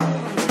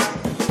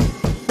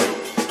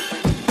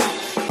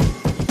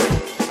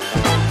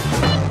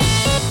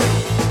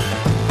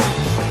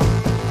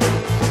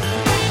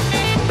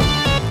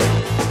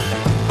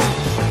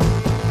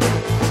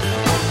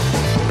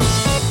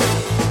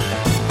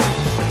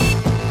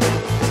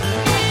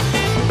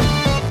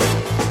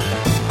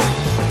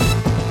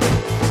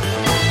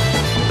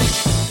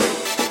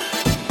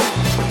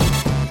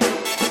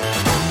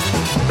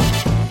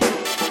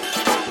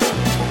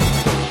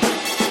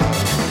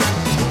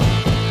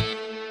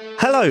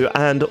Hello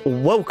and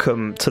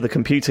welcome to the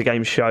Computer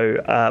Game Show.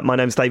 My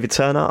name's David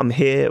Turner. I'm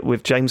here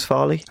with James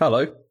Farley.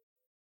 Hello.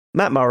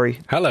 Matt Murray.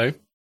 Hello.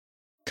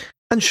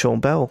 And Sean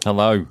Bell.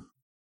 Hello.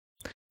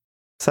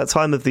 It's that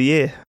time of the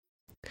year.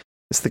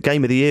 It's the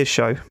Game of the Year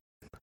show.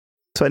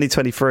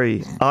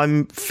 2023.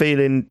 I'm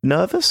feeling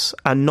nervous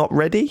and not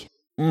ready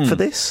for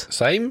this.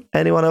 Same.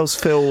 Anyone else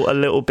feel a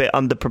little bit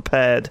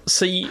underprepared?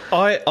 See,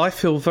 I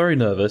feel very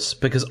nervous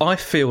because I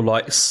feel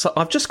like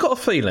I've just got a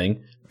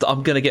feeling that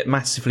I'm going to get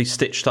massively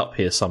stitched up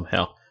here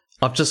somehow.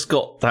 I've just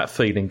got that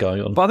feeling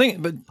going on. But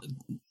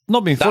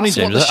not being funny, That's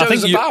James. what the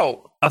show's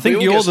about. I think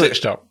We all you're get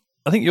stitched up.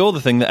 I think you're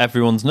the thing that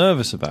everyone's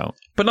nervous about.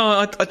 But no,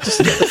 I just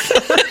get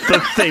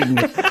The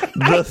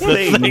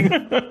thing.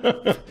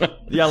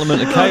 The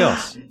element of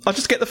chaos. I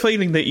just get the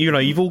feeling that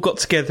you've all got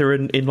together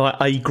in like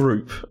a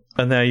group,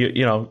 and now you're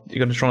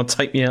going to try and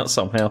take me out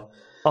somehow.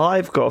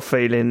 I've got a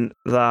feeling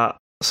that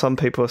some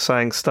people are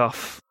saying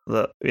stuff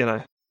that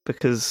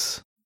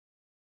because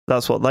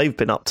that's what they've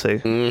been up to.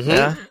 Mm-hmm.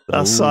 Yeah,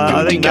 I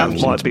think that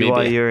might be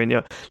why maybe. you're in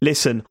your.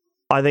 Listen,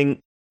 I think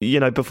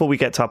before we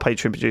get to our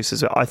Patreon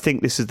producers, I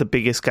think this is the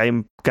biggest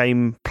game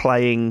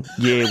playing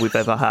year we've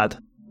ever had.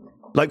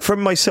 Like,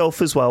 from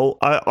myself as well,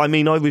 I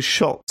mean, I was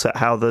shocked at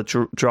how the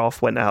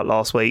draft went out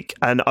last week,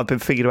 and I've been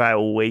figuring it out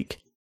all week.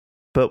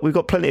 But we've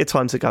got plenty of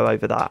time to go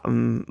over that.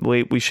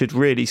 We should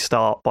really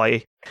start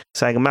by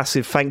saying a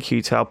massive thank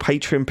you to our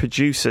Patreon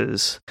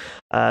producers.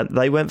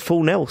 They went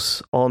full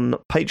Nels on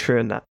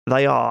Patreon.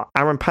 They are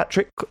Aaron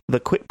Patrick, the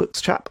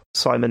QuickBooks chap,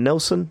 Simon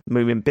Nelson,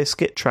 Moomin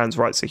Biscuit, Trans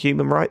Rights are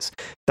Human Rights,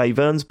 Dave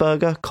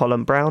Ernsberger,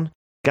 Colin Brown,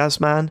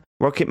 Gazman,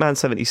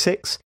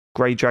 Rocketman76,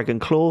 Grey Dragon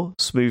Claw,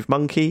 Smooth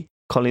Monkey,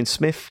 Colin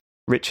Smith,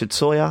 Richard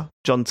Sawyer,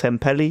 John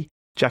Tempelli,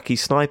 Jackie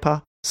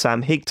Sniper,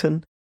 Sam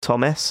Higton,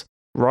 Tom S.,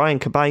 Ryan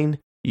Cobain,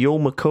 Yul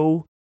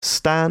McCall,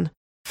 Stan,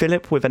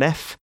 Philip with an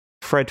F,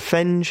 Fred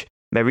Fenge,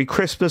 Merry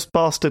Christmas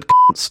Bastard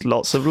Cunts,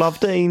 Lots of Love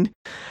Dean,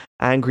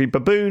 Angry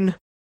Baboon,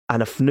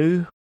 and a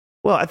FNU.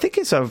 Well, I think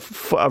it's a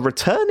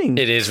returning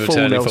It is Full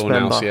returning Nels full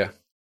member. Nels, yeah.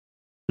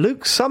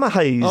 Luke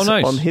Summerhaze Oh,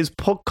 nice. on his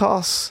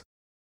podcasts.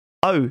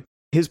 Oh,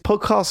 his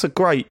podcasts are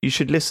great. You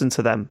should listen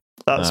to them.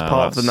 That's No,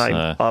 part of the that's,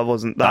 name. I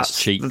wasn't.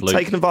 that's cheap, Luke.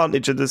 Taking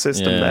advantage of the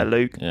system there,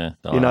 Luke. Yeah.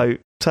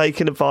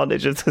 Taking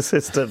advantage of the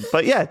system.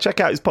 But yeah,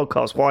 check out his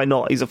podcast. Why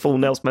not? He's a full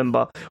Nels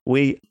member.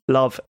 We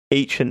love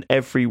each and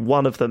every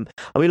one of them.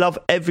 And we love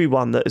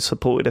everyone that has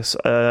supported us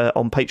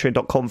on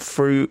patreon.com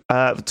through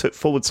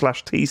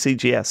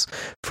 /TCGS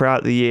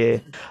throughout the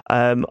year.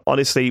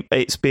 Honestly,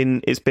 it's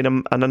been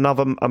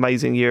another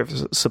amazing year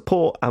of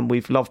support, and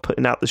we've loved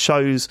putting out the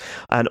shows,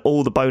 and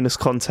all the bonus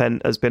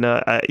content has been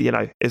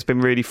it's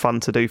been really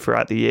fun to do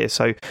throughout the year.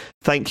 So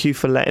thank you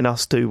for letting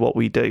us do what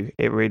we do.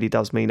 It really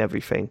does mean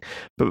everything.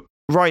 But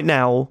right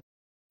now,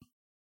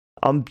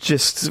 I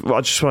just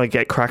want to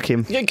get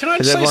cracking. Yeah, can I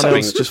Does just say everyone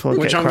something else just want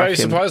to which get I'm very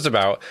cracking? surprised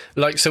about?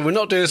 Like, so we're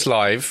not doing this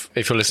live.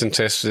 If you're listening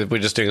to this, we're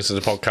just doing this as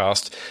a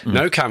podcast.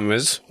 No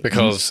cameras,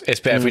 because it's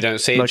better if we don't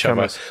see No each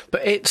cameras. other.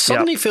 But it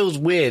suddenly feels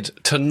weird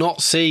to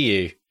not see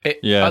you.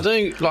 Yeah. I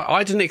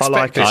didn't expect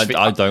like this. it.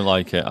 I don't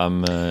like it.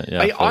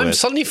 I'm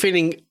suddenly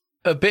feeling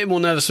a bit more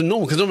nervous than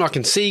normal, because normally I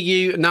can see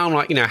you. Now I'm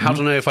like, how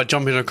do I know if I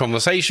jump into a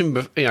conversation?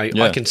 But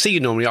I can see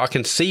you normally. I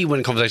can see when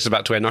a conversation's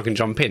about to end. I can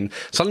jump in.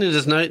 Suddenly,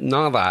 there's none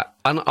of that,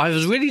 and I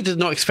really did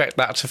not expect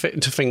that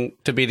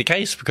to be the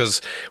case, because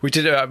we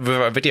did it with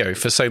a video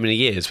for so many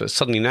years. But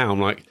suddenly now I'm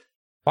like,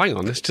 hang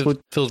on, this just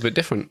feels a bit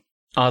different.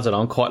 I don't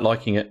know. I'm quite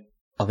liking it.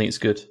 I think it's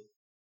good.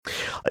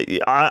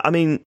 I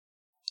mean,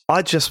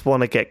 I just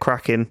want to get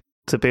cracking,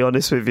 to be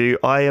honest with you.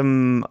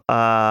 I've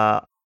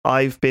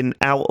been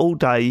out all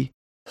day.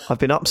 I've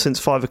been up since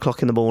 5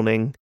 o'clock in the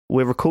morning.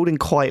 We're recording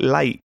quite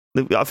late.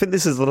 I think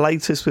this is the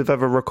latest we've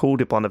ever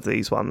recorded one of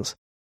these ones.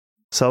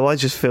 So I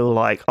just feel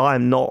like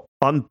I'm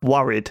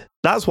worried.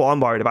 That's what I'm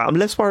worried about. I'm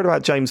less worried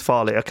about James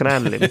Farley. I can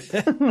handle him.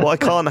 What I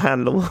can't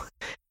handle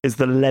is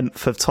the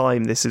length of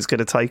time this is going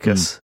to take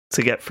us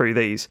to get through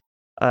these.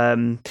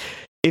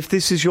 If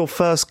this is your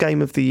first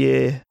Game of the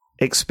Year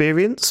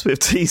experience with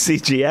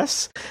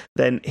TCGS,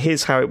 then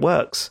here's how it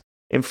works.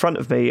 In front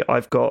of me,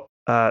 I've got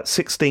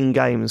 16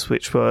 games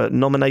which were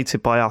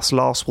nominated by us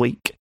last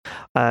week.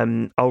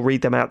 I'll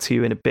read them out to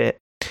you in a bit.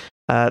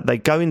 They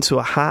go into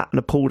a hat and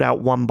are pulled out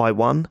one by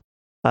one.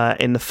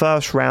 In the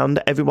first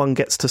round, everyone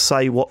gets to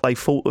say what they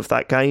thought of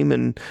that game,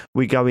 and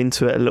we go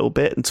into it a little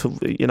bit and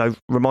to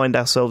remind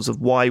ourselves of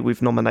why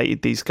we've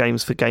nominated these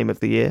games for Game of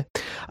the Year.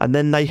 And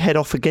then they head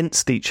off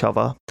against each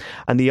other,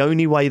 and the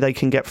only way they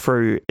can get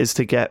through is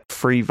to get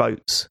 3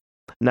 votes.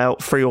 Now,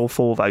 3 or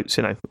 4 votes,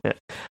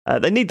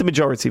 they need the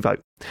majority vote.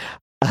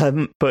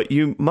 But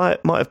you might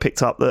have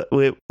picked up that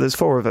there's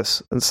 4 of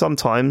us, and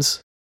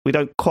sometimes we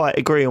don't quite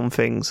agree on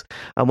things.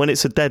 And when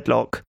it's a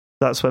deadlock,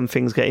 that's when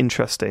things get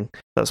interesting.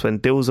 That's when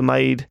deals are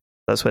made.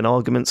 That's when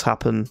arguments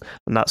happen,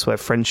 and that's where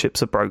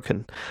friendships are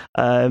broken.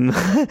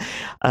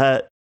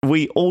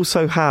 We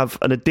also have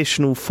an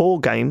additional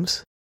 4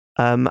 games,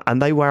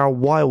 and they were our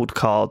wild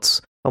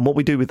cards. And what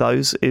we do with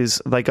those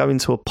is they go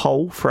into a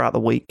poll throughout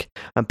the week,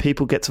 and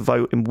people get to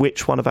vote in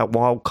which one of our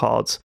wild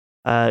cards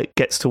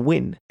gets to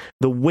win.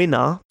 The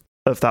winner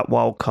of that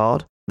wild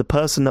card, the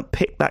person that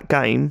picked that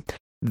game,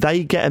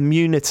 they get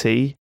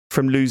immunity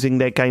from losing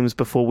their games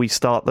before we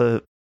start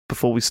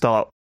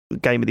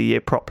game of the year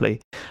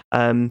properly.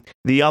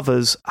 The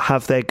others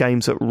have their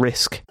games at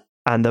risk,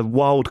 and the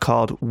wild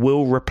card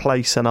will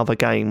replace another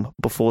game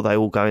before they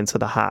all go into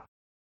the hat.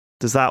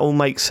 Does that all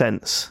make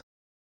sense?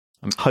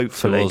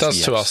 Hopefully. It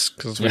does to us,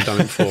 because we've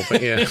done it before,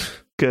 but yeah.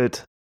 Good.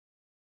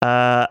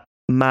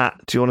 Matt,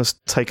 do you want to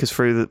take us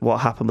through what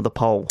happened with the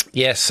poll?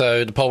 Yes,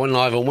 so the poll went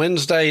live on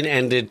Wednesday and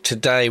ended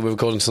today. We're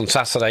recording this on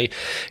Saturday.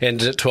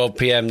 Ended at 12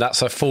 p.m.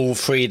 That's a full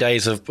 3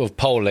 days of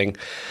polling.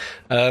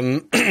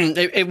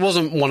 It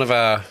wasn't one of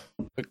our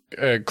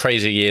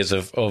crazy years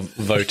of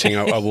voting,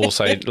 I will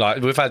say.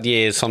 Like, we've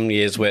had some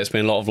years where it's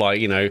been a lot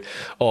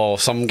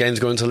of some games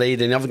going to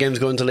lead and the other games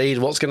going to lead.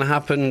 What's going to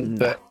happen?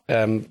 But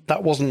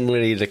that wasn't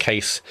really the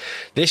case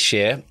this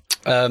year.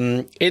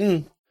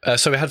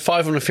 So we had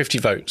 550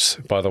 votes,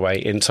 by the way,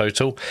 in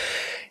total.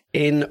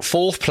 In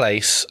fourth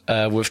place,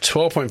 with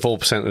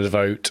 12.4% of the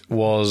vote,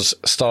 was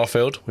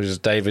Starfield, which is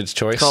David's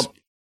choice.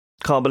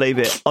 Can't believe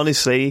it.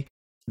 Honestly,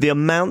 the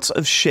amount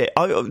of shit.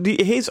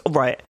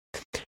 Right.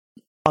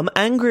 I'm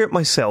angry at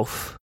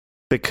myself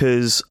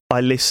because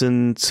I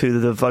listened to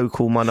the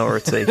vocal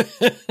minority.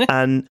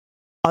 And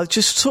I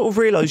just sort of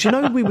realised,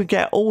 we would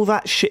get all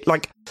that shit.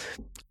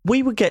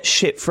 We would get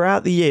shit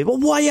throughout the year. Well,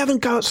 why you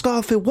haven't go at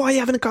Starfield? Why you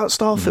haven't go at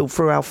Starfield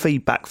through our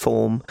feedback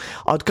form?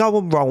 I'd go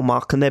on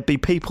Rollmark and there'd be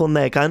people on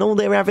there going, oh,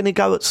 they're having a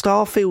go at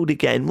Starfield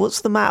again.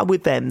 What's the matter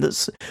with them?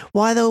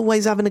 Why are they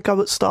always having a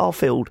go at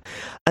Starfield?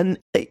 And,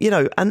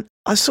 and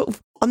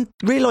I'm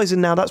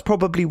realising now that's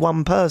probably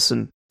one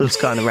person that's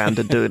going around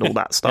and doing all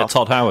that stuff. Yeah,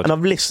 Todd Howard. And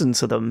I've listened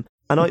to them.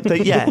 And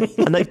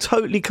and they've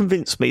totally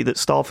convinced me that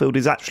Starfield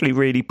is actually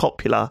really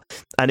popular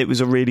and it was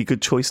a really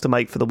good choice to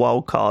make for the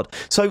wild card.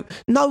 So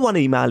no one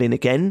emailing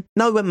again,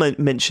 no one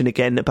mention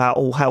again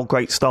about how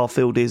great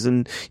Starfield is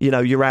and,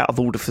 you're out of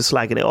order for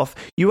slagging it off.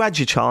 You had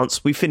your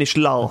chance. We finished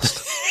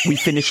last.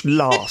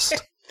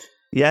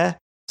 Yeah?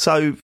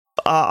 So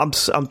I'm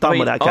done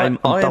with that game.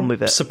 I'm done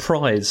with it. I'm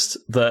surprised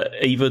that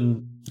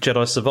even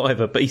Jedi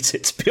Survivor beat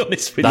it, to be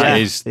honest with you.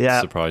 That is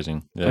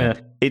surprising. Yeah.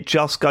 It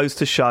just goes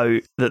to show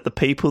that the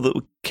people that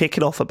were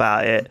kicking off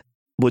about it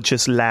were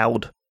just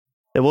loud.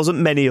 There wasn't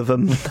many of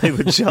them. They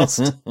were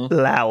just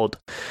loud.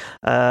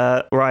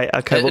 Right,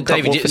 okay.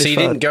 David, so you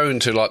didn't go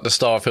into the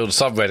Starfield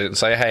subreddit and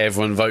say, hey,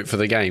 everyone vote for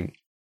the game?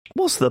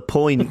 What's the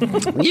point?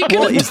 You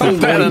could have done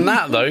better than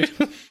that, though.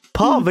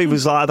 Part of me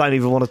was like, I don't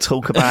even want to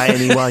talk about it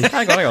anyway.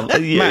 Hang on.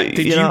 Matt,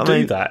 did you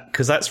do that?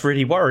 Because that's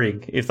really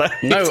worrying. There's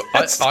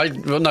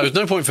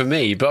no point for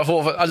me. But I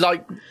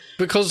thought,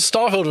 because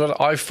Starfield,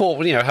 I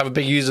thought, have a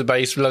big user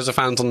base, loads of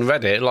fans on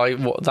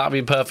Reddit, that'd be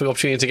a perfect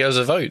opportunity to get us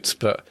a vote.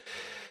 But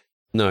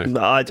no,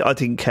 I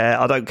didn't care.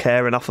 I don't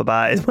care enough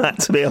about it, Matt,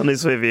 to be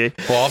honest with you.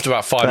 Well, after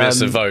about 5 minutes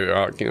to vote,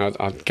 I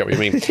get what you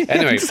mean.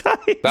 Anyway,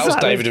 exactly. That was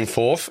David in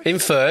fourth. In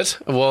third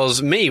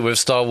was me with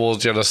Star Wars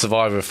Jedi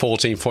Survivor,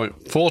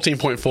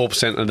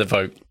 14.4% of the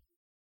vote.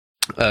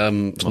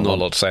 Not a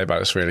lot to say about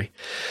this, really.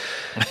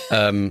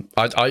 I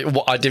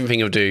didn't think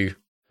it would do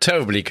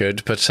terribly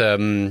good, but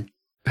hey,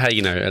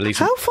 at least.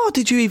 How far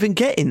did you even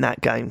get in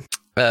that game?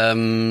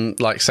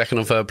 Second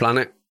or third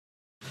planet.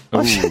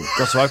 Ooh,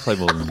 that's why I played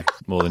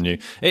more than you.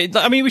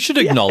 We should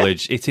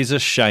acknowledge it is a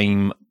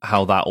shame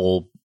how that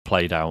all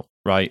played out,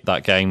 right?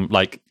 That game,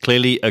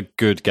 clearly a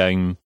good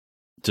game,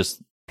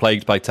 just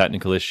plagued by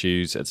technical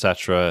issues,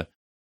 etc.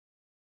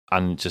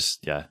 And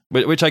just,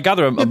 which I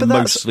gather are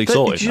mostly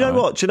sorted. Do you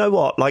know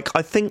what?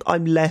 I think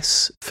I'm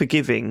less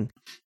forgiving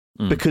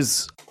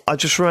because I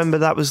just remember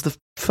that was the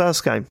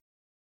first game.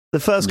 The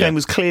first game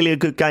was clearly a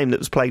good game that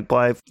was plagued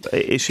by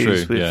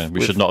issues. True,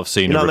 we should not have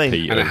seen a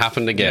repeat. And it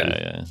happened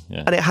again.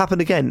 Yeah. And it happened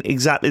again,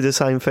 exactly the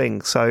same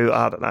thing. So,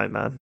 I don't know,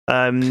 man.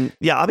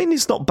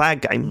 It's not a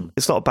bad game.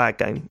 It's not a bad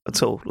game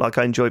at all.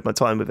 I enjoyed my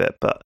time with it.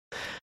 But,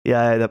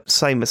 the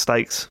same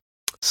mistakes.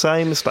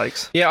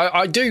 Yeah,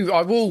 I do.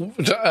 I will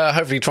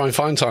hopefully try and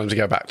find time to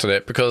go back to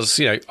it because,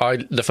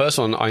 the first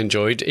one I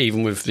enjoyed,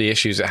 even with the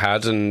issues it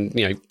had and,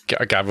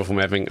 I gather from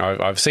everything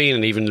I've seen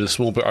and even the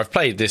small bit I've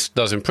played, this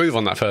does improve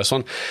on that first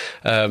one.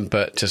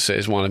 But just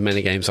it's one of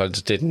many games I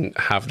just didn't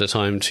have the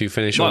time to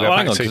finish or go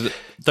back to.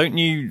 Don't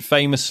you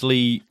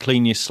famously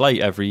clean your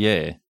slate every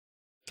year?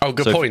 Oh,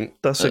 good point.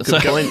 That's a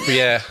good point.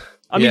 Yeah.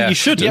 You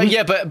shouldn't.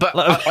 Yeah, but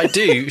I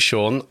do,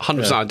 Sean.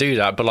 100%, I do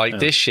that. But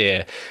this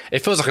year, it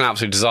feels like an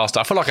absolute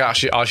disaster. I feel like I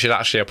should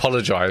actually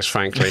apologise,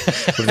 frankly,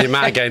 with the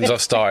amount of games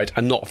I've started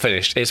and not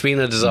finished. It's been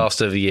a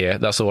disaster of the year.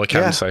 That's all I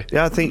can say.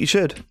 Yeah, I think you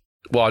should.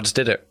 Well, I just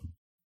did it.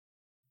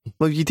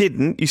 Well, you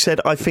didn't. You said,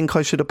 I think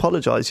I should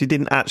apologise. You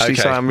didn't actually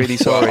say, I'm really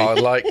sorry. Well, I'd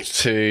like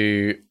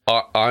to...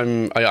 Are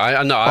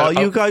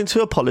you going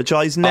to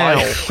apologise now?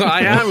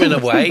 I am, in a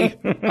way.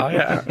 I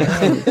am.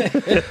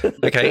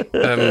 Okay.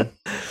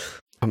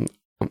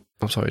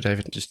 I'm sorry,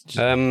 David.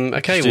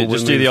 Okay,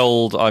 just do the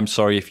old. I'm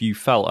sorry if you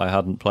felt I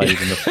hadn't played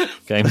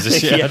enough games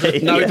this year.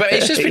 No, but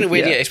it's just been a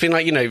weird year. It's been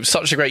like,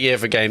 such a great year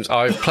for games.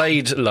 I've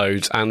played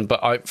loads,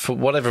 but for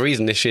whatever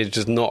reason, this year is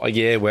just not a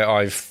year where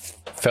I've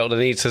felt the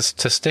need to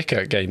stick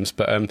at games.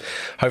 But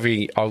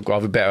hopefully, I'll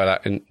be better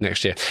at that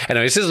next year.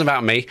 Anyway, this isn't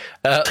about me.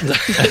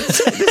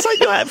 This ain't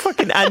your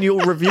fucking annual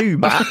review,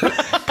 Matt.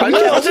 I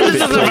know, this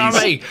isn't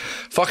about me.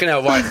 Fucking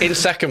hell, right. In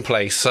second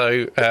place,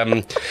 so...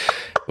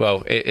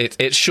 well,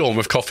 it's Sean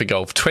with Coffee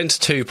Golf,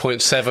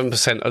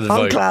 22.7% of the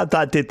vote. I'm glad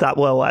that did that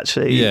well,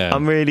 actually. Yeah.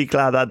 I'm really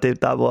glad that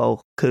did that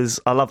well, because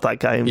I love that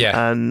game.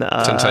 Yeah, and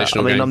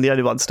sensational game. I'm the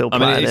only one still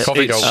playing it.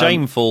 It's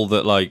shameful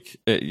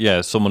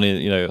that,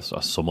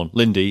 someone,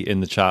 Lindy in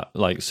the chat,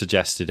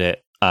 suggested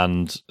it,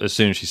 and as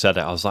soon as she said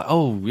it, I was like,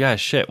 oh, yeah,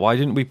 shit, why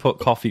didn't we put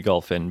Coffee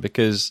Golf in?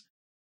 Because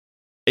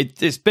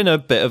it's been a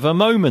bit of a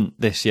moment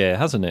this year,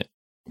 hasn't it?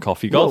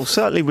 Coffee Golf. Well,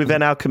 certainly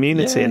within our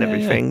community and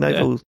everything.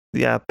 They've all...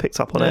 picked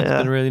up on it. It's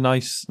been a really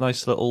nice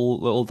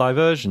little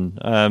diversion.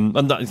 And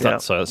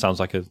so it sounds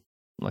like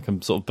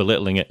I'm sort of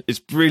belittling it.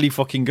 It's really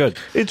fucking good.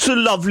 It's a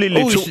lovely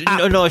little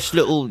a nice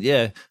little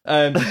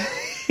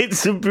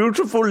it's a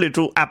beautiful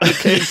little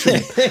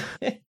application.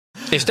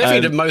 It's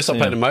definitely the most I've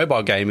played a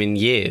mobile game in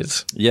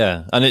years.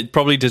 Yeah, and it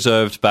probably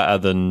deserved better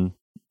than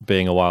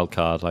being a wild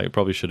card. It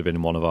probably should have been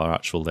in one of our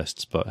actual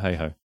lists, but hey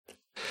ho.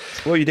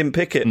 Well, you didn't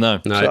pick it. No.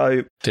 So,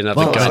 I didn't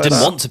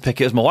want to pick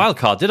it as my wild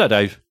card, did I,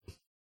 Dave?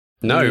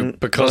 No,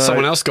 because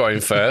someone else got in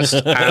first,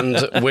 and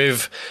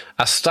with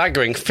a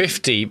staggering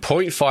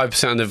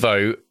 50.5% of the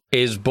vote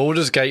is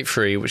Baldur's Gate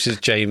 3, which is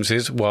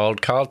James's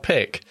wild card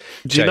pick.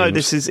 Do you know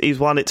he's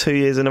won it 2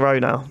 years in a row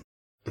now?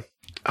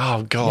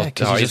 Oh, God.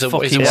 He's a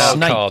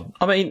wild card.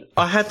 I mean,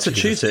 I had to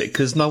choose it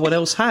because no one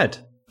else had.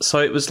 So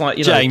it was like,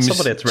 James,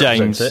 somebody had to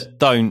represent it.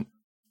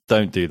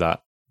 Don't do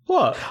that.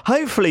 What?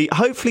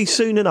 Hopefully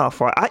soon enough,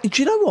 right? Do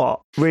you know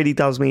what really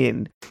does me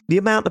in? The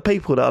amount of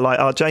people that are like,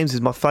 oh, James is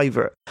my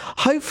favourite.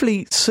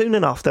 Hopefully soon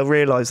enough they'll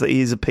realise that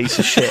he is a piece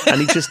of shit and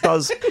he just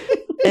does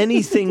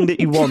anything that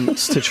he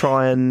wants to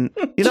try and...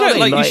 You know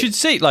what I mean? You should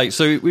see,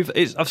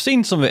 I've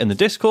seen some of it in the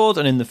Discord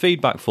and in the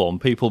feedback form,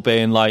 people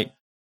being like,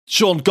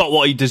 Sean got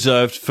what he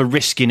deserved for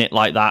risking it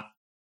like that.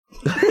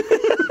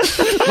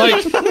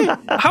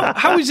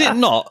 How is it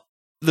not?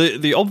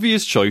 The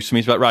obvious choice for me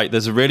is about, right,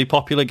 there's a really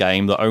popular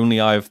game that only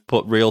I've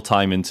put real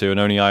time into and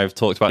only I've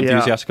talked about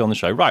enthusiastically on the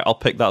show. Right, I'll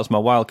pick that as my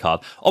wild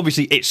card.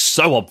 Obviously, it's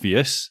so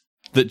obvious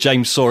that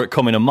James saw it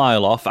coming a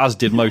mile off, as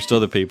did most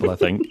other people, I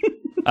think,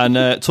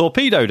 and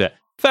torpedoed it.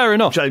 Fair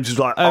enough. James is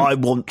like, I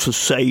want to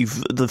save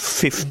the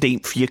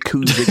 15th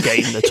Yakuza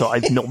game that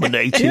I've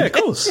nominated. Yeah, of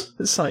course.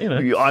 It's like,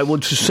 I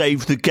want to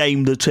save the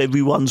game that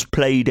everyone's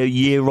played a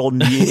year on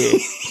year.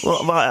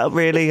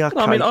 Really? Okay.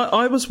 I mean,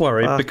 I was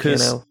worried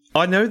because...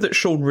 I know that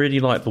Sean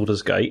really liked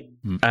Baldur's Gate,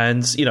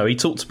 and he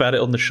talked about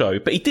it on the show,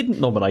 but he didn't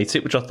nominate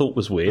it, which I thought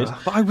was weird.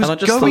 But I was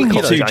going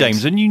to,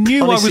 James, and you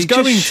knew honestly, I was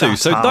going to,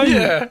 so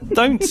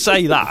don't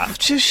say that.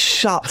 Just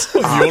shut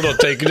up. If you're not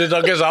taking it,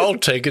 I guess I'll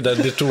take it. That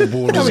little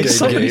Baldur's Gate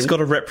somebody's game. got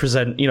to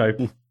represent,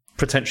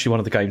 potentially one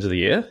of the games of the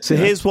year. So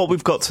here's what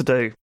we've got to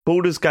do.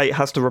 Baldur's Gate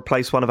has to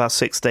replace one of our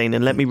 16,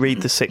 and let me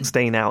read the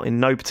 16 out in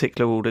no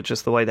particular order,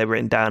 just the way they're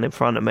written down in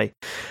front of me.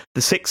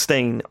 The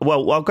 16,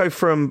 well, I'll go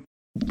from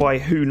by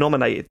who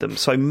nominated them.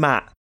 So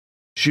Matt,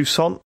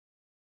 Jusant,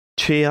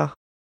 Chia,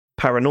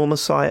 Paranormal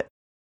Sight,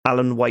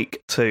 Alan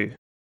Wake 2.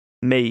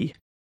 Me,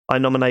 I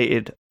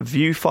nominated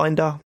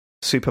Viewfinder,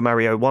 Super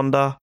Mario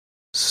Wonder,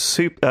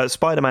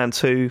 Spider-Man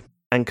 2,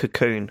 and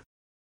Cocoon.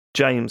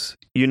 James,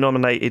 you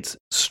nominated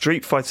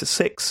Street Fighter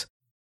 6,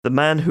 The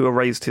Man Who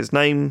Erased His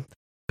Name,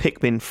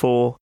 Pikmin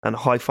 4, and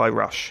Hi-Fi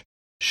Rush.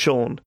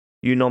 Sean,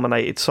 you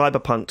nominated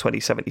Cyberpunk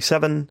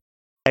 2077,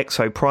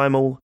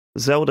 Exoprimal,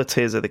 Zelda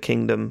Tears of the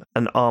Kingdom,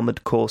 and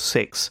Armored Core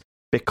 6.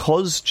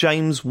 Because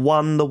James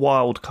won the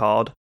wild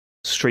card,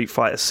 Street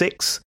Fighter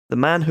 6, The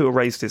Man Who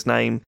Erased His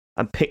Name,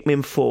 and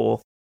Pikmin 4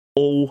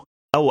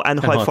 and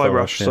Hi-Fi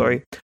Rush,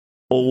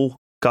 all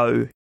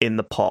go in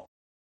the pot.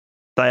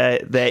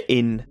 They're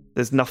in.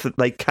 There's nothing.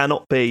 They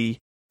cannot be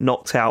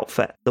knocked out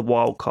for the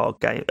wild card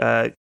game.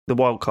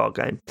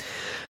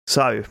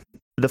 So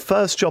the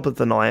first job of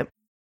the night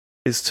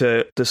is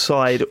to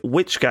decide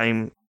which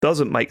game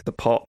doesn't make the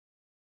pot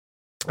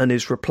and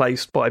is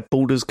replaced by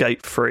Baldur's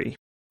Gate 3.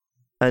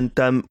 And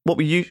what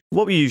we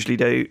usually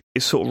do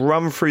is sort of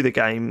run through the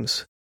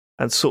games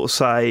and sort of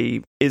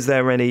say, is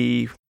there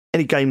any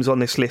games on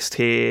this list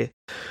here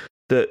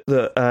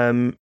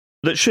that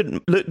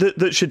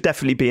should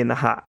definitely be in the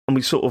hat? And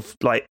we sort of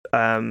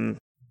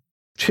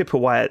chip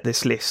away at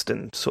this list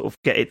and sort of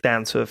get it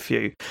down to a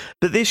few.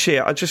 But this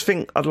year, I just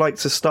think I'd like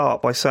to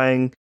start by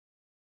saying,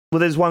 well,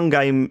 there's one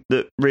game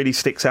that really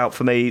sticks out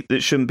for me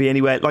that shouldn't be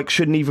anywhere,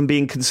 shouldn't even be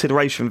in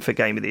consideration for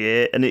Game of the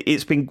Year. And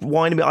it's been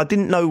winding me. I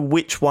didn't know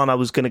which one I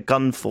was going to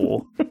gun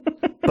for,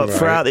 but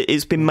throughout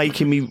it's been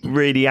making me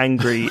really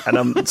angry. And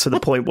I'm to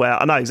the point where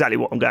I know exactly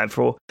what I'm going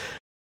for.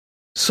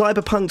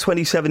 Cyberpunk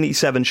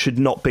 2077 should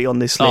not be on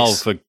this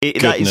list. Oh, for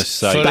goodness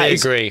sake. I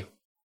agree.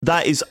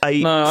 That is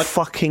a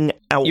fucking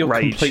outrage.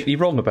 You're completely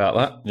wrong about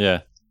that.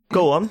 Yeah.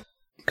 Go on.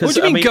 What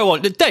do you mean, go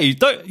on? Dave,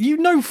 you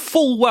know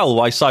full well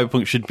why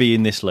Cyberpunk should be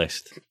in this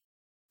list.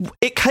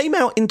 It came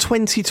out in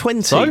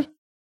 2020. So?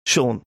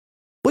 Sean.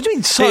 What do you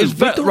mean, so?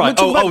 Right.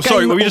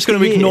 Sorry. We're just going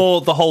to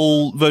ignore the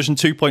whole version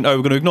 2.0. We're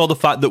going to ignore the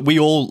fact that we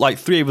all, like,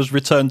 3 of us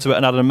returned to it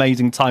and had an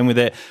amazing time with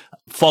it,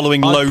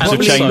 following loads of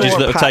changes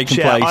that have taken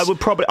place. I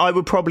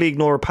would probably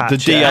ignore a patch. The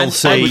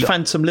DLC. And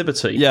Phantom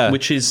Liberty,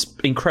 which is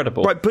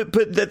incredible. Right,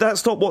 but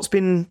that's not what's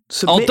been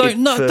submitted.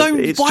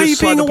 Why are you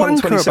being a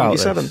wanker about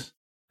this?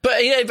 But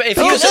if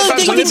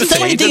you didn't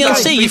say the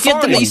DLC.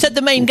 You said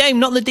the main game,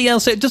 not the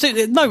DLC. Does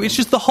it? No, it's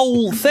just the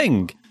whole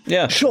thing.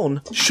 Yeah,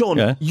 Sean,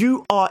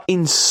 you are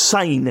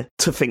insane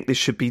to think this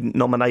should be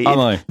nominated. Am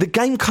I? The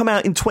game come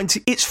out in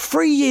 20. It's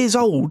 3 years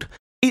old.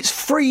 It's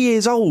 3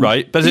 years old.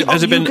 Right, but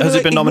has it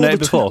been nominated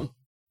before?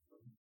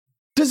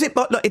 Does it?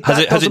 But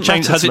has it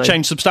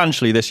changed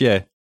substantially this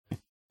year?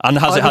 And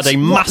has it had a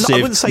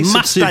massive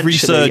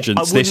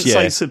resurgence this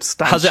year?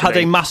 Has it had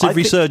a massive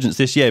resurgence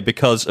this year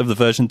because of the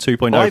version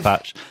 2.0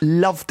 patch?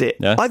 Loved it.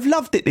 Yeah? I've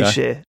loved it this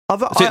year.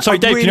 Sorry,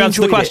 Dave, can you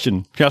answer the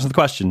question? Can you answer the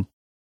question?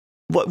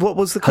 What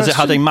was the question? Has it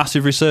had a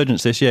massive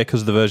resurgence this year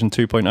because of the version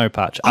 2.0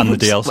 patch and the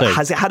DLC?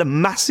 Has it had a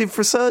massive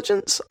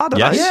resurgence? I don't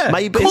know. Yeah.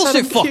 Maybe. Of course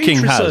it fucking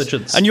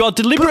has. And you are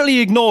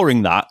deliberately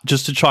ignoring that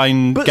just to try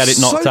and get it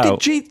knocked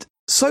out.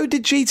 So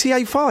did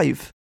GTA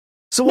 5.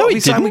 So what are we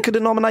saying we could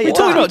have nominated?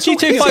 What are you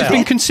talking about? GTA 5 has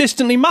been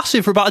consistently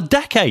massive for about a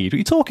decade. What are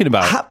you talking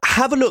about?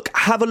 Have a look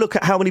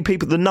at how many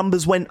people the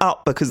numbers went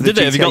up because of the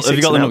GTA 6 Have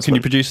you got the numbers? Can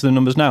you produce the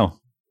numbers now?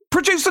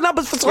 Produce the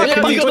numbers for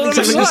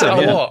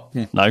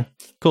Cyberpunk. No, of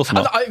course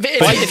not.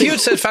 If you had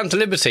said Phantom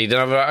Liberty, then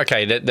I'm like,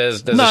 okay,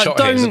 there's a shot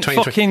here. Don't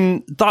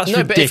fucking. That's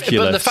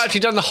ridiculous. But the fact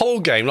you've done the whole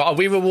game, like, are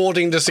we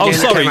rewarding this again?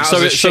 Sorry.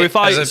 So if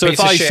I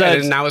said,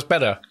 and now it's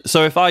better.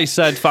 So if I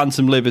said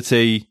Phantom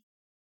Liberty,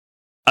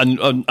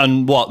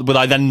 and what would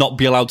I then not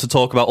be allowed to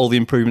talk about all the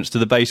improvements to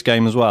the base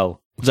game as well?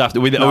 Are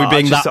we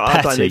being that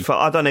petty?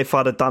 I don't know if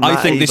I'd have done that.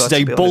 I think this is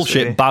a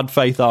bullshit, bad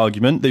faith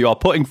argument that you are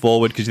putting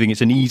forward because you think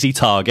it's an easy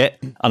target,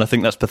 and I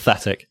think that's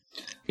pathetic.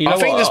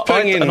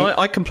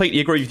 I completely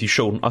agree with you,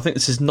 Sean. I think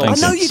this is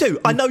nonsense.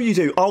 I know you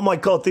do. Oh my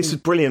god, this is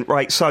brilliant.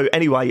 Right. So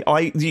anyway,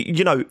 for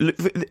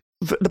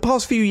the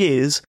past few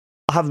years,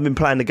 I haven't been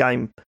playing the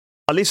game.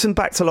 I listened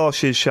back to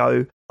last year's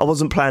show. I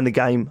wasn't playing the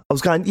game. I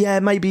was going,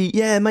 maybe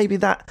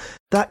that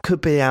could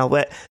be out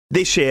there.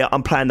 This year,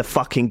 I'm playing the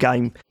fucking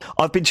game.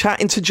 I've been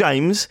chatting to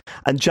James,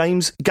 and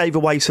James gave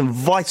away some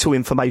vital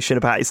information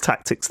about his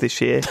tactics this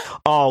year.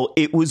 Oh,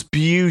 it was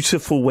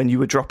beautiful when you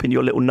were dropping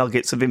your little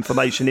nuggets of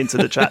information into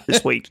the chat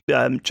this week,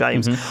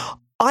 James. Mm-hmm.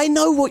 I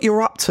know what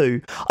you're up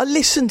to. I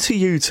listened to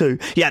you two.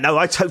 Yeah, no,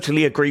 I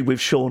totally agree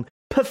with Sean.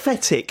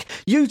 Pathetic.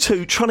 You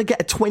two trying to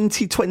get a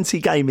 2020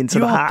 game into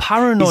the hat. You're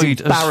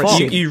paranoid as fuck.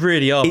 You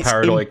really are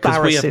paranoid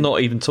because we have not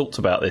even talked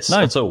about this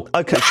at all.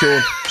 Okay,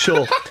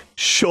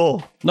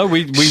 sure. No,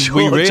 we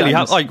really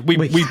have. Like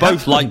we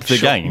both liked the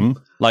game.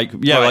 Like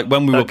like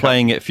when we were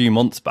playing it a few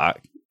months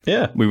back.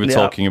 Yeah, we were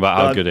talking about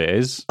how good it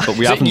is, but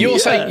we haven't. You're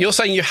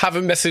saying you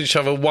haven't messaged each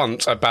other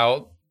once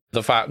about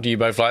the fact you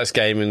both like this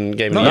game and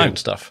game and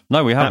stuff.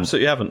 No, we haven't.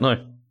 Absolutely haven't.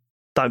 No,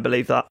 don't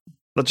believe that.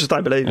 I just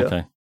don't believe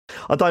it.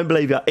 I don't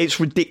believe it.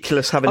 It's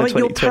ridiculous having a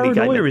 2020 your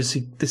paranoia game.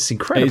 is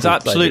incredible. It's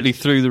absolutely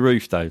through the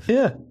roof, Dave.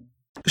 Yeah.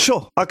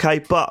 Sure. Okay,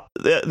 but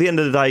at the end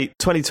of the day,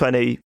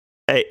 2020,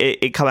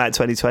 it came out in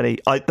 2020.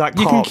 That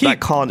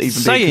can't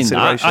even be a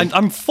consideration.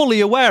 I'm fully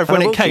aware of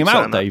when it came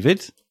out,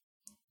 David.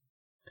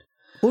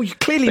 Well, you're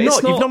clearly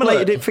not. You've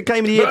nominated it for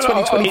Game of the Year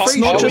 2023. It's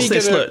not just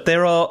this. Look,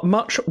 there are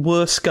much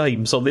worse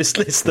games on this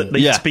list that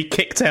need to be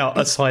kicked out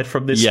aside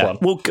from this one.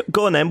 Well,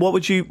 go on then. What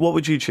would you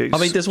choose? I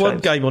mean, there's one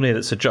game on here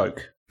that's a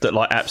joke that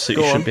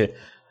absolutely should be.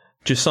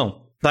 Jusant,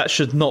 that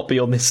should not be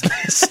on this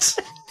list.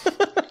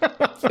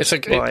 I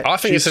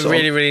think it's a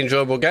really, really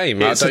enjoyable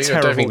game. It's a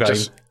terrible game.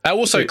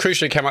 Also,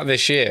 crucially, came out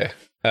this year.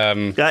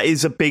 That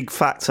is a big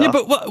factor. Yeah,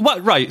 but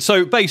what? Right.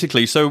 So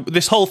basically,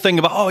 this whole thing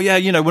about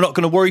we're not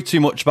going to worry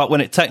too much about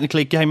when it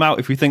technically came out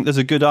if we think there's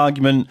a good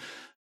argument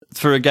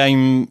for a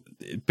game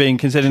being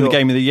considered in the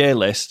Game of the Year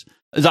list.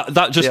 Is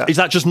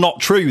that just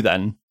not true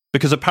then?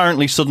 Because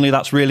apparently suddenly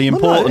that's really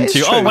important to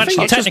you. Oh,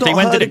 actually, technically,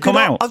 when did it come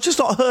out? I've just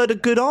not heard a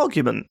good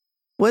argument.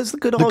 Where's the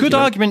good argument? The good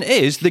argument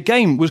is the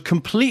game was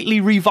completely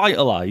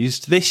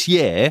revitalised this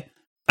year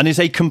and is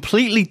a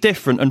completely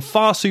different and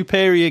far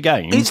superior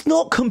game. It's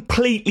not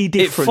completely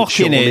different. It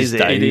fucking is,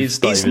 Dave. It is,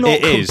 David. It's not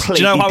it is. Do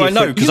you know how I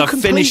know? Because I've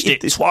finished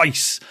it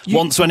twice.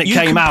 Once when it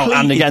came out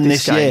and again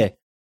this year.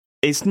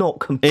 It's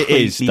not completely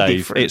It is, Dave.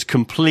 different. It's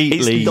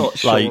completely it's not,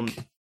 Sean.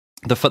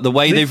 The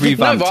way they've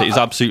revamped it is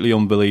absolutely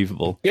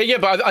unbelievable. Yeah,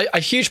 but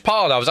a huge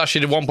part of that was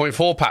actually the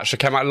 1.4 patch that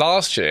came out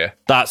last year.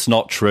 That's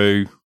not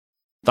true.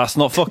 That's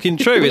not fucking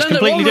true. It's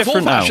completely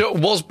different now. 1.4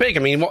 patch was big.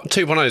 I mean,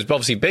 2.0 is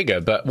obviously bigger,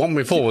 but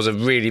 1.4 was a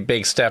really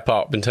big step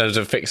up in terms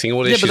of fixing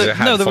all the issues it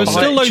had. No, there were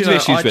still loads of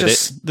issues with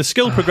it. The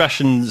skill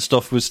progression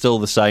stuff was still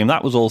the same.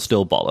 That was all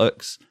still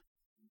bollocks.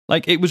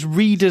 It was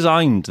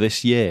redesigned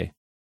this year.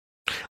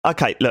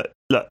 Okay, look.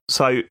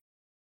 So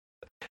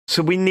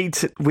So we needed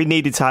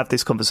to have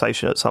this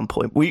conversation at some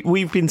point.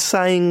 We've been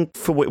saying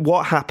for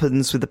what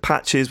happens with the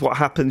patches, what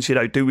happens,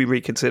 do we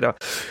reconsider?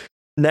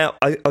 Now,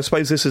 I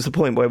suppose this is the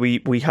point where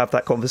we have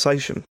that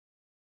conversation.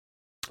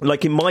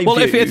 Like in my view,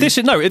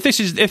 if this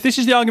is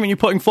the argument you're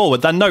putting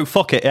forward, then no,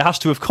 fuck it. It has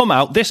to have come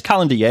out this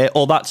calendar year,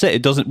 or that's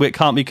it. It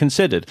can't be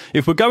considered.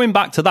 If we're going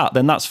back to that,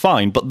 then that's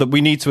fine. But we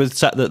need to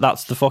accept that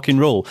that's the fucking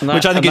rule,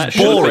 which I think is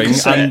boring and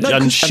shit. And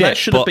that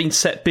should have been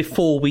set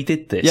before we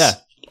did this. Yeah,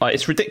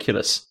 it's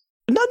ridiculous.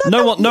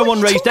 No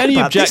one raised any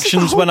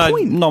objections when I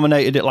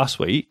nominated it last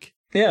week.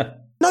 Yeah.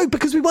 No,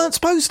 because we weren't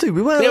supposed to.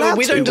 We weren't allowed to.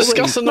 We don't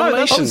discuss the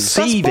nominations. I was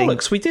seething.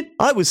 We did.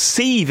 I was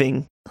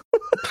seething.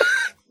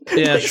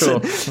 Yeah,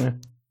 sure. Yeah.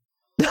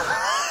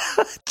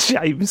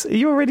 James, are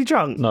you already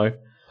drunk? No.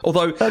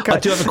 Although, I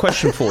do have a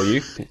question for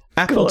you.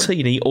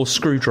 Appletini or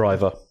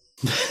screwdriver?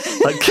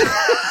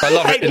 I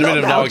love it. In the middle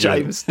of an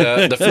argument. James.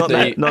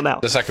 Not now.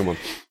 The second one.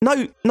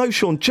 No,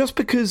 Sean, just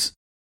because,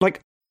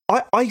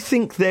 I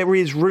think there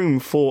is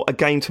room for a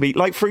game to be,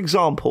 for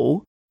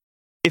example,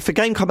 if a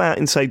game come out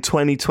in, say,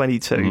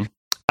 2022,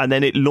 and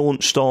then it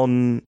launched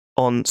on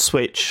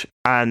Switch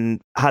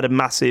and had a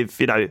massive,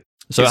 So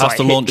it has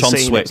to launch on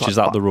Switch, is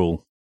that the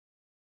rule?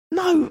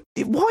 No,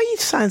 why are you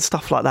saying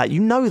stuff like that?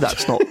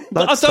 That's not...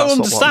 I don't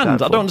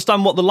understand. I don't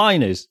understand what the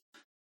line is.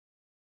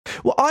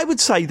 Well, I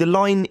would say the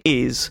line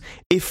is,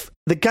 if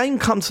the game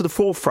comes to the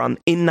forefront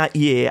in that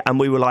year and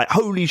we were like,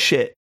 holy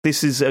shit,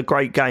 this is a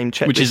great game,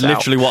 check Which this is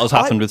literally what has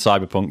happened with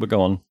Cyberpunk, but go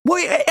on. Well,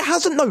 it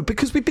hasn't, no,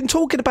 because we've been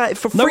talking about it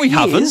for 3 years. No, we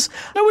haven't.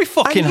 No, we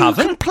fucking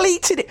haven't.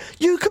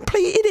 You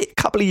completed it a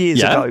couple of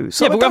years ago.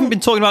 So but we haven't been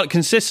talking about it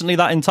consistently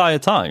that entire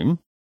time.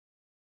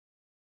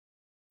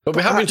 But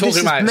we haven't been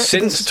talking about it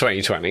since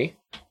 2020.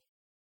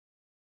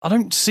 I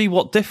don't see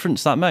what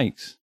difference that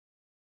makes.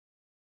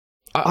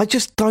 I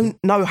just don't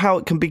know how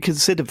it can be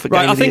considered for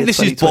game I think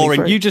this is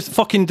boring. You just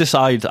fucking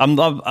decide.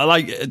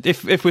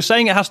 If we're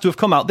saying it has to have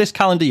come out this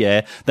calendar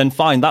year, then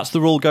fine, that's the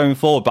rule going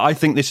forward. But I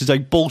think this is a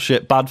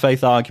bullshit, bad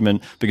faith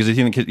argument because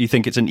you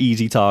think it's an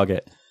easy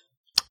target.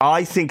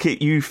 I think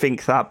you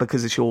think that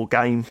because it's your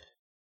game.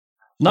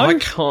 No,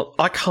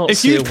 I can't.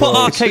 If you put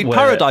Arcade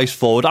Paradise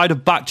forward, I'd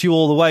have backed you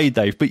all the way,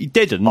 Dave. But you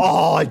didn't.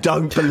 Oh, I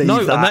don't believe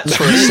that. And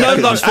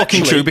that's that's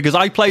fucking true because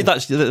I played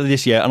that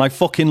this year and I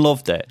fucking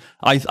loved it.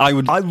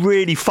 I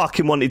really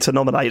fucking wanted to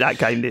nominate that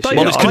game this year.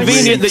 Well, it's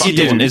convenient that you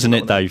didn't, isn't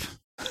it, Dave?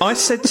 I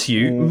said to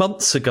you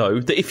months ago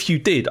that if you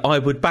did, I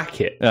would back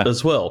it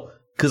as well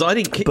because I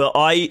didn't. But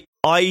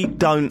I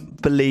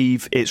don't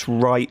believe it's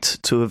right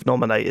to have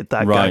nominated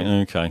that game. Right.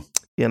 Okay.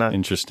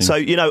 Interesting. So,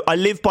 I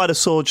live by the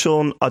sword,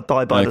 Sean. I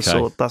die by the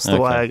sword. That's the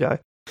way I go.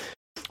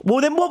 Well,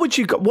 then what would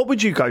you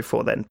go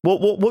for then?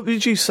 What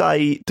would you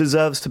say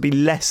deserves to be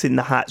less in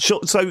the hat?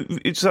 So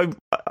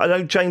I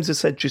know James has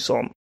said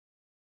Jusant.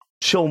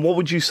 Sean, what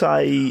would you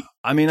say?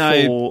 I mean,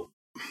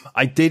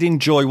 I did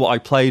enjoy what I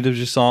played of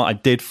Jusant. I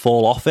did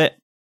fall off it.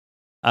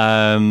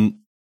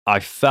 I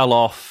fell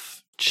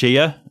off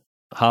Chia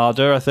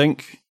harder, I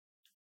think.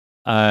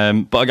 But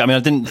I mean, I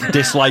didn't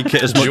dislike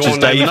it as much as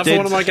Dave another did.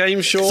 one of my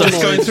games, Sean. So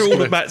going through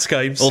all of Matt's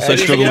games. Also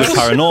struggled with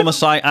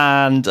Paranormasight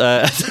and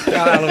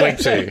Alan Wake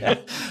 2.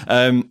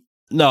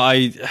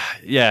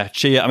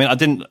 Chia. I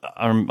mean,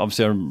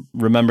 I'm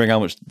remembering how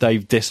much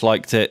Dave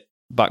disliked it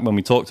back when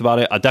we talked about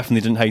it. I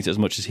definitely didn't hate it as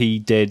much as he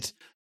did.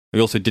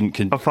 We also didn't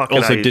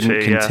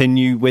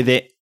continue with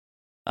it.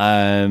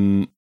 I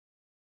don't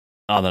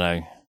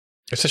know.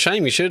 It's a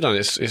shame. You should have done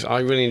it. I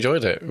really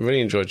enjoyed it.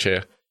 Really enjoyed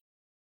Chia.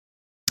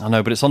 I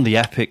know, but it's on the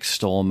Epic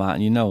store, Matt,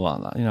 and you know how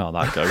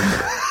that goes.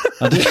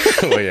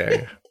 Well,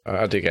 yeah,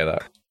 I do get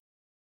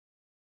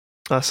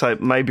that. So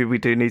maybe we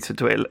do need to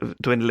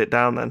dwindle it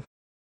down then.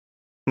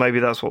 Maybe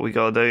that's what we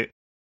got to do.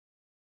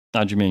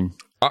 How do you mean?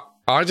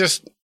 I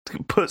just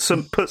put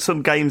some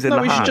games in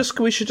the hat.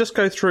 We should just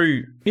go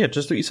through. Yeah,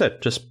 just what you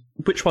said. Just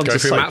which ones go are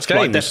through safe? Matt's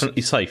games.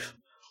 Definitely safe.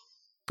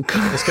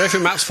 Let's go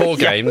through Matt's 4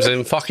 games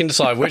and fucking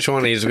decide which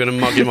one he's going to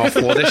mug him off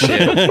for this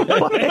year.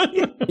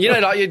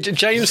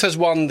 James has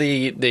won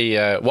the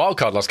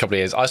wildcard last couple of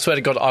years. I swear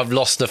to God, I've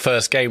lost the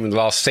first game in the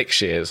last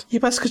 6 years. Yeah,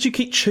 but that's because you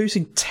keep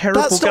choosing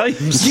terrible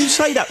games. You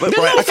say that, but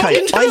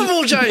fucking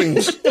terrible,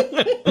 James.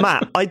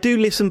 Matt, I do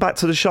listen back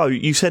to the show.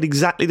 You said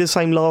exactly the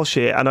same last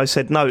year, and I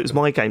said no, it was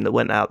my game that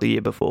went out the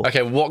year before.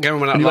 Okay, what game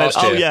went out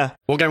last year? Oh yeah,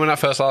 what game went out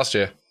first last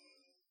year?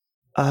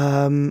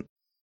 I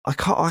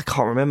can't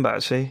remember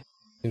actually.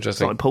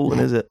 Interesting. It's not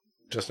important, is it?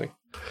 Interesting.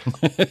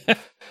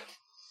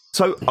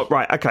 So,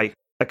 right, okay.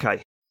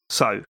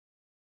 So,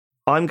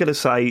 I'm going to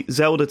say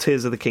Zelda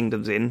Tears of the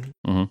Kingdom's in.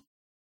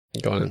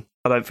 Mm-hmm. Go on in.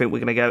 I don't think we're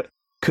going to go.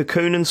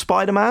 Cocoon and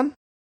Spider-Man?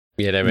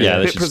 Yeah, they're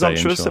a bit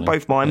presumptuous. They're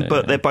both mine,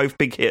 but they're both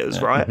big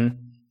hitters, right?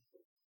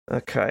 Mm-hmm.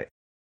 Okay.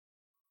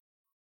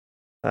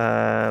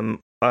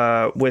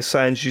 We're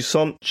saying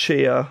Jusant,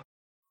 Chia,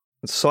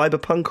 and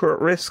Cyberpunk are at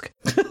risk.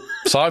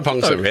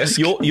 Cyberpunk's at risk.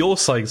 You're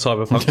saying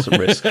Cyberpunk's at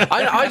risk.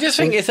 I just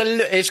think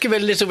it's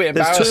given a little bit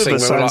embarrassing.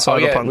 When we're like,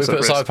 we put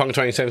Cyberpunk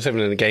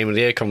 2077 in the Game of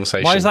the Year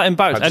conversation. Why is that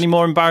embarrassing? Any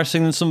more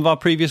embarrassing than some of our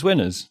previous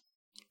winners?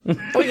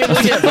 Well,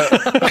 yeah,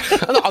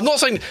 but I'm not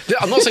saying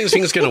this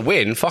thing's going to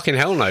win. Fucking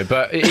hell no.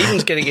 But even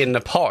getting it in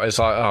the pot is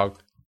like, oh,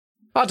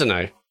 I don't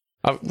know.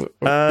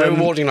 We're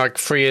rewarding like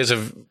 3 years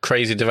of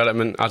crazy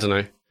development. I don't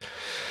know.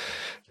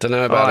 Don't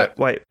know about it.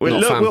 Wait,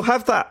 we'll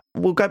have that.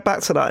 We'll go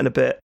back to that in a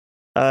bit.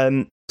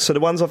 So the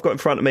ones I've got in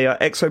front of me are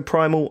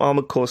Exoprimal,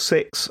 Armored Core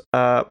 6,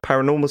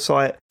 Paranormal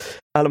Sight,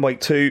 Alan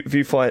Wake 2,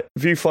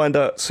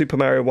 Viewfinder, Super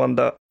Mario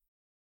Wonder.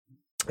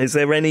 Is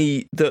there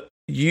any that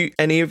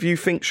any of you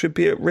think should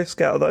be at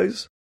risk out of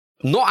those?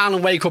 Not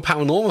Alan Wake or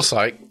Paranormal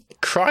Sight.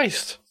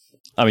 Christ.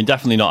 I mean,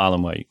 definitely not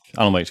Alan Wake.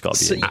 Alan Wake's got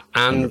to be in.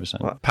 And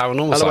 100%.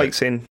 Paranormal Sight. Alan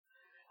Wake's in.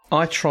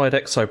 I tried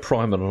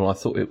Exoprimal and I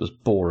thought it was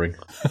boring.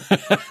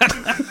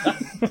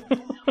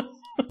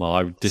 Well,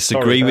 I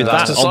disagree with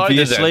that,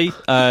 obviously.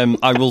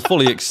 I will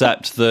fully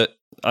accept that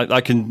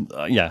I can...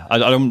 I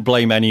don't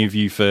blame any of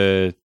you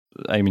for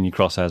aiming your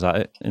crosshairs at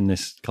it in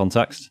this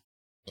context.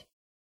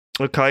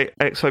 Okay,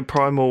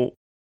 Exoprimal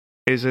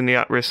is in the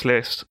at-risk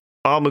list.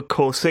 Armored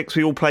Core 6,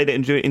 we all played it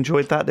and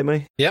enjoyed that, didn't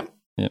we? Yep.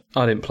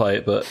 I didn't play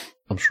it, but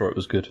I'm sure it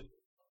was good.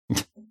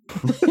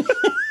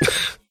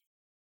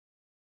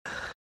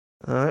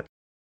 Alright.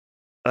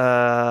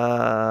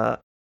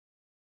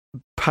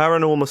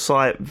 Paranormal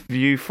Sight,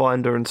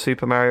 Viewfinder, and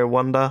Super Mario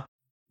Wonder.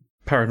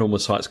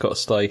 Paranormal Sight's got to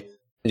stay.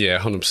 Yeah,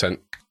 100%.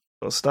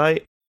 Got to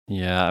stay.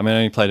 Yeah, I mean, I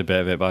only played a bit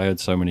of it, but I heard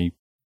so many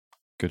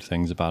good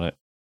things about it.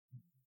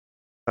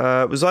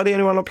 Was I the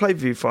only one that played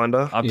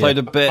Viewfinder? I played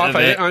a bit of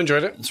it. I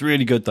enjoyed it. It's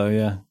really good, though,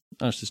 yeah.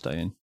 I should stay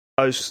in.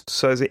 Oh,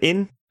 so is it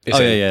in?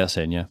 Yeah, that's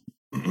in, yeah.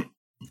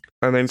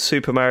 And then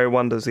Super Mario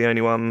Wonder's the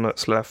only one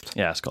that's left.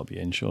 Yeah, it's got to be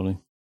in, surely.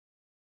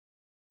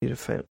 You'd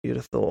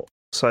have thought.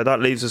 So that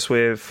leaves us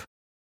with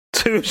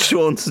 2 of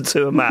Sean's and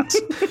 2 of Matt's.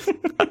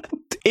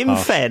 In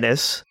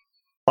fairness,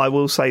 I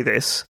will say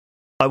this.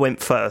 I went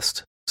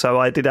first. So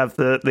I did have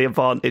the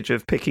advantage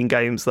of picking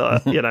games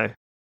that,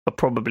 are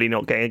probably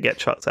not going to get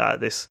chucked out of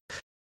this.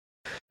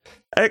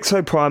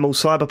 Exoprimal,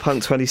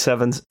 Cyberpunk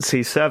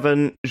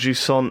 2077,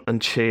 Jusant,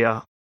 and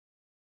Chia.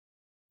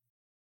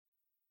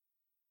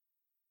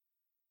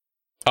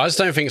 I just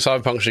don't think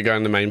Cyberpunk should go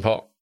in the main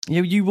pot.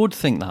 Yeah, you would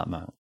think that,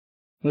 Matt.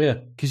 Yeah.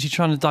 Because you're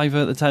trying to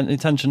divert the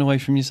attention away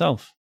from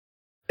yourself.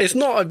 It's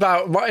not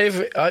about...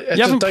 You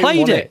haven't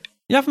played it.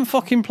 You haven't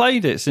fucking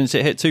played it since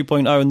it hit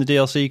 2.0 and the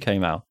DLC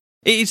came out.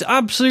 It is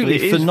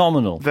absolutely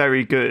phenomenal.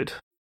 Very good.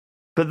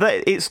 But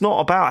it's not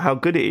about how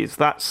good it is.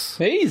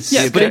 It is.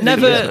 Yeah, but it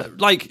never...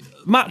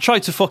 Matt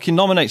tried to fucking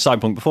nominate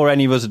Cyberpunk before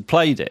any of us had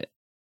played it.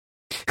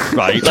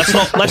 Right, let's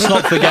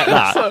not forget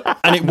that.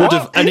 And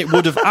it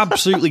would have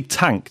absolutely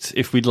tanked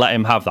if we'd let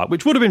him have that,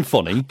 which would have been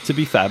funny, to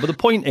be fair. But the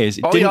point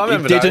is,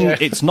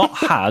 it's not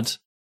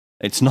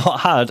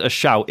had a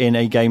shout in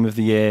a Game of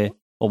the Year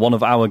or one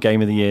of our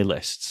Game of the Year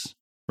lists,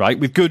 right?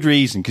 With good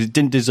reason, because it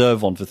didn't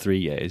deserve one for 3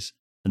 years,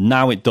 and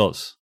now it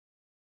does.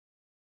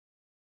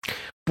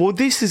 Well,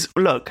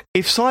 look,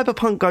 if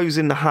Cyberpunk goes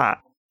in the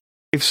hat,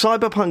 if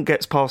Cyberpunk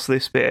gets past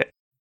this bit,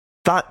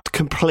 that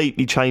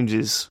completely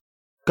changes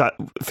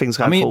things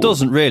going forward. It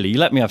doesn't really. You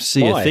let me have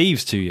Sea of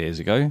Thieves 2 years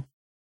ago.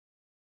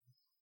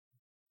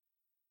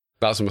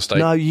 That's a mistake.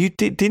 No, you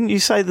didn't you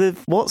say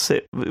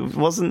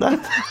wasn't that?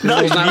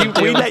 No,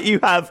 we let you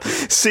have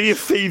Sea of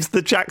Thieves,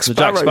 the Jack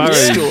Sparrow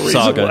stories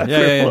saga.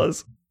 It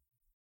was.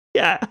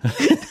 Yeah.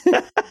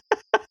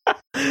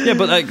 Yeah,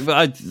 but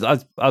I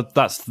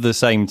that's the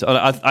same.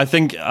 I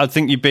think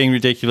you're being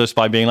ridiculous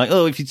by being like,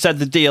 oh, if you'd said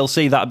the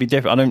DLC, that'd be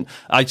different.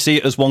 I'd see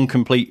it as one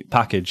complete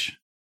package.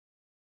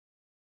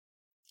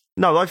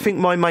 No, I think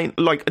my main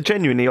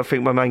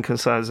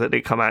concern is that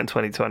it come out in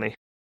 2020.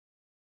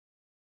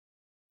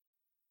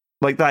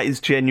 That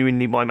is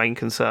genuinely my main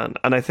concern,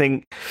 and I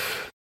think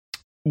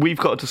we've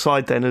got to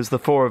decide then, as the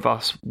 4 of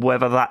us,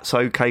 whether that's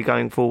okay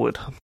going forward.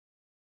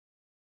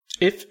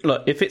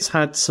 If it's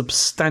had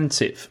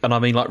substantive, and I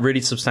mean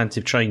really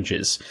substantive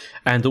changes,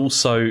 and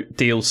also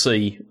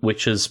DLC,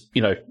 which has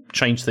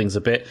changed things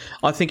a bit,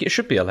 I think it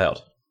should be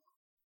allowed.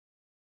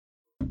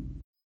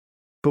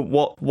 But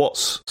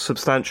what's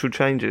substantial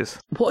changes?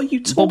 What are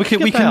you talking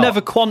about? We can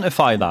never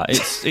quantify that.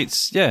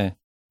 It's yeah.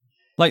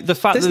 The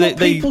fact there's that not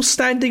people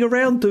standing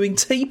around doing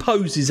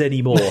T-poses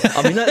anymore.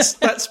 I mean, that's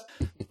the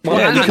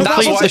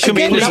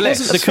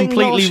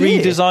completely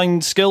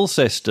redesigned skill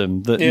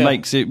system that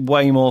makes it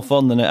way more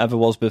fun than it ever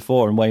was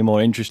before, and way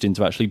more interesting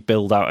to actually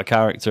build out a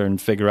character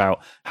and figure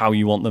out how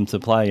you want them to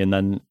play, and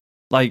then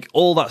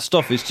all that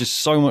stuff is just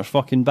so much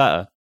fucking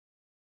better.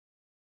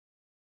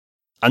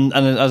 And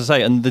as I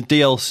say, and the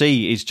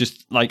DLC is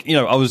just I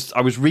was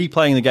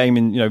replaying the game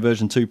in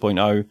version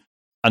 2.0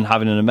 and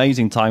having an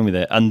amazing time with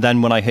it, and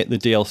then when I hit the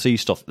DLC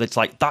stuff, it's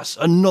that's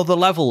another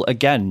level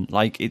again.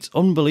 It's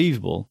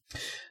unbelievable.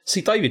 See,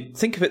 David,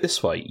 think of it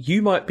this way: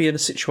 you might be in a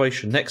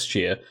situation next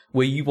year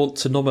where you want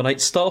to nominate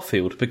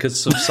Starfield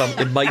because of some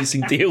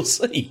amazing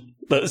DLC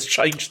that has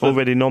changed.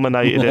 Already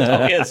nominated it.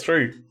 Oh, yeah, it's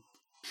true.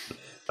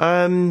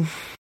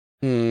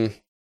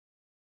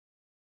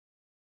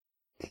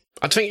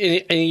 I think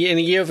in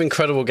a year of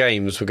incredible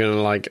games, we're going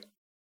to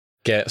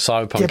get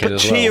Cyberpunk Yeah, in but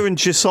as Chia well. and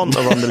Jusant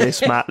are on the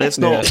list, Matt. Let's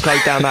not go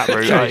down that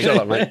route. Right? Shut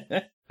up, mate.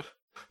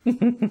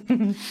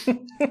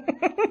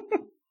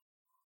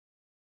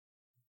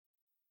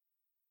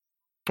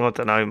 I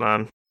don't know,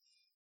 man.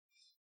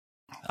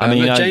 I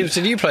mean, James,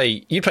 did you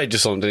play? You played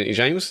Jusant, didn't you,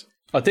 James?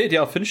 I did,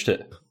 yeah, I finished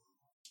it.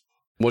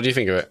 What do you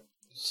think of it?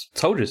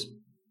 Told you, it's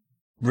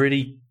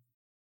really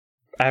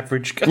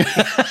average.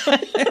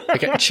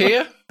 Okay,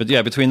 Chia. but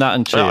yeah, between that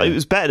and Chia, No, it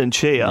was better than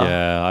Chia.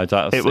 yeah,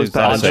 It was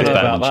better. I'd say it's I don't know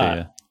better than about that.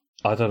 Chia.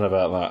 I don't know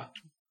about that.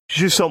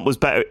 Jusant was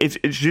better.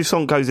 If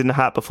Jusant goes in the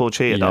hat before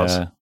Chia does.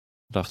 I'd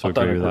have to I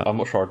don't agree with agree. that. I'm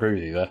not sure I agree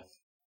with you there.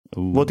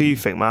 Ooh. What do you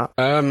think, Matt?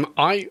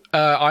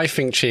 I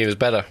think Chia is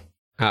better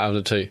out of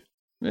the two.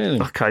 Really?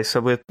 Okay, so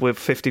we're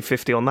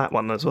 50-50 on that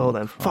one as well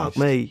then. Christ. Fuck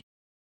me.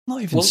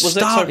 Not even Was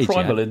started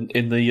Exoprimal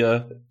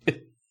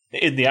yet.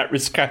 in the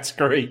at-risk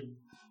category?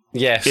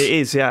 Yes, It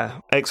is,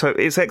 yeah. It's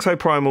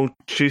Exoprimal,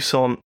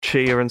 Jusant,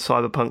 Chia, and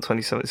Cyberpunk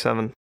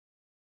 2077.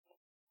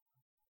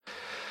 You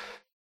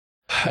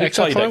played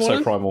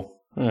Exoprimal. Exoprimal.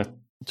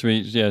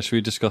 Yeah. Should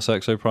we discuss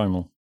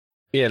Exoprimal?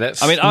 Yeah,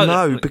 let's. I mean,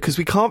 No, because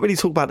we can't really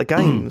talk about the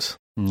games.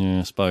 yeah,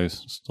 I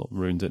suppose it's sort of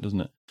ruined it,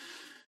 doesn't it?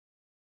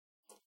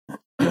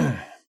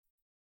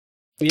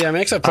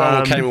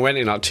 Exoprimal came and went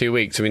in like 2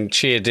 weeks. I mean,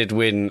 Chia did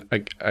win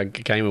a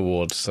game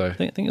award, so I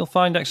think you'll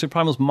find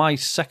Exoprimal's my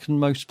second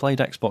most played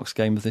Xbox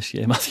game of this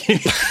year, Matthew.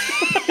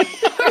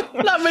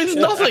 that means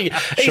nothing.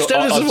 He Sure, still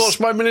doesn't I've- watch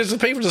by millions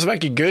of people to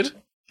make it good.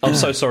 I'm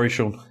so sorry,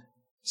 Sean.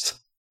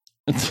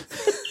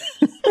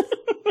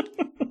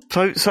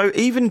 So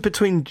even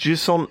between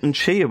Jusant and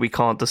Chia, we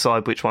can't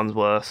decide which one's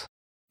worse.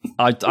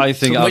 I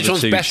think out Which of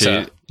one's the two,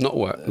 better? Not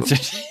work.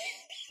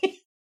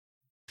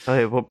 Oh,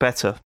 yeah, well,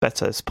 better.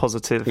 It's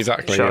positive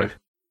Exactly, show. yeah.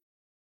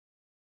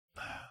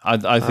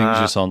 I think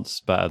Jusant's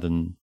better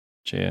than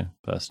Chia,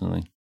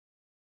 personally.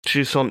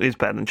 Jusant is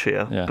better than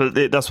Chia. Yeah. But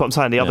that's what I'm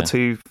saying. The other Yeah.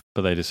 two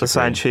But they are disagree.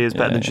 saying Chia's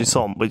better than Yeah.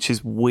 Jusant, which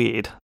is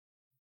weird.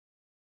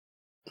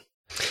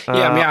 I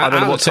mean, I don't know,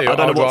 out of the two, I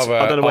don't know, I'd rather-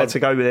 I don't know where I'd- to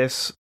go with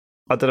this.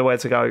 I don't know where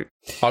to go.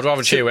 I'd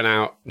rather Chia went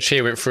out.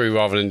 Chia went through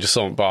rather than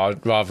Jusant, but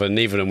I'd rather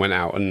neither of them went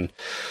out and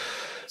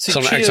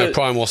some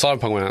Exoprimal or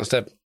Cyberpunk went out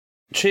instead.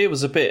 Chia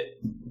was a bit,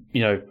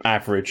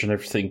 average and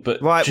everything,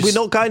 but Right, just- we're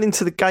not going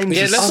into the games.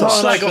 Yeah, as let's such. not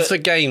no, slag but- off the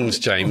games,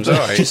 James. All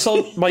right.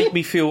 Jusant made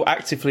me feel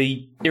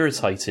actively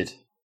irritated.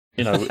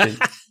 Which But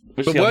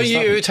is were you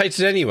understandable.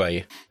 irritated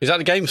anyway? Is that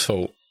the game's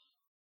fault?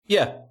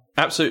 Yeah,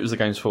 absolutely, it was the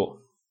game's fault.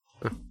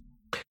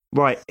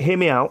 Right, hear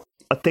me out.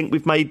 I think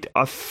we've made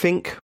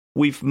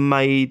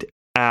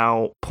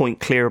our point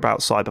clear about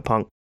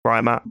Cyberpunk.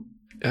 Right, Matt?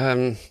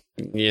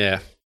 Yeah.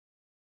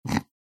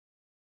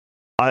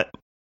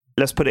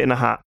 Let's put it in a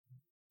hat.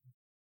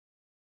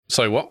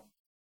 So what?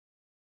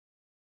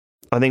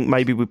 I think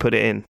maybe we put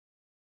it in.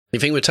 You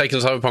think we're taking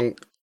Cyberpunk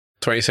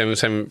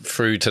 2077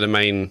 through to the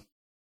main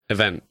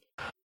event?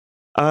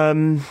 I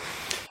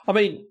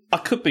mean, I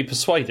could be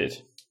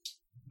persuaded,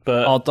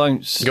 but Oh,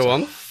 don't. Go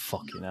on.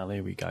 Fucking hell,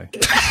 here we go.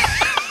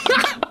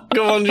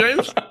 Go on,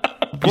 James.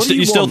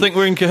 You still think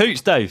we're in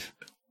cahoots, Dave?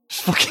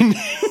 Just fucking.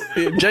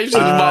 James is the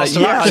master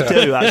yeah, actor.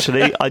 I do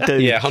actually. I do.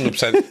 Yeah,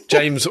 100%.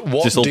 James,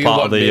 what Just all do you part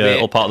want of me the to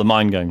all part of the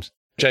mind games.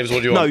 James,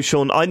 what do you No, want?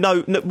 Sean, I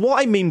know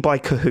what I mean by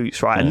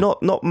cahoots, right? And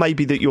not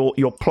maybe that you're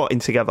plotting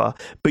together,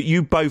 but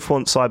you both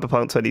want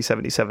Cyberpunk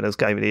 2077 as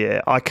game of the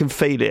year. I can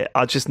feel it.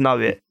 I just know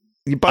it.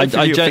 You both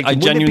I of you are thinking, I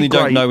wouldn't it genuinely be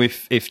don't great? know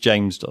if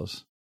James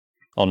does.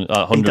 On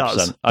 100%. He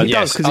does. He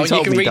does because he you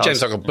told can me read he James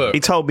does. like a book. He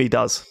told me he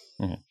does.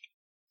 Okay.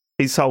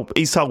 He's told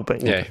me.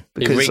 Yeah, he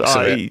because reeks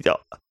of it.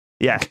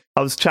 yeah,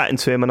 I was chatting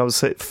to him and I was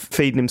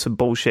feeding him some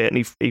bullshit,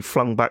 and he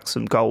flung back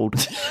some gold.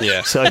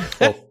 Yeah. So,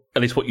 well,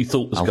 at least what you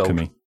thought was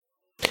Alchemy.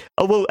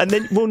 gold.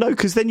 no,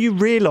 because then you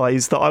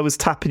realise that I was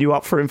tapping you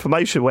up for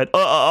information. Went,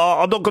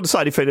 I'm not going to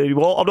say anything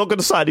anymore. I'm not going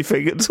to say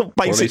anything. It sort of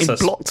basically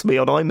that's- blocked me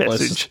on Well, it's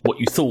iMessage. what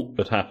you thought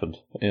had happened.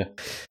 Yeah.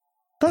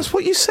 That's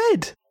what you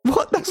said.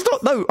 What? That's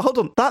not. No, hold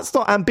on. That's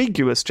not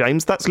ambiguous,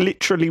 James. That's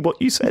literally what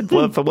you said,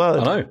 word for word.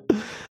 I know.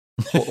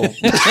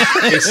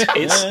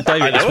 it's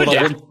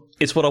David.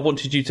 It's what I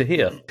wanted you to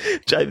hear.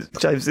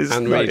 James is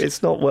And no, read.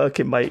 it's not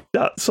working, mate.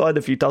 That side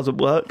of you doesn't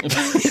work.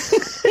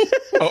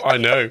 Oh, I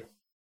know.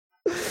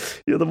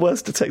 You're the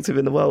worst detective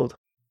in the world.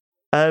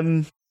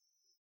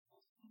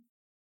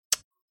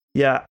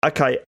 Yeah.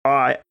 Okay. All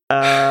right.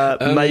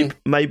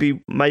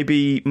 Maybe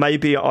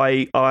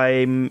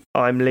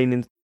I'm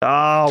leaning.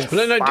 Oh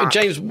No, fuck.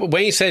 James.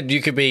 When you said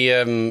you could be,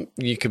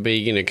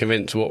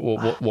 convinced.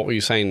 What were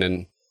you saying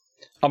then?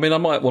 I mean, I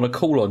might want to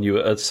call on you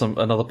at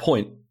another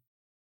point,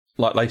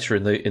 like later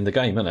in the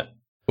game, innit?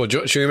 Well,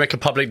 should we make a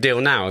public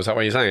deal now? Is that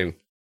what you're saying?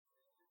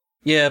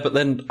 Yeah, but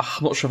then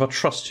I'm not sure if I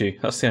trust you.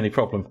 That's the only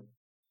problem.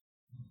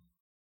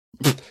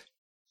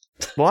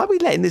 Why are we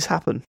letting this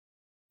happen?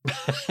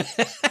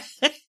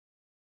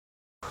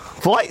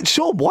 Why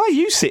are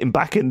you sitting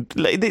back and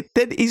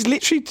he's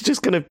literally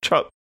just going to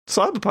chuck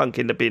Cyberpunk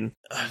in the bin?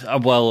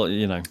 Well,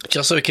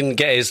 Just so he can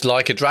get his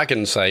Like a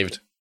Dragon saved.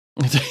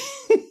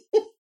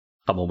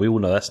 Come on, we all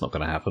know that's not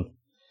going to happen.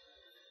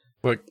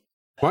 Well,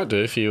 might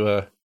do if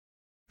you.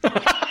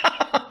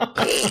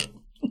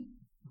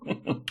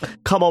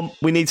 Come on,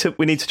 we need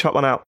to chuck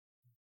one out.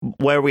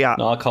 Where are we at?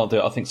 No, I can't do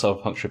it. I think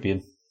Cyberpunk should be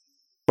in.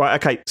 Right,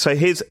 okay. So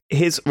here's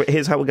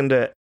how we're going to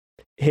do it.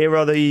 Here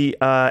are the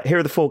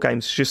 4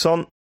 games: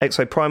 Jusant,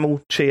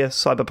 Exoprimal, Chia,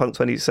 Cyberpunk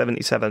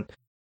 2077.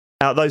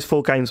 Out of those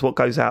 4 games, what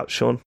goes out,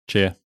 Sean?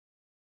 Chia.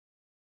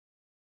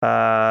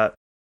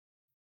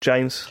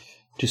 James.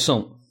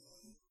 Jusant.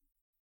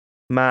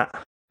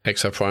 Matt.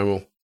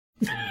 Exoprimal.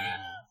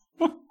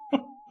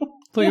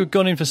 Thought you were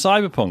gunning for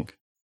Cyberpunk.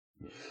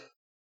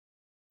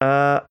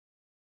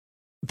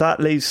 That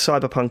leaves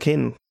Cyberpunk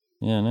in.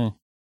 Yeah, no.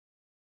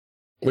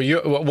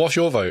 Well, what's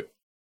your vote?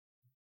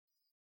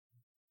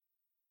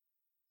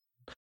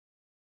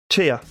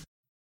 Chia.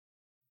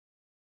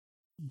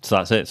 So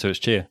that's it. So it's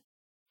Chia.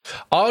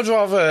 I'd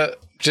rather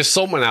just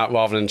someone out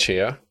rather than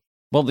Chia.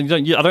 Well, I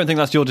don't think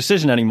that's your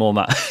decision anymore,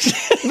 Matt.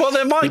 Well,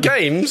 they're my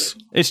games.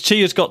 It's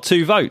Chia's got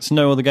 2 votes.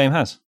 No other game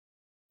has.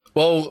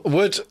 Well,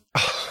 I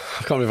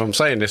can't believe I'm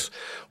saying this.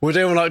 Would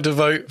anyone like to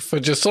vote for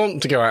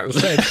Jusant to go out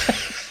instead?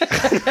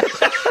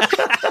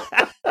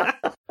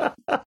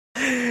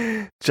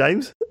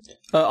 James?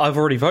 I've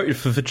already voted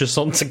for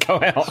Jusant to go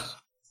out.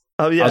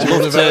 Oh, yeah.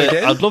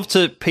 I'd love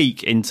to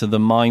peek into the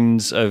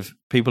minds of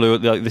people who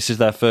like, this is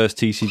their first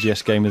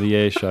TCGS Game of the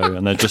Year show,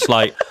 and they're just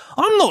like,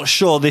 I'm not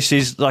sure this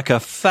is like a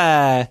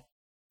fair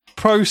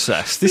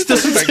process. This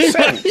doesn't make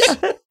sense.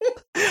 Yeah.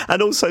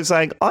 And also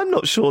saying, I'm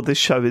not sure this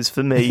show is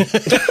for me.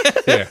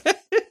 Yeah.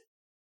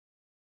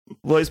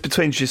 Well, it's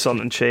between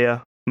Jusant and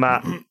Chia.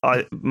 Matt,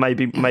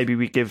 maybe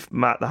we give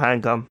Matt the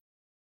handgun.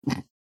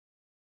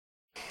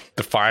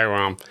 The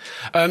firearm.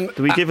 Do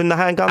we give him the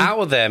handgun? Out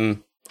of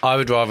them, I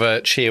would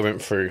rather Chia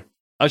went through.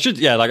 I should,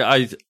 yeah, like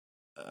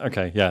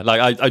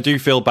I do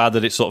feel bad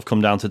that it's sort of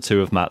come down to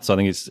 2 of Matt, so I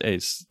think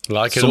it's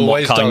like it somewhat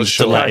always kind does, to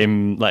sure. let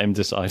him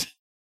decide.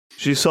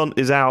 Jusant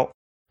is out.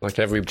 Like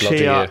every bloody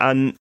Chia, year.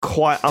 and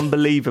quite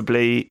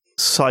unbelievably,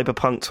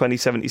 Cyberpunk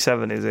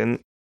 2077 is in.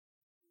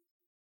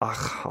 I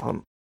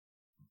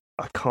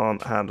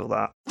can't handle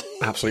that.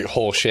 Absolute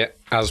horseshit,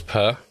 as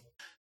per.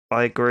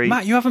 I agree.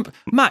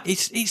 Matt,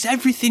 it's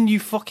everything you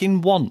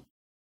fucking want.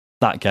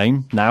 That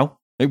game now.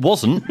 It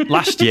wasn't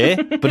last year,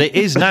 but it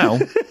is now.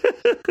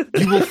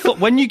 You will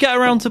when you get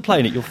around to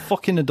playing it, you'll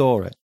fucking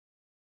adore it.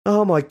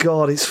 Oh my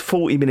god, it's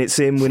 40 minutes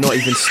in. We're not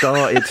even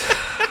started.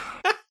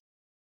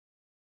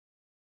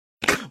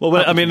 Well,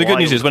 the good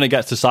news is when it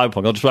gets to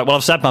Cyberpunk, I'll just be like, well,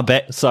 I've said my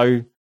bit,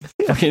 so.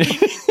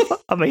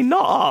 I mean,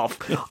 not half.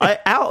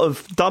 Out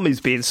of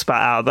dummies being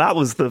spat out, that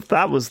was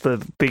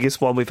the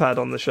biggest one we've had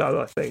on the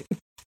show, I think.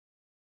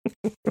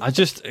 I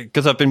just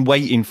because I've been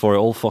waiting for it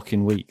all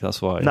fucking week.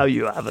 That's why. No,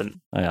 you haven't.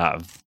 I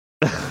have.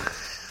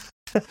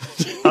 I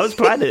was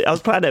planning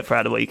it for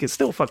a week. It's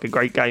still a fucking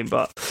great game,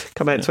 but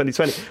come out in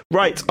 2020.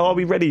 Right, are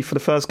we ready for the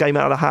first game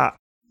out of the hat,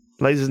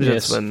 ladies and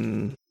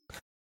gentlemen?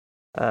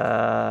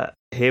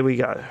 Here we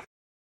go.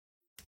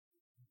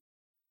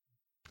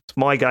 It's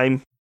my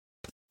game.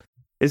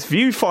 It's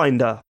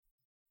Viewfinder.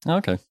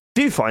 Okay.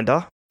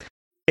 Viewfinder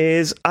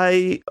is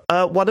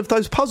one of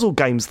those puzzle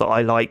games that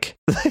I like.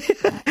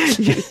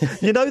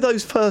 you know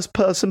those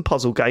first-person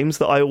puzzle games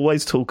that I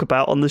always talk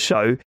about on the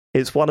show?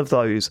 It's one of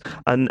those,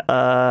 and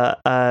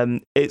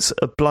it's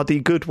a bloody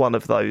good one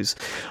of those.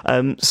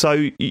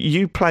 So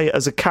you play it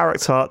as a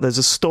character. There's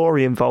a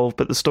story involved,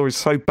 but the story's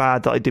so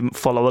bad that I didn't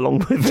follow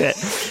along with it,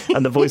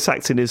 and the voice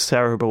acting is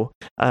terrible.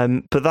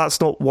 But that's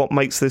not what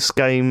makes this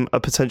game a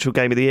potential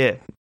game of the year.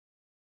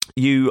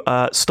 You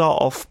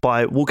start off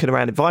by walking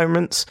around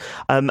environments,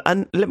 and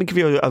let me give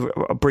you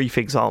a brief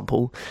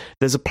example.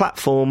 There's a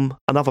platform,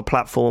 another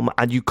platform,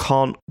 and you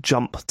can't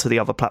jump to the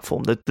other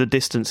platform. The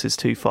distance is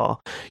too far.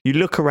 You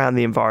look around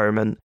the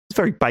environment. It's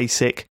very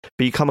basic,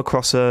 but you come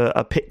across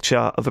a picture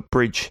of a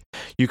bridge.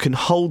 You can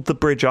hold the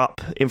bridge up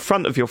in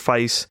front of your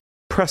face,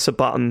 press a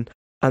button,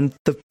 and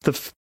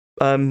the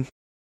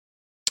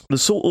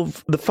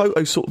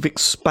photo sort of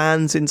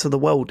expands into the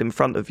world in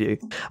front of you,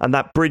 and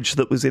that bridge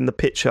that was in the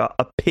picture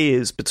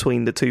appears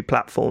between the 2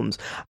 platforms,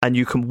 and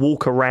you can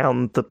walk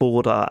around the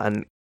border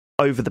and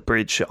over the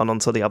bridge and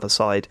onto the other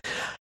side.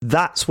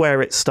 That's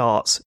where it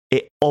starts.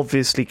 It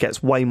obviously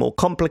gets way more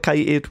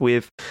complicated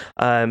with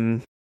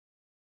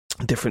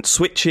different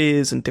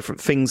switches and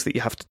different things that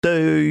you have to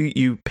do.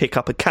 You pick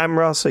up a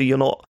camera, so you're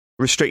not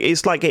restricted.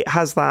 It's like it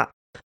has that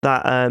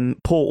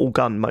portal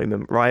gun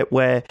moment, right,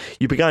 where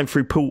you'll be going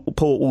through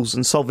portals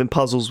and solving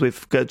puzzles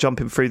with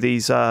jumping through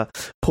these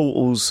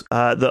portals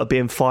that are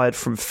being fired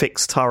from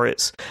fixed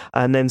turrets,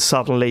 and then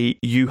suddenly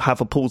you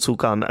have a portal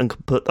gun and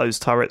can put those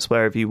turrets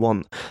wherever you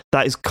want.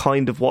 That is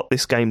kind of what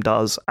this game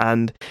does,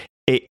 and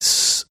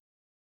it's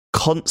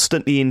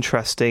constantly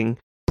interesting,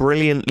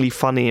 brilliantly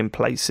funny in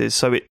places.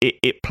 So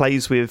it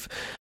plays with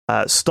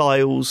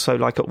styles. So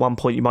like at one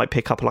point you might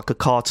pick up like a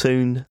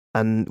cartoon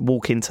and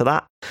walk into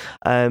that,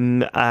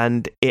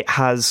 and it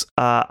has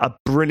a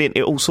brilliant,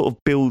 it all sort of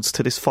builds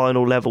to this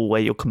final level where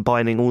you're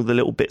combining all the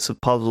little bits of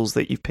puzzles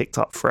that you've picked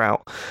up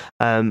throughout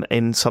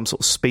in some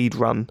sort of speed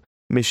run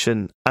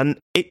mission, and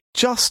it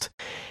just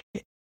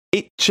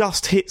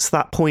hits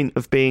that point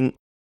of being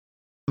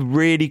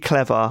really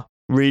clever,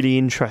 really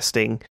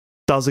interesting,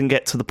 doesn't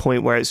get to the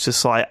point where it's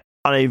just like,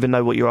 I don't even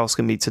know what you're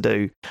asking me to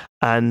do,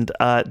 and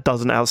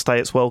doesn't outstay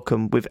its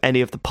welcome with any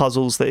of the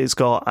puzzles that it's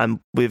got and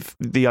with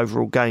the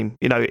overall game.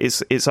 You know,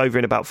 it's over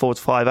in about 4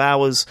 to 5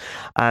 hours,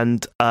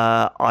 and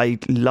I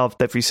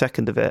loved every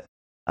second of it.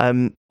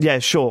 Yeah,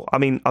 sure. I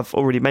mean, I've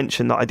already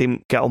mentioned that I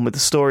didn't get on with the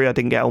story. I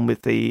didn't get on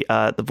with the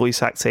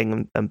voice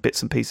acting and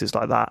bits and pieces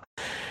like that.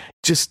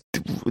 Just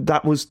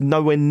that was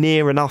nowhere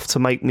near enough to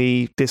make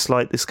me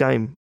dislike this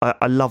game.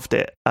 I loved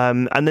it.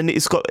 And then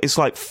it's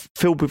like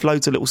filled with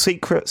loads of little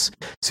secrets,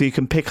 so you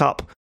can pick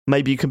up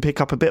a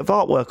bit of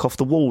artwork off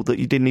the wall that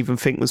you didn't even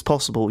think was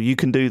possible. You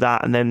can do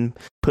that and then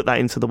put that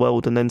into the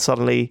world, and then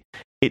suddenly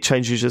it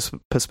changes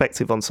your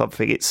perspective on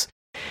something. It's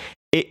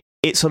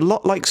a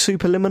lot like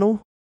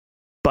Superliminal,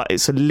 but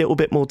it's a little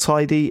bit more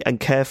tidy and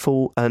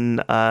careful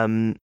and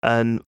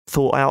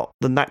thought out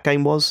than that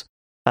game was.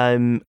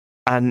 And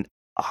I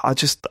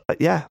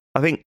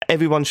think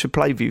everyone should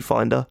play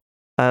Viewfinder.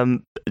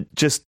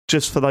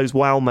 Just for those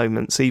wow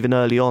moments, even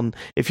early on.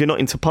 If you're not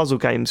into puzzle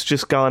games,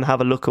 just go and have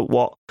a look at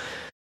what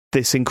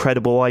this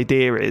incredible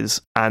idea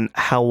is and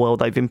how well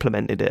they've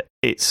implemented it.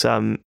 It's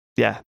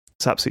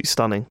absolutely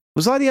stunning.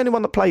 Was I the only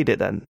one that played it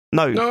then?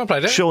 No, I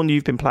played it. Sean,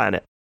 you've been playing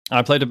it.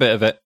 I played a bit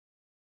of it.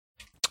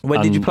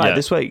 When did you play it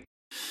this week?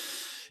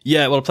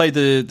 Yeah, well, I played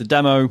the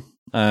demo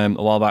a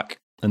while back,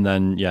 and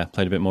then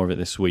played a bit more of it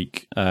this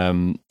week.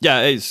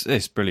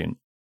 It's brilliant.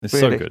 It's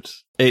really? So good.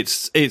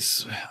 It's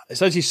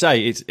as you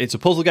say, it's a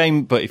puzzle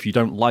game, but if you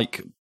don't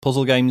like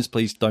puzzle games,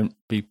 please don't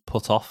be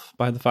put off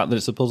by the fact that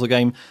it's a puzzle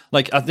game.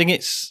 Like, I think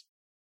it's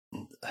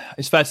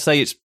fair to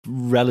say it's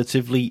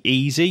relatively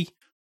easy,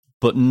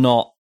 but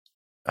not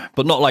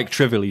like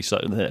trivially so.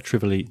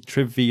 Trivially.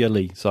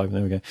 So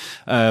there we go.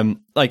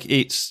 Like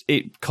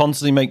it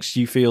constantly makes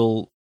you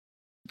feel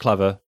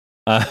clever,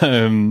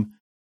 but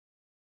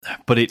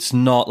it's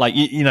not like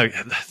you know.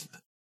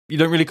 You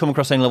don't really come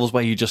across any levels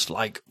where you just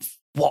like,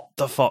 what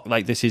the fuck?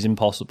 Like, this is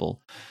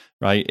impossible,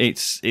 right?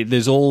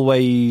 There's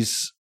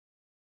always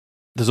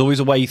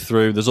a way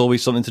through. There's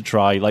always something to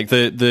try. Like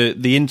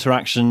the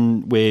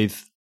interaction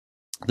with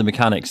the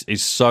mechanics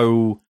is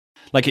so,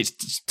 like,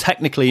 it's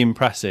technically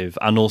impressive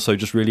and also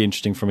just really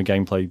interesting from a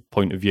gameplay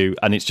point of view,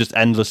 and it's just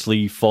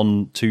endlessly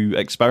fun to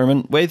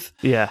experiment with.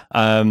 Yeah.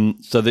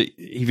 So that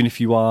even if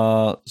you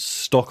are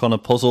stuck on a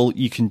puzzle,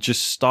 you can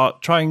just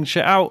start trying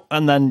shit out,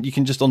 and then you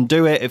can just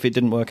undo it if it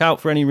didn't work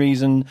out for any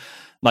reason.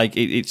 Like,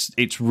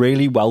 it's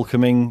really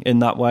welcoming in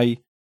that way.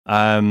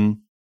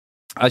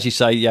 As you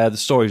say, the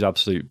story's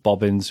absolute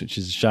bobbins, which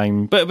is a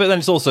shame. But then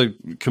it's also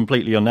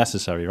completely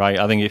unnecessary, right?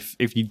 I think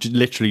if you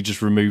literally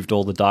just removed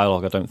all the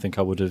dialogue, I don't think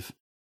I would have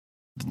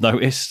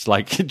noticed.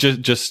 Like,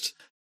 just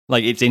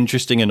like, it's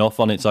interesting enough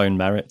on its own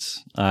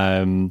merits.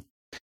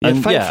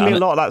 Thankfully, a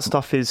lot of that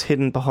stuff is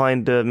hidden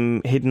behind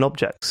hidden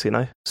objects, you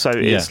know? So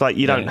it's like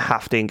you don't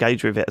have to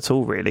engage with it at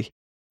all, really.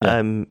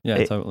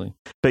 Totally.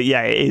 But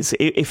yeah, it is.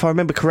 If I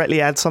remember correctly,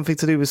 it had something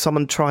to do with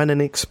someone trying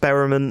an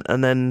experiment,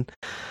 and then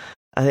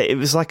it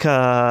was like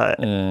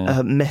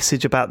a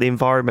message about the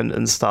environment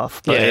and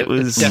stuff. But it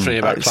was definitely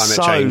about climate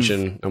change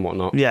and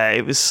whatnot. Yeah,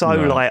 it was so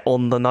like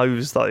on the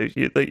nose though.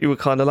 That you were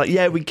kind of like,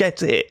 yeah, we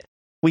get it.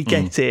 We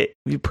get it.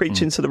 You're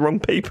preaching to the wrong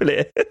people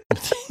here.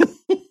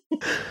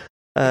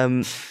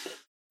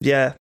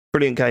 Yeah.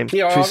 Brilliant game.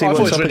 Yeah, I thought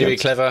it was really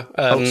clever.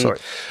 Sorry.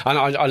 And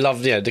I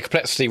love the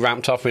complexity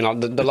ramped up. I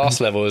mean, like, the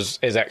last level is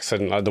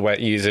excellent. Like, the way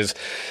it uses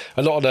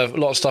a lot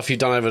of stuff you've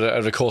done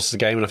over the course of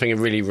the game, and I think it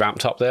really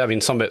ramped up there. I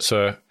mean, some bits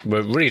were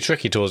really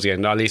tricky towards the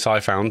end, at least I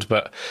found,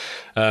 but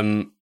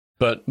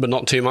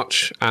not too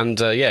much.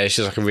 And it's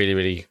just like a really,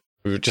 really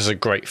just a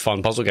great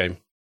fun puzzle game.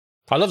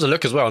 I love the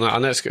look as well. I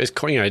know it's the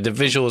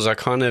visuals are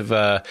kind of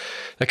they're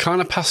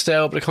kind of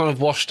pastel, but they're kind of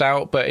washed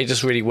out. But it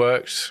just really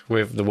works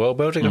with the world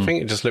building. I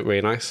think it just looked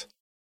really nice.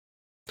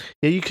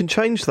 Yeah, you can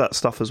change that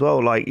stuff as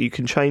well. Like, you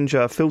can change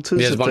filters.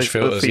 Yeah, there's a bunch of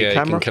filters. For your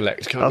camera. You can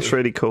collect. That's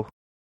really cool.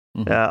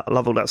 Mm-hmm. Yeah, I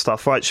love all that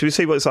stuff. Right, should we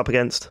see what it's up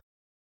against?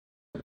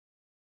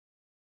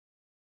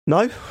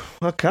 No?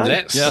 Okay.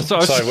 Let's. Yeah,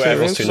 sorry,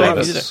 whatever's too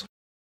nervous.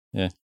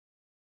 Yeah.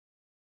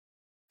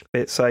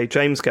 It's a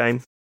James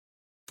game.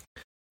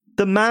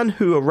 The Man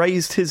Who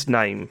Erased His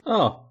Name.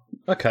 Oh,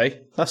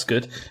 okay, that's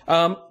good.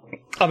 I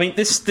mean,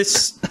 this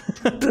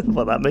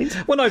what that means?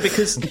 Well, no,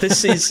 because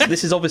this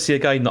is obviously a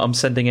game that I'm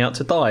sending out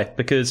to die,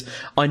 because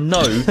I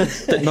know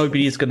that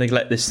nobody is going to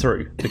let this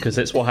through, because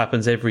it's what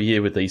happens every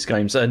year with these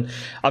games. And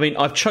I mean,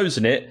 I've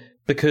chosen it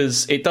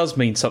because it does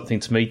mean something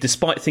to me,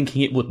 despite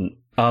thinking it wouldn't.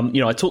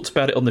 I talked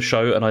about it on the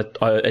show, and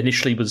I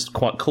initially was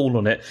quite cool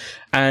on it,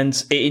 and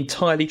it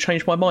entirely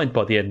changed my mind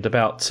by the end,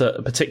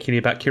 particularly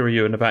about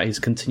Kiryu and about his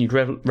continued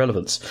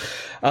relevance.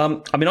 I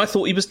mean, I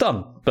thought he was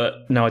done,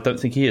 but now I don't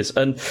think he is.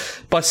 And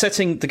by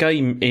setting the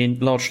game in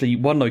largely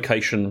one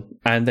location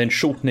and then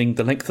shortening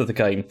the length of the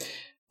game,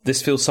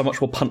 this feels so much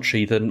more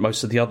punchy than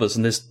most of the others,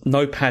 and there's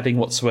no padding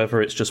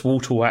whatsoever. It's just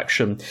wall-to-wall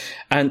action,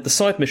 and the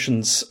side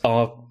missions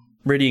are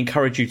really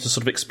encourage you to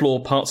sort of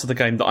explore parts of the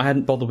game that I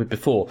hadn't bothered with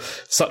before,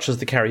 such as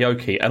the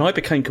karaoke. And I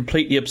became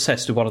completely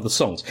obsessed with one of the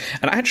songs.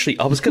 And actually,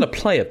 I was going to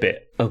play a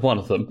bit of one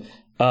of them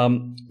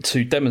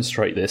to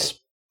demonstrate this.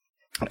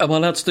 Am I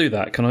allowed to do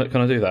that? Can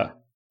I do that?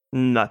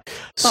 No.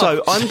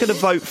 So I'm going to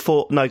vote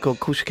for... No, God, of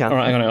course you can. All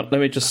right, hang on.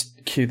 Let me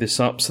just cue this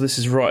up. So this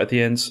is right at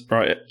the end.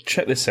 Right,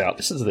 check this out.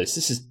 Listen to this.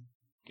 This is...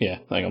 Yeah,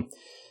 hang on.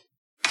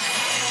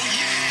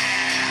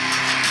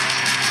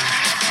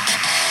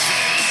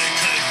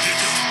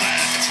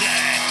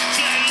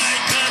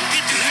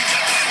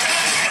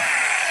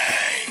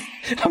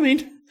 I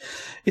mean,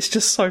 it's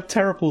just so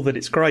terrible that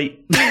it's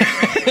great.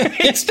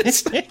 it's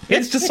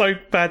just so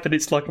bad that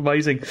it's like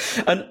amazing.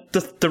 And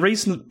the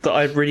reason that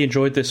I really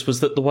enjoyed this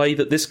was that the way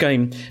that this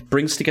game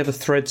brings together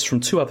threads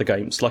from two other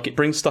games, like it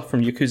brings stuff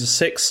from Yakuza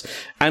 6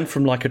 and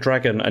from Like a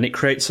Dragon, and it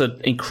creates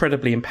an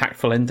incredibly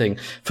impactful ending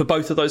for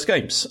both of those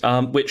games.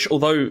 Which,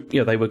 although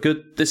they were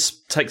good,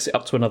 this takes it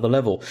up to another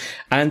level.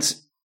 And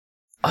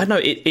I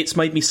know it's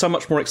made me so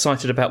much more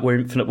excited about where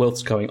Infinite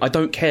World's going. I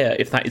don't care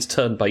if that is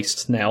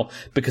turn-based now,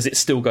 because it's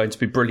still going to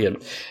be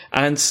brilliant.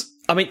 And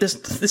I mean, this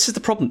is the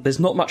problem. There's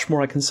not much more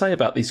I can say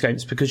about these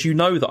games, because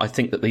that I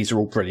think that these are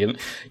all brilliant.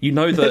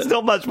 That there's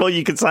not much more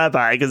you can say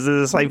about it, because they're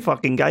the same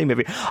fucking game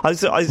I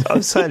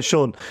was saying,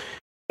 Sean,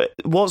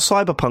 what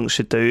Cyberpunk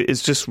should do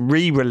is just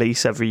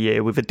re-release every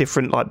year with a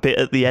different bit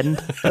at the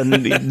end, and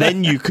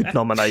then you could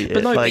nominate it.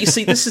 But no, but you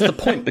see, this is the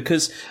point,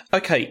 because,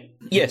 okay,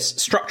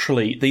 yes,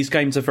 structurally, these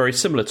games are very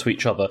similar to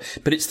each other,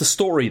 but it's the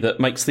story that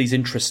makes these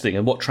interesting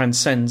and what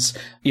transcends,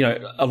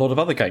 a lot of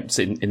other games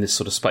in this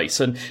sort of space.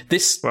 And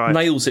this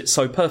nails it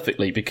so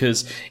perfectly,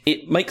 because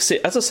it makes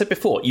it, as I said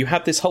before, you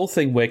have this whole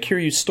thing where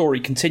Kiryu's story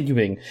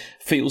continuing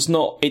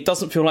it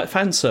doesn't feel like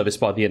fan service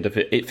by the end of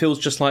it. It feels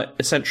just like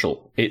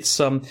essential.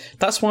 It's,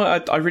 that's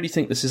why I really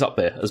think this is up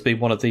there as being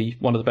one of the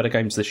better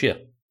games this year.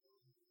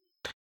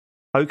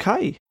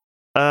 Okay.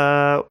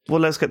 Well,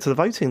 let's get to the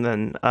voting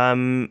then.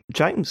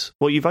 James,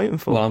 what are you voting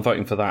for? Well, I'm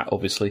voting for that,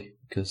 obviously,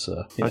 because...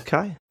 yeah.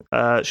 Okay.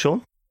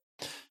 Sean?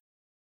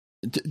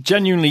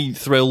 Genuinely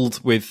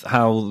thrilled with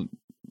how,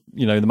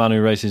 the man who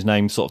erased his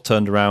name sort of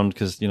turned around,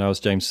 because, as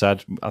James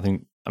said,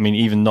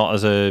 even not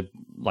as a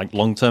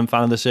long-term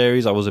fan of the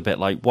series, I was a bit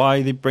like, why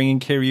are they bringing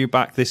Kiryu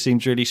back? This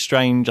seems really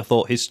strange. I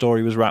thought his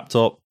story was wrapped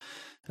up,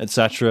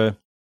 etc.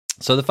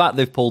 So the fact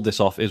they've pulled this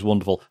off is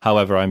wonderful.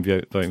 However, I'm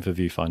voting for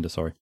Viewfinder,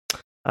 sorry.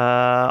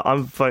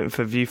 I'm voting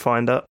for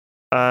Viewfinder.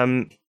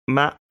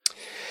 Matt?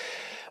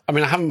 I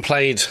haven't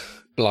played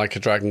Like a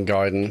Dragon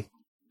Gaiden,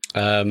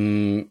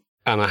 and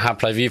I have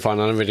played Viewfinder,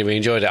 and I really, really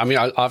enjoyed it.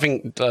 I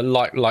think,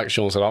 like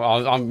Sean said,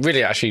 I'm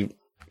really actually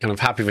kind of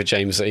happy for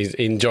James that he's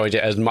enjoyed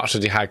it as much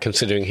as he had,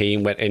 considering he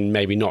went in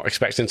maybe not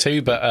expecting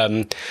to, but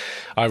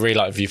I really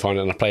like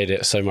Viewfinder and I played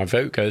it, so my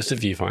vote goes to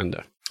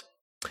Viewfinder.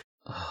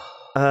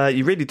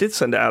 You really did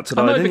send it out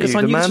today, didn't because you?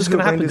 I knew this was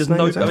going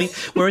to happen.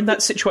 We're in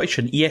that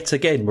situation yet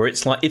again where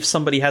it's like, if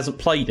somebody hasn't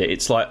played it,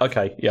 it's like,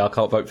 okay, yeah, I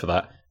can't vote for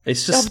that.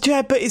 It's just...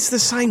 yeah, but it's the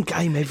same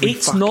game every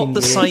It's fucking not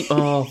the year. same...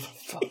 Oh,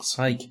 for fuck's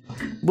sake.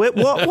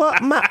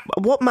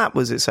 What map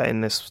was it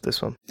saying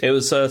this one? It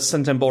was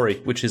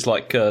Sentenbori, which is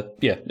like,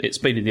 it's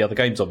been in the other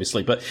games,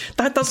 obviously, but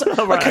that doesn't...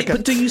 okay,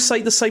 but do you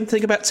say the same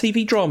thing about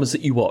TV dramas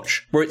that you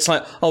watch, where it's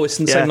like, oh, it's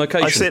in the same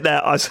location? I sit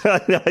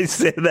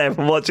there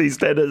and watch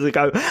EastEnders and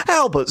go,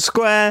 Albert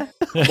Square.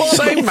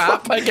 Same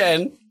map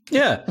again.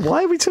 Yeah.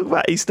 Why are we talking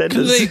about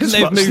EastEnders?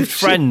 They've moved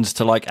Friends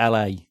to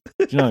LA.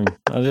 Do you know?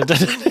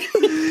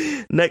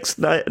 Next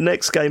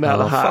game out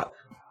of the hat.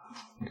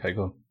 Okay,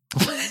 go on.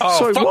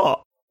 Sorry,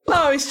 what?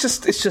 No, it's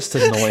just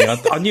annoying.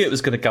 I knew it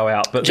was going to go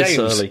out, but James,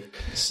 this early.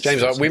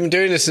 James, we've been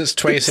doing this since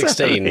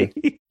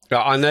 2016.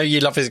 I know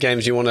you love his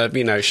games. You want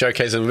to,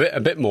 showcase them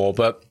a bit more,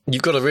 but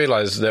you've got to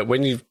realise that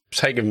when you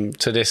take them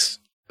to this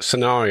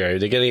scenario,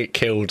 they're going to get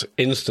killed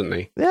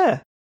instantly.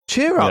 Yeah.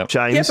 Cheer up,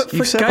 James. Yeah, but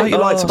you said what you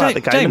liked about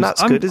the game, and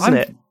that's good, isn't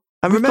it?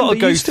 And remember,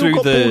 you still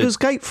got Baldur's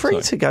Gate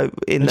 3 to go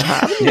in the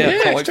hat.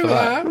 Yeah, can't wait for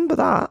that. Remember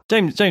that.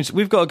 James,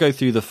 we've got to go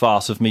through the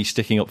farce of me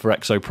sticking up for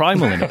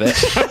Exoprimal in a bit.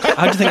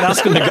 How do you think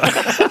that's going to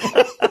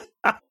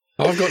go?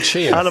 I've got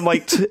Cheer. Alan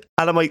Wake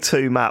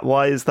 2, Matt.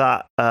 Why is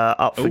that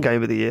up for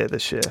Game of the Year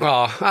this year?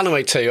 Alan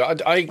Wake 2.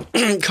 I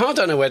kind of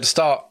don't know where to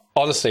start,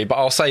 honestly, but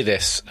I'll say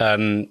this.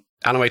 Alan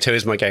Wake 2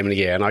 is my Game of the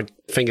Year, and I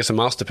think it's a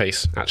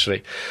masterpiece,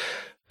 actually.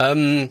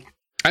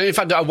 And in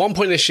fact, at one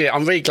point this year,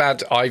 I'm really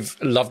glad I've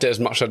loved it as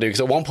much as I do, because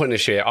at one point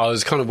this year, I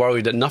was kind of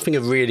worried that nothing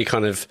had really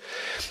kind of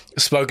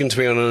spoken to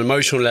me on an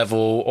emotional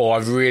level, or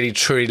I've really,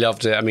 truly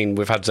loved it.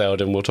 We've had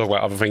Zelda, and we'll talk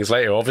about other things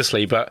later,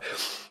 obviously, but...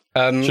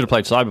 should have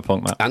played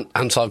Cyberpunk, Matt.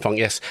 And Cyberpunk,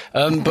 yes.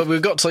 But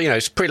we've got to,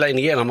 it's pretty late in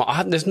the year, and I'm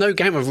like, there's no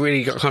game I've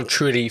really got kind of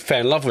truly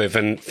fell in love with,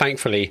 and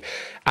thankfully,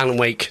 Alan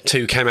Wake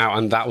 2 came out,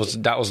 and that was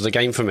the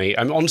game for me.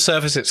 On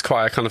surface, it's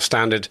quite a kind of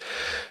standard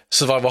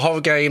survival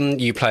horror game.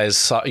 You play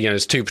as,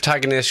 there's two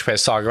protagonists. You play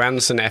as Saga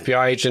Anderson, an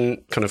FBI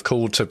agent, kind of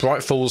called to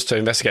Bright Falls to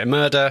investigate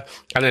murder.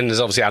 And then there's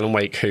obviously Alan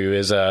Wake, who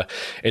is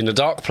in the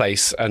dark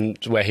place, and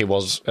where he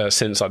was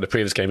since the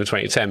previous game in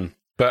 2010.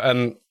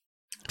 But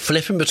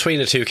flipping between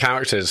the two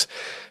characters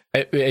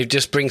it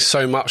just brings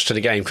so much to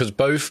the game, because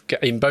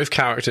in both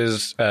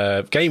characters'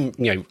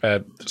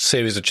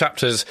 series of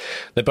chapters,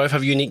 they both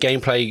have unique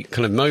gameplay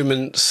kind of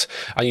moments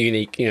and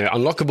unique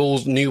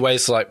unlockables, new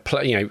ways to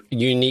play,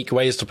 unique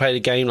ways to play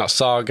the game. Like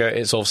Saga,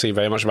 it's obviously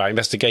very much about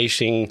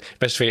investigating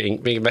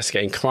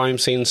crime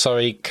scenes,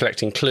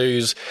 collecting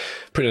clues,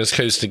 putting those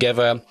clues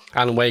together.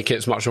 Alan Wake,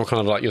 it's much more kind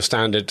of like your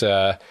standard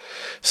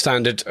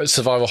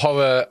survival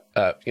horror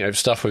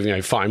stuff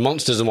with fighting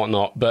monsters and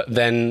whatnot, but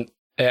then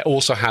it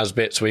also has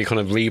bits where you're kind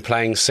of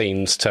replaying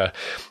scenes to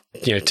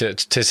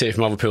see it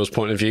from other people's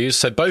point of views.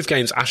 So both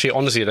games, actually,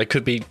 honestly, they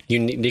could be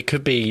unique. They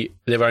could be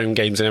their own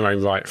games in their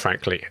own right,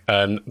 frankly.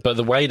 But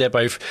the way they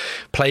both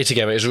play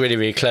together is really,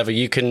 really clever.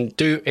 You can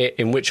do it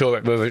in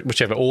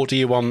whichever order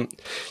you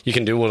want. You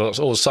can do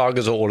all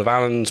Sagas or all of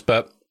Alan's,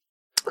 but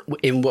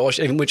in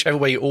whichever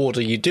way order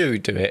you do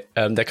it,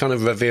 they kind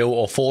of reveal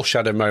or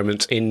foreshadow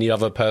moments in the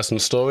other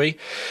person's story.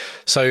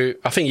 So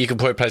I think you can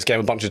probably play this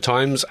game a bunch of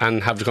times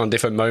and have kind of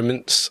different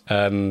moments,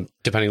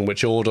 depending on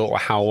which order or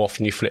how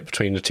often you flip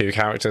between the two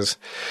characters.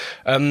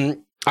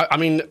 I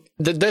mean,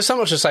 there's so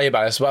much to say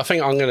about this, but I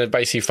think I'm going to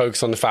basically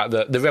focus on the fact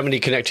that the Remedy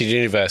Connected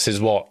Universe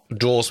is what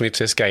draws me to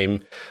this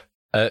game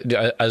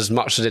as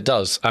much as it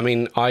does. I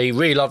mean, I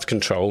really loved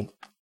Control,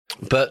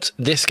 but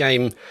this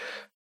game,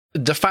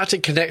 the fact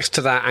it connects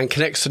to that and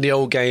connects to the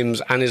old games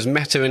and is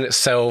meta in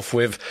itself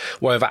with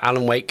whatever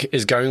Alan Wake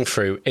is going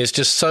through is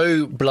just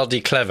so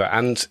bloody clever.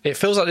 And it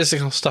feels like this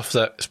is stuff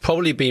that's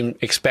probably been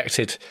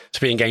expected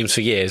to be in games for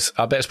years.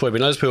 I bet it's probably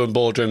been loads of people in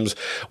boardrooms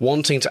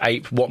wanting to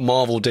ape what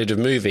Marvel did with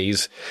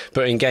movies,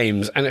 but in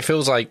games. And it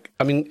feels like,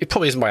 I mean, it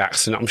probably isn't by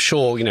accident. I'm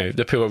sure,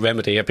 the people at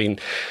Remedy have been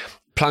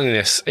planning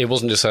this. It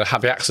wasn't just a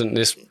happy accident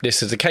this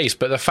is the case,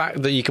 but the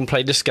fact that you can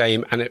play this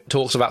game and it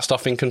talks about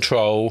stuff in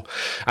Control,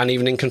 and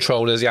even in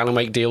Control there's the Alan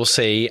Wake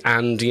DLC,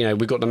 and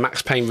we've got the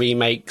Max Payne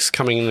remakes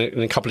coming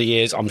in a couple of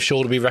years. I'm sure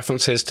there'll be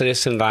references to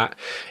this and that.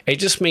 It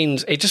just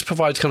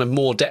provides kind of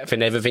more depth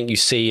in everything you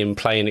see and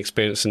play and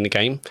experience in the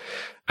game.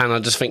 And I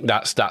just think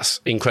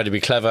that's incredibly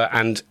clever.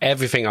 And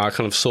everything I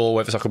kind of saw,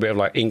 whether it's like a bit of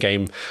like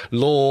in-game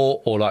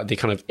lore or like the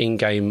kind of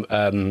in-game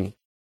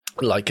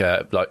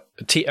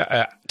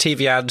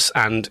TV ads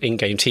and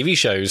in-game TV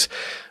shows,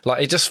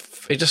 like it just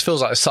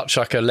feels like it's such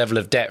like a level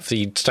of depth that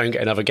you just don't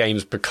get in other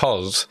games,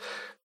 because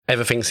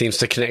everything seems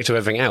to connect to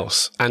everything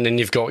else. And then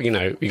you've got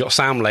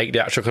Sam Lake,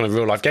 the actual kind of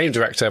real life game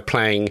director,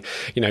 playing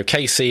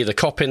Casey, the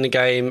cop in the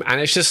game,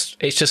 and it's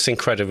just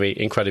incredibly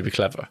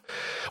clever.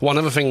 One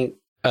other thing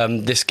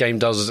this game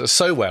does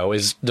so well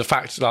is the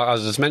fact that,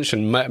 as I just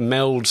mentioned,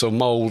 melds or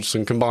molds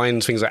and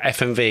combines things like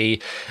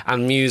FMV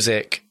and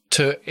music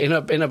in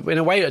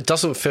a way that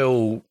doesn't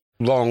feel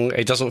wrong.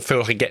 It doesn't feel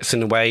like it gets in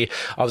the way.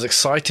 I was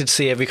excited to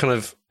see every kind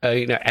of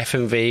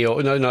FMV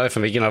or no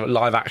FMV,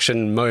 live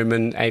action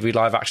moment, every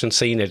live action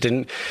scene. It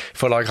didn't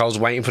feel like I was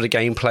waiting for the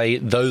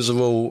gameplay. Those are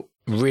all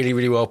really,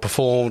 really well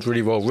performed,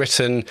 really well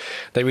written.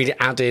 They really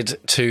added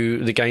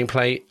to the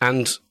gameplay.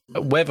 And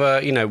whether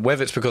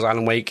it's because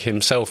Alan Wake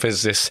himself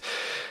is this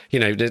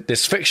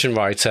fiction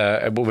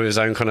writer with his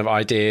own kind of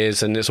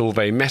ideas and it's all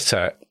very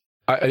meta,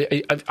 I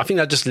think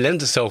that just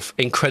lends itself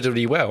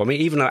incredibly well. I mean,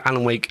 even though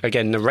Alan Wake,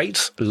 again,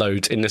 narrates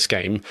loads in this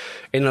game,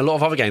 in a lot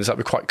of other games that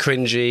would be quite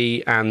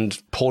cringy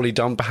and poorly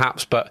done,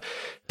 perhaps, but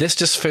this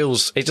just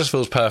feels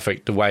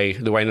perfect, the way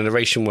the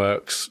narration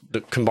works,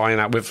 combining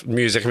that with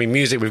music. I mean,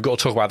 music, we've got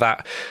to talk about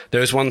that.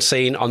 There is one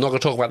scene, I'm not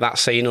going to talk about that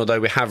scene, although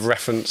we have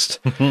referenced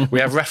in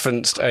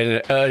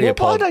an earlier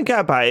pod. What I don't get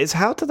about it is,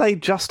 how do they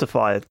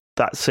justify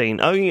that scene?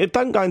 I mean,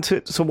 don't go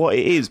into what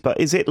it is, but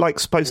is it like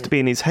supposed to be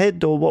in his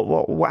head, or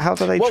what how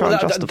do they try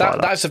and justify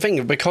that? That's the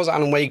thing, because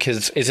Alan Wake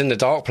is in the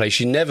dark place,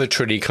 you never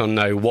truly can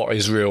know what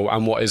is real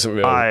and what isn't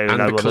real. I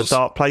know what the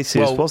dark place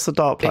is. What's the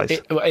dark place?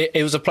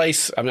 It was a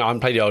place, I mean, I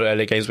haven't played the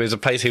earlier games, but it was a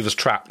place he was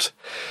trapped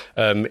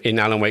in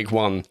Alan Wake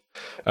 1.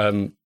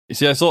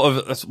 See, that's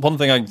one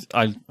thing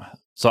I've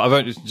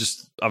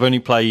only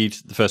played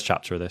the first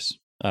chapter of this.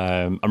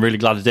 I'm really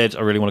glad I did.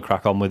 I really want to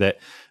crack on with it.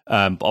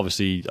 But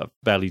obviously, I've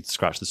barely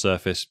scratched the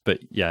surface. But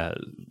yeah,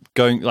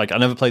 I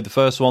never played the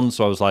first one,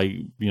 so I was like,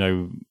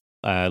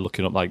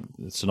 looking up like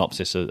the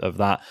synopsis of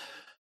that.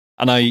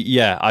 And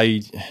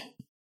I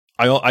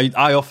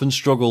often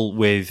struggle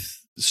with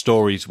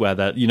stories where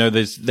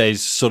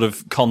there's sort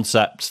of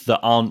concepts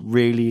that aren't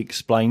really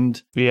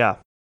explained. Yeah.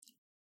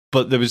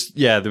 But there was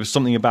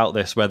something about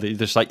this where they're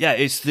just like,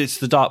 it's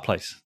the dark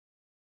place,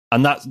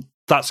 and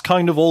that's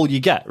kind of all you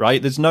get,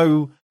 right? There's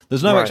no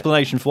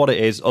explanation for what it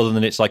is, other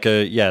than it's like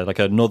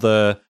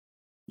another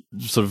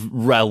sort of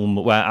realm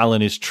where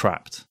Alan is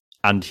trapped.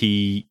 And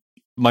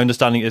my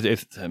understanding is,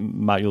 if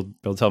Matt,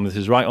 you'll tell me this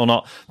is right or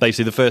not.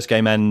 Basically, the first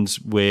game ends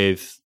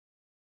with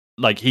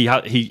like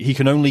he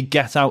can only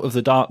get out of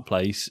the dark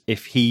place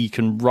if he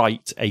can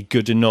write a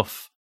good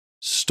enough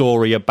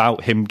story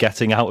about him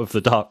getting out of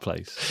the dark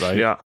place, right?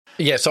 Yeah.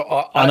 Yeah, so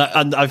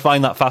I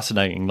find that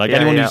fascinating. Like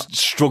anyone who's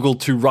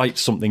struggled to write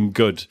something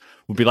good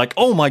would be like,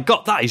 "Oh my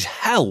god, that is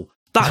hell!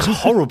 That's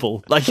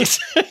horrible!" Like,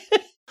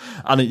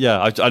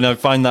 I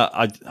find that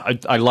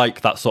I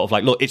like that sort of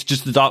like, look, it's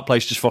just the dark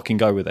place. Just fucking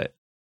go with it.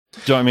 Do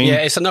you know what I mean? Yeah,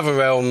 it's another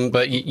realm,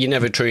 but you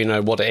never truly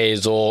know what it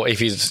is, or if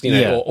he's,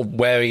 or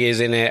where he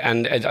is in it,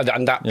 and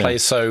that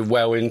plays so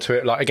well into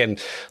it. Like, again,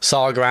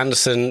 Saga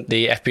Anderson,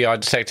 the FBI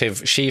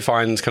detective, she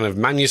finds kind of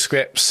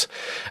manuscripts,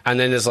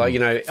 and then there's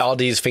like, are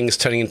these things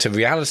turning into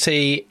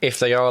reality? If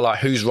they are, like,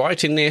 who's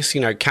writing this?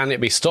 Can it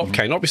be stopped?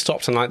 Can it not be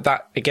stopped? And like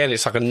that, again,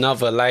 it's like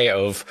another layer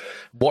of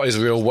what is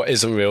real, what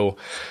isn't real.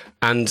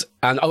 And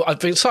I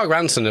think Saga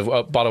Anderson,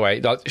 by the way,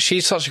 like,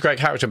 she's such a great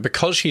character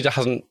because she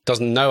doesn't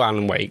know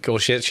Alan Wake, or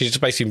she just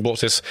basically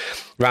bought this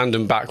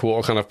random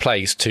backwater kind of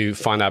place to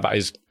find out about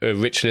his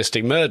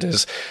ritualistic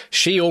murders.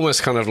 She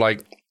almost kind of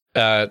like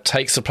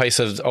takes the place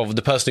of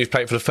the person who's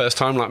played for the first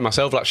time, like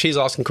myself. Like, she's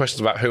asking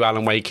questions about who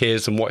Alan Wake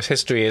is and what his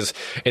history is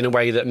in a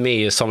way that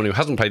me, as someone who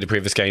hasn't played the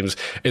previous games,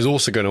 is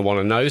also going to want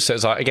to know. So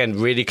it's like, again,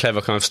 really clever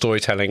kind of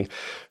storytelling.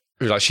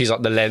 Like, she's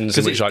like the lens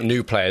in which like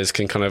new players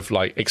can kind of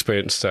like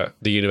experience the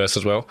universe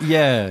as well.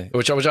 Yeah,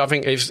 which I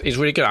think is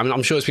really good. I mean,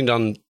 I'm sure it's been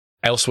done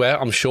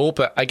elsewhere, I'm sure,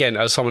 but again,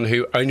 as someone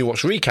who only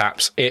watched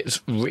recaps, it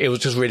was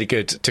just really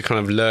good to kind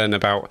of learn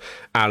about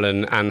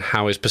Alan and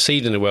how he's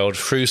perceived in the world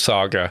through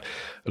Saga,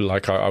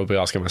 like I would be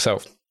asking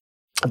myself.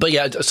 But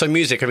yeah, so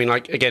music, I mean,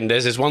 like, again,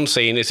 there's this one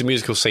scene, it's a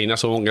musical scene,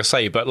 that's all I'm going to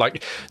say, but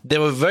like,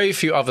 there were very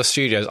few other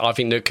studios, I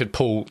think, that could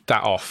pull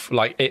that off.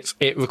 Like,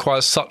 it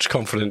requires such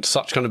confidence,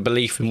 such kind of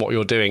belief in what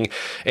you're doing.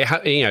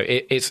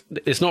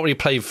 It's not really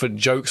played for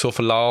jokes or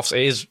for laughs.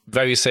 It is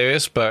very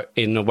serious, but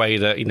in a way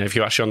that, if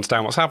you actually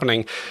understand what's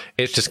happening,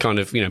 it's just kind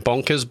of,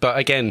 bonkers. But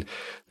again,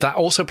 that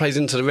also plays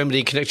into the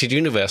Remedy connected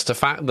universe. The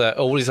fact that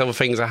all these other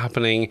things are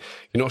happening,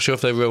 you're not sure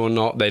if they're real or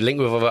not. They link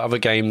with other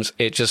games.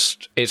 It's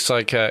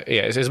like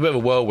it's a bit of a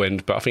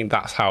whirlwind. But I think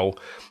that's how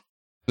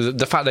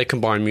the fact they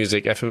combine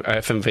music,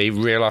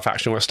 FMV, real life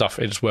action stuff,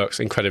 it just works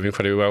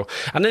incredibly well.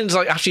 And then it's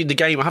like, actually, the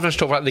game, I haven't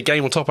talked about the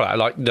game on top of that.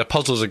 Like, the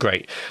puzzles are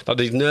great. Like,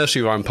 these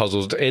nursery rhyme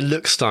puzzles, it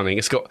looks stunning.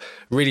 It's got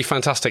really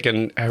fantastic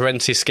and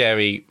horrendously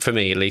scary, for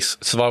me at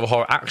least, survival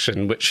horror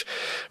action, which,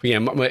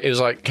 it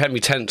was like kept me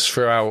tense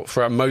throughout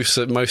most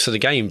of the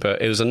game,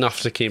 but it was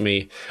enough to keep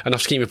me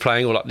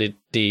playing, or like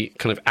the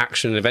kind of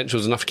action and adventure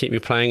was enough to keep me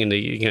playing, and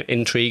the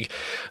intrigue.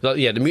 Like,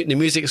 the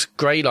music's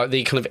great, like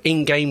the kind of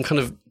in-game kind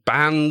of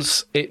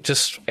bands, it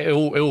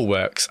all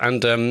works.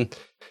 And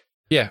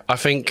I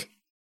think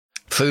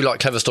through like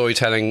clever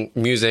storytelling,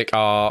 music,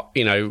 are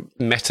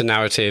meta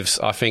narratives,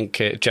 I think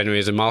it generally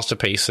is a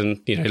masterpiece.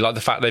 And like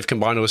the fact they've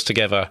combined all this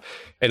together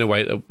in a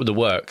way that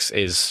works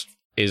is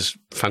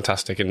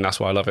fantastic, and that's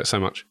why I love it so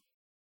much.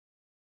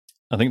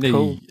 I think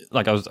I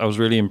was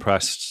really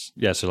impressed.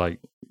 Yeah, so like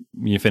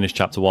when you finish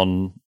chapter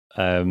 1,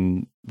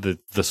 the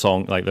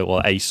song, like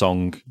a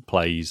song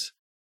plays,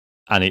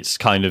 and it's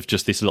kind of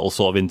just this little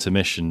sort of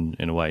intermission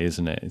in a way,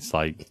 isn't it? It's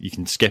like you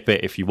can skip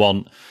it if you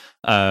want,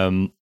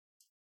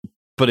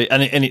 but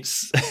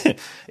it's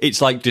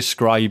it's like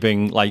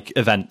describing like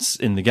events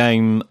in the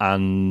game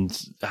and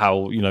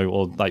how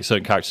or like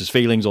certain characters'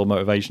 feelings or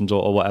motivations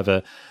or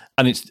whatever,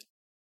 and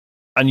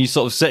you're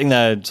sort of sitting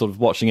there, sort of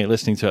watching it,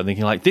 listening to it,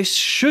 thinking like, this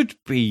should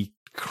be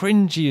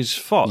cringy as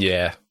fuck.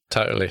 Yeah,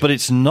 totally. But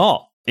it's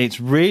not. It's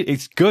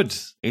good.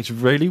 It's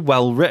really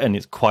well written.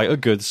 It's quite a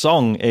good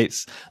song.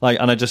 It's like,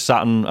 and I just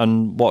sat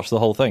and watched the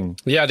whole thing.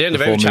 Yeah, at the end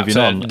of every chapter,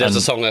 there's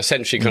a song that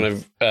essentially kind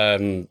of,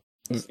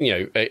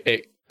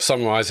 it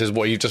summarizes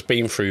what you've just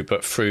been through,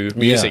 but through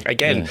music.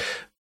 Again,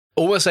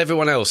 almost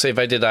everyone else, if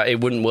they did that,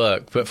 it wouldn't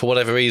work. But for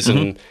whatever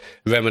reason,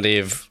 Remedy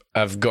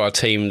have got a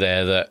team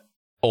there that,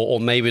 or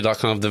maybe like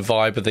kind of the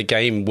vibe of the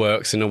game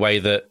works in a way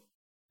that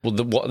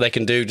what they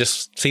can do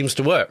just seems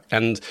to work.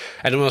 And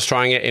anyone else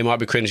trying it might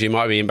be cringy, it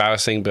might be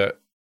embarrassing,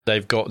 but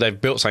they've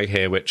built something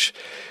here which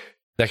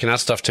they can add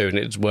stuff to, and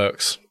it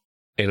works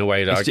in a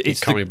way that I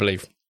can't really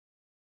believe.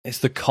 It's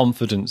the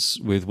confidence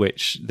with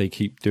which they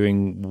keep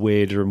doing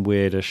weirder and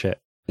weirder shit.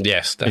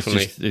 Yes,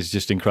 definitely. It's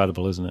just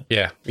incredible, isn't it?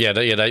 Yeah.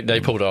 They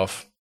pulled it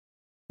off.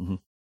 Mm-hmm.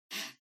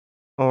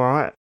 All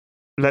right,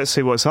 let's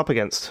see what it's up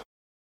against.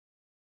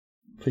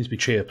 Please be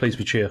cheer.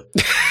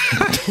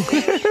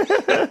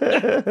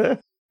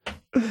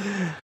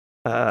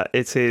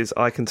 It is.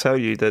 I can tell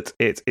you that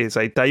it is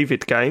a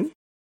David game.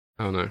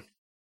 Oh no!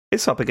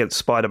 It's up against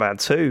Spider-Man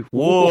 2.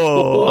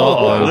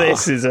 Whoa!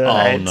 This is a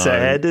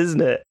head-to-head,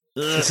 isn't it?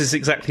 This is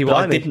exactly what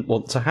I didn't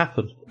want to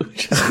happen. The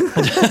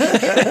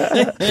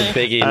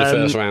biggie in the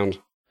first round.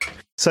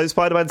 So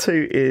Spider-Man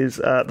 2 is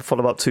the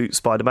follow-up to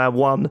Spider-Man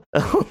 1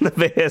 on the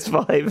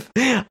PS5.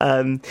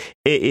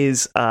 It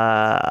is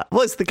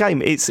it's the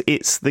game.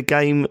 It's the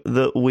game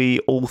that we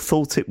all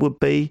thought it would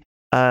be,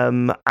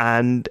 and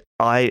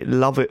I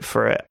love it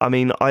for it. I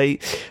mean, I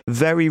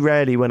very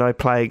rarely when I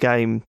play a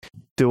game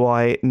do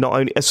I not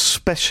only,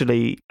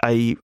 especially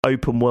a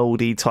open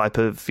worldy type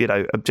of,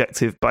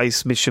 objective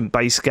based, mission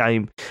based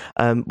game,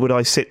 would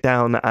I sit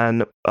down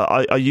and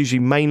I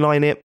usually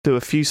mainline it, do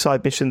a few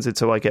side missions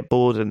until I get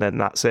bored, and then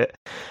that's it.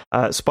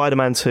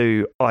 Spider-Man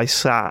 2, I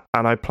sat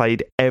and I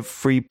played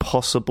every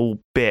possible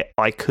bit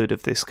I could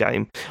of this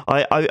game.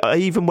 I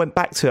even went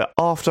back to it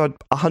after I'd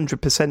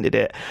 100%ed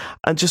it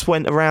and just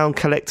went around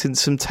collecting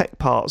some tech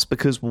parts,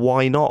 because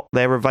why not?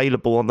 They're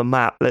available on the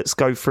map. Let's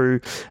go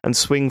through and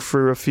swing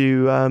through a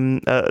few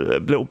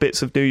little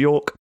bits of New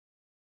York.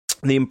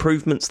 The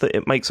improvements that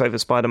it makes over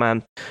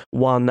Spider-Man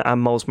 1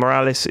 and Miles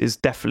Morales is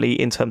definitely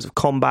in terms of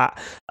combat,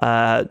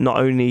 not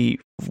only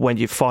when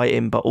you're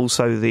fighting, but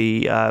also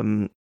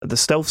the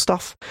stealth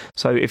stuff.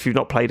 So if you've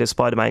not played a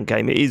Spider-Man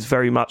game, it is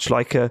very much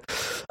like a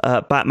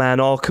Batman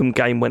Arkham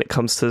game when it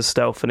comes to the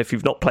stealth. And if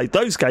you've not played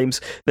those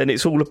games, then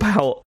it's all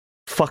about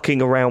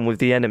fucking around with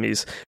the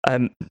enemies,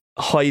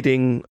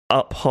 hiding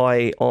up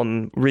high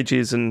on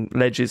ridges and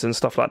ledges and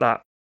stuff like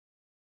that.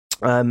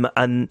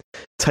 And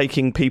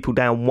taking people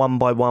down one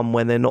by one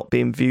when they're not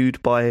being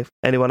viewed by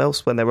anyone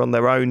else, when they're on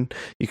their own.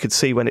 You can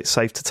see when it's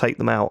safe to take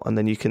them out, and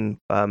then you can,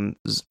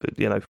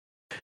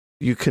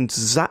 you can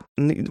zap.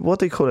 What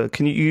do you call it?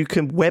 You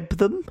can web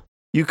them.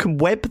 You can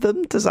web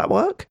them. Does that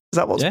work? Is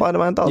that what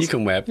Spider-Man does? You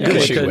can web. You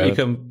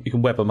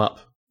can web them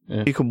up.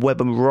 Yeah. You can web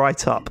them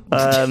right up,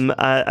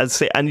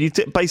 and you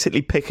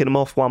basically picking them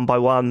off one by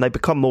one. They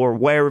become more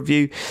aware of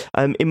you.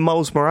 In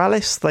Miles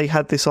Morales, they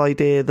had this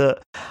idea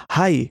that,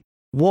 hey,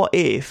 what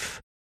if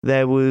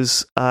there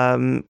was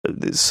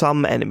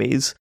some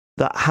enemies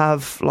that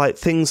have like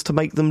things to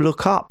make them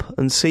look up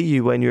and see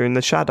you when you're in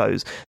the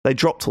shadows? They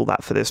dropped all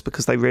that for this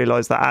because they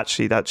realised that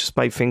actually that just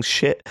made things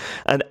shit.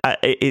 And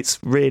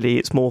it's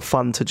more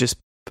fun to just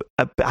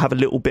have a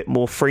little bit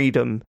more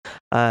freedom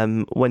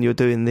when you're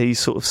doing these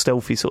sort of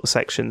stealthy sort of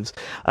sections.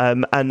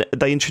 And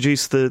they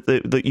introduced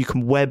that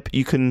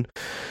you can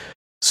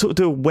sort of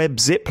do a web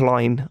zip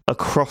line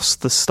across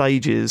the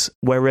stages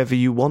wherever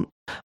you want.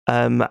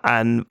 But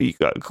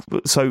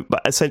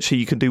essentially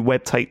you can do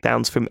web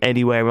takedowns from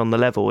anywhere on the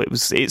level.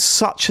 It's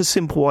such a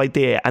simple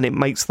idea, and it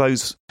makes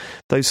those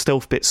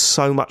stealth bits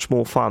so much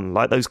more fun.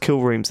 Like those kill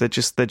rooms, they're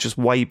just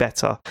way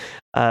better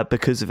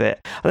because of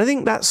it. And I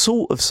think that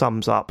sort of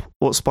sums up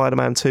what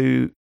Spider-Man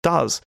 2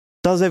 does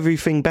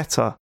everything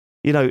better.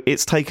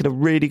 It's taken a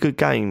really good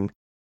game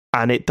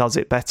and it does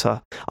it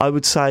better. I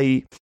would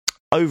say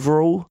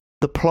overall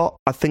the plot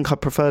I think I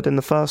preferred in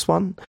the first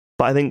one,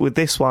 but I think with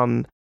this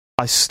one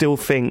I still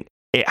think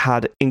it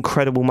had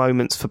incredible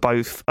moments for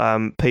both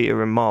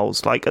Peter and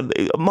Miles. Like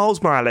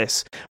Miles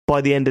Morales, by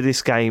the end of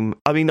this game,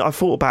 I mean, I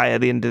thought about it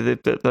at the end of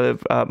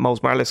the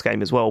Miles Morales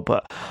game as well,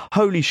 but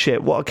holy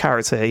shit, what a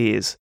character he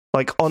is.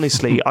 Like,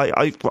 honestly,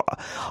 I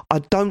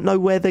don't know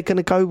where they're going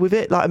to go with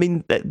it. Like, I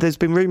mean, there's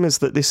been rumours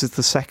that this is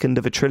the second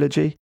of a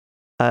trilogy.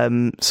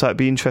 So it'd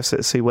be interesting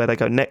to see where they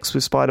go next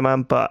with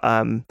Spider-Man.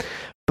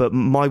 But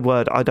my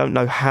word, I don't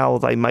know how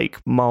they make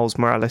Miles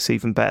Morales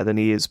even better than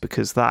he is,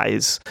 because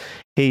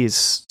he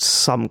is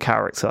some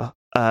character.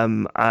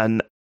 And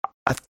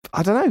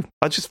I don't know.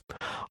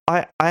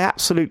 I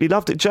absolutely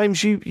loved it.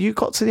 James, you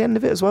got to the end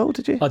of it as well,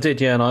 did you? I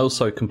did, yeah, and I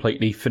also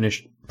completely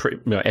finished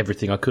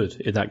everything I could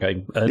in that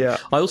game. And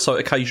I also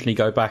occasionally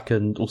go back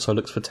and also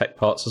look for tech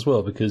parts as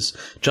well, because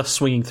just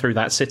swinging through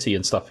that city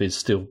and stuff is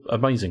still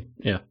amazing.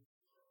 Yeah.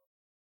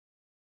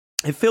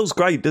 It feels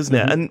great, doesn't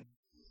it? And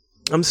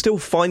I'm still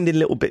finding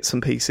little bits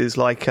and pieces,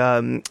 like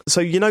so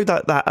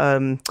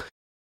that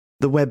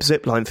the web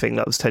zipline thing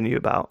that I was telling you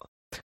about.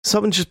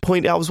 Someone just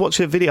pointed out, I was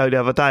watching a video the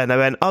other day and they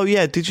went, oh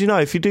yeah, did you know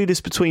if you do this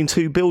between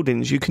two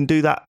buildings, you can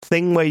do that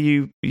thing where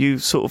you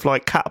sort of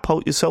like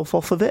catapult yourself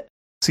off of it,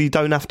 so you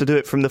don't have to do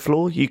it from the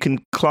floor. You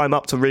can climb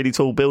up to really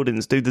tall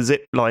buildings, do the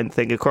zip line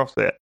thing across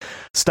it,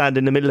 stand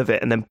in the middle of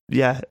it, and then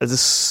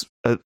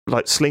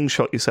like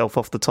slingshot yourself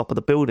off the top of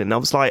the building. And I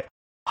was like,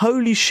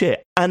 holy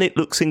shit, and it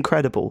looks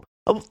incredible.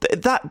 Oh,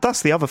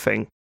 that's the other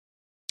thing.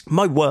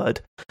 My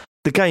word,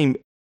 the game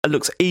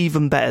looks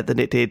even better than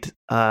it did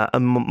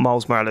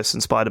Miles Morales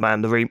and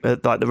Spider-Man, the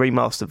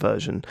remastered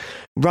version,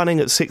 running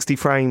at 60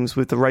 frames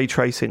with the ray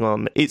tracing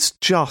on. It's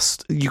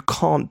just, you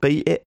can't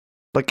beat it.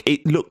 Like,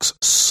 it looks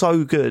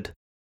so good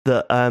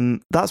that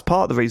that's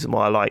part of the reason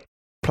why I like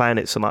playing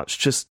it so much.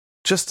 Just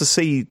to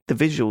see the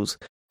visuals,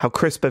 how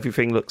crisp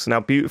everything looks and how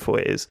beautiful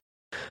it is.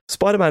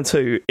 Spider-Man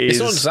 2 is... It's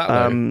not just that,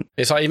 though.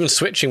 It's like even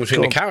switching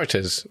between the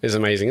characters is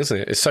amazing, isn't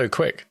it? It's so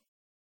quick.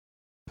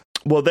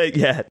 Well,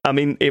 I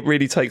mean, it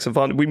really takes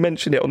advantage. We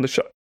mentioned it on the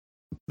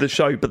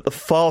show, but the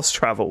fast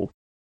travel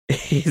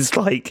is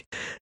like,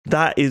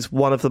 that is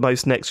one of the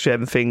most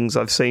next-gen things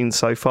I've seen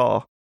so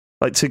far.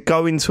 Like, to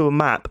go into a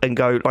map and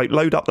go, like,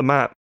 load up the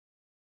map,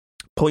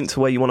 point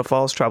to where you want to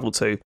fast travel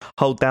to,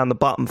 hold down the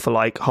button for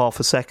like half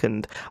a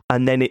second,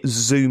 and then it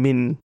zoom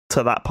in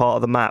to that part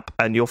of the map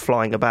and you're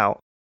flying about.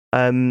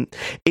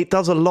 It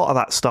does a lot of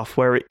that stuff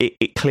where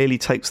it clearly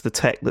takes the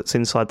tech that's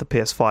inside the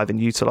PS5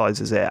 and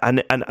utilises it.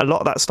 And a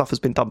lot of that stuff has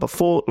been done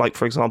before, like,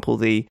 for example,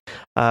 the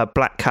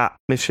Black Cat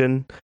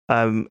mission.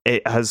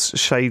 It has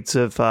shades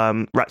of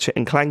Ratchet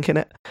and Clank in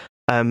it,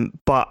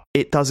 but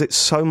it does it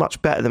so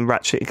much better than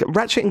Ratchet.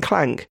 Ratchet and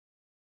Clank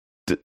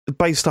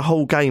based the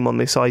whole game on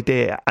this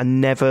idea,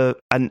 and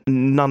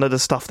none of the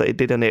stuff that it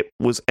did in it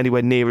was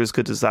anywhere near as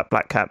good as that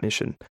Black Cat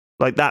mission.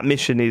 Like, that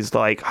mission is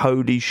like,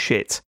 holy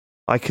shit!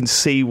 I can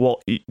see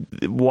what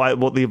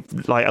the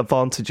like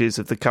advantages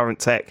of the current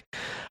tech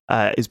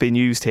is being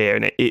used here,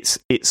 and it's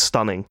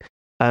stunning.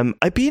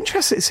 I'd be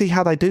interested to see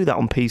how they do that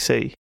on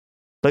PC.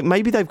 Like,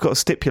 maybe they've got to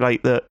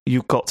stipulate that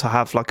you've got to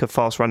have like a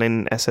fast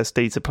running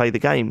SSD to play the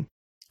game.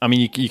 I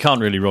mean, you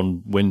can't really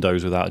run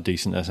Windows without a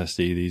decent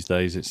SSD these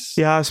days.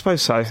 Yeah, I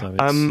suppose so. It's pretty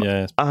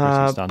standard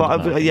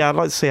I'd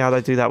like to see how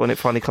they do that when it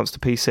finally comes to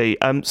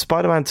PC.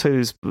 Spider-Man 2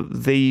 is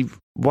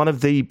one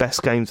of the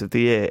best games of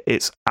the year.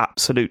 It's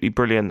absolutely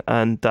brilliant,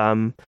 and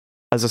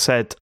as I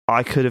said,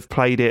 I could have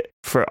played it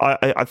for.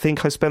 I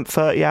think I spent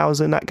 30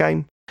 hours in that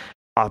game.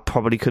 I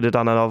probably could have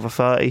done another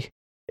 30.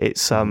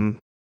 It's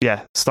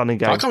stunning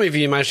game. I can't believe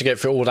you managed to get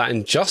through all that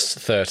in just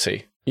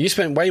 30. You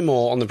spent way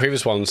more on the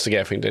previous ones to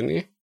get everything, didn't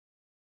you?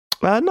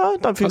 No, I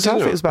don't think so. I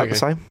think it was about the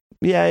same.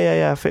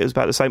 Yeah. I think it was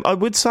about the same. I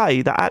would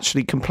say that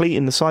actually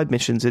completing the side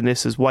missions in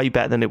this is way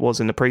better than it was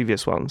in the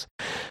previous ones.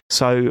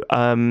 So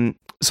in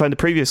the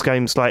previous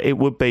games, like, it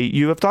would be,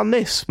 you have done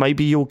this.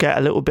 Maybe you'll get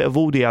a little bit of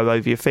audio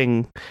over your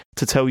thing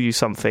to tell you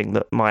something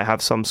that might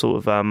have some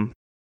sort of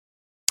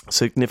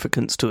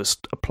significance to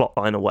a plot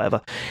line or whatever.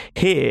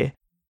 Here,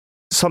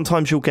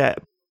 sometimes you'll get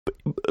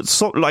the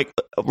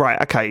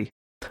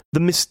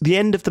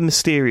end of the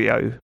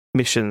Mysterio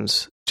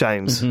missions.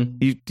 James,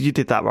 you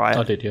did that, right?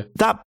 I did, yeah.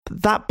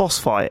 That boss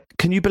fight,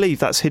 can you believe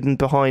that's hidden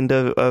behind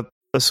a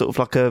sort of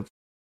like a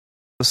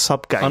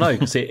sub game? I know,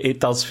 because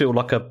it does feel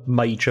like a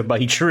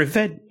major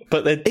event,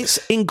 but then it's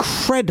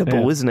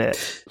incredible, isn't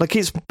it? Like,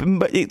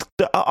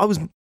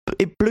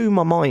 it blew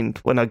my mind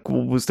when I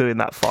was doing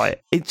that fight.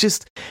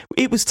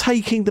 It was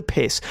taking the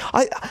piss.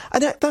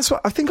 That's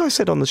what I think I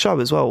said on the show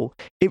as well.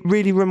 It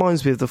really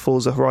reminds me of the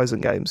Forza Horizon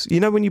games. You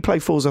know, when you play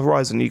Forza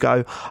Horizon, you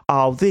go,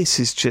 "Oh, this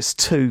is just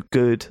too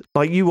good."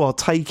 Like, you are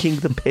taking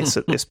the piss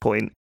at this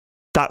point.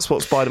 That's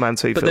what Spider-Man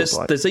 2 feels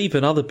like. There's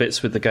even other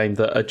bits with the game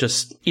that are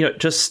just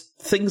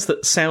things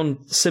that sound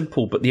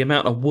simple, but the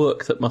amount of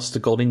work that must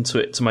have gone into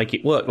it to make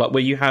it work. Like,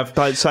 where you have...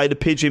 Don't say the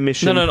pigeon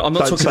mission. No, I'm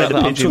not talking about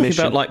that. I'm talking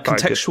mission. about, like,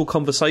 contextual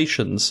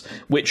conversations,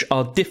 which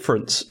are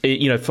different,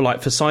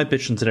 for side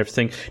missions and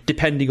everything,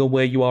 depending on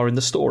where you are in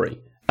the story.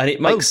 And it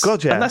makes... Oh,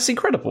 God, yeah. And that's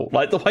incredible.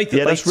 Like, the way that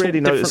they that's talk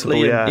really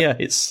noticeable, differently. yeah.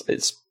 It's...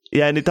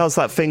 Yeah, and it does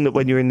that thing that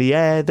when you're in the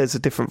air, there's a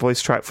different voice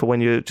track for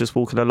when you're just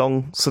walking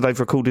along. So they've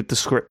recorded the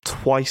script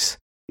twice.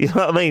 You know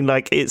what I mean?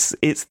 Like, it's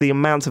the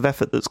amount of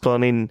effort that's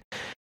gone in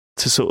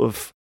to sort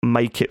of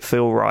make it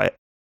feel right.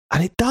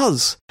 And it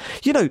does.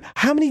 You know,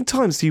 how many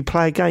times do you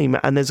play a game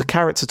and there's a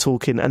character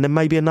talking and then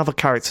maybe another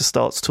character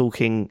starts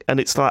talking and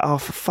it's like, oh,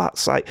 for fuck's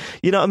sake.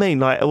 You know what I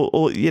mean? Like,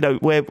 or you know,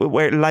 where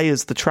it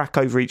layers the track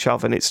over each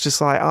other and it's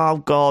just like,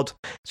 oh, God,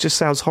 it just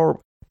sounds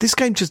horrible. This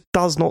game just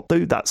does not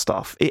do that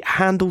stuff. It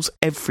handles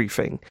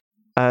everything.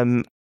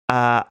 It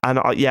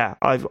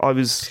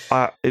was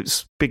a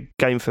big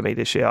game for me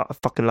this year. I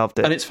fucking loved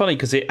it. And it's funny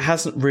because it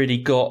hasn't really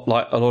got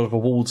like a lot of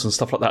awards and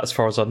stuff like that as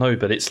far as I know,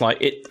 but it's like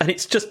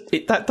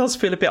that does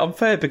feel a bit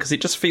unfair because it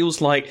just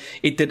feels like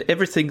it did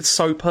everything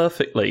so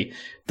perfectly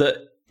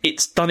that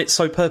it's done it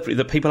so perfectly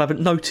that people haven't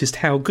noticed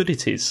how good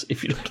it is.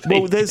 If you know what I mean.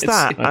 Well, there's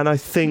that, and I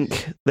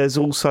think there's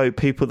also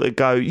people that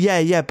go,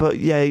 but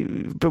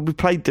we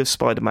played the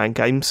Spider-Man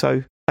game,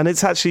 so, and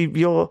it's actually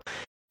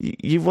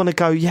you want to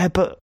go,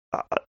 but.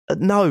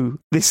 No,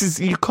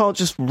 you can't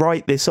just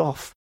write this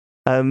off.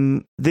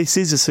 This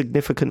is a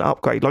significant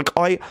upgrade. Like,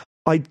 I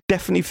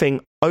definitely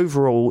think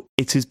overall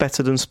it is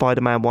better than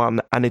Spider-Man 1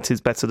 and it is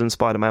better than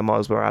Spider-Man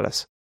Miles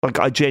Morales. Like,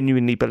 I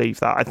genuinely believe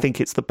that. I think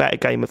it's the better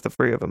game of the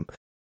three of them.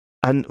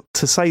 And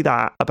to say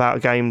that about a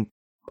game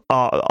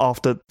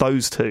after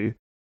those two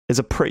is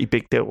a pretty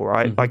big deal,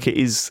 right? Mm-hmm. Like,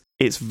 it's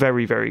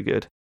very, very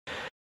good.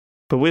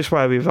 But which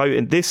way are we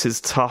voting? This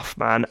is tough,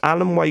 man.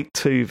 Alan Wake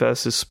 2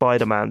 versus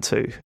Spider-Man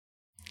 2.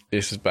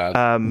 This is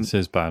bad. This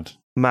is bad.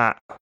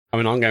 Matt. I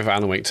mean, I'm going for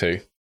Alan Wake 2.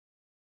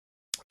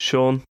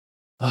 Sean.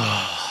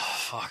 Oh,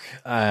 fuck.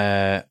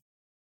 Alan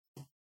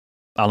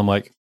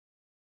Wake.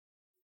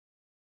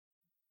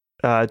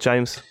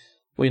 James.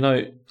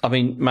 Well, I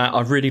mean, Matt,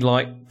 I really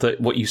like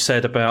what you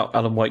said about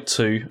Alan Wake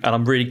 2, and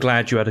I'm really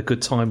glad you had a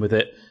good time with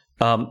it.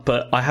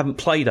 But I haven't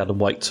played Alan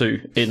Wake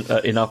 2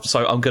 enough,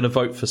 so I'm going to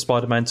vote for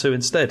Spider-Man 2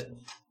 instead.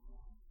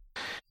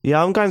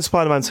 Yeah, I'm going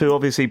Spider-Man 2,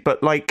 obviously,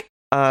 but like,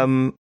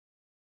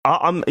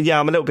 I'm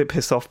a little bit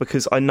pissed off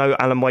because I know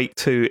Alan Wake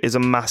 2 is a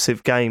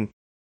massive game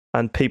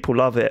and people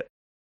love it,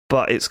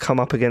 but it's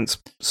come up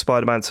against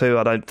Spider-Man 2.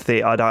 I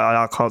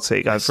can't see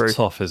it going through. It's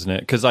tough, isn't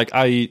it? Because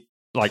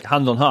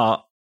hand on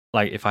heart,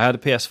 like if I had a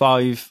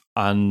PS5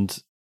 and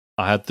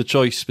I had the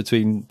choice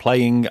between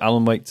playing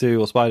Alan Wake 2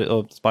 or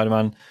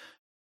Spider-Man,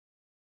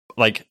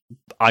 like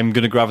I'm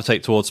going to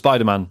gravitate towards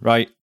Spider-Man,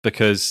 right?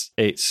 Because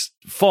it's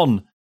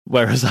fun.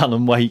 Whereas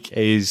Alan Wake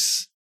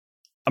is,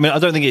 I mean, I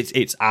don't think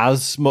it's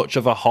as much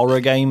of a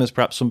horror game as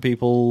perhaps some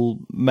people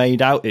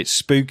made out. It's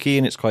spooky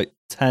and it's quite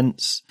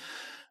tense,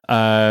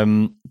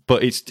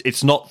 but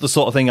it's not the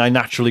sort of thing I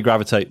naturally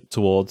gravitate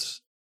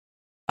towards.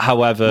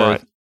 However,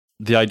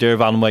 the idea of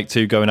Alan Wake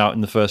 2 going out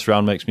in the first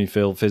round makes me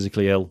feel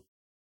physically ill.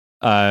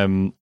 Yeah,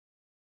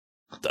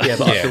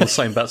 but I feel the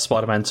same about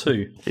Spider-Man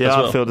 2.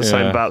 Yeah, I feel the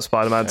same about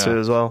Spider-Man 2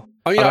 as well.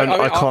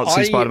 I can't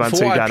see Spider-Man 2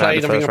 going out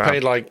in the first round. I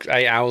played like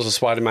 8 hours of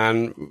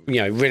Spider-Man.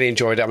 Really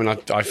enjoyed it. I mean,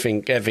 I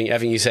think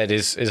everything you said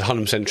is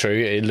 100% true.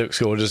 It looks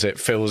gorgeous. It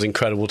feels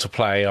incredible to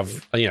play.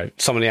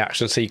 Some of the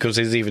action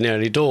sequences, even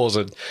early doors,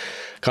 are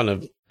kind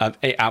of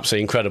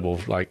absolutely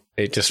incredible. Like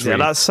it just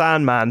that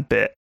Sandman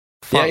bit.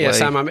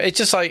 Sandman. It's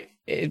just like.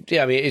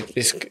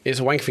 It's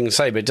a wank thing to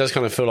say, but it does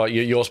kind of feel like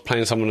you're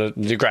playing some of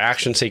the great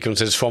action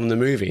sequences from the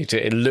movie.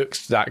 It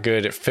looks that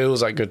good, it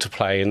feels that good to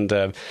play, and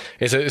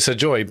it's a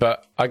joy.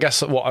 But I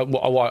guess my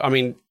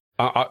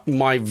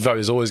vote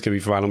is always going to be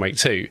for Alan Wake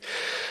 2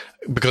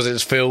 because it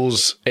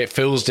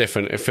feels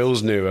different, it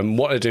feels new, and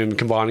what they're doing,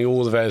 combining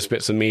all the various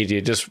bits of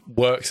media, just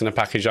works in a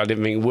package I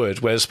didn't think it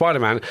would. Whereas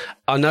Spider-Man,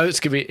 I know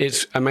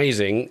it's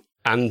amazing,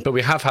 but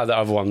we have had the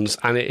other ones,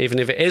 and even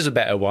if it is a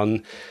better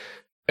one.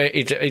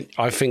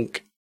 I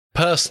think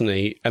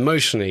personally,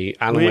 emotionally,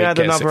 Alan Wake had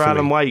gets another it for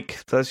Alan me.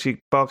 Wake. That's you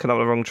barking up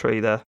the wrong tree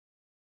there.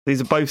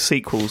 These are both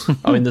sequels.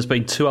 I mean, there's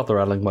been 2 other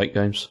Alan Wake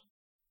games.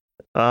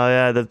 Oh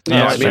yeah, the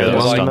Nightmare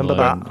one. Like, Remember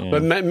that? Yeah.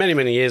 But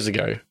many years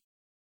ago.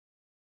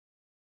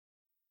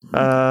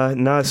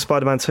 No,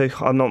 Spider-Man 2.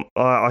 I'm not.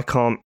 I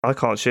can't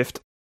shift.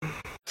 The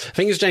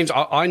thing is, James,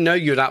 I know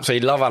you'd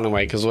absolutely love Alan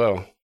Wake as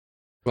well.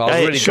 Well, I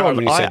was really Sean,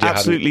 when you said I you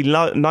absolutely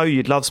know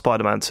you'd love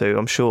Spider-Man 2,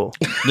 I'm sure.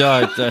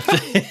 No,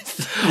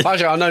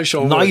 Actually, I know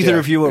Sean. neither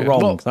of you are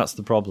wrong. Well, that's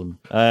the problem.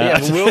 We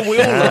all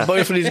love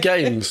both of these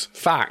games.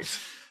 Fact.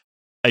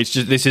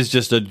 This is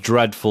just a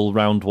dreadful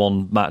round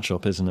 1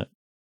 matchup, isn't it?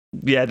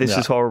 Yeah, this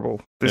is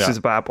horrible. This is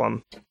a bad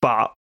one.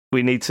 But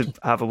we need to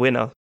have a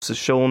winner. So,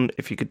 Sean,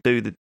 if you could do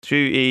the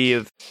duty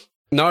of...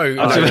 No.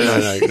 Let's not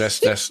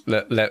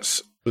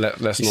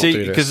do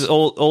this. Because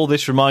all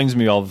this reminds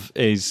me of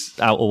is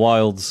Outer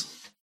Wilds.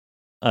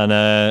 And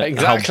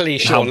exactly,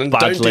 Sean. And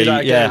don't do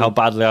that again. Yeah, how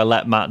badly I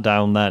let Matt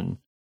down then.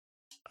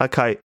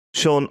 Okay,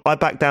 Sean, I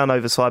back down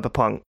over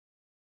Cyberpunk.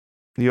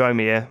 You owe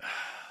me, yeah?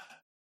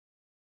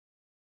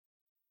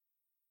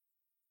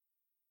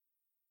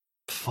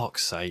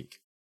 Fuck's sake.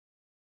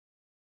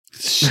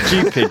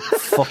 Stupid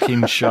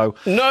fucking show.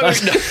 No,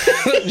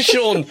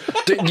 Sean,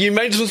 you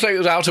made some mistake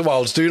with Outer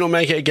Wilds. Do not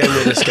make it again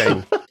with this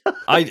game.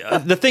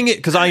 The thing is,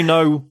 because I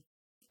know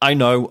I'm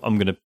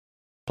going to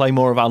play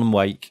more of Alan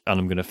Wake and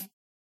I'm going to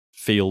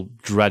feel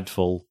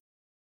dreadful.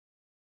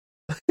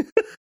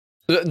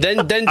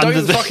 Then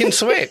don't fucking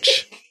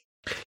switch.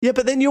 Yeah,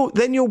 but then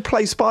you'll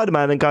play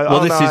Spider-Man and go. Well,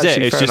 oh, this no, is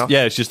actually, it. enough.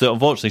 It's just that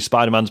unfortunately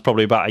Spider-Man's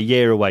probably about a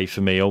year away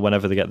for me, or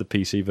whenever they get the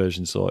PC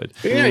version sorted.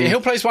 Yeah, he'll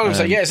play Spider-Man and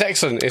say, "Yeah, it's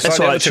excellent." It's that's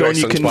like all right, Sean.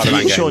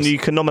 Sean, you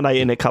can nominate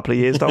in a couple of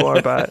years. Don't worry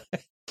about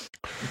it.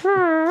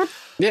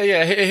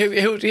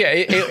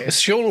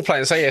 Sean will play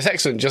and say, "Yeah, it's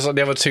excellent," just like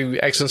the other 2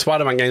 excellent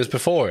Spider-Man games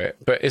before it.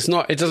 But it's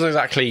not. It doesn't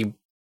exactly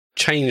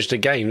change the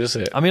game, does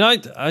it? I mean, I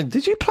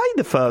did you play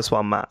the first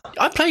one, Matt?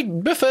 I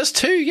played the first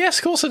 2. Yes,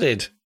 of course I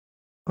did.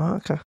 Oh,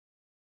 okay.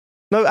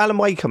 No, Alan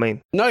Wake, I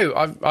mean. No,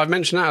 I've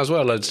mentioned that as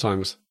well loads of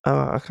times.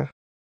 Oh, okay.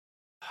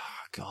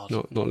 God,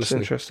 not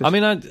listening. Interesting. I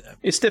mean,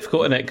 it's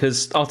difficult, isn't it?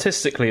 Because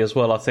artistically as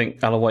well, I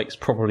think Alan Wake's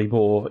probably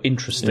more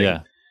interesting.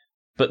 Yeah.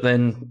 But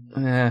then,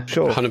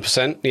 sure,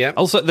 100%. Yeah.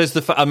 Also, there's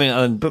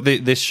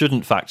this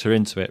shouldn't factor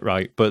into it,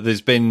 right? But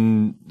there's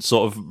been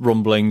sort of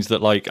rumblings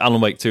that like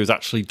Alan Wake 2 has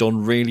actually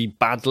done really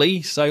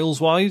badly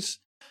sales-wise.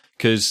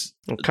 Because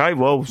okay,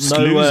 well, it's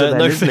loser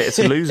then, isn't it? It's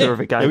a loser of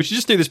a game. Yeah, we should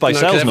just do this by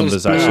sales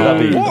numbers. Actually,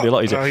 that'd be a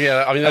lot easier. Oh,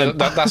 yeah, I mean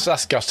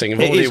that's gutting.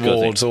 Of all the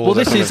awards, all well,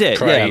 the this is it.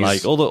 praise. Yeah,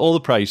 like all the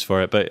praise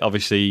for it, but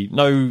obviously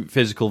no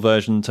physical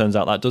version. Turns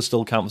out that does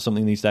still count for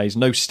something these days.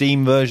 No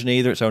Steam version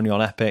either. It's only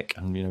on Epic,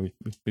 and we've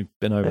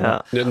been over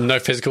that. No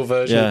physical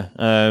version.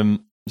 Yeah.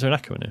 Is there an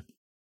echo in here?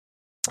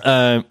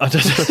 I don't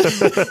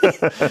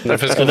no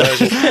physical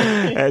version.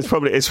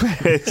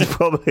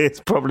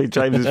 It's probably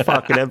James's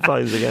fucking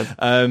headphones again.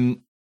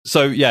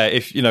 So yeah,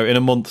 if in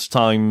a month's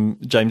time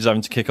James is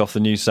having to kick off the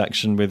news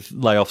section with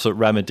layoffs at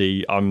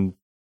Remedy, I'll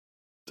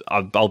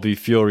be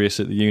furious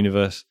at the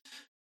universe.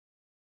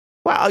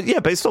 Well, yeah,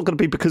 but it's not going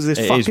to be because of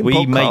this fucking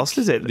podcast,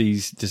 is it?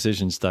 These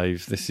decisions,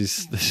 Dave. This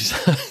is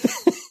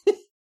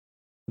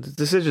the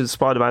decision.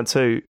 Spider-Man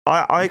 2.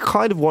 I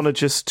kind of want to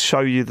just show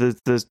you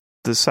the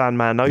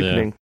Sandman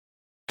opening,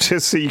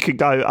 just so you can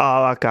go,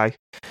 oh, okay.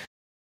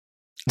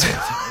 Do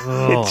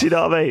you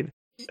know what I mean?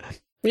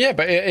 Yeah,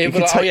 but you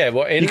can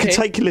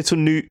take your little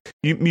new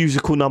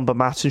musical number,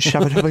 Matt, and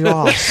shove it up your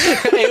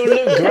ass. It'll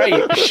look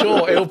great,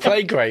 sure. It'll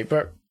play great,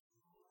 but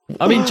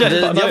I mean,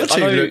 the other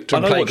 2 looked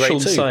and played great too.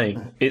 Sean's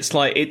saying. It's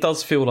like it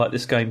does feel like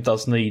this game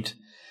needs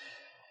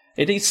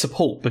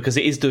support because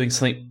it is doing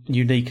something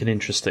unique and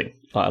interesting,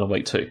 like Alan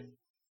Wake 2.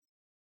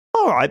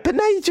 All right, but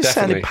now you're just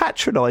Definitely. sounding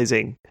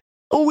patronising.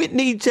 Oh, it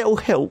needs little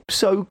help,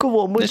 so go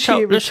on, Let's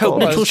hope Well,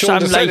 little as Sean Sam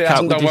just said, Lake it out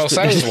hasn't done well with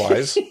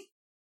sales-wise.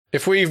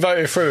 If we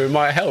voted through, it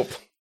might help.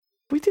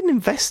 We didn't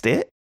invest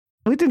it.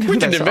 We didn't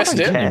didn't invest invest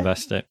it. I don't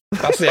Invest it.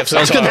 That's the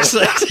episode title.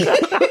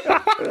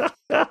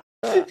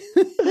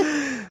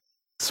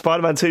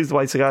 Spider-Man 2 is the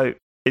way to go.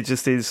 It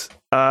just is.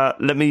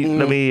 Let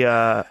me.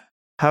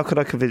 How can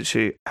I convince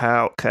you?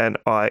 How can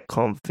I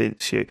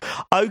convince you?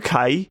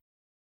 Okay.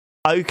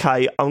 I'm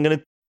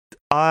gonna.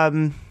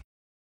 Can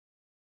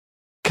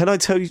I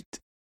tell you?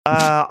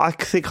 I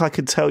think I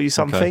can tell you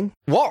something.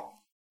 What?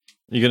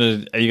 Are you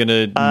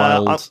gonna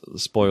mild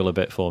spoil a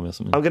bit for me or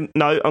something? I'm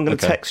gonna Okay.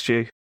 text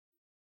you.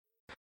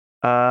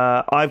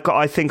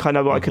 I think I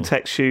know what I can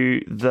text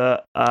you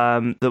that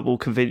will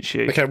convince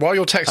you. Okay, while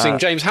you're texting,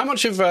 James, how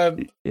much of have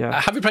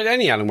you played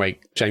any Alan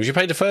Wake? James, you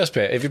played the first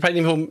bit. Have you played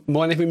anything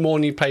more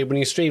than you played when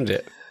you streamed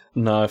it?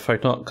 No,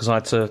 afraid not, because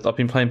I've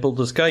been playing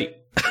Baldur's Gate.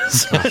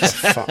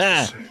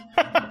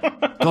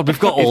 God, we've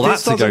got all if that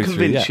this to go doesn't through.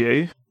 convince Yeah.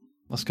 you,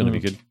 That's going to be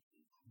good.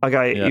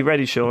 okay, Yeah. you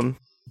ready, Sean?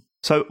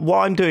 So what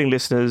I'm doing,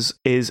 listeners,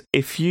 is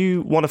if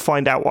you want to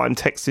find out what I'm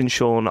texting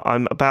Sean,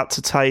 I'm about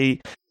to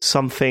say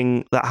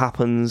something that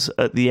happens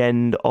at the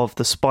end of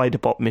the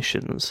Spider-Bot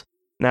missions.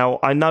 Now,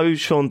 I know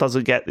Sean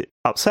doesn't get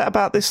upset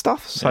about this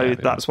stuff, so Yeah.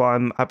 that's why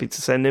I'm happy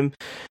to send him.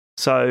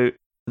 So,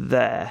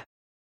 there.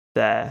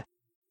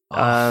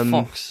 Oh,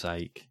 fuck's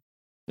sake.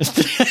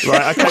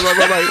 Right,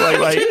 okay,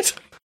 wait.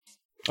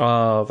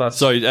 Oh, that's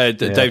Sorry,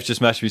 Dave's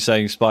just messaged me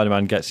saying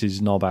Spider-Man gets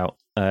his knob out.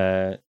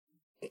 No,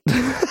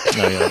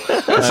 yeah.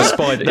 it's a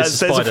spider.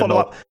 It's a There's spider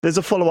knob. There's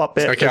a follow-up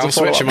bit. Okay, There's a I'm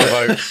switching my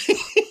follow-up bit.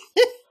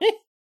 vote.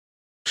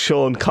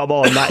 Sean, come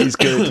on, that is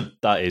good.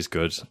 That is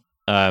good. Did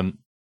I you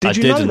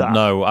know didn't that?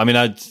 know. I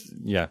mean,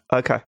 yeah.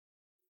 Okay.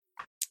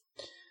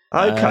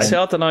 See,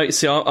 I don't know.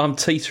 See, I'm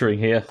teetering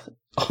here.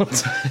 to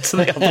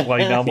the other way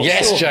now. I'm not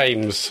Yes, sure.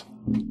 James.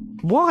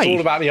 Why? It's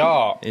all about the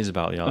art. It is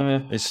about the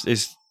art.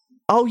 It's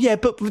Oh yeah,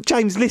 but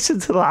James, listen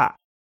to that.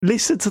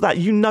 Listen to that.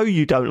 You know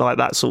you don't like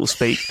that sort of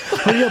speak.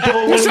 Oh, yeah,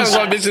 but That sounds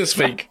like business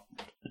speak.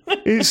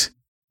 it's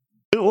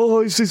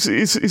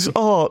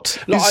art.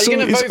 Like, are you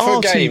going to It's vote for a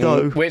arty, game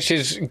though. which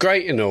is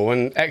great and all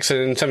and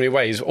excellent in so many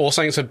ways, or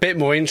something that's a bit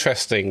more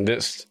interesting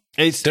that's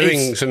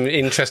doing some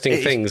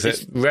interesting things that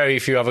very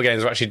few other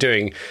games are actually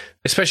doing,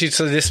 especially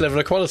to this level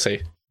of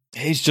quality?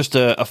 It's just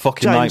a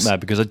fucking James. nightmare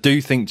because I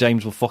do think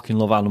James will fucking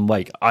love Alan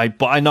Wake.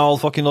 But I know I'll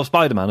fucking love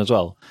Spider-Man as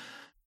well.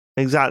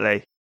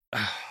 Exactly.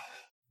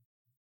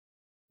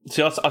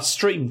 See, I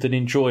streamed and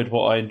enjoyed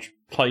what I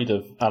played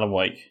of Alan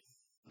Wake.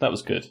 That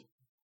was good.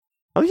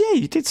 Oh yeah,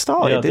 you did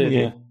start Yeah, it, I didn't did,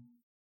 you? yeah.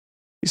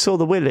 You saw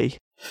the Willy.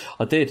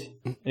 I did.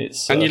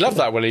 It's And you love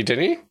that, Willie,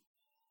 didn't you?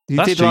 You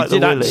That's did true. like the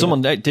Willy.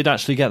 Someone did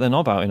actually get their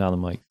knob out in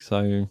Alan Wake.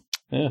 So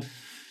Yeah,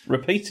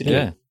 repeatedly.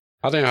 yeah,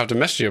 I don't have to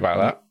message you about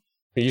that.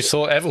 You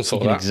saw everyone you saw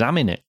can that.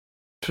 examine it.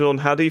 Sean,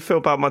 how do you feel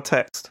about my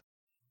text?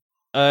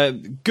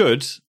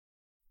 Good.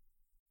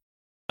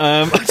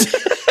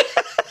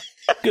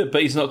 Good,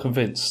 but he's not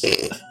convinced.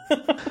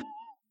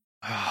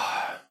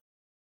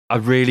 I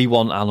really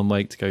want Alan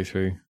Wake to go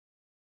through.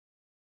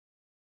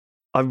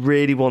 I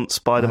really want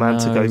Spider-Man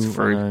to go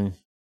through. I know.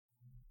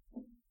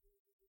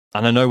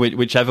 And I know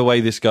whichever way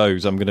this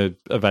goes, I'm going to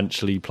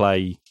eventually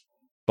play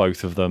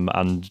both of them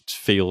and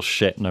feel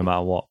shit no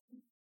matter what.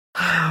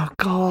 Oh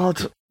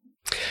God.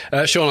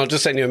 Sean, I'll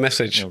just send you a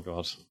message. Oh,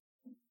 God.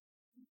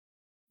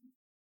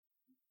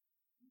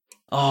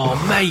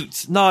 Oh,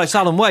 mate. No, it's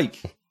Alan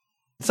Wake.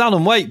 It's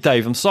Alan Wake,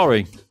 Dave. I'm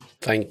sorry.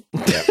 Yeah.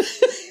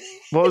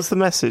 What was the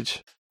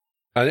message?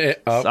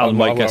 Alan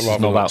Wake gets his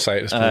knob out. Say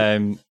it this point.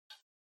 I'm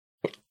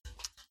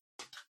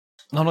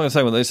not going to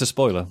say what it's a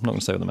spoiler. I'm not going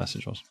to say what the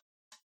message was.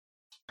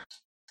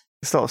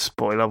 It's not a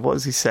spoiler. What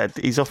has he said?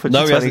 He's offered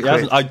No, you he 20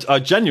 hasn't. quid. I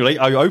genuinely,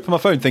 I open my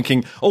phone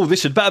thinking, oh,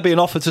 this had better be an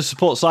offer to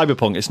support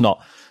Cyberpunk. It's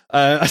not.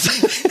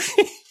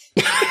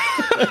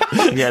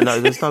 Yeah, no,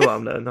 there's no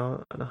one there.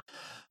 No.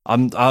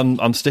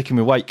 I'm sticking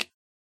with Wake.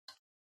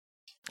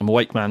 I'm a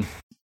Wake man.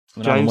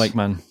 I'm an Alan James? Wake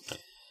man.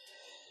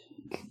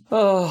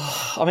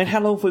 Oh, I mean,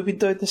 how long have we been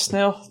doing this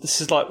now? This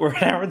is like we're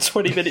an hour and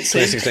 20 minutes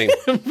in.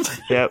 2016.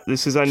 Yeah,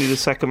 this is only the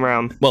second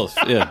round. Well,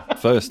 yeah,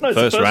 first No, it's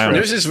the first round.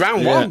 This is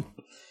round Yeah. one.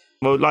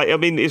 Well, like, I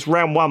mean, it's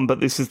round one, but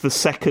this is the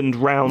second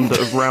round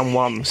of round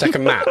one.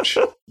 Second match.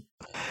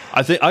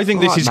 I think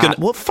this Right, is Matt, going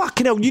to. what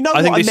fucking hell? You know I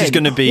what think I this is meant.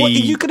 gonna be- What, are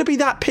you going to be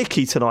that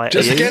picky tonight?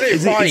 Just are you? get it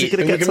Is right, it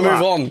gonna and get we to can move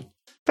that? on.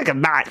 Like a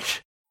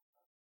match.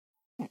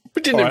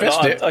 We didn't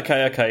invest it.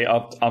 Okay.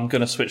 I'm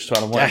going to switch to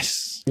Alan Wake.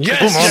 Yes.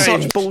 Yes,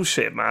 Such James.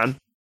 bullshit, man.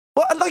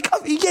 What, like,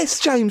 yes,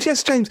 James.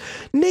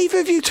 Neither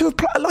of you two have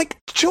played. Like,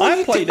 John, I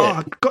have played it.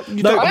 Oh, God,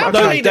 you No, don't- I have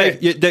no, played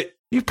Dave. it.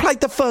 You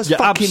played the first You're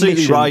fucking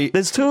absolutely mission. right.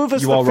 There's two of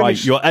us. You that are right.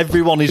 finished-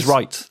 Everyone is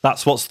right.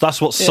 That's what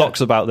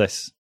sucks about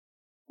this.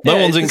 No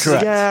Yeah, one's this is-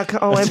 incorrect. Yeah,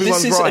 everyone's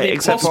This is right an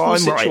except for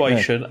impossible I'm right.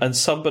 situation, and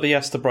somebody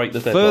has to break the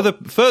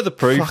deadlock. Further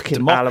proof Fucking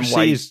Alan democracy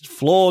Wake. is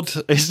flawed.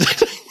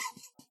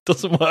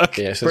 Doesn't work.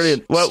 Yeah, it's a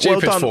Brilliant. Well done.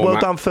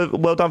 format.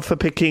 Well done for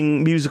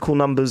picking musical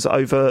numbers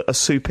over a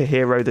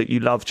superhero that you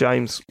love,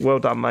 James. Well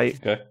done, mate.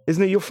 Okay.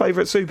 Isn't he your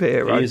favourite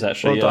superhero? He is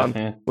actually. Well done.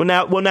 Yeah.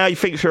 Well, now you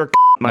think you're a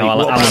mate. No,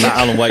 What about that?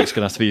 Alan Wake's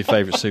going to have to be your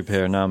favourite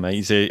superhero now, mate.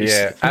 He's a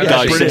guy who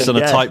brilliant. sits on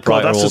a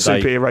typewriter God, all that's a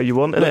day. superhero you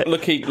want, isn't it?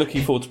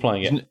 Looking forward to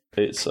playing it.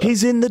 It's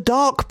He's in the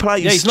dark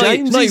place. Yeah, he's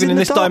James. not He's even in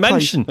the this dark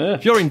dimension. place.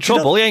 If you're in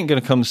trouble, he ain't going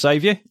to come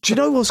save you. Do you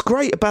know what's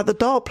great about the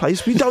dark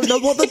place? We don't know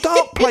what the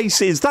dark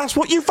place is. That's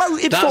what you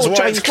voted That's for, why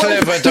James. it's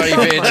clever, Well done,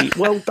 David. mate.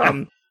 Well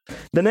done.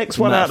 The next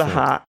one out of the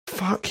hat,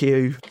 fuck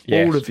you,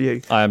 Yes. all of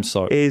you, I am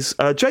sorry. is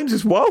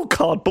James's wild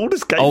card,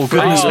 Baldur's Gate. Oh,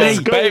 goodness Let's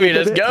me. go, Baby,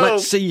 let's baby. go.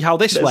 Let's see how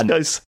this went.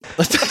 Let's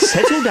go.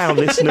 Settle down,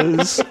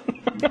 listeners,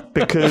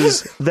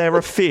 because there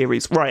are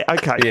theories. Right,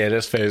 okay. Yeah,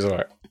 this feels all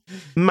right.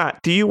 Matt,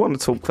 do you want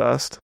to talk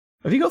first?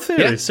 Have you got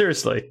theories? Yeah.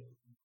 Seriously?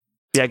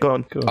 Yeah, go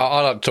on.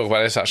 I'd like to talk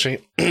about this, actually.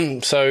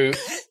 So,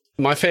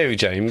 my theory,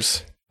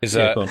 James, is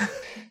Yeah, that go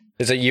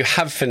on. you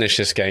have finished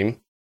this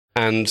game,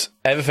 and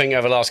everything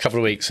over the last couple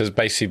of weeks has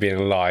basically been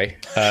a lie.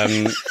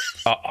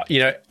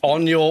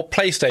 On your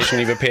PlayStation,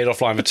 you've appeared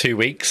offline for 2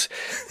 weeks.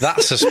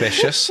 That's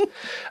suspicious.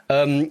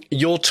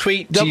 Your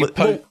tweet...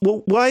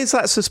 Well, why is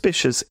that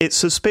suspicious? It's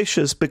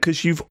suspicious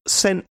because you've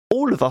sent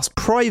all of us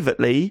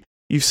privately,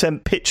 you've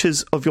sent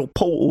pictures of your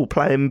Portal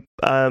playing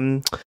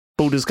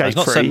Baldur's Gate 3. He's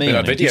not sent me a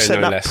any. video, You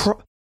sent no that less.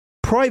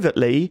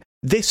 privately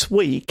this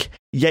week,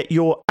 yet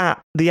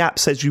the app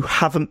says you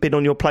haven't been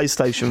on your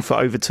PlayStation for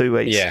over 2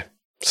 weeks. Yeah.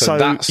 So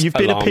that's you've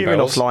been alarm appearing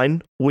bells.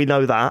 offline. We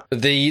know that.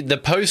 The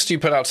post you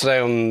put out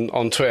today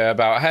on Twitter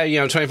about, hey,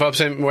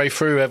 25% way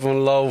through,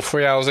 everyone lol,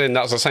 3 hours in,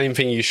 that's the same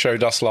thing you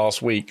showed us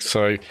last week.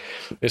 So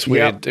it's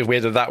weird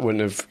that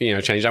wouldn't have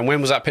changed. And when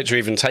was that picture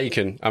even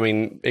taken? I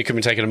mean, it could have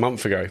been taken a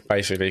month ago,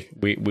 basically.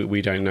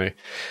 We don't know.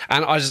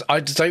 And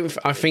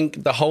I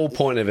think the whole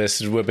point of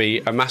this would be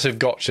a massive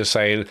gotcha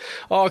saying,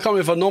 oh, I can't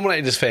believe I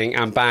nominated this thing,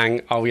 and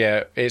bang, oh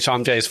yeah,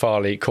 I'm James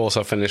Farley, of course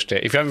I finished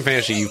it. If you haven't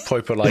finished it, you've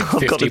probably put like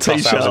I've got 50 the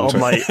plus t-shirt hours on, into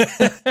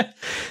it. mate.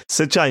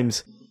 So,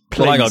 James,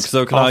 please. Well, hang on,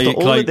 so can I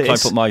I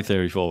put my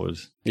theory forward?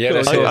 Yeah,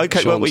 that's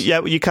Okay, well,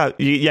 yeah, you can.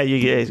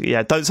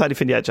 Yeah. Don't say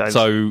anything yet, James.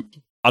 So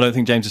I don't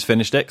think James has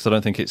finished it because I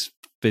don't think it's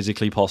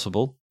physically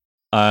possible.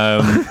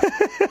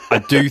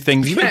 I do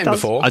think you met him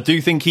before. I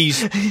do think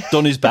he's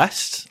done his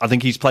best. I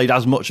think he's played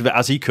as much of it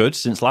as he could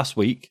since last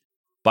week.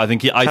 But I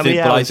think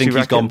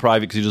he's gone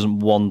private because he doesn't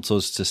want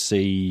us to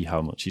see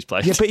how much he's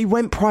played. Yeah, but he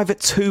went private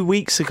 2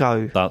 weeks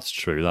ago. That's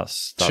true.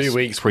 That's 2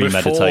 weeks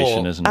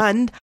premeditation, before. isn't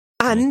it?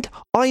 And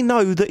I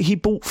know that he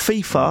bought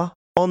FIFA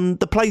on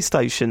the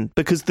PlayStation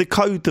because the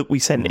code that we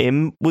sent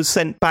him was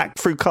sent back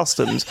through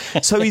customs.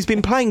 So he's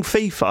been playing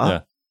FIFA. Yeah.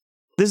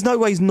 There's no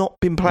way he's not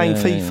been playing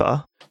Yeah, FIFA.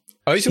 yeah.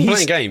 Oh, he's been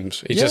playing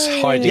games. He's just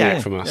hiding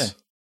it from us.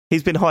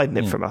 He's been hiding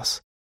it from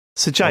us.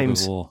 So,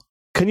 James,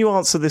 can you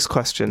answer this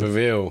question?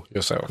 Reveal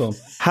yourself. Go on.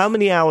 How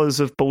many hours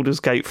of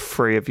Baldur's Gate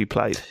 3 have you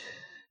played?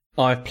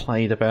 I've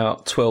played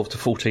about 12 to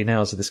 14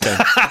 hours of this game.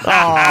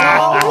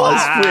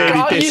 That's really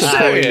Are you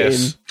disappointing.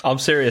 serious? I'm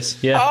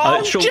serious. Yeah,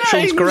 Oh, Sean's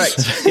James!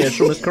 correct. Yeah,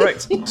 Sean is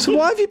correct. So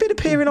why have you been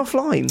appearing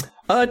offline?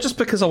 Just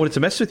because I wanted to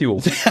mess with you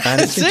all,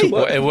 and it seemed to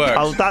Well, work. it worked.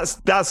 Oh,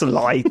 that's a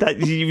lie.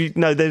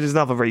 No, there's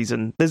another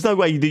reason. There's no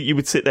way that you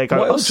would sit there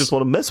going, What I else? just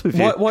want to mess with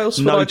you. Why else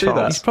would no I do that?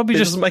 chance. He's probably It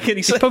just doesn't make any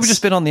He's sense. probably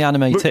just been on the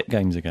anime tit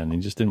games again. He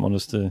just didn't want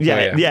us to.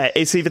 Yeah.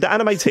 It's either the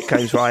anime tick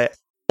games, right,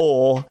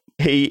 or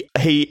he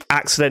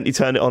accidentally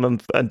turned it on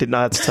and didn't know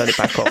how to turn it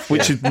back off,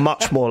 which is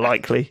much more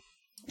likely.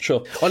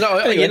 Sure. Oh, no,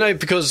 Anyway.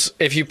 because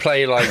if you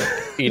play, like,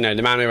 the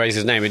man who raised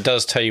his name, it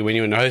does tell you when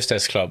you're in the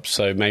hostess club,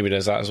 so maybe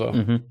there's that as well.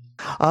 Mm-hmm.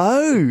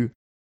 Oh,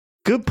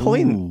 good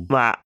point,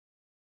 Matt.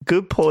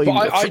 Good point.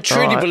 But I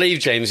truly Alright. believe,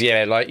 James,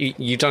 like,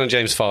 you've done a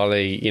James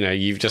Farley,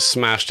 you've just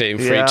smashed it in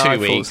Yeah, 2 I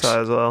weeks. thought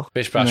so as well.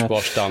 Bish, bash,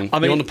 bosh, done. I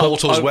mean, you're on the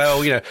Portal as I've-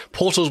 well,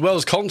 Portal as well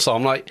as console.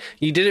 I'm like,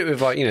 you did it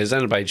with, like,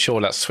 Xenoblade,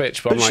 sure, that's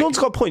Switch, but But I'm like, Sean's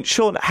got a point.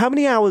 Sean, how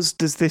many hours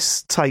does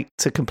this take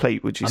to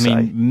complete, would you I say?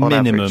 mean, on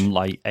minimum average?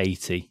 like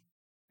 80.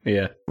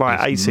 Yeah.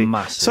 Right, It's 80.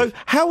 massive. So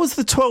how was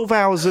the 12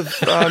 hours of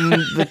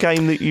the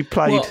game that you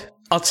played? Well,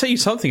 I'll tell you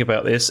something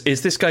about this.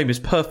 Is this game is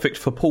perfect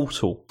for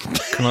Portal?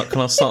 Can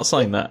I start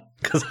saying that?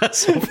 Because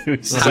that's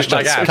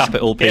Hashtag ad.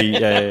 Capital P.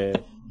 Yeah.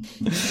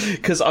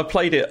 because I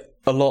played it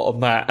a lot on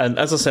that, and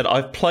as I said,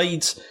 I've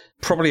played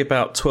probably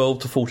about 12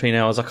 to 14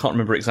 hours. I can't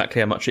remember exactly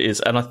how much it is,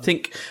 and I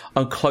think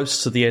I'm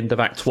close to the end of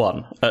Act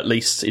 1, at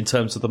least in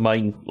terms of the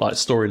main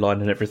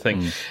storyline and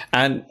everything.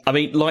 And I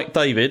mean, like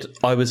David,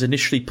 I was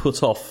initially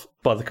put off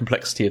by the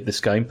complexity of this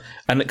game,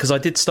 and because I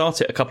did start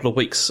it a couple of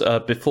weeks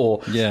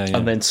before,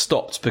 and then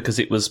stopped because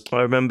it was. I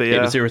remember, it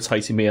was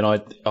irritating me, and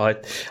I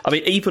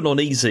mean, even on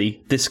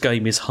easy, this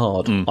game is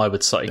hard. I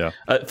would say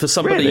for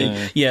somebody,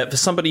 for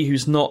somebody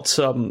who's not,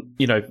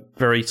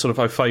 very sort of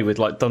au fait with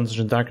like Dungeons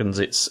and Dragons,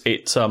 it's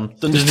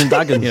Dungeons and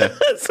Dragons. Yeah.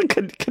 So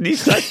can you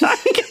say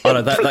that? I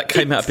know that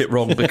came out a bit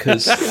wrong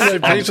because no,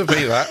 please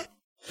repeat that.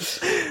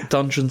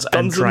 Dungeons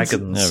and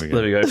Dragons.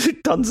 There we go.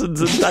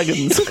 Dungeons and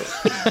Dragons.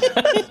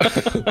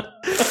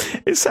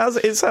 It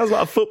sounds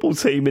like a football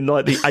team in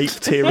like the 8th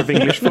tier of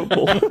English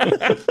football.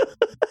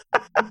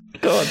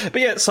 But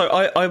yeah, so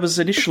I was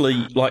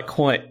initially like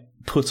quite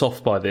put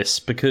off by this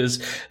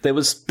because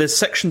there's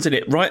sections in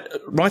it right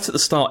at the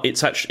start.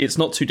 It's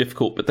not too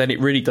difficult, but then it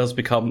really does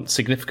become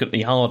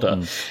significantly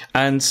harder.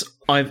 And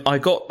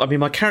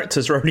my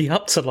characters are only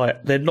up to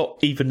like, they're not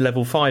even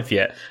level 5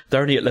 yet.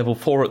 They're only at level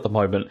 4 at the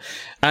moment.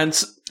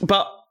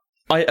 But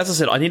as I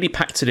said, I nearly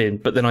packed it in,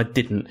 but then I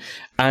didn't.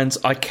 And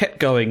I kept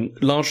going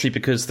largely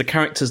because the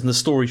characters and the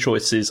story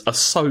choices are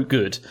so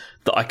good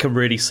that I can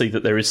really see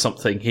that there is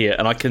something here.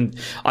 And I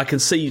can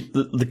see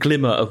the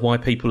glimmer of why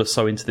people are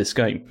so into this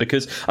game.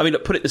 Because, I mean,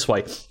 put it this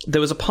way. There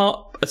was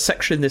a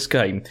section in this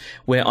game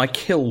where I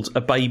killed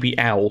a baby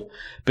owl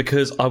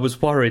because I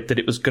was worried that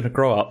it was going to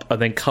grow up and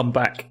then come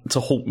back to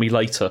haunt me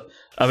later.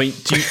 I mean,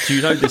 do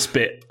you know this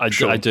bit? I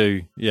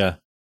do, yeah.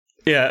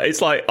 Yeah, it's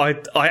like I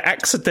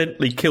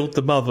accidentally killed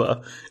the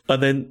mother,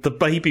 and then the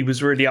baby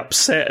was really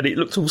upset, and it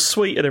looked all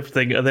sweet and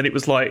everything, and then it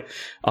was like,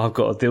 I've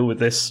got to deal with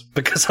this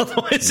because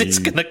otherwise it's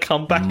going to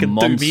come back and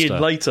do me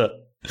in later.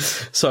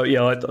 So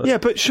yeah,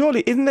 but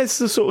surely isn't this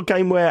the sort of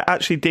game where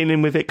actually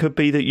dealing with it could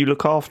be that you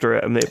look after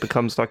it and it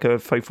becomes like a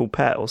faithful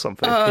pet or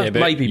something?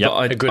 Maybe, yep,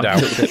 but a good owl.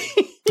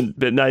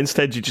 But no,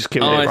 instead you just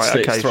killed it. Right?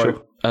 Okay,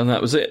 sure. And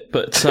that was it.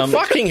 But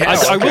fucking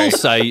hell! I will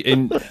say,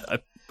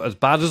 as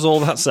bad as all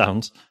that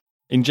sounds.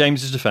 In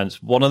James's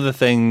defense, one of the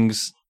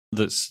things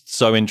that's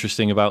so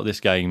interesting about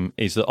this game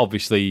is that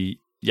obviously,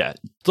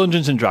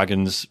 Dungeons and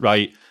Dragons,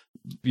 right?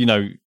 You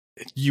know,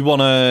 you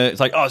want to,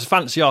 it's like, it's a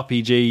fantasy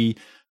RPG.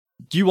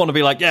 Do you want to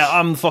be like,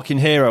 I'm the fucking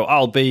hero.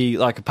 I'll be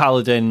like a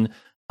paladin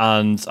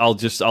and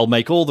I'll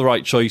make all the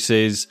right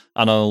choices.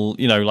 And I'll,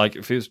 like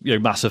if it's,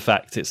 Mass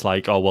Effect, it's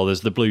like,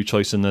 there's the blue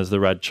choice and there's the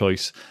red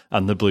choice.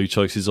 And the blue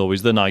choice is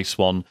always the nice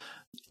one.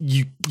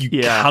 You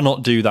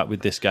cannot do that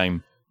with this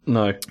game.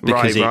 No,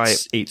 because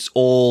it's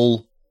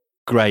all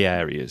grey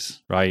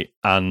areas, right?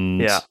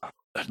 And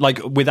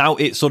like without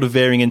it sort of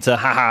veering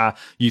into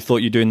you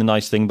thought you're doing the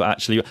nice thing, but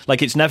actually,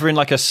 like it's never in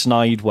like a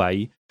snide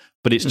way,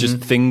 but it's just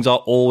things are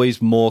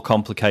always more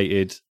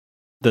complicated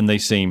than they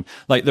seem.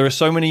 Like there are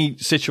so many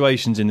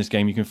situations in this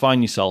game you can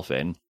find yourself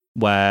in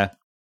where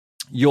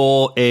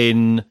you're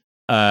in,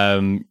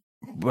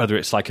 whether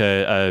it's like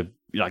a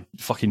like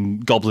fucking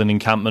goblin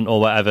encampment or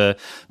whatever,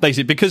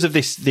 basically because of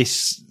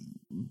this.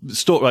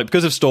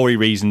 Because of story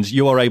reasons,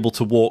 you are able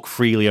to walk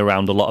freely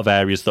around a lot of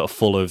areas that are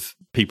full of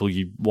people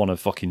you want to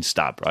fucking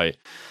stab, right?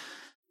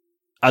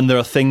 And there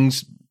are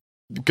things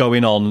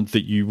going on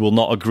that you will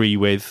not agree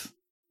with,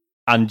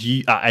 and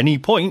at any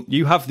point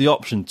you have the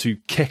option to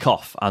kick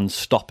off and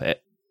stop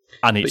it.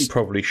 And but you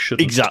probably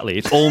shouldn't. Exactly,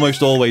 it's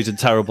almost always a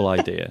terrible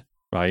idea,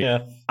 right?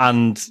 Yeah.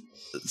 And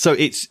so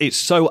it's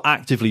so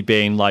actively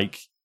being like,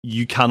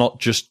 you cannot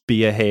just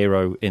be a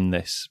hero in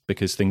this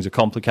because things are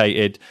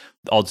complicated,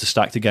 the odds are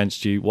stacked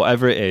against you,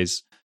 whatever it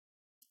is.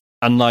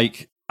 And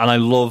I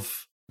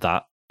love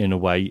that in a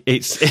way.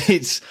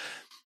 It's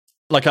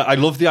like, I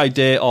love the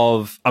idea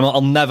of, I'll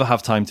never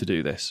have time to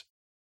do this.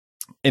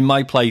 In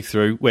my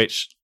playthrough,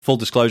 which, full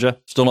disclosure,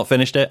 still not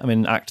finished it. I'm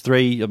in Act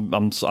 3.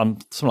 I'm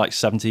something like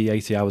 70,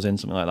 80 hours in,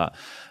 something like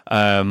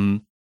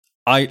that.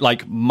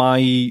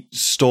 My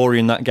story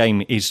in that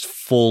game is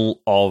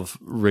full of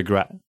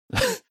regret.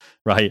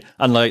 Right,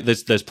 and like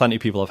there's plenty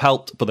of people I've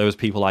helped, but there was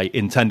people I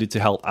intended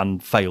to help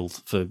and failed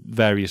for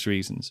various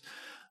reasons.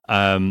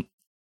 And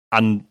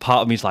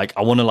part of me is like,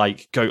 I want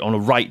to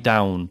write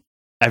down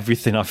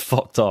everything I've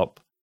fucked up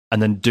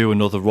and then do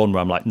another run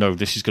where I'm like, no,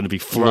 this is going to be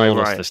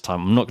flawless this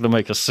time. I'm not going to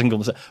make a single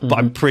mistake. But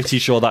I'm pretty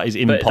sure that is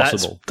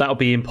impossible. That'll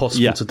be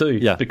impossible to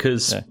do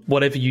because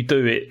whatever you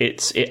do,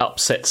 it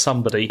upsets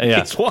somebody.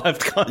 Yeah. It's what I've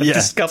kind of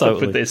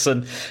discovered with this.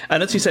 And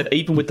as you said,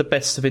 even with the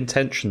best of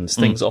intentions,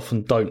 things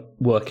often don't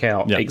work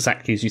out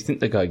exactly as you think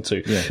they're going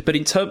to. Yeah. But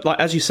in terms, like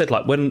as you said,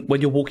 like when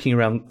you're walking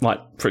around, like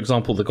for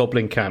example, the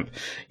Goblin Camp,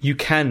 you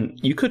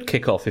could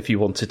kick off if you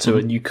wanted to,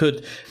 and you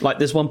could, like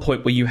there's one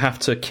point where you have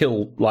to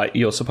kill, like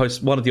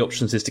one of the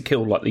options is to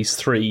kill like these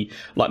 3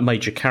 like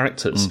major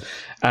characters,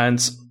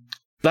 and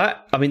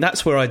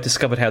that's where I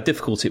discovered how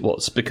difficult it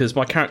was because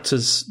my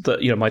characters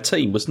my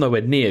team was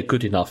nowhere near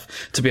good enough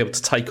to be able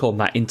to take on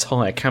that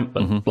entire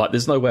campment. Like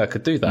there's no way I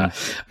could do that,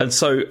 and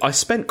so I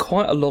spent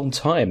quite a long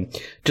time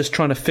just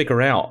trying to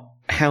figure out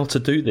how to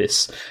do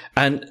this,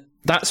 and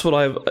that's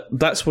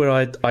where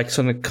I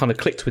kind of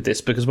clicked with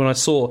this because when I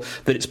saw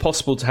that it's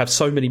possible to have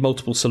so many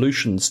multiple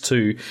solutions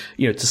to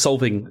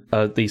solving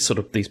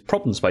these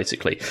problems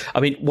basically. I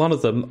mean, one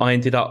of them I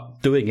ended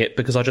up doing it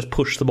because I just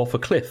pushed them off a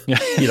cliff, and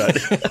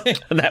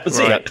that was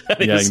it. And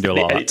you can do a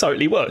lot. And it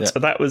totally worked. Yeah.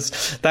 And that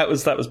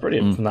was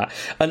brilliant from that.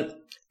 And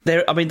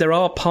there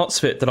are parts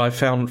of it that I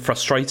found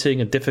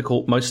frustrating and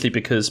difficult, mostly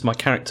because my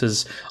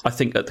characters, I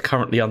think, are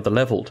currently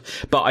underleveled.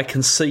 But I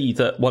can see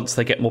that once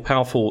they get more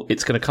powerful,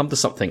 it's going to come to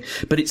something.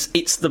 But it's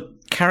the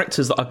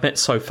characters that I've met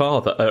so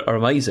far that are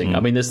amazing. I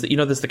mean, there's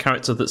the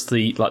character that's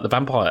the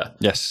vampire.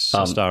 Yes,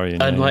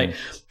 Astarion. And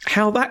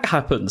how that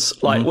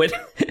happens, like when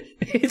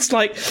It's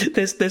like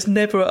there's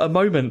never a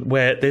moment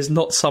where there's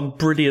not some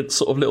brilliant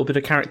sort of little bit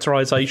of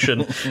characterization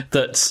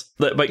that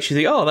makes you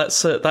think, oh,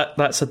 that's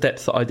a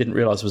depth that I didn't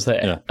realize was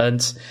there. And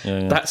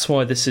that's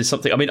why this is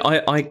something. I mean,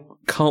 I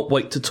can't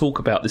wait to talk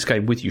about this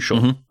game with you,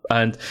 Sean.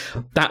 And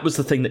that was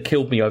the thing that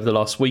killed me over the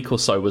last week or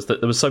so, was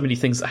that there were so many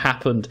things that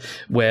happened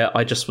where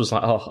I just was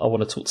like, oh, I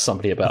want to talk to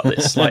somebody about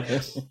this. like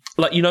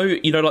you know,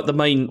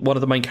 like one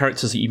of the main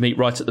characters that you meet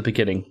right at the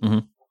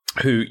beginning.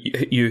 Who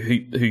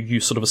you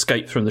sort of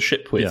escape from the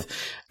ship with,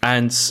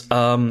 and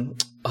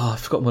I've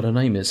forgotten what her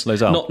name is.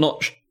 Lae'zel.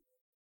 Not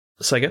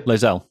Sega.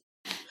 Lae'zel.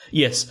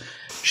 Yes,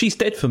 she's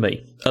dead for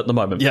me at the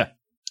moment. Yeah,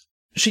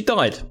 she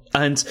died,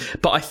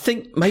 but I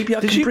think maybe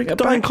I can bring her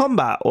die back in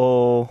combat,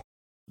 or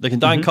they can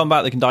die in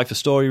combat. They can die for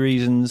story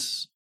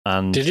reasons.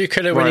 And did you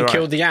kill her when you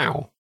killed the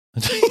owl?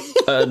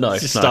 No,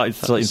 started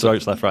slitting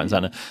throats left, right, and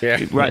centre. Yeah,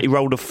 he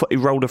rolled a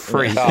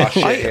 3. Oh,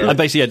 shit, And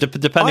basically,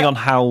 depending on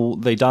how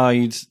they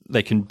died,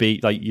 they can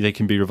be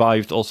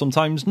revived, or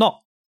sometimes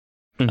not.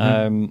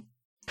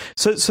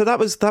 So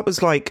that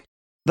was like,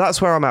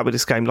 that's where I'm at with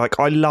this game. Like,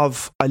 I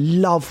love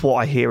what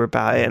I hear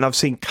about it, and I've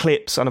seen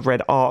clips and I've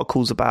read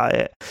articles about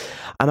it,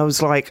 and I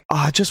was like,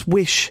 I just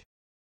wish,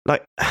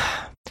 like.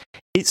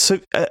 It's so,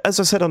 as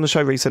I said on the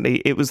show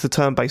recently, it was the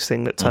turn-based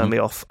thing that turned me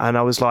off, and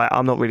I was like,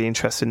 I'm not really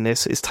interested in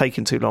this. It's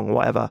taking too long, or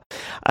whatever.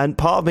 And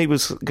part of me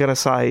was going to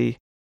say,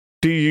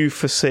 do you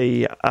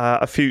foresee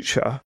a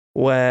future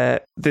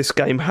where this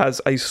game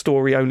has a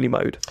story-only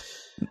mode?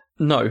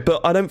 No. But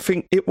I don't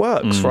think it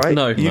works, right?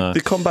 No. The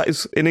combat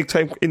is an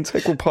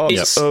integral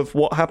part of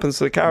what happens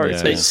to the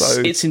characters.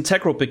 Yeah. It's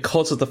integral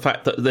because of the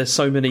fact that there's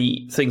so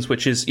many things,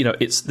 which is,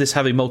 it's this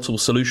having multiple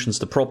solutions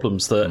to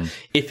problems that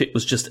if it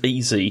was just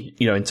easy,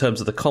 in terms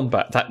of the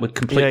combat, that would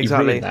completely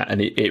ruin that, and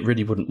it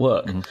really wouldn't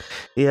work.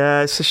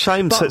 Yeah, it's a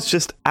shame. So it's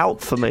just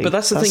out for me. But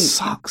that's the thing.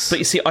 Sucks. But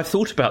you see, I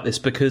thought about this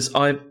because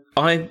I'm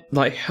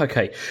like,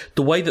 okay,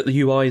 the way that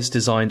the UI is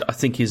designed, I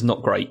think is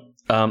not great.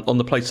 On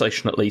the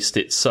PlayStation, at least,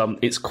 it's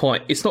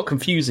not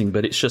confusing,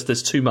 but it's just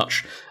there's too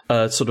much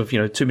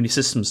too many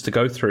systems to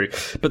go through.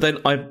 But then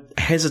I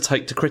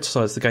hesitate to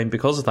criticise the game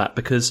because of that,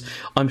 because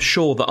I'm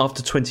sure that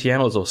after 20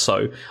 hours or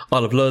so,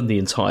 I'll have learned the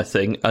entire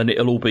thing, and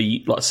it'll all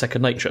be like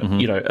second nature,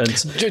 And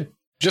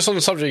just on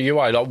the subject of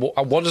UI, like,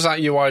 what does that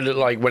UI look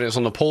like when it's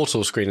on the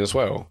Portal screen as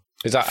well?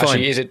 Is that fine.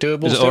 Is it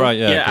doable? Is it still? all right?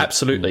 Yeah,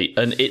 absolutely.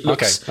 And it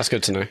looks okay. That's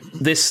good to know.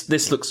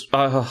 This looks.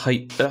 I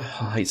hate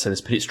to say this,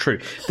 but it's true.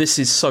 This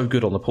is so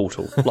good on the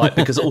Portal, like,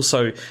 because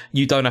also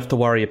you don't have to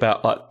worry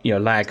about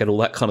lag and all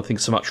that kind of thing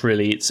so much.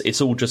 Really,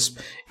 it's all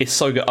just it's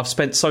so good. I've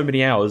spent so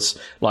many hours,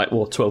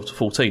 12 to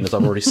 14, as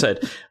I've already said.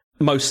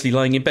 Mostly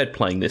laying in bed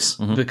playing this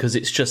because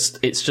it's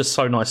just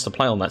so nice to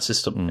play on that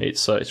system.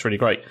 It's really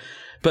great.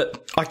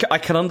 But I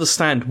can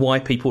understand why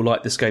people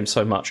like this game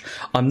so much.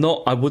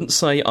 I wouldn't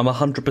say I'm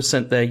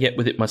 100% there yet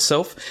with it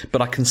myself,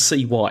 but I can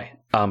see why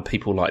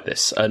people like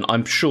this. And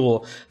I'm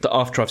sure that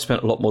after I've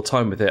spent a lot more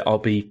time with it, I'll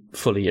be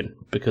fully in,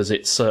 because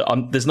it's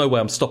there's no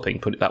way I'm stopping,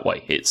 put it that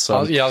way. It's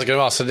I was going to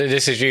ask, so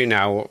this is you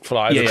now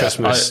for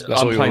Christmas.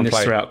 I'm playing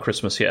this throughout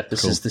Christmas,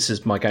 This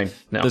is my game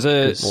now.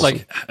 There's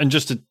awesome. And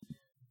just to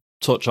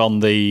touch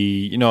on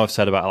the, I've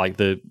said about like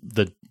the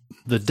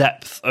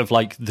depth of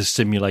like the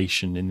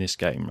simulation in this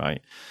game,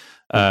 right?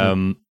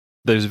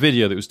 There's a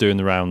video that was doing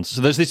the rounds.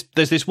 So there's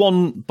this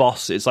one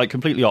boss. It's like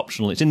completely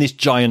optional. It's in this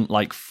giant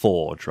like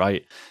forge,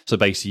 right? So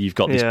basically, you've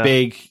got this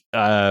big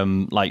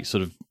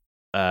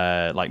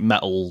like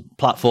metal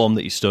platform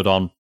that you stood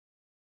on.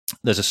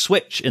 There's a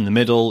switch in the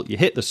middle. You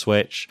hit the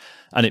switch,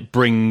 and it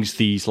brings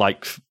these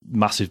like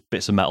massive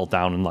bits of metal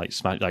down and like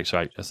smash. Like,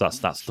 sorry, that's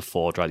the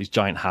forge, right? These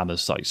giant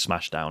hammers like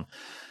smash down.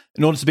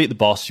 In order to beat the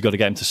boss, you've got to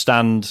get him to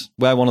stand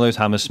where one of those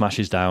hammers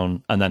smashes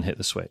down and then hit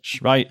the switch,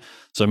 right?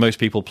 So most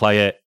people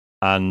play it,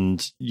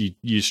 and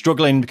you're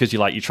struggling because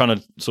you're trying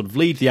to sort of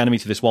lead the enemy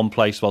to this one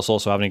place whilst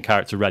also having a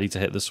character ready to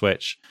hit the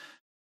switch.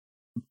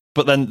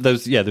 But then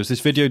there's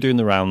this video doing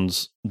the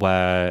rounds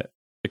where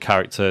a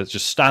character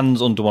just stands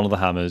under one of the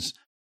hammers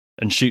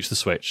and shoots the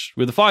switch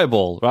with a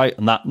fireball, right?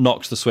 And that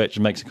knocks the switch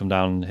and makes it come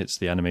down and hits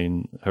the enemy,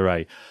 and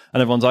hooray.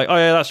 And everyone's like, oh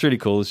yeah, that's really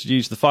cool. Let's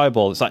use the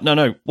fireball. It's like,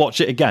 no, watch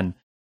it again.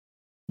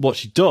 What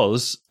she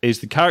does is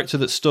the character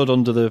that stood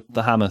under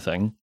the hammer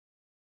thing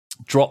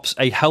drops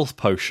a health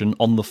potion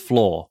on the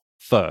floor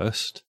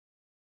first,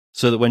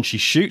 so that when she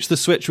shoots the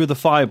switch with the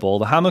fireball,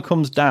 the hammer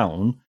comes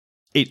down,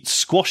 it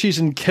squashes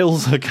and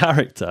kills her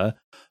character,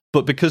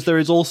 but because there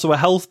is also a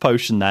health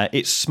potion there,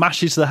 it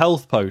smashes the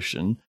health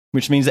potion,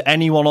 which means that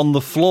anyone on the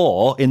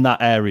floor in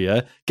that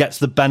area gets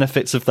the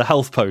benefits of the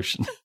health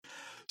potion.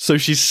 So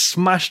she's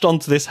smashed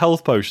onto this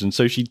health potion,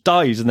 so she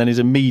dies and then is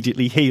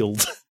immediately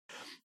healed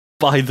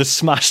by the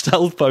smashed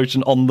health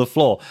potion on the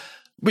floor,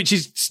 which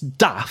is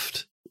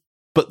daft,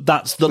 but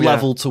that's the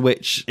level to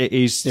which it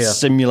is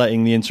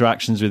simulating the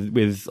interactions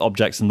with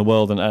objects in the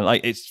world, and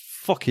like, it's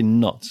fucking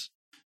nuts.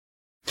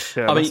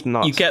 Yeah, I mean,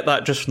 nuts. You get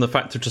that just from the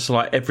fact of just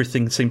like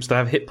everything seems to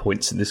have hit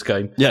points in this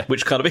game,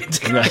 which kind of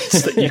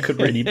indicates that you could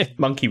really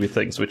monkey with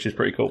things, which is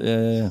pretty cool.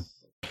 Yeah.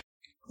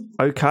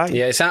 Okay.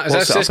 Yeah,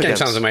 What's this game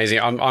against? sounds amazing.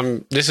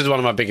 This is one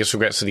of my biggest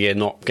regrets of the year,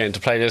 not getting to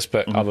play this,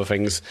 but other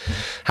things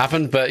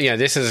happened. But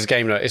this is a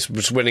game that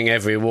is winning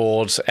every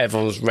award.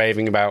 Everyone's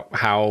raving about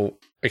how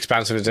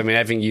expansive it is. I mean,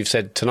 everything you've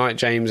said tonight,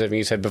 James, everything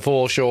you said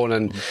before, Sean,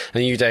 and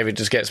you, David,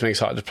 just gets me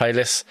excited to play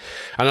this.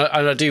 And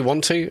I do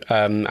want to,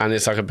 and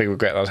it's like a big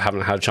regret that I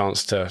haven't had a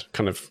chance to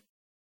kind of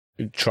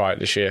try it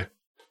this year.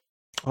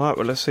 All right,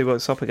 well, let's see what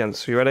it's up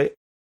against. You ready?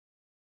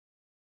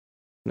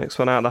 Next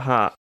one out of the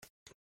hat.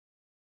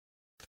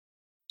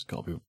 It's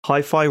got to be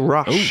Hi-Fi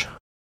Rush. Ooh.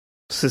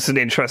 This is an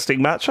interesting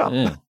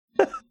matchup.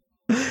 yeah.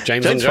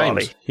 James on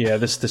Farley. James. Yeah,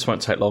 this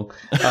won't take long.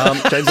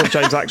 James on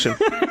James action.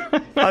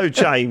 Oh,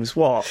 James,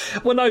 what?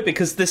 Well, no,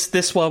 because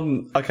this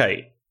one,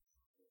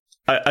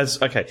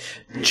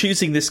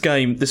 choosing this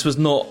game, this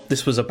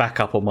was a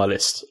backup on my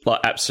list. Like,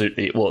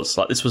 absolutely, it was.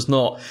 Like, this was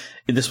not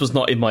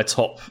in my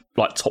top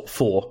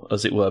 4,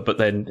 as it were. But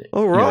then,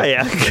 All right,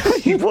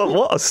 okay.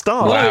 What a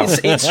start! Wow.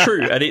 It's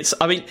true, and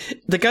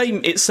the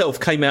game itself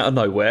came out of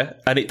nowhere,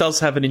 and it does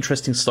have an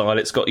interesting style.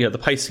 It's got the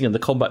pacing and the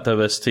combat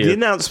diversity. The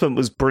announcement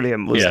was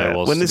brilliant, wasn't it? It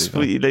was,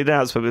 when the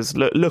announcement was,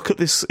 look at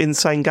this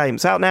insane game.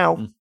 It's out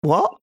now.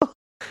 What?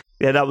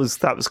 Yeah, that was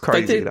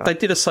crazy. They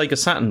did a Sega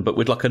Saturn, but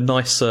with like a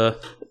nicer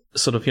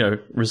sort of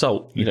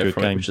result, Good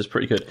from it, game. which is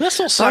pretty good. Let's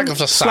not slag off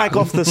the Slag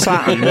off the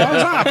Saturn. What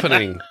is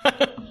happening?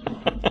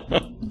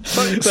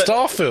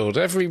 Starfield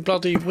every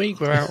bloody week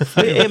without.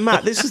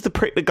 Matt, this is the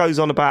prick that goes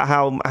on about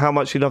how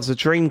much he loves a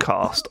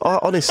Dreamcast.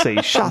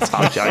 Honestly, shut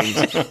up, James.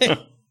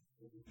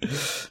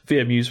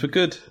 VMUs were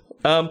good.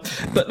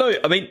 But no,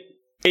 I mean,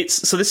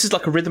 this is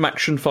like a rhythm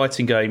action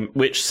fighting game,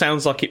 which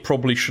sounds like it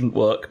probably shouldn't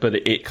work, but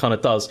it kind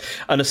of does.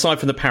 And aside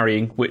from the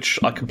parrying, which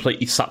I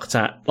completely sucked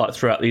at like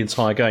throughout the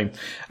entire game,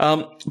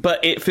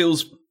 but it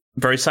feels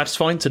very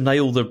satisfying to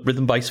nail the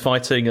rhythm-based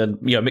fighting and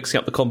mixing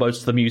up the combos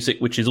to the music,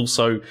 which is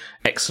also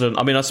excellent.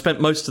 I mean, I spent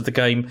most of the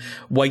game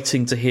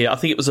waiting to hear. I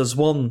think it was a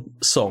Zwan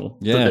song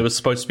that there was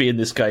supposed to be in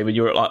this game, and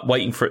you were like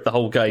waiting for it the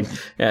whole game.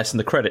 Yeah, it's in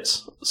the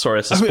credits. Sorry,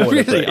 it's a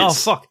spoiler. Really? Oh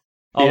fuck!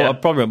 Oh, yeah. I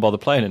probably won't bother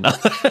playing it now.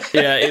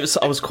 Yeah, it was.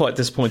 I was quite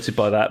disappointed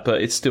by that,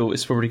 but it's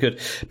really good.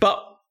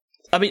 But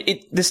I mean,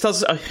 it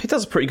does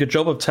a pretty good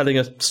job of telling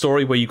a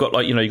story where you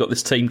got you got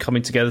this team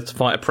coming together to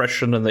fight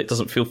oppression, and it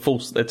doesn't feel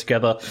false that they're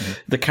together.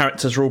 Mm-hmm. The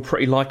characters are all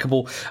pretty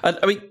likable, and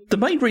I mean, the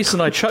main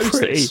reason I chose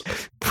this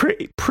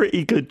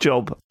pretty good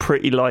job,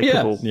 pretty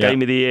likable.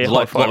 Game of the year, a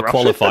lot of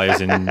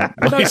qualifiers in.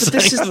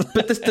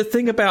 The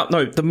thing about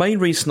the main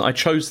reason I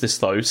chose this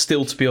though,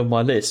 still to be on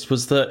my list,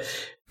 was that.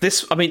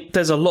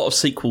 There's a lot of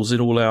sequels in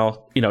all our,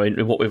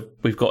 in what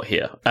we've got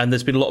here. And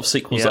there's been a lot of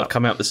sequels that have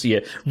come out this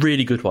year.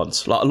 Really good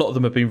ones. Like, a lot of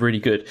them have been really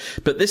good.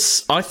 But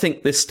I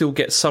think this still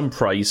gets some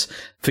praise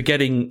for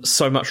getting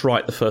so much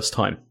right the first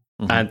time.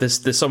 Mm-hmm. And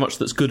there's so much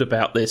that's good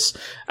about this.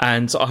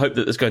 And I hope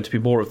that there's going to be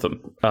more of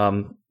them.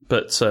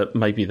 But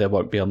maybe there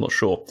won't be, I'm not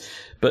sure.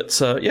 But,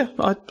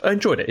 I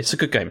enjoyed it. It's a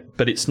good game.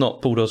 But it's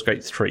not Baldur's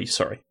Gate 3,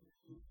 sorry.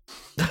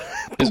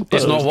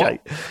 It's not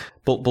what?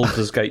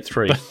 Baldur's Gate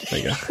 3. There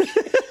you go.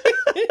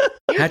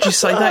 How'd you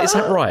say that? Is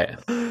that right?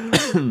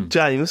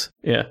 James,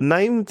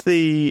 name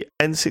the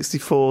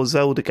N64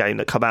 Zelda game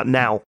that come out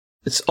now.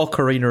 It's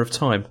Ocarina of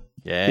Time.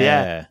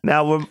 Yeah.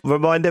 Now,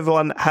 remind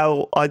everyone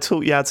how I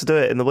taught you how to do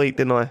it in the week,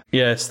 didn't I?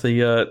 Yes,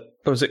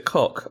 was it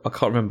cock? I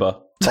can't remember.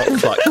 Like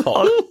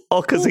cock.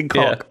 Ockers in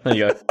cock. Yeah, there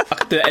you go. I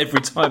can do it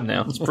every time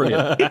now. It's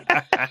brilliant.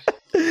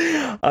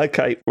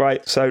 Okay,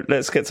 right. So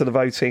let's get to the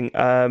voting.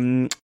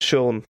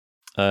 Sean.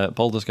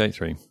 Baldur's Gate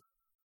 3.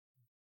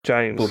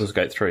 James. Baldur's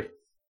Gate 3.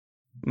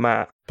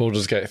 Matt.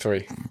 Baldur's Gate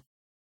 3.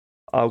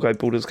 I'll go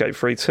Baldur's Gate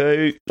 3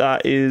 too.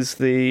 That is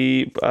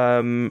the.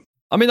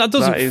 that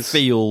doesn't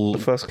feel the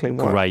first clean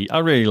one. Great. I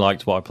really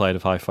liked what I played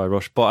of Hi-Fi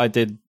Rush, but I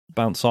did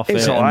bounce off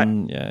it's it. All right.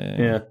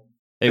 Yeah.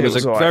 It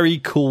was a very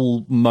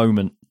cool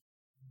moment.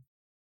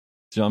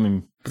 Do you know what I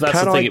mean? But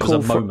that's the thing. It was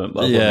a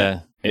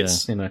moment.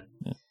 It's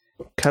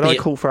Can I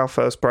call for our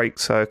first break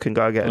so I can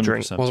go get a 100%.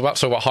 Drink? I was about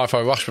to talk about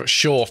Hi-Fi Rush, but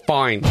sure,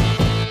 fine.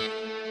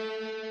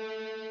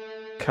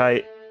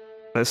 Okay.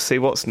 Let's see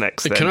what's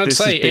next. Then. Can I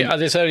say, at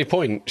this early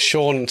point,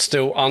 Sean's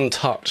still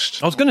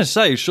untouched. I was going to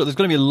say, there's going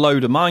to be a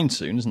load of mine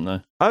soon, isn't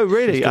there? Oh,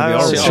 really?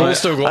 Sean's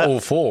still got all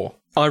 4.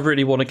 I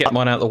really want to get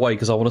mine out of the way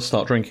because I want to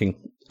start drinking.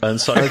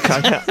 And so,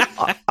 okay,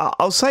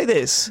 I'll say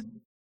this.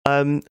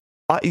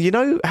 You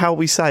know how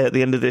we say at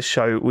the end of this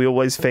show, we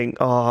always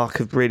think, I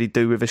could really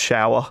do with a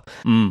shower.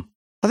 Mm.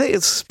 I think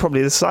it's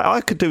probably the same. I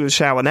could do with a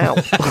shower now.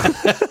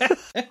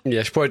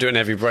 Yeah, she's probably doing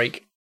every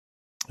break.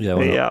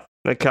 Yeah.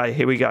 Okay,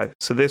 here we go.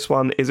 So this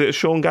one, is it a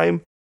Sean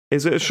game?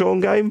 Is it a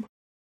Sean game?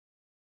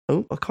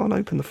 Oh, I can't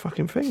open the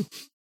fucking thing.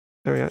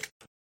 There we go.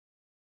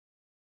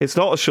 It's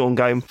not a Sean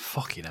game.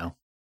 Fucking hell.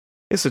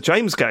 It's a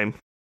James game.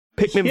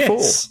 Pikmin 4.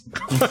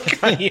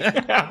 Okay.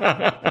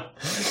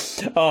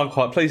 I'm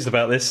quite pleased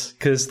about this,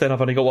 because then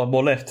I've only got one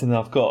more left, and then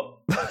I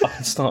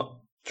can start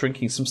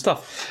drinking some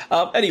stuff.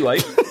 Anyway.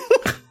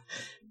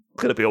 It's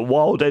going to be a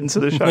wild end to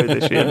the show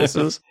this year,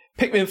 listeners.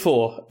 Pikmin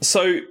 4.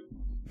 So,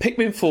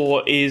 Pikmin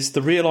 4 is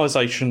the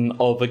realisation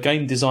of a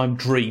game design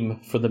dream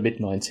from the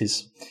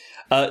mid-90s.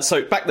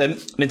 So back then,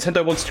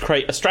 Nintendo wanted to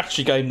create a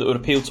strategy game that would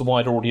appeal to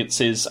wider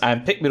audiences,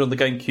 and Pikmin on the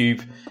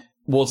GameCube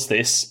was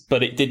this,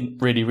 but it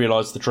didn't really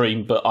realise the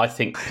dream. But I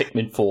think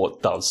Pikmin 4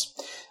 does.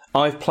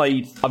 I've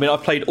played all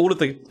the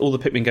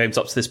Pikmin games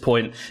up to this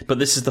point, but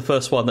this is the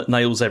first one that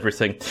nails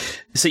everything.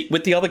 See,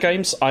 with the other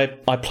games, I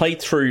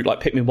played through like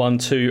Pikmin 1,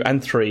 2,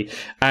 and 3,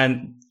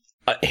 and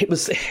it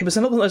was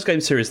another one of those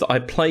game series that I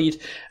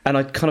played and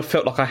I kind of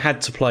felt like I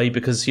had to play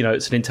because, you know,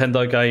 it's a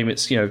Nintendo game,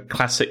 it's, you know,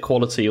 classic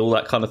quality, all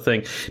that kind of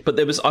thing. But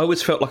I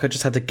always felt like I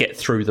just had to get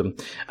through them.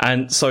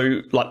 And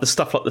so, like, the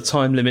stuff like the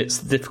time limits,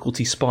 the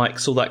difficulty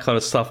spikes, all that kind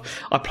of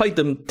stuff, I played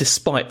them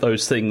despite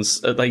those things.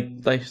 They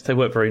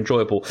weren't very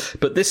enjoyable.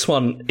 But this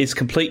one is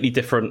completely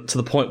different to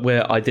the point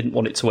where I didn't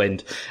want it to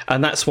end.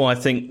 And that's why I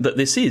think that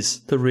this is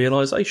the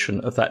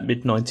realisation of that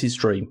mid-90s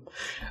dream.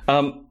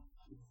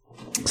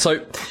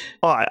 So,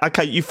 all right,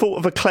 okay, you thought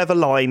of a clever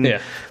line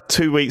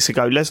 2 weeks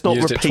ago. Let's not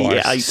repeat it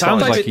 8 times.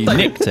 Sounds like you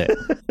nicked it.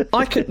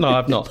 No,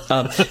 I've not.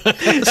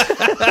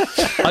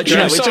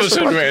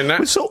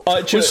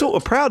 We're sort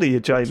of proud of you,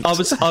 James. I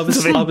was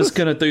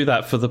going to do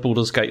that for the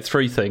Baldur's Gate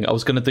 3 thing. I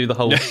was going to do the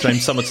whole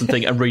James Summerton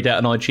thing and read out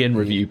an IGN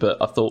review,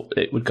 but I thought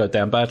it would go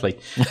down badly.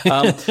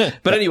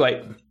 But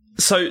anyway.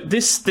 So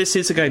this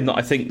is a game that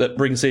I think that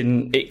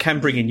can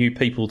bring in new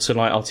people to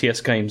like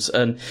RTS games,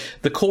 and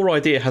the core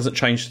idea hasn't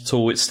changed at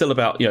all. It's still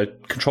about, you know,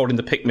 controlling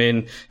the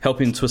Pikmin,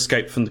 helping to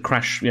escape from the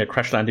crash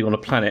landing on a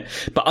planet.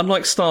 But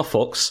unlike Star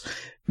Fox,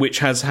 which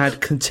has had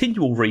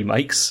continual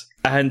remakes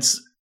and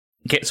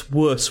gets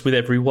worse with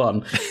every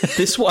one,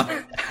 this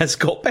one has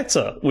got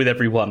better with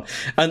every one.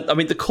 And I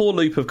mean, the core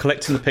loop of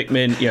collecting the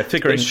Pikmin, you know,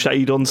 figuring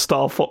shade on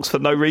Star Fox for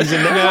no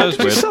reason. Now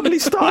we suddenly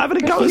start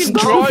having a go at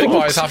Star Fox.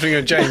 Drive-by is happening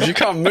at James. You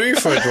can't move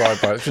for a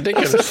drive-by. It's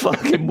ridiculous. That's a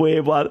fucking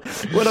weird one.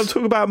 When I'm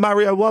talking about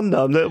Mario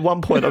Wonder, at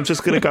one point I'm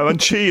just going to go and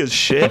cheers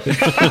shit.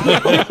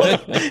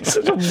 It's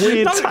such a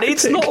weird tactic.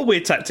 It's not a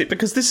weird tactic,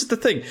 because this is the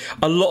thing.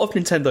 A lot of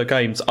Nintendo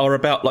games are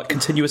about like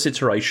continuous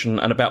iteration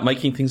and about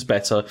making things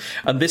better.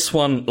 And this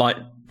one, like,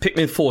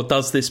 Pikmin 4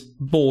 does this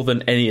more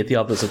than any of the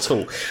others at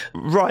all.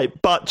 Right,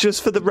 but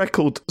just for the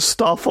record,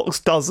 Star Fox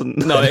doesn't.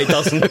 No, it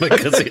doesn't,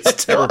 because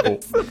it's terrible.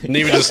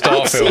 Neither does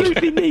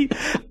Starfield.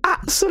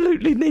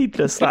 Absolutely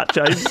needless, that,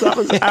 James. That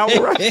was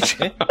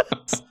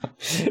outrageous.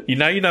 You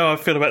know how I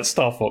feel about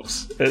Star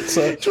Fox. It's,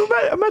 do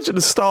you imagine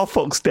a Star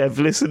Fox dev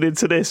listening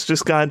to this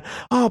just going,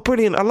 oh,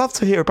 brilliant, I love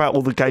to hear about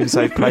all the games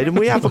they've played, and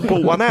we haven't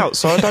bought one out,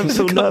 so I don't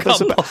feel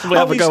nervous about it.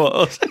 Have a go at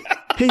us.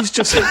 He's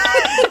just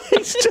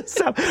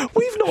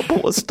we've not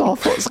bought a Star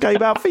Fox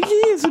game out for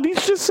years, and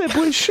he's just said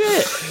we're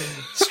shit.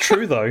 It's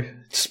true, though.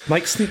 It just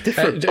makes it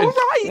different. All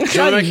right, James. Do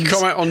you want to make a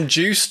comment on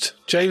Juiced,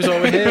 James,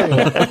 over here?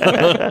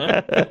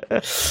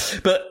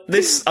 But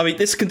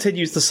this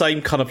continues the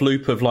same kind of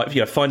loop of, like,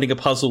 you know, finding a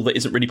puzzle that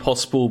isn't really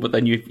possible, but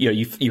then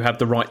you have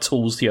the right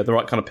tools, you know, the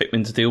right kind of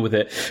Pikmin to deal with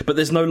it. But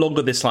there's no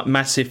longer this like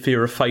massive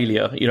fear of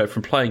failure, you know,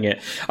 from playing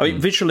it. I mean,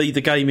 visually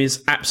the game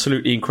is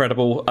absolutely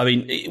incredible. I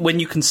mean, when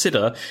you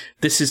consider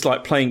this is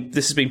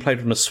being played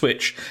on a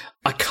Switch,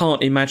 I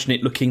can't imagine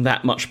it looking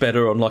that much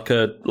better on on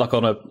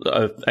a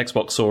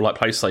Xbox or like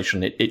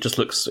PlayStation. It just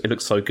looks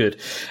so good.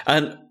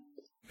 And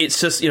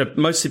it's just, you know,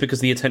 mostly because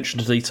of the attention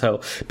to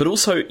detail, but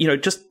also, you know,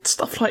 just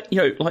stuff like, you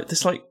know, like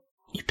this, like,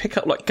 you pick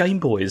up like Game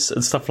Boys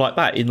and stuff like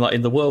that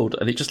in the world,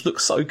 and it just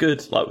looks so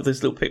good, like with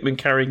this little Pikmin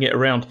carrying it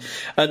around.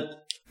 And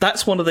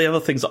that's one of the other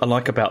things that I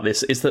like about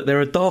this, is that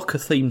there are darker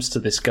themes to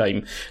this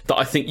game that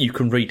I think you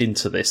can read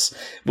into this,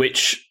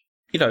 which,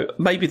 you know,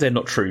 maybe they're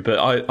not true, but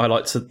I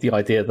like the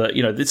idea that,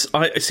 you know,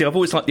 I've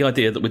always liked the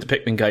idea that with the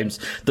Pikmin games,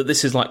 that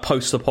this is like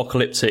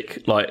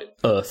post-apocalyptic, like,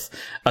 Earth.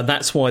 And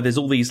that's why there's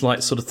all these,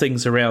 like, sort of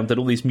things around and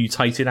all these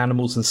mutated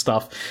animals and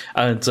stuff,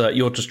 and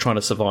you're just trying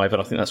to survive,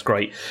 and I think that's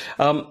great.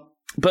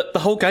 But the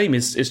whole game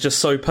is just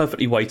so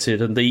perfectly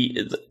weighted, and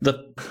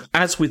the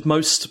as with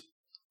most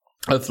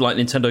of like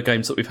Nintendo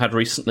games that we've had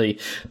recently,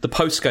 the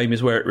post game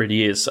is where it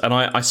really is, and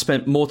I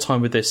spent more time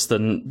with this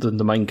than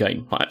the main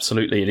game, like,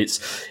 absolutely. And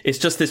it's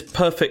just this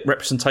perfect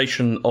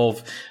representation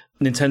of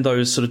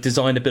Nintendo's sort of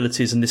design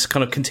abilities and this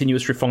kind of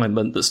continuous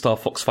refinement that Star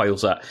Fox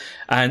fails at.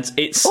 And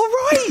it's all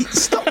right.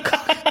 Stop.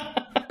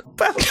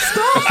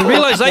 The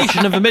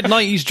realisation of a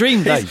mid-90s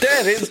dream, Dave.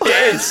 It's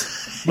dead.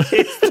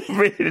 It's the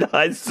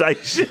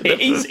realisation.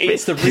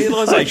 It's the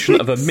realisation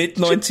of a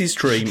mid-90s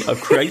dream of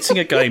creating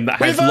a game that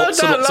has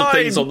lots and lots of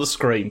things on the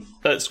screen.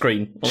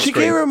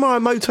 Shigeru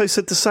Miyamoto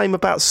said the same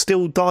about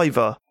Still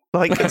Diver.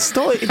 Like, it's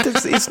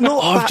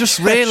not. I've just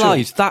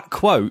realised that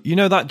quote. You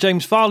know that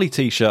James Farley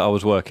T-shirt I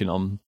was working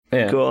on?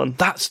 Yeah. Go on.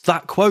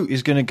 That quote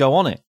is going to go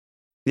on it.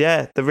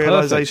 Yeah, the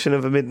realisation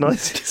of a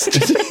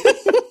mid-90s.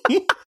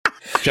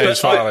 James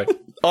Farley.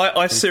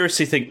 I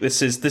seriously think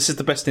this is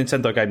the best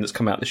Nintendo game that's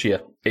come out this year.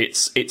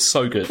 It's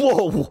so good.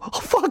 Whoa,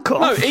 fuck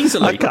off! No,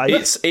 easily. Okay.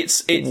 It's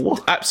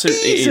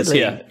absolutely easily?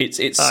 It is.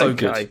 Yeah, it's so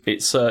good.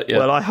 It's yeah.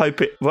 Well, I hope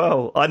it.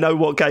 Well, I know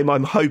what game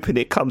I'm hoping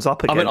it comes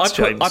up against.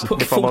 I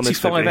put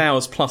 45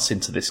 hours plus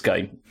into this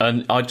game,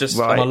 and I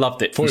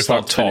loved it from 45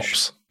 start to tops.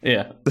 finish.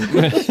 Yeah.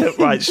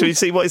 Right, should we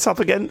see what it's up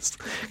against?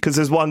 Because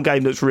there's one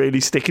game that's really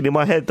sticking in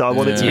my head that I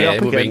want it to be up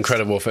it would against. be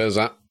incredible if it was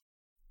that.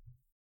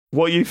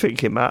 What are you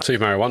thinking, Matt?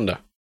 Super Mario Wonder.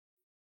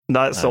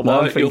 No, that's not what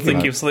I'm thinking. You're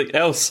thinking of something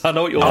else. I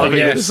know what you're I'm thinking.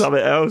 thinking of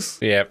something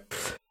else. Yeah.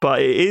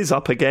 But it is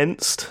up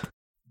against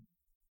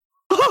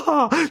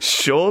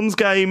Sean's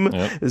game,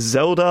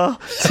 Zelda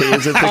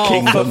Tears of the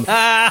Kingdom.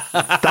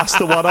 That's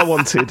the one I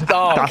wanted.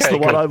 That's the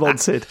one I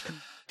wanted.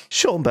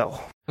 Sean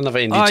Bell. Another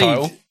indie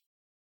title.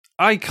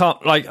 I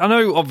can't, like, I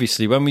know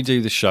obviously when we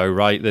do the show,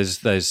 right,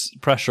 there's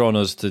pressure on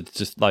us to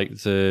just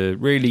to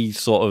really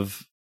sort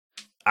of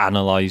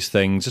analyze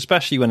things,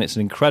 especially when it's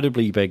an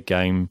incredibly big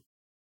game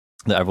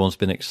that everyone's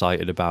been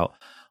excited about.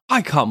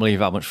 I can't believe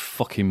how much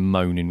fucking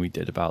moaning we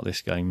did about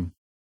this game.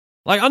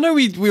 Like, I know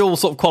we all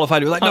sort of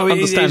qualified it, like, no, it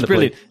is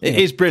brilliant. It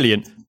is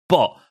brilliant,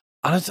 but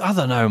I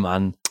don't know,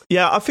 man.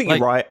 Yeah, I think you're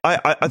right.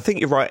 I think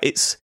you're right.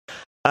 It's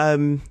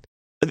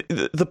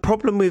the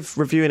problem with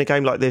reviewing a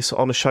game like this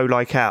on a show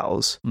like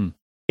ours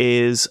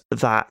is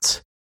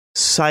that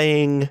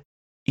saying,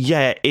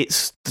 yeah,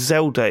 it's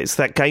Zelda, it's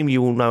that game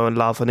you all know and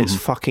love, and it's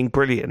fucking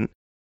brilliant.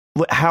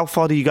 How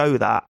far do you go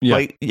with that? Yeah.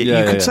 Like, you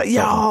could say,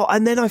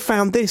 and then I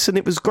found this and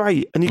it was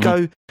great, and you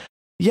go,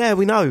 yeah,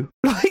 we know.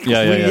 Like,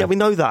 we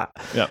know that.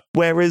 Yeah.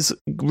 Whereas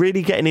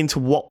really getting into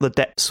what the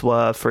depths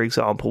were, for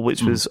example,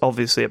 which was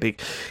obviously a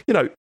big,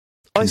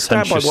 I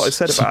stand by what I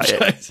said about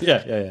it.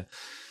 Yeah.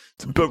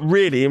 But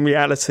really, in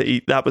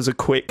reality, that was a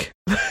quick,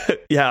 I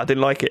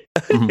didn't like it.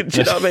 Do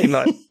you know what I mean?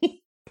 Like,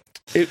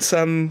 it's,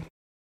 and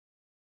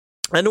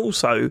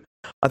also,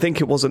 I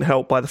think it wasn't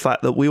helped by the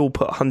fact that we all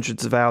put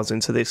hundreds of hours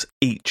into this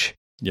each.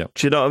 Yeah.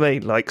 Do you know what I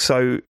mean? Like,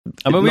 so...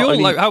 I mean, we all,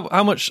 like,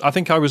 how much... I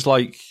think I was,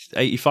 like,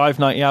 85,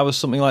 90 hours,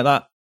 something like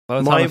that,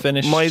 by the time I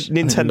finished. My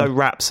Nintendo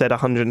Wrap said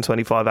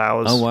 125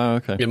 hours. Oh, wow,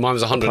 okay. Yeah, mine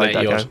was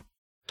 180 hours.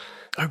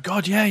 Oh,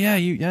 God, yeah,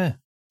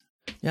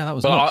 that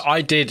was nuts.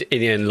 I did, in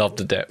the end, love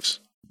the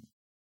depths.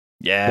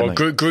 Yeah,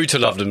 well, grew to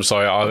love them, so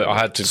I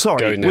had to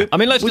go in there. I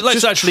mean,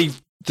 let's actually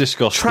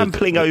discuss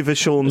trampling over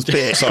Sean's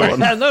bit. Sorry.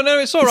 No,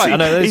 it's all right. I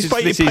know he's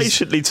waiting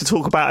patiently to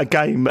talk about a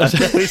game, and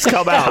it's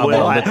come out. And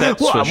we're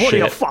like, what are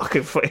you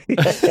fucking?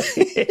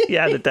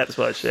 Yeah, the depths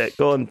were shit.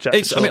 Go on, Jack.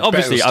 I mean,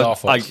 obviously, I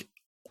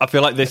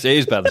feel like this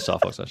is better than Star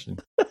Fox. Actually,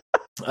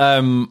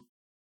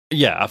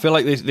 I feel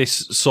like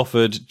this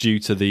suffered due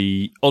to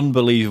the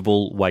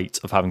unbelievable weight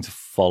of having to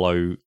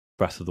follow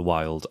Breath of the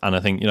Wild, and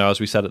I think as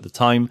we said at the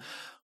time,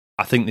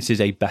 I think this is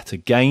a better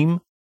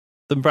game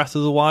than Breath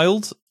of the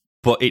Wild,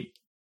 but it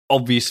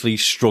obviously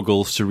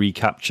struggles to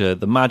recapture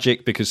the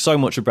magic because so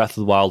much of Breath of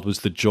the Wild was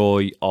the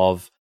joy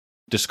of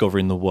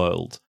discovering the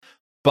world.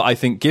 But I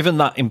think given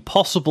that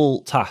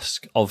impossible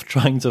task of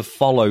trying to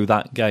follow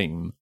that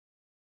game,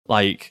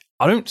 like,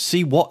 I don't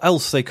see what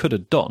else they could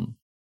have done.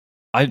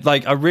 I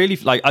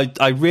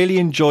really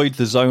enjoyed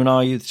the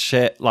Zonai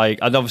shit. Like,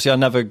 and obviously I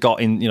never got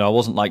in, I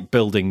wasn't like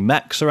building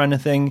mechs or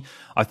anything.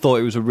 I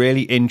thought it was a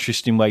really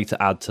interesting way to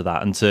add to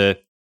that and to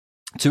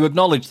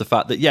acknowledge the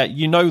fact that,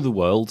 the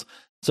world.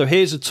 So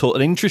here's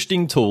an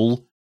interesting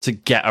tool to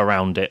get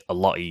around it a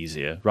lot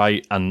easier,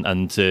 right?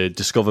 And to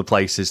discover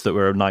places that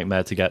were a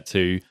nightmare to get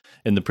to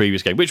in the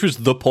previous game, which was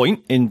the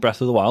point in Breath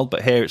of the Wild.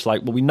 But here it's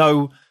like, well, we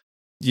know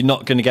you're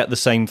not going to get the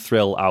same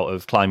thrill out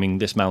of climbing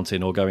this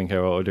mountain or going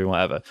here or doing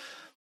whatever.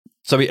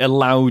 So it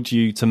allowed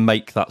you to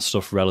make that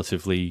stuff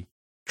relatively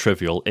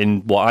trivial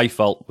in what I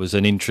felt was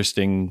an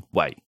interesting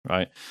way,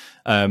 right?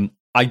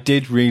 I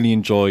did really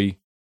enjoy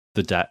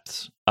the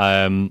depths.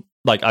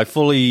 I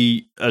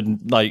fully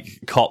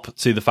cop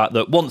to the fact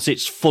that once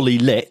it's fully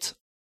lit,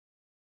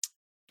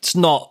 it's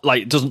not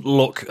like it doesn't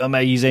look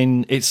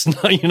amazing. It's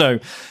not,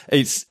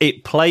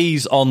 it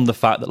plays on the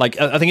fact that, like,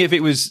 I think if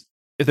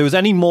there was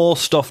any more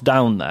stuff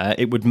down there,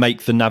 it would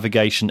make the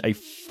navigation a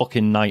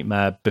fucking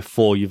nightmare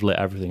before you've lit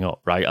everything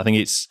up, right? I think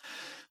it's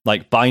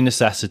like by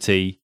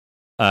necessity,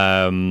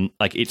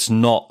 it's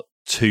not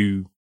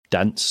too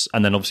dense.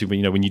 And then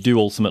obviously, when you do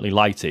ultimately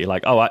light it, you're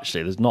like, oh,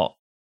 actually, there's not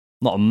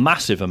a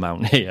massive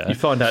amount here. You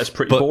find out it's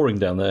pretty boring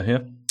down there, yeah?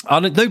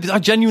 I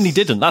genuinely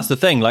didn't. That's the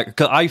thing. Like,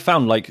 'cause I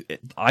found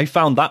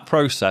that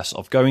process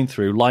of going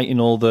through, lighting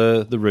all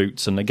the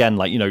routes, and again,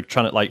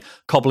 trying to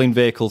cobbling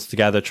vehicles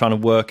together, trying to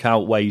work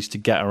out ways to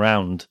get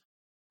around.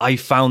 I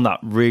found that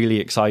really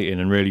exciting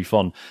and really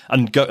fun.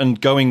 And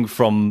going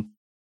from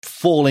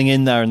falling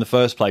in there in the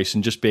first place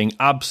and just being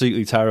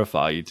absolutely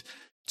terrified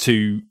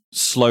to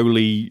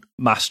slowly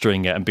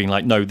mastering it and being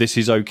like, no, this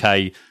is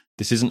okay.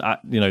 This isn't,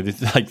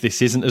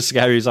 this isn't as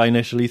scary as I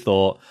initially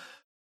thought.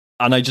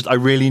 And I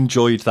really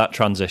enjoyed that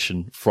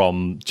transition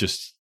from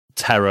just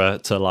terror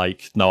to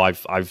no,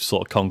 I've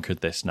sort of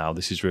conquered this now.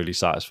 This is really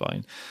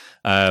satisfying.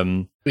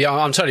 I'm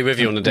totally with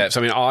you on the depths.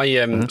 I mean,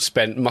 I must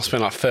spend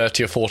like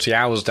 30 or 40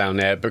 hours down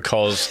there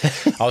because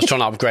I was trying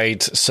to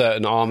upgrade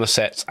certain armor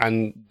sets,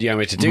 and the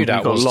only way to do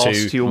that was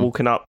lost. You're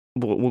walking up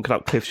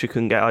cliffs you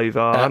couldn't get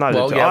over.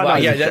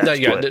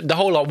 The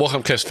whole walk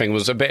up cliffs thing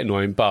was a bit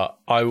annoying, but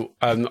I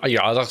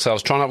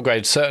was trying to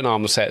upgrade certain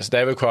armor sets.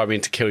 They required me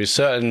to kill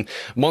certain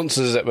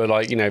monsters that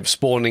were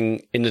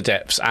spawning in the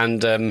depths,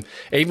 and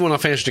even when I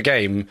finished the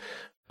game,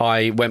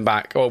 I went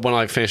back, or when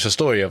I finished the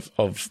story of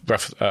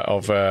Tears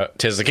of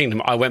the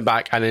Kingdom, I went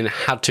back and then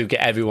had to get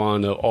every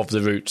one of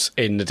the routes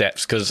in the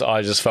depths because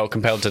I just felt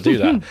compelled to do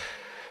that.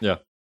 Yeah.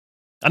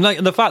 And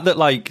like the fact that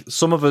like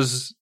some of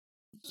us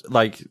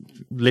like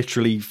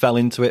literally fell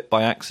into it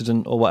by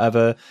accident or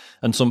whatever,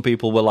 and some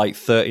people were like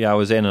 30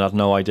 hours in and had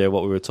no idea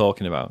what we were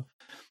talking about.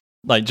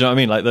 Like, do you know what I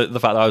mean? Like the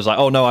fact that I was like,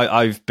 oh no,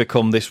 I've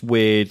become this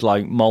weird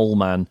like mole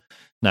man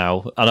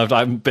now, and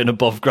I've been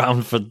above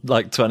ground for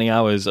like 20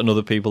 hours, and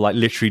other people like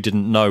literally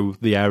didn't know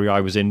the area I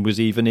was in was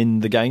even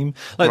in the game.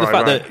 Like the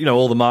fact that, you know,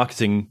 all the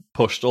marketing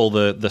pushed all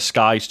the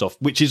sky stuff,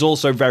 which is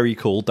also very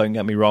cool, don't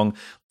get me wrong,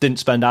 didn't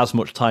spend as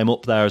much time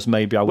up there as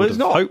maybe I would have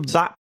hoped. There's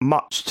not that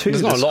much to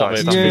There's the not a lot sky of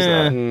it, stuff,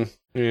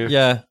 is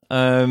there?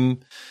 there?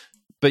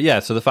 But yeah,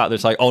 so the fact that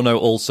it's like, oh no,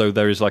 also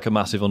there is like a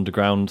massive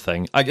underground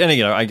thing. I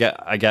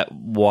get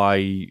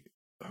why,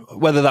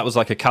 whether that was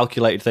like a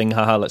calculated thing,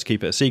 haha, let's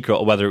keep it a secret,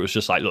 or whether it was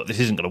just like, look, this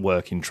isn't going to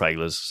work in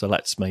trailers, so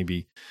let's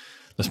maybe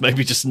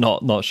just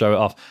not show it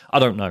off. I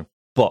don't know,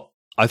 but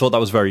I thought that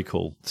was very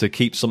cool to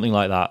keep something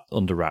like that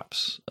under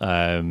wraps. You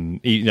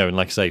know, and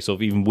like I say, sort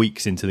of even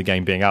weeks into the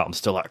game being out, I'm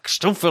still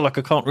feel like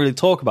I can't really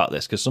talk about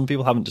this because some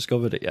people haven't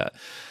discovered it yet,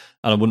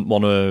 and I wouldn't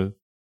want to,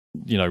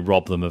 you know,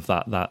 rob them of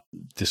that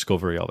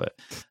discovery of it.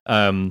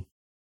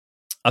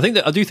 I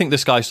do think the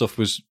sky stuff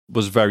was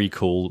very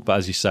cool, but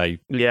as you say,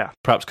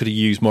 perhaps could have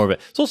used more of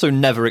it. It's also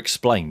never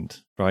explained,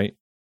 right?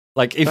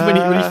 Like when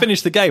you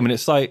finish the game and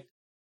it's like,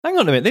 hang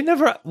on a minute, they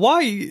never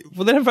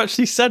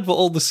actually said what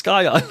all the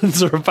Sky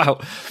Islands are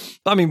about.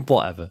 I mean,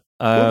 whatever.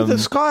 Well, the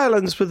Sky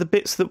Islands were the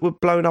bits that were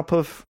blown up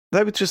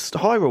they were just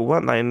Hyrule,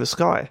 weren't they, in the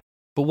sky?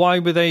 But why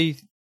were they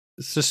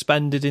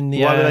suspended in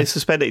the air? Why were they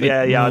suspended?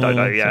 Yeah, I don't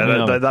know.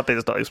 Yeah, that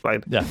bit's not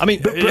explained. Yeah, I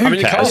mean,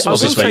 the castle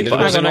was suspended.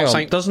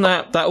 Doesn't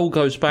that all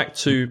goes back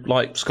to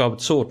like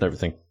Skyward Sword and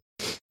everything?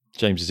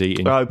 James is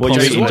eating. Oh, what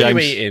are you eating, what James?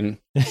 are you eating?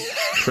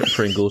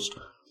 Pringles.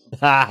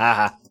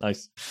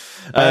 Nice.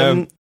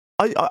 I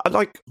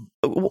like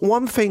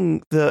one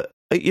thing that,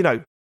 you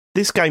know,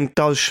 this game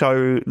does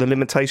show the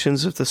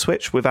limitations of the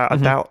Switch without a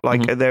doubt.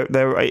 Like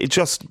it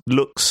just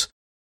looks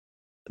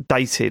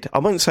dated. I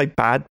won't say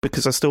bad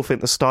because I still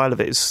think the style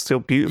of it is still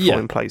beautiful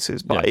in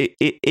places, but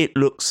it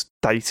looks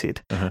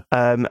dated.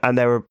 And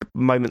there are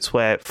moments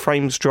where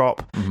frames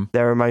drop.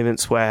 There are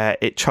moments where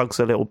it chugs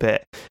a little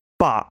bit.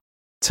 But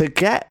to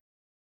get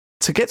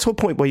to a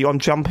point where I'm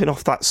jumping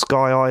off that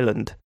Sky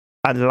Island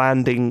and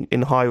landing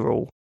in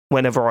Hyrule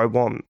whenever I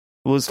want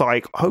was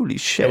like, holy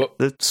shit,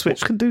 the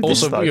Switch can do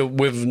this. Also,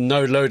 with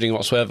no loading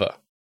whatsoever.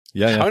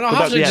 Yeah. I mean, I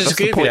have to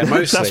disagree with you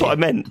mostly. That's what I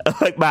meant.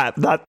 Like, Matt,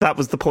 that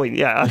was the point.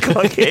 Yeah,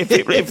 like,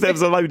 if there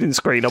was a loading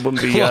screen, I wouldn't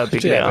be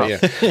picking it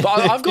up.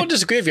 But I've got to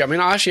disagree with you. I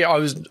mean, I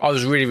was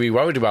really, really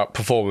worried about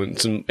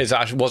performance and was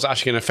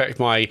actually going to affect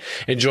my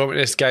enjoyment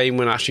of this game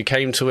when I actually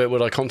came to it.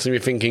 Would I constantly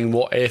be thinking,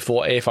 what if?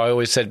 I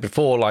always said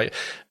before, like,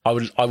 I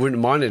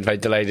wouldn't mind if they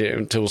delayed it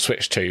until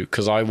Switch 2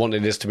 because I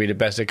wanted this to be the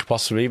best it could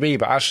possibly be.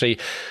 But actually,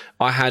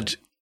 I had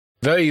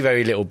very,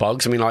 very little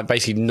bugs. I mean, like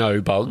basically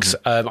no bugs.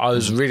 I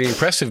was really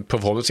impressed with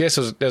performance. Yes,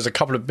 there's a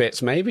couple of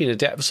bits maybe in the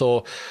depths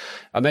or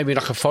maybe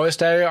like a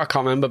forest area. I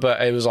can't remember,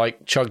 but it was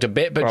like chugged a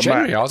bit. But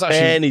generally, I was actually...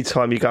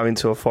 Anytime you go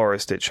into a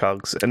forest, it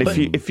chugs. And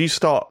if you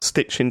start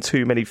stitching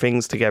too many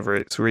things together,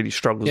 it really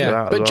struggles with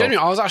that. But generally,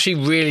 I was actually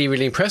really,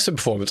 really impressed with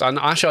performance. And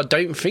actually, I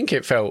don't think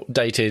it felt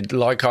dated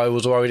like I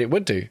was worried it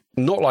would do.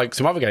 Not like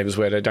some other games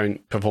where they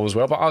don't perform as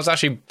well, but I was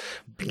actually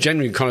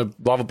genuinely kind of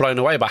rather blown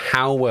away by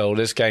how well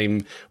this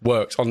game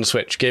works on the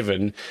Switch,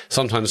 given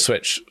sometimes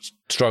Switch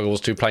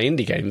struggles to play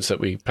indie games that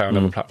we play on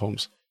other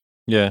platforms.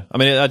 Yeah, I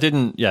mean, I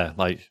didn't,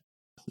 like,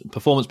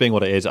 performance being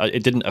what it is,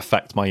 it didn't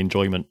affect my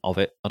enjoyment of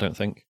it, I don't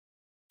think,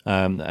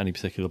 at any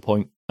particular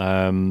point.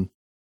 I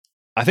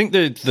think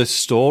the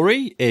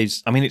story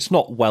is, I mean, it's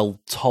not well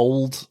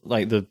told,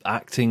 like, the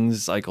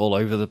acting's, like, all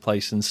over the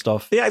place and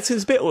stuff. Yeah, it's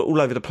a bit all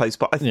over the place,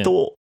 but I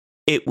thought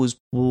it was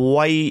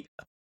way...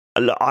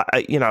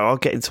 I'll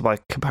get into my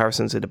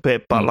comparisons in a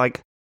bit, but,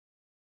 like,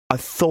 I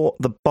thought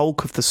the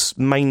bulk of the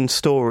main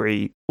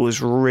story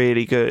was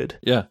really good.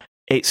 Yeah.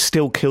 It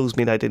still kills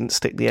me they didn't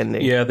stick the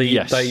ending. Yeah, they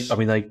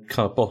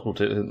kind of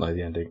bottled it, didn't they,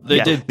 the ending? They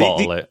did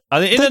bottle it. I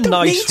mean, in a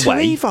nice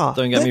way. Either.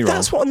 Don't get me wrong.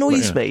 That's what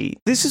annoys me.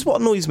 This is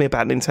what annoys me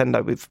about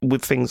Nintendo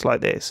with things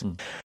like this.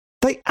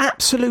 They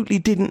absolutely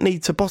didn't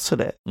need to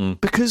bottle it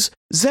because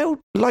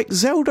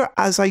Zelda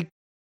as a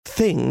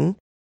thing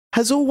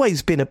has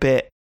always been a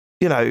bit,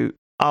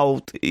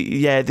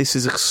 this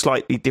is a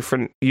slightly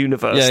different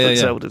universe that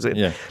Zelda's in.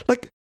 Yeah.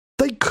 Like,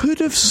 they could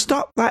have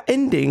stuck that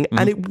ending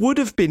and it would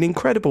have been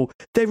incredible.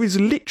 There is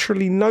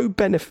literally no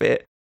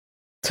benefit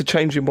to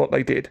changing what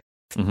they did.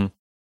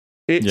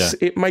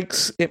 It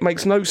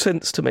makes no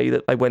sense to me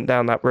that they went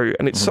down that route,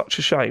 and it's such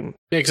a shame.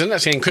 Yeah, because the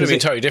next game could have been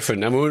totally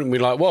different, and we wouldn't be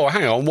like, "Whoa,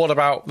 hang on, what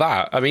about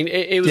that?" I mean,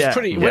 it was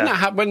pretty. When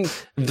when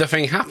the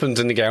thing happens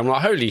in the game, I'm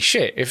like, "Holy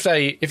shit! If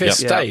it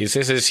stays,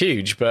 this is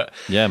huge." But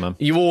man,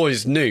 you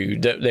always knew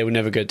that they were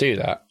never going to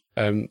do that.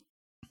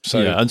 So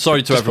and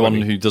sorry to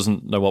everyone who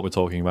doesn't know what we're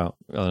talking about.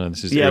 I know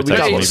this is we're not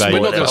going to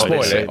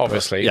spoil it,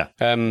 obviously. Yeah,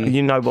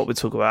 you know what we're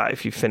talking about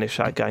if you finish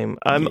that game.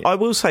 I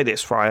will say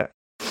this, right?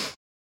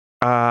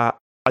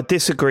 I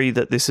disagree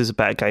that this is a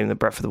better game than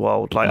Breath of the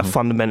Wild. Like, I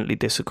fundamentally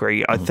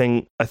disagree. I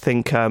think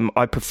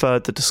I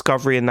preferred the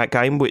discovery in that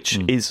game, which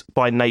is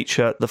by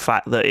nature the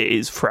fact that it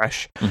is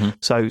fresh.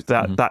 So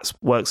that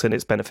works in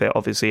its benefit,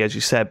 obviously, as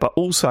you said. But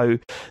also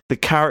the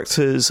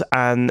characters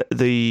and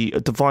the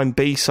divine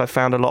beasts I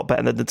found a lot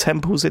better than the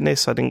temples in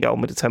this. I didn't get on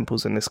with the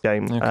temples in this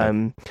game.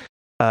 Okay.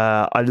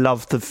 I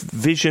love the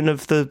vision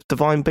of the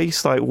divine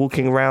beast, like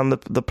walking around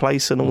the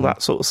place and all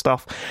that sort of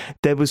stuff.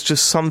 There was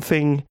just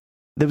something.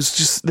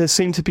 There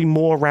seemed to be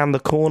more around the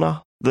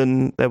corner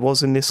than there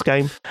was in this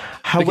game.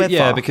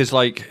 However, because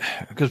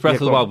Breath of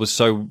the Wild was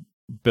so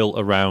built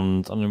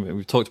around. I mean,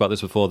 we've talked about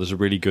this before. There's a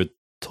really good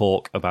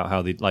talk about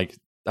how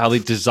they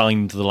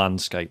designed the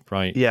landscape,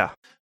 right? Yeah,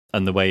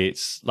 and the way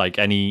it's like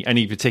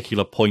any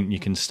particular point you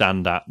can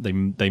stand at. They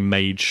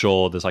made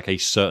sure there's like a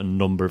certain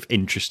number of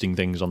interesting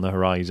things on the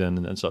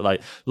horizon, and so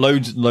like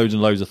loads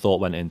and loads of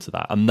thought went into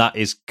that, and that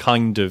is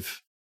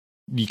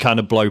you kind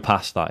of blow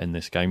past that in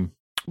this game.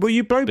 Well,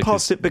 you blow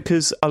past it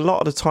because a lot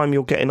of the time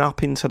you're getting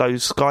up into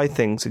those sky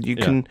things and you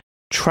can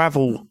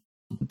travel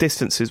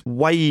distances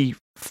way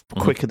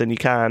quicker than you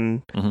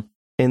can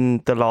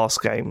in the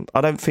last game.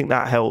 I don't think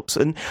that helps.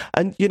 And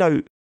you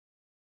know,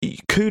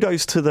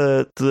 kudos to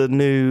the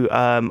new...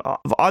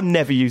 I'm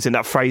never using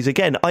that phrase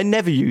again. I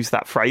never use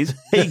that phrase.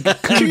 Hey,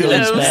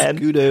 kudos, man.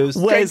 Kudos.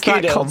 Where's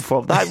that come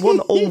from? That one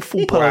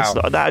awful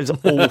person. Wow. That is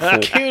awful.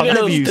 I've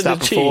never used that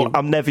before.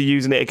 I'm never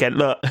using it again.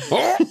 Look...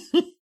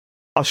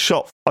 I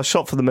shot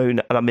for the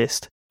moon and I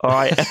missed. All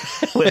right,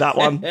 with that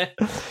one.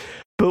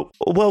 But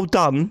well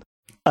done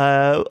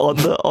on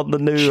the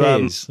new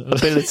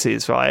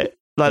abilities, right?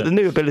 Like the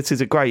new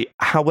abilities are great.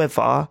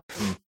 However,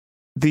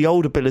 the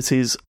old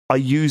abilities I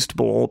used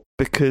more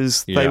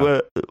because they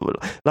were,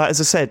 like as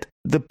I said,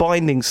 the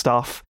binding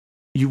stuff.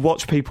 You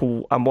watch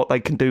people and what they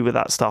can do with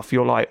that stuff.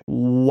 You're like,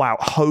 wow,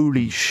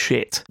 holy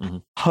shit,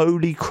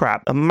 holy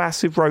crap! A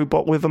massive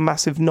robot with a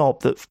massive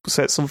knob that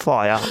sets on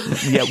fire.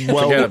 Yeah,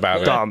 well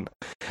done.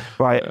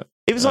 Right?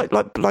 It was like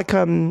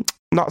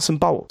nuts and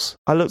bolts.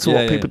 I looked at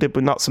what people did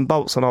with nuts and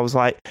bolts, and I was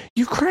like,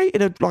 you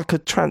created a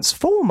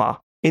transformer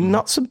in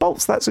nuts and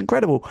bolts. That's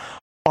incredible.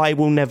 I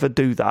will never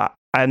do that.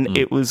 And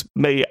it was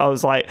me. I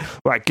was like,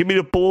 right, give me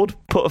the board,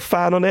 put a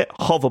fan on it,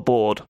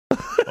 hoverboard.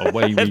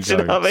 Away we go. You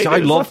know what I mean? See, I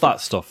love that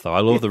stuff, though.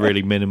 I love the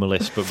really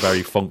minimalist but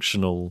very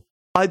functional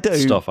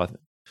stuff. I think.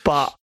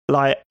 But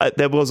like,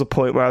 there was a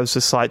point where I was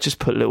just like, just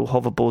put little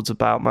hoverboards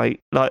about, mate.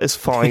 Like, it's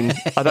fine.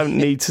 I don't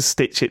need to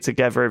stitch it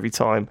together every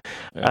time.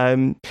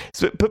 Yeah.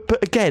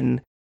 But again,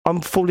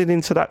 I'm falling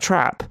into that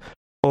trap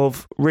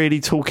of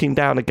really talking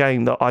down a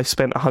game that I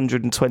spent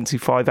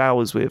 125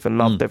 hours with and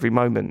loved every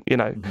moment, you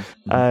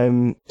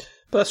know.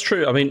 That's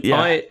true. I mean,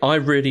 I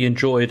really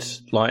enjoyed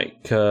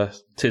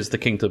Tears of the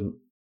Kingdom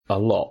a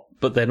lot,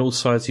 but then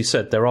also, as you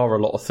said, there are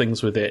a lot of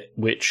things with it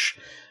which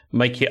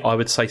make it, I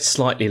would say,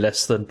 slightly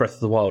less than Breath of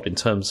the Wild in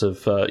terms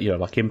of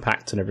like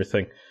impact and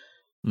everything.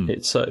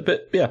 It's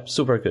but yeah,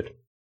 still very good.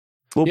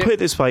 Well, put it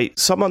this way: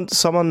 someone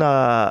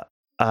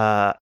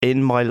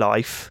in my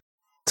life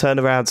turned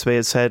around to me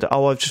and said,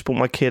 "Oh, I've just bought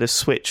my kid a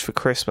Switch for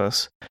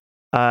Christmas.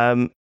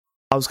 I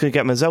was going to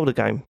get him a Zelda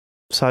game.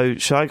 So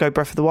should I go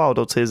Breath of the Wild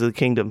or Tears of the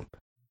Kingdom?"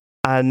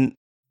 And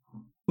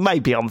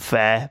maybe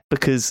unfair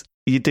because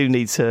you do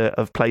need to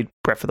have played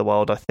Breath of the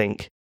Wild, I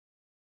think.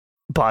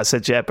 But I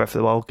said, yeah, Breath of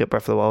the Wild, get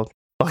Breath of the Wild.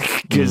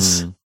 Like,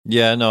 because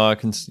yeah, no, I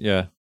can.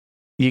 Yeah,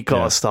 you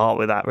got to start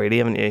with that, really,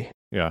 haven't you?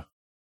 Yeah.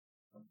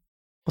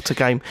 What a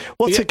game!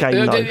 What a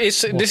game! Though.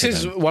 This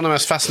is one of the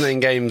most fascinating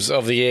games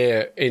of the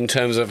year in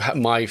terms of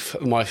my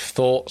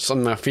thoughts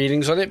and my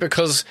feelings on it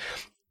because.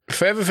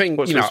 For everything,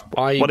 one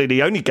of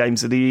the only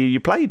games of the year you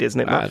played,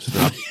 isn't it, Matt?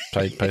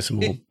 I played some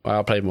more.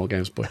 I played more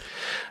games, boy.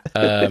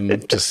 I'm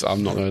not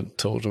going to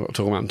talk about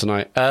them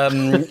tonight.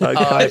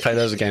 I played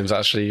loads of games,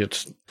 actually. I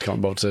just can't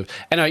bother to.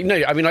 Anyway,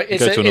 no, I mean,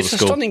 it's a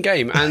stunning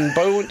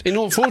for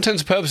all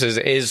intents and purposes,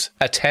 it is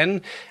a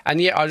 10, and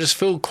yet I just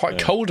feel quite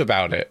cold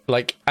about it.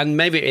 Like, and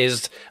maybe it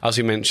is, as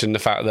you mentioned, the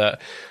fact that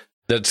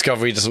the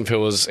discovery doesn't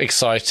feel as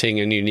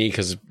exciting and unique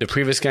as the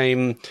previous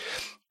game.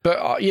 But,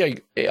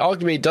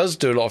 arguably it does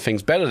do a lot of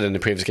things better than the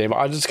previous game.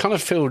 I just kind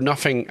of feel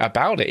nothing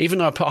about it. Even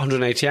though I put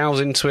 180 hours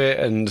into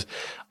it and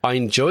I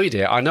enjoyed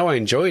it. I know I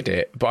enjoyed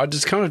it, but I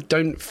just kind of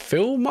don't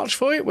feel much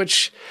for it,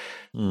 which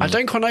I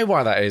don't quite know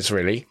why that is,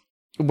 really.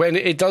 When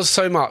it does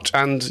so much,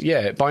 and,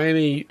 by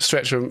any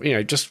stretch of,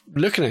 just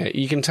looking at it,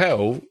 you can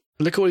tell,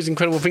 look at all these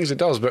incredible things it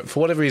does, but for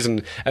whatever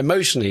reason,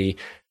 emotionally,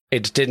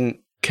 it didn't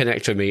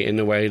connect with me in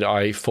the way that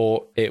I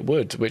thought it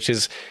would, which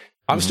is...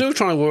 I'm still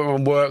trying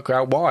to work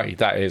out why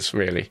that is,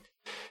 really.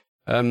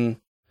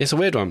 It's a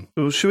weird one.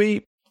 Well, should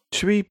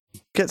we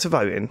get to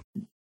voting?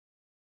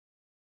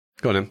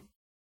 Go on, then.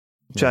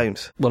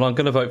 James. Well, I'm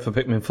going to vote for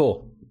Pikmin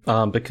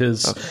 4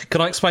 because... Okay.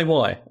 Can I explain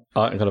why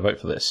I'm going to vote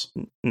for this?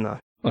 No.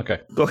 Okay.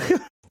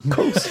 Of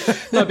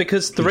course. No,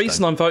 because the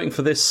reason I'm voting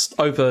for this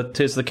over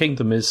Tears of the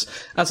Kingdom is,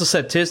 as I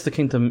said, Tears of the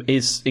Kingdom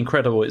is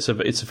incredible. It's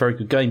a very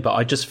good game, but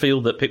I just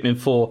feel that Pikmin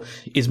 4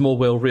 is more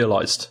well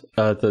realised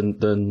than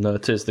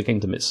Tears of the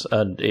Kingdom is,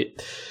 and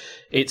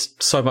it's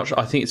so much.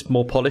 I think it's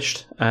more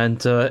polished,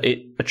 and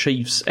it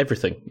achieves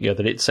everything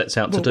that it sets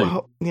out to do.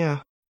 Well, yeah.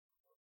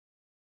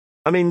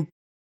 I mean,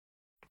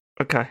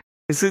 okay.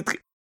 Is it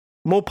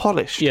more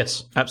polished?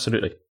 Yes,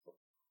 absolutely.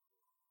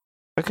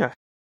 Okay.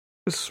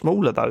 It's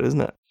smaller though,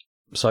 isn't it?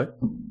 So,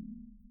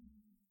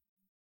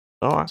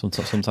 all right.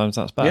 Sometimes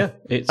that's bad. Yeah,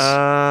 it's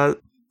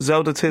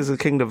Zelda Tears of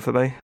the Kingdom for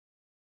me.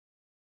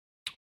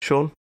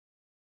 Sean?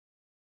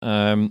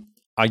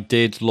 I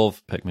did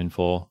love Pikmin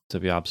 4, to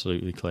be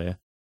absolutely clear.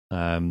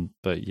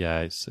 But yeah,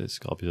 it's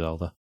got to be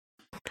Zelda.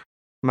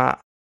 Matt?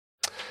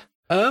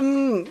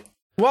 Well,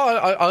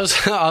 I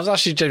was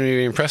actually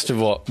genuinely impressed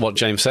with what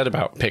James said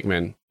about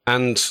Pikmin,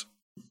 and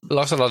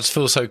like I said, I just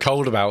feel so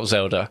cold about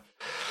Zelda.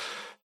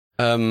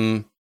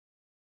 I'm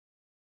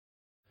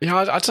getting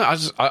loads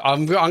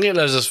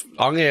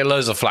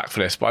of flack for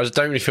this, but I just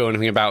don't really feel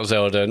anything about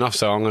Zelda enough,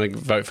 so I'm going to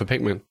vote for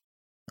Pikmin.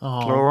 Oh,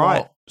 all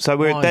right. So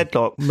we're at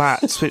deadlock.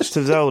 Matt, switch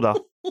to Zelda.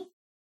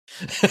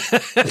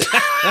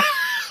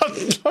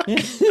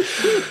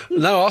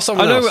 No, ask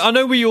someone else. I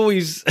know we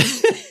always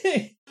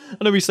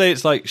I know we say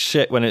it's like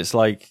shit when it's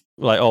like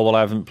oh well, I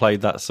haven't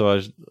played that, so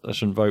I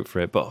shouldn't vote for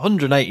it. But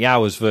 180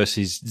 hours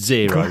versus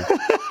 0.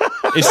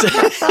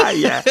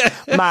 Yeah,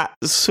 Matt,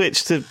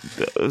 switch to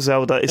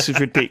Zelda. This is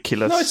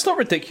ridiculous. No, it's not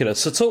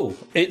ridiculous at all.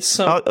 It's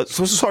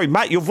sorry,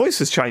 Matt, your voice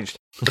has changed.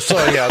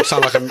 Sorry, yeah, I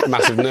sound like a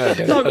massive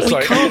nerd. No,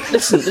 we can't.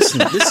 Listen.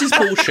 This is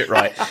bullshit,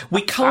 right?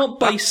 We can't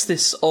base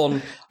this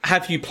on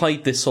have you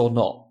played this or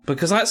not,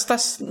 because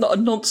that's not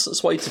a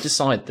nonsense way to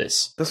decide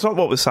this. That's not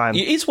what we're saying.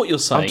 It is what you're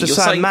saying. I'm just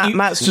saying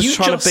Matt's just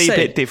trying to be a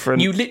bit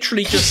different. You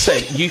literally just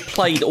said you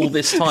played all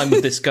this time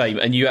with this game,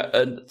 and you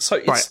so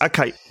it's, right.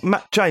 Okay,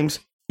 James,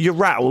 you're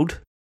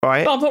rattled.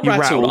 Right? No, I'm not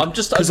rattled. I'm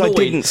just annoyed. I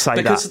didn't say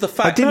because that. of the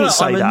fact. I didn't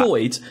say I'm that.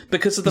 annoyed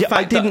because of the fact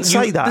I didn't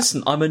say that.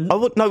 Listen, I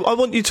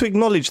want you to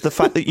acknowledge the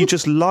fact that you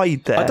just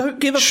lied there. I don't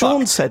give a fuck.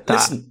 Sean said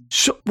that. Listen.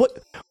 What?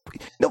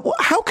 No,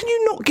 how can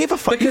you not give a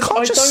fuck? Because you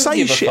can't just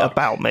say shit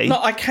about me.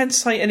 No, I can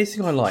say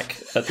anything I like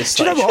at this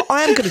stage. Do you know what?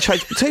 I am going to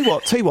change. Tell you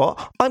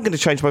what. I'm going to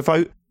change my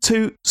vote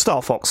to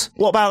Star Fox.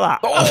 What about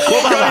that? What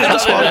about that?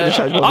 That's what I'm going to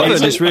change my vote. I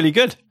heard it's really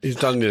good. He's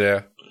done you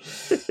there.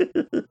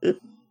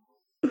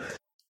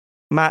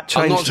 Matt,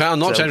 I'm not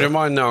changing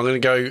mine now. I'm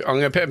going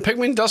to pick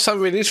Pikmin. Does sound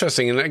really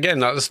interesting, and again,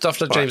 like the stuff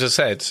that James has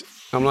said,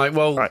 I'm like,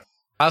 well,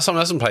 as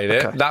someone hasn't played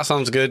it, that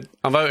sounds good.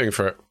 I'm voting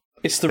for it.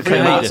 It's the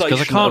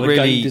realisation of a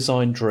game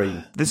design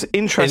dream. This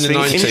interesting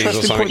point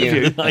of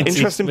view.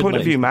 Interesting point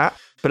of view, Matt.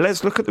 But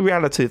let's look at the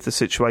reality of the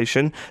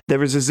situation.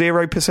 There is a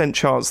 0%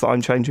 chance that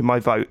I'm changing my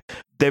vote.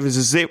 There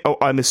is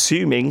I'm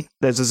assuming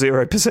there's a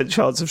 0%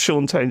 chance of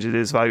Sean changing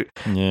his vote.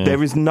 Yeah.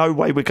 There is no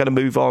way we're going to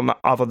move on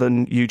other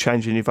than you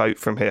changing your vote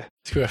from here.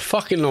 It's going to be a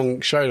fucking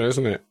long show, though,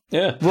 isn't it?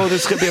 Yeah. Well,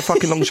 there's going to be a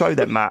fucking long show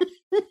then, Matt.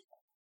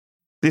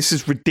 This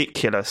is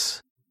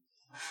ridiculous.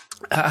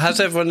 Has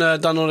everyone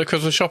done all the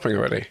Christmas shopping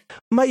already?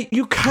 Mate,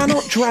 you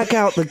cannot drag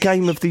out the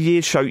Game of the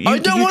Year show. I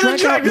don't want to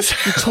drag this out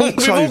the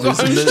talks and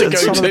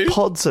some of the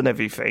pods and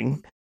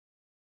everything.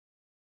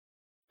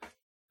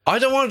 I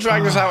don't want to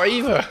drag this out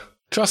either.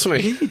 Trust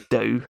me. You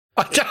do.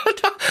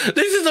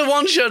 This is the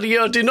one show that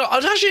you do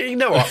not. Actually, you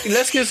know what?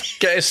 Let's just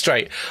get it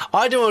straight.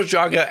 I don't want to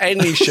drag out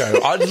any show.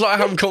 I just like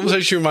having a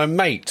conversation with my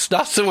mates.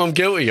 That's what I'm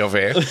guilty of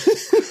here.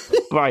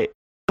 Right,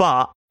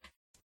 but...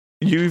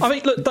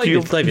 look,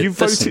 David, you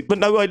voted, but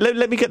no, wait,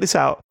 let me get this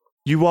out.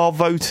 You are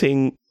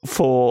voting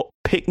for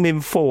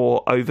Pikmin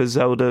 4 over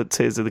Zelda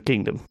Tears of the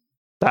Kingdom.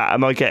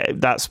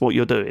 That's what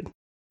you're doing.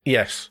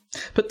 Yes.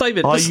 But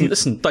David,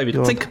 listen, David,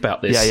 think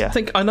about this. Yeah.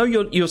 I know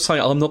you're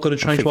saying, I'm not going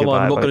to change my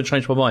mind. I'm not going to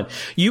change my mind.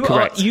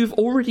 You've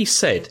already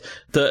said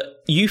that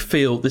you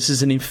feel this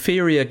is an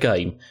inferior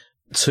game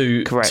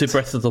to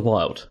Breath of the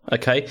Wild,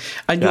 okay?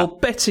 And you're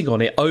betting on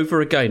it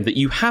over a game that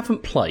you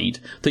haven't played,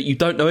 that you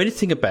don't know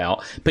anything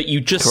about, but you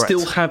just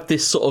still have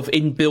this sort of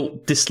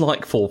inbuilt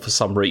dislike for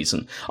some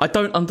reason. I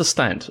don't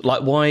understand,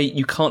 why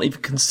you can't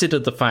even consider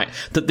the fact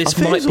that this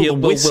might be a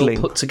well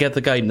put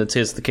together game than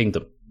Tears of the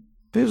Kingdom.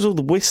 If it was all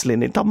the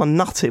whistling, it done my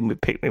nutting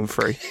with Pikmin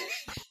 3.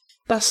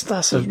 That's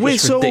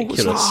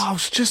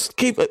ridiculous.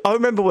 I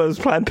remember when I was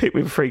playing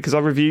Pikmin 3 because I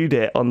reviewed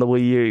it on the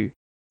Wii U,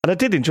 and I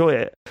did enjoy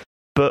it,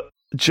 but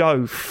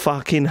Jo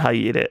fucking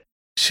hated it.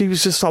 She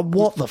was just like,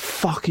 what the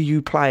fuck are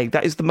you playing?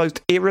 That is the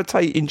most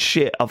irritating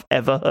shit I've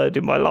ever heard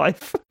in my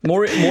life.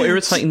 More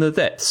irritating than the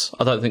depths?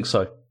 I don't think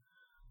so.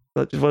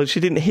 Well, she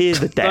didn't hear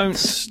the depths. Don't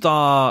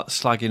start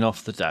slagging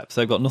off the depths.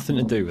 They've got nothing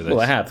to do with this. Well,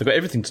 they have. They've got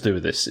everything to do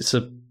with this.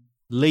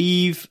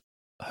 Leave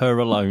her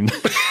alone.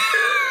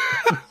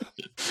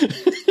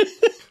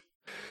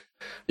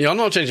 Yeah, I'm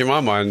not changing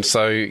my mind,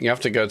 so you have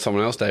to go to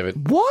someone else,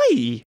 David.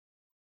 Why?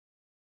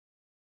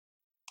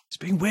 It's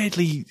been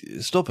weirdly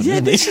stubborn. Yeah,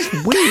 this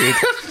is weird.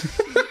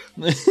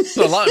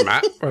 Not like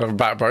Matt with a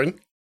backbone.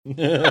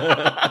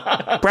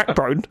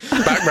 Backbone.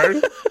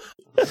 Backbone.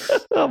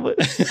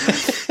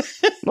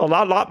 Well,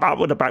 I like that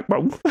with a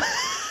backbone.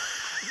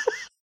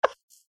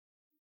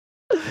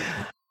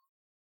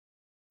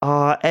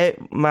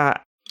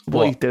 Matt,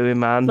 what are you doing,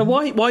 man? No,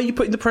 why are you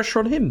putting the pressure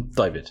on him,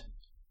 David?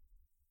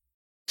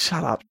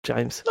 Shut up,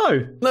 James.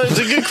 No, it's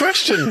a good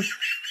question.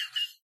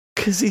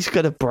 Because he's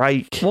going to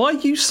break. Why are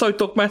you so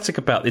dogmatic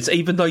about this,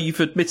 even though you've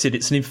admitted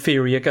it's an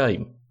inferior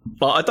game?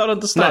 Like, I don't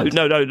understand.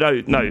 No.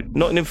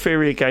 Not an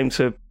inferior game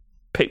to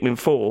Pikmin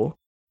 4.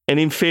 An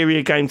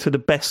inferior game to the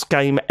best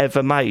game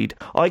ever made.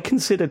 I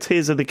consider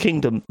Tears of the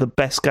Kingdom the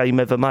best game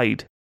ever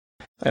made.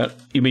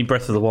 You mean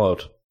Breath of the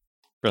Wild?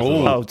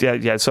 Oh,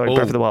 yeah, sorry,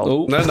 Breath of the Wild.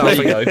 Oh, no, there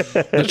you go.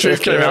 The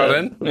truth came out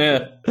then.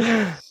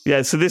 Yeah.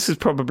 Yeah, so this is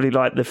probably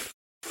like the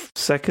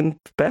second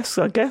best,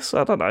 I guess.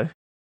 I don't know.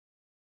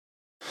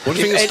 What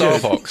do you think of Star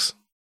Fox?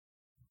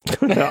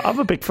 I'm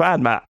a big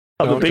fan, Matt.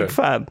 I'm a big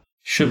fan.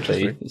 Should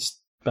be. It's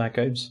bad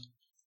games.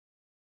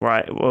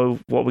 Right, well,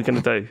 what are we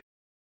going to do?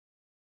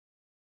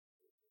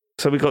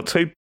 So we got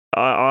two...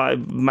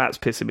 Matt's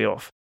pissing me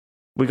off.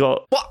 We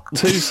got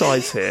two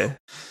sides here.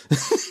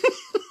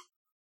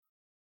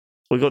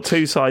 We got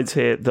two sides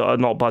here that are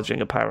not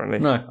budging, apparently.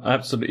 No,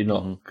 absolutely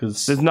not.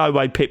 Because there's no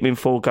way Pikmin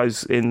 4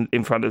 goes in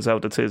front of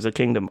Zelda Tears of the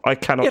Kingdom. I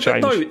cannot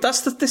change. But no,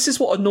 this is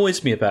what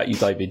annoys me about you,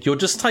 David. You're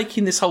just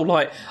taking this whole,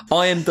 like,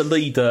 I am the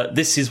leader,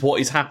 this is what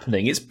is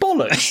happening. It's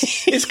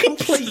bollocks. It's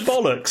complete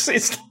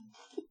bollocks.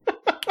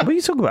 What are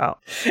you talking about?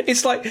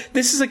 It's like,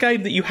 this is a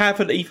game that you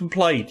haven't even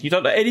played. You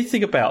don't know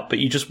anything about, but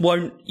you just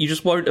won't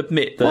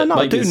admit that. Well, no,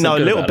 I do know a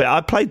little bit. It.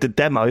 I played the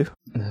demo.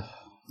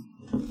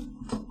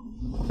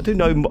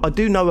 I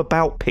do know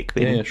about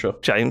Pikmin, yeah, sure.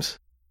 James.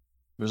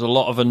 There's a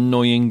lot of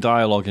annoying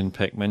dialogue in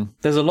Pikmin.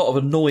 There's a lot of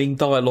annoying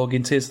dialogue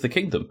in Tears of the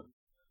Kingdom.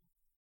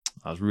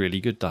 That was really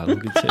good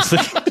dialogue in Tears of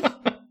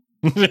the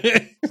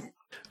Kingdom.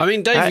 I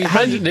mean,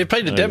 Dave, they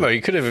played the demo.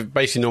 You could have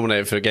basically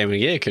nominated for a Game of the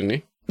Year, couldn't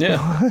you?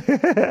 Yeah.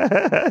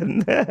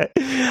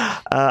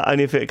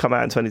 Only if it had come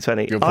out in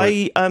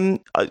 2020. I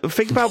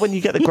think about when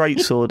you get the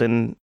greatsword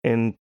in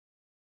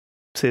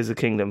Tears of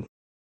the Kingdom.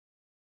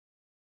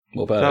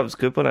 What about that was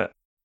good, wasn't it?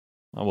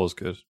 That was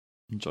good.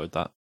 Enjoyed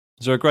that.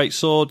 Is there a great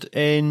sword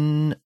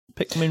in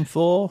Pikmin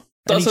 4?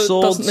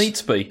 Doesn't need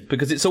to be,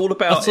 because it's all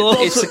about...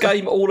 It's a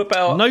game all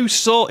about... No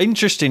sword.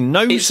 Interesting.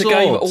 It's a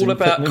game all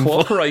about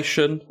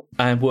cooperation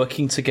and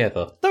working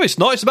together. No, it's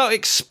not. It's about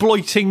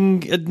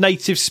exploiting a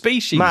native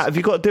species. Matt, have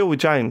you got to deal with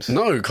James?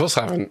 No, of course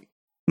I haven't.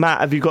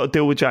 Matt, have you got to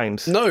deal with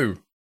James? No.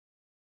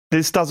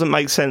 This doesn't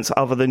make sense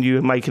other than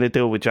you making a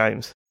deal with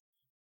James.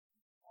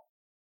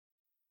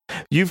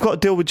 You've got to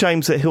deal with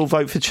James that he'll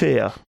vote for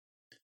Cheer.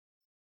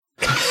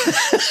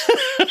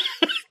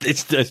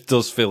 It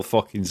does feel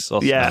fucking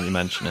sus when you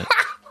mention it.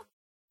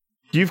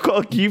 You've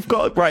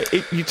got right.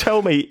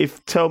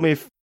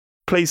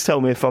 Please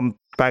tell me if I'm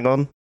bang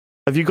on.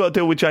 Have you got to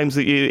deal with James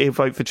that he'll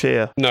vote for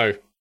Cheer? No.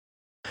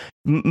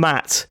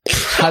 Matt,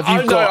 have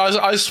you got?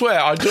 I swear,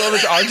 I do not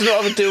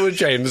have a deal with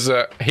James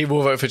that he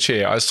will vote for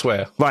Cheer. I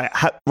swear. Right.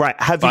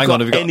 Have you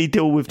got any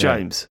deal with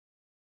James?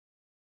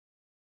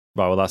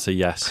 Right, well, that's a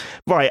yes.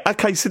 Right,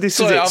 okay, so this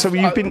is it. So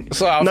you've been...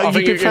 I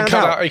think you cut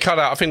out. He cut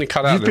out. I think he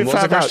cut out. You've been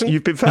found out.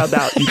 You've been found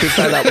out.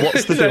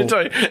 What's the deal?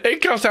 Sorry,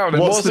 it cut out.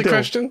 What's the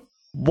question?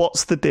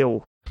 What's the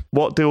deal?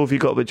 What deal have you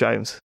got with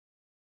James?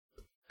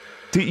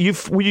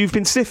 You've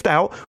been sniffed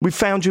out. We've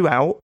found you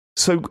out.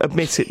 So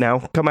admit it now.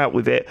 Come out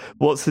with it.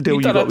 What's the deal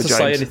you got with James?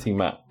 You don't have to say anything,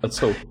 Matt,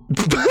 at all.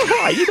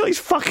 Right, you're not his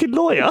fucking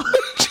lawyer,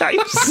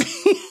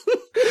 James.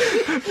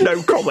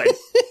 No comment.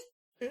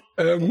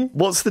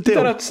 What's the deal?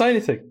 You don't have to say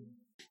anything.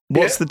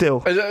 What's the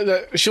deal?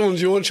 Sean,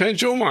 do you want to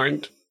change your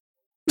mind?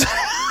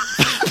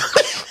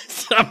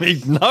 I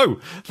mean, no.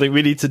 I think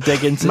we need to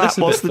dig into Matt, this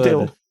a what's bit the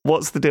further. deal?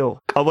 What's the deal?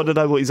 I want to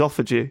know what he's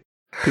offered you.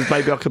 Because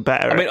maybe I can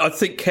better it. I mean, I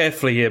think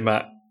carefully here,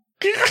 Matt.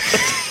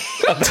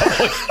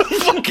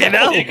 Fucking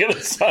hell. What you're going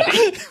to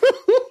say.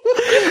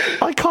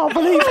 I can't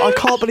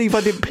believe I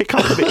didn't pick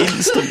up on it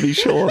instantly,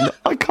 Sean.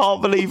 I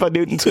can't believe I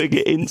didn't take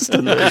it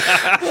instantly.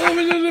 I'm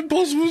in an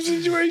impossible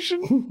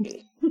situation.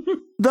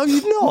 No,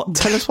 you're not.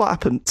 Tell us what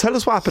happened.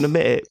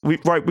 Admit it.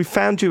 We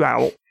found you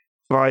out.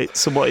 Right.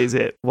 So what is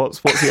it? What's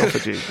he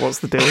offered you? What's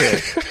the deal here?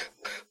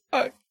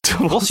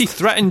 What's he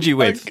threatened you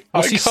with?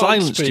 What's he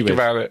silenced you with?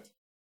 About it.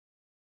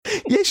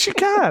 Yes, you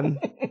can.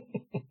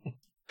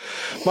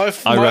 My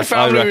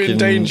family are in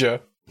danger.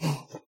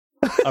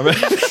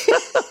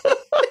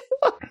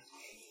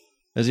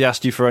 Has he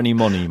asked you for any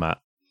money, Matt?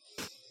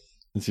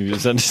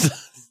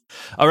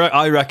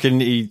 I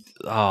reckon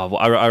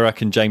I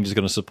reckon James is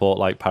going to support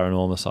like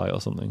Paranormal Site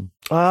or something.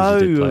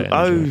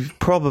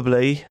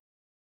 Probably.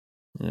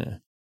 Yeah.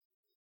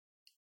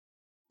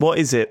 What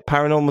is it?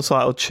 Paranormal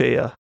Site or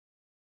Cheer?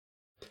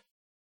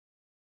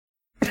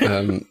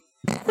 James,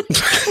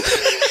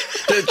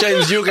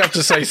 you're going to have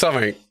to say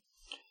something.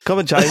 Come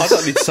on, James. I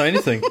don't need to say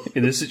anything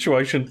in this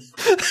situation.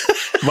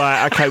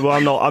 Right. Okay. Well,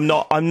 I'm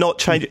not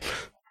changing.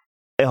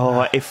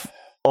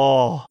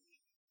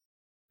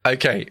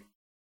 Okay.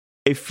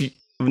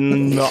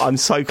 I'm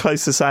so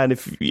close to saying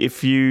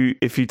if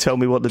you tell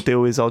me what the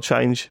deal is, I'll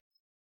change.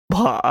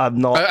 but I'm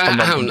not. I'm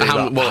not gonna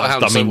do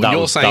that. So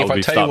you're saying if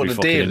I tell you what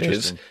the deal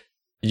is,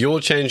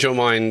 you'll change your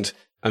mind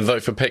and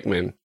vote for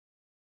Pikmin.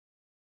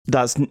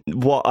 That's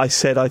what I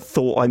said I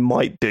thought I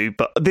might do,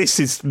 but this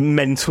is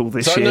mental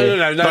this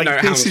year. No.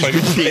 This is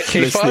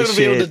ridiculous. If I this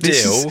reveal year. the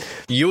deal,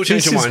 you'll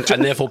change your mind,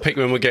 and therefore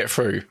Pikmin will get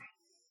through.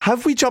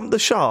 Have we jumped the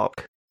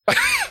shark?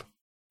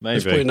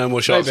 There's probably no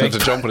more sharks left to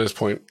jump at this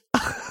point.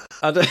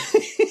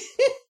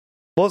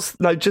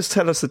 Just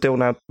tell us the deal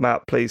now,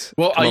 Matt, please.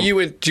 Well, do you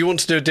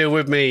want to do a deal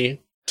with me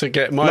to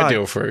get my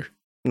deal through?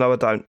 No, I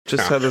don't.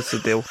 Just tell us the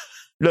deal.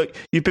 Look,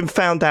 you've been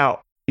found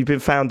out.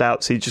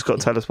 So you just got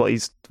to tell us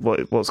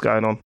what's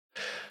going on.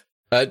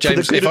 James, for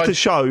the good of the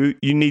show,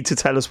 you need to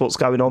tell us what's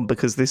going on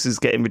because this is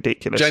getting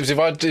ridiculous. James,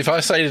 if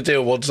I say the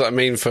deal, what does that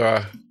mean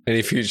for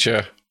any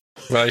future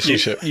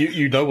relationship?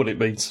 You know what it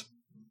means.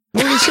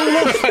 Well, it's all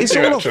off. It's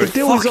all off. The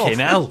deal is off.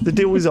 Hell. The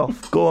deal is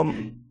off. Go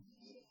on.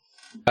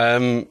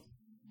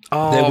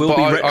 There will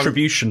be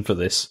retribution for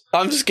this.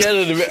 I'm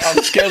scared of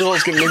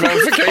what's going to be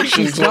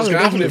ramifications. What's going to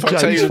happen if I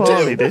tell you the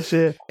deal? This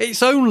year.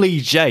 It's only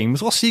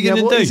James. What's he going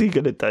to do? What is he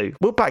going to do?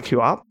 We'll back you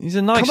up. He's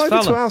a nice fella. Come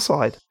over to our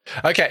side.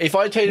 Okay, if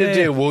I tell you the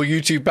deal, will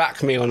you two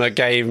back me on a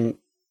game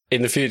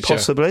in the future?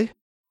 Possibly.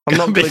 I'm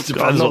not going to.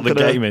 Depends what the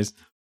game is.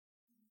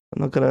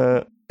 I'm not going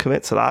to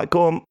commit to that.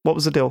 Go on. What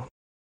was the deal?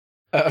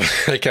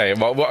 Okay.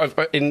 Well,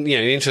 in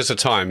the interest of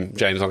time,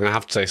 James, I'm going to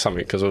have to say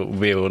something because we'll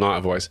be here all night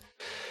otherwise.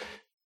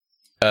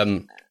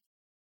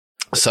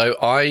 So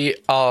I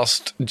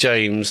asked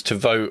James to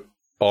vote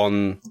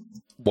on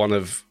one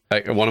of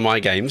my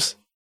games,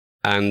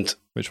 and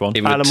which one?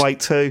 Alan Wake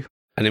 2.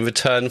 And in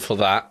return for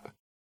that,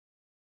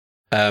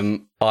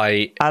 Alan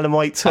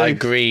Wake 2. I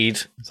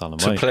agreed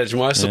to pledge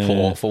my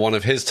support for one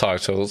of his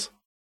titles,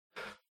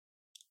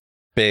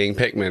 being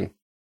Pikmin.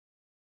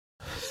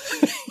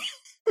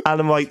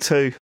 Alan Wake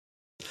 2.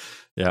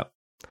 Yeah.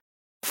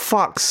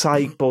 Fuck's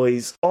sake,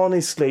 boys!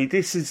 Honestly,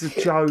 this is a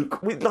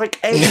joke.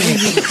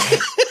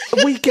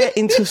 We get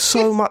into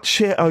so much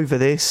shit over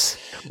this.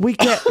 We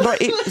get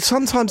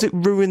sometimes it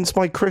ruins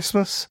my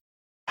Christmas.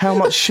 How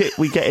much shit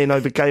we get in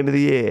over Game of the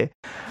Year.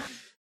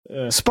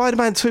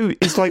 Spider-Man 2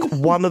 is like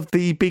one of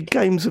the big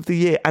games of the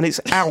year, and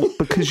it's out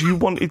because you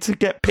wanted to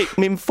get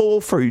Pikmin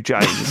 4 through,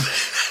 James.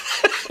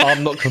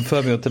 I'm not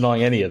confirming or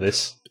denying any of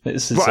this.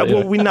 Right,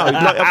 well, we know.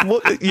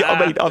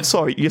 I'm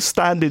sorry, you're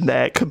standing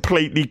there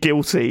completely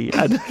guilty,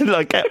 and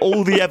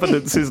all the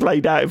evidence is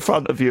laid out in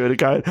front of you, and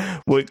going,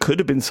 well, it could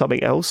have been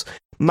something else.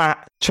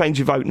 Matt, change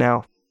your vote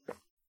now.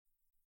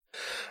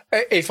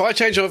 If I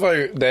change my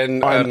vote,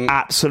 then I'm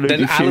absolutely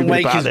then Alan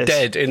Wake is this.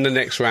 dead in the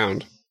next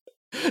round.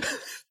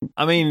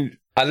 I mean,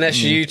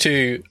 unless you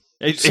two,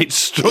 it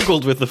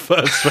struggled with the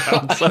first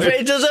round, so. But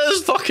it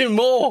deserves fucking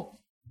more.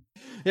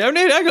 Yeah,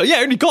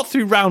 only got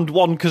through round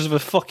one because of a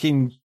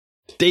fucking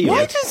deal.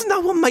 Why does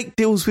no one make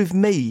deals with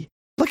me?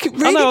 Like it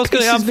really. I know.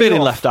 I'm feeling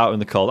off. left out in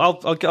the cold.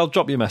 I'll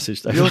drop you a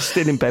message there. You're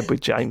still in bed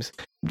with James.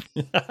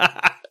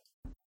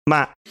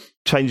 Matt,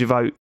 change your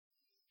vote.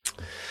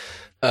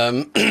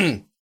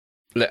 Okay,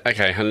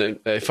 and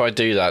if I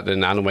do that,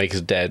 then Alan Wake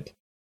is dead.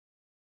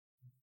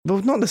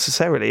 Well, not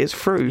necessarily. It's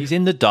true. He's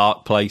in the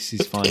dark place.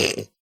 He's fine.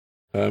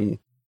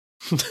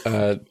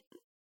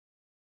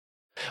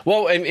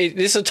 Well,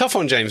 it's a tough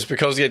one, James,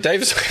 because Dave's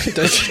not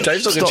going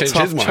to change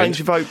his mind. Change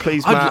your vote,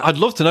 please, Matt. I'd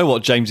love to know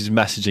what James is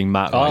messaging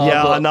Matt.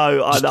 I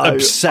know.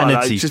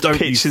 Obscenity. Just don't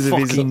pictures you of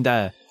his. fucking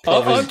dare.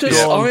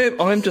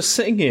 I'm just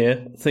sitting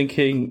here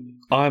thinking.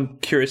 I'm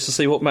curious to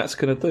see what Matt's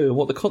going to do and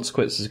what the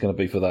consequences are going to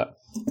be for that.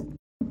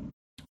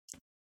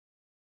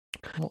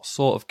 What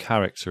sort of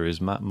character is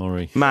Matt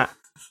Murray? Matt,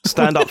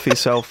 stand up for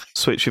yourself.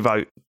 Switch your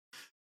vote.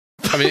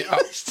 I mean,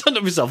 stand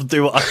up for yourself and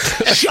do what I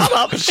do. Shut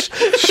up!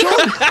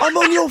 Sean, I'm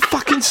on your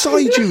fucking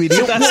side, you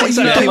idiot. That's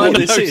exactly what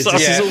this is.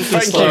 This is all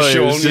thank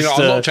you,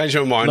 Sean. I'm not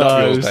changing my mind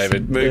off yours,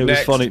 David. Move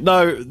next. Funny.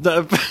 No.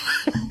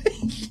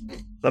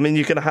 I mean,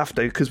 you're going to have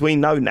to, because we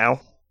know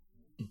now.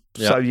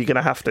 Yeah. So you're going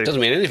to have to.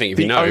 Doesn't mean anything if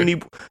you know. Only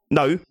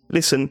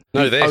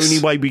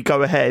way we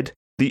go ahead.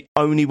 The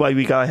only way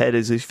we go ahead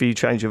is if you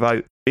change your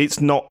vote. It's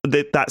not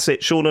that's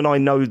it. Sean and I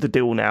know the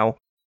deal now.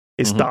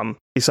 It's done.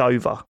 It's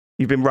over.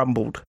 You've been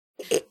rumbled.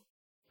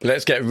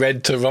 Let's get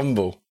red to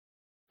rumble,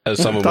 as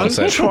someone once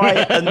said. Don't try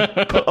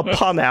and put a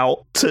pun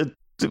out to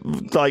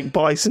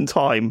buy some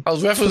time. I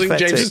was referencing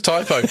James's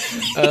typo.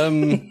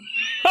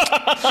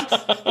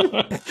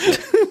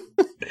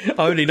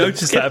 I only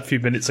noticed that a few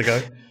minutes ago.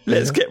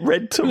 Let's get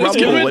red to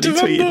rumble when he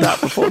tweeted that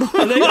before.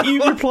 And then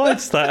you replied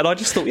to that, and I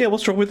just thought,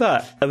 what's wrong with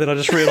that? And then I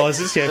just realised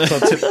it's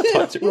because I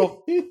typed it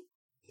wrong.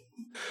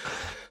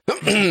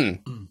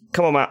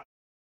 Come on, Matt.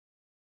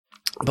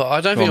 But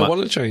I don't think I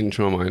want to change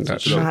my mind,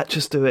 actually. Matt,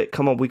 just do it.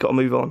 Come on, we got to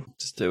move on.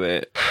 Just do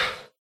it.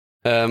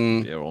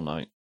 Here all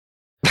night.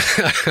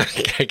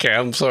 Okay,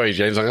 I'm sorry,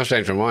 James. I'm going to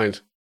change my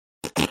mind.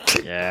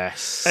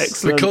 Yes.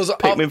 Excellent. Because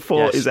Pikmin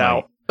 4 is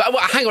out. But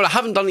hang on, I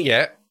haven't done it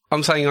yet.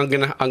 I'm saying I'm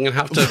gonna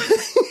have to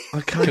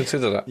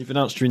consider that. You've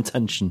announced your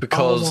intention.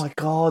 Because oh my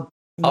god,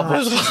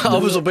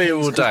 others will be here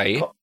all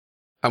day,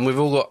 and we've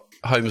all got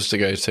homes to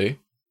go to.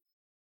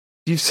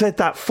 You've said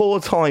that 4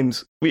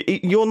 times.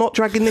 You're not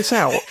dragging this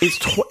out. It's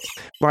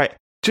right.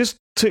 Just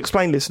to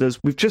explain, listeners,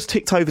 we've just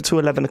ticked over to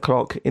 11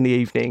 o'clock in the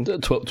evening.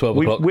 12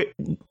 o'clock.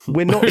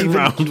 We're not even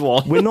round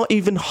 1. We're not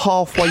even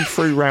halfway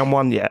through round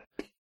 1 yet.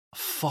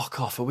 Fuck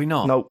off, are we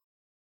not? No.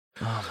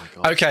 Oh my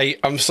god. Okay,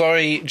 I'm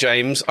sorry,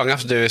 James. I'm going to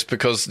have to do this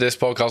because this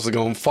podcast has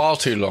gone far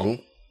too long,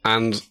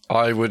 and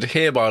I would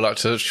hereby like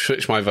to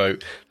switch my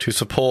vote to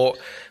support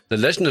The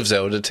Legend of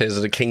Zelda Tears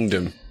of the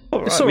Kingdom.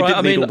 It's all right.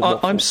 I mean,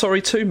 I'm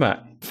sorry too,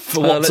 Matt.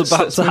 For what's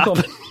about to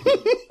happen.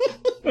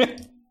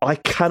 I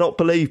cannot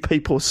believe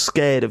people are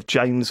scared of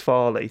James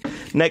Farley.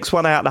 Next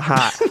one out of the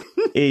hat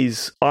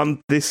is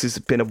this has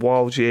been a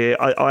wild year.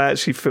 I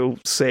actually feel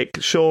sick.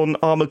 Sean,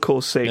 Armored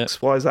Core 6. Yep.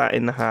 Why is that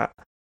in the hat?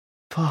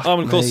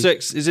 Armored Core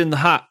 6 is in the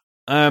hat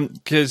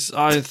because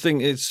I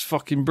think it's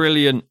fucking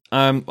brilliant.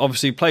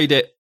 Obviously played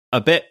it a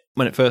bit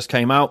when it first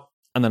came out,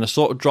 and then I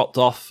sort of dropped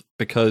off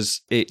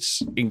because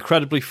it's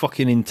incredibly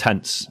fucking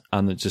intense,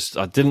 and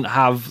I didn't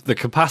have the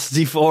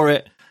capacity for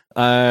it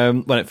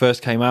when it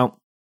first came out.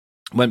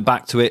 Went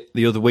back to it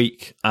the other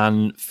week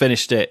and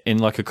finished it in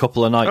like a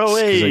couple of nights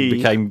because I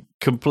became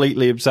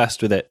completely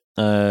obsessed with it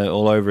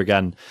all over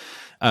again.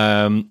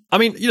 I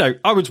mean,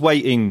 I was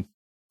waiting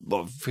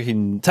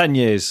freaking 10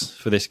 years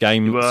for this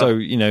game, so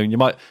you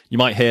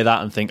might hear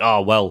that and think,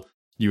 oh well,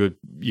 you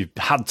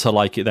had to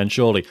like it then,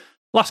 surely.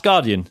 Last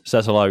Guardian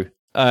says hello.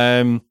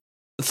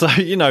 So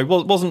it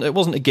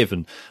wasn't a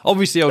given.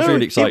 Obviously, I was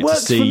really excited to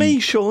see. It worked for me,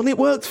 Sean. It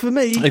worked for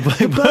me.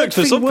 It worked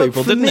for some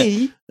people, didn't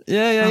it?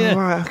 Yeah. Oh,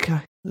 right,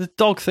 okay. The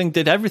dog thing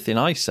did everything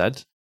I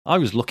said. I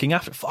was looking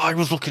after it. I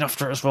was looking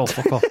after it as well.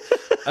 Fuck off.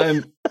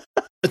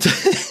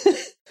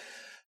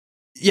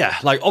 Yeah,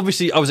 like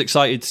obviously, I was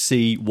excited to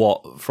see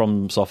what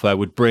From Software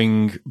would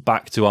bring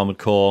back to Armored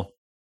Core.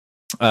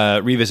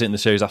 Revisiting the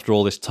series after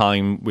all this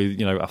time,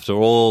 with after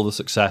all the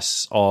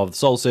success of the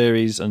Soul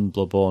series and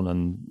Bloodborne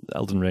and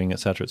Elden Ring,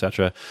 etc.,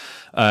 etc.,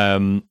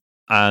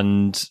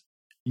 and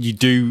you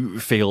do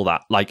feel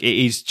that like it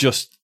is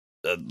just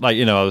like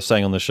I was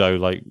saying on the show,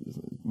 like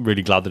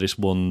really glad that it's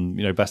won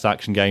best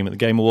action game at the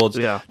Game Awards.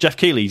 Yeah, Jeff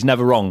Keighley's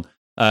never wrong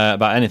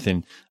about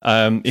anything.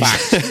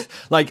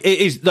 Like it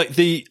is like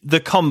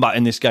the combat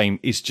in this game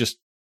is just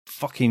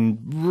fucking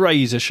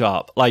razor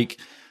sharp. Like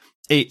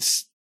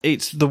it's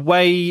the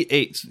way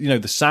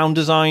the sound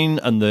design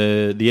and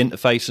the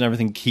interface and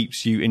everything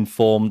keeps you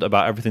informed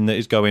about everything that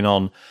is going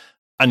on.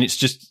 And it's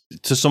just,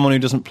 to someone who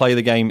doesn't play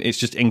the game, it's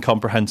just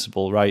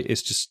incomprehensible, right?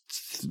 It's just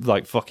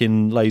like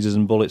fucking lasers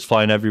and bullets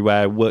flying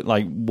everywhere,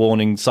 like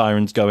warning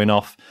sirens going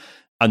off,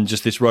 and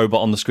just this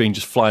robot on the screen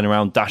just flying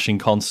around, dashing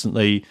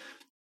constantly.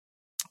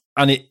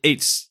 And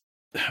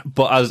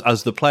but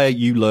as the player,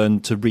 you learn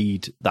to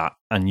read that,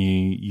 and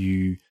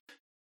you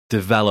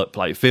develop,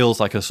 like, it feels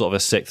like a sort of a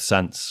sixth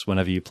sense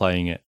whenever you're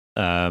playing it.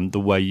 The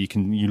way you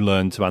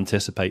learn to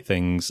anticipate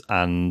things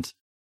and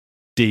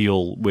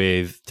deal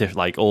with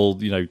all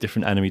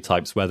different enemy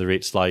types, whether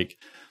it's like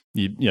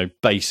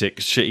basic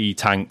shitty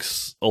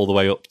tanks all the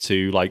way up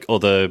to like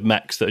other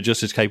mechs that are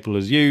just as capable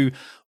as you,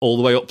 all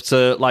the way up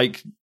to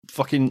like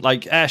fucking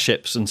like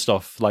airships and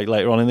stuff like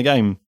later on in the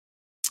game.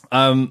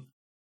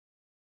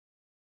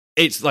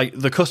 It's like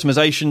the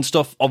customization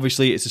stuff,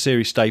 obviously it's a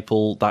series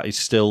staple that is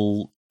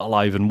still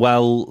alive and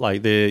well,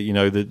 like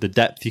the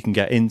depth you can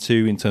get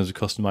into in terms of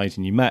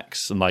customizing your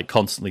mechs and like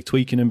constantly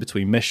tweaking them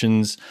between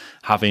missions,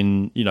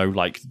 having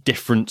like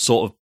different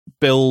sort of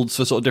builds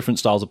for sort of different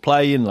styles of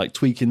play and like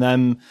tweaking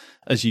them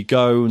as you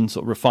go and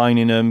sort of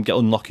refining them,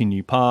 unlocking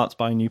new parts,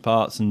 buying new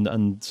parts,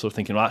 and sort of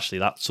thinking, well, actually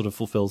that sort of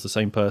fulfills the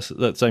same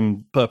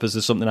purpose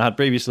as something I had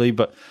previously,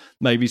 but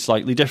maybe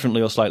slightly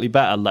differently or slightly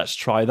better. Let's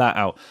try that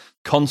out.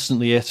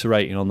 Constantly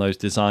iterating on those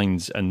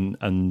designs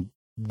and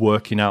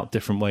working out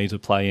different ways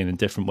of playing and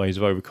different ways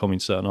of overcoming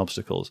certain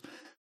obstacles.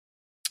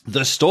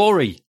 The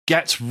story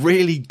gets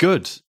really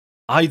good.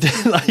 I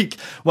did, like,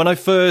 when I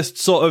first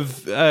sort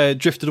of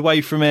drifted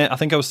away from it, I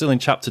think I was still in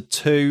chapter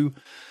 2,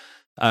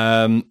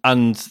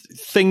 and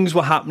things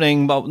were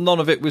happening, but none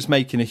of it was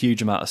making a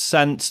huge amount of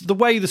sense. The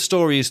way the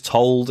story is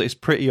told is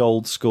pretty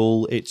old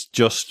school. It's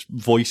just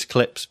voice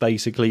clips,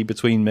 basically,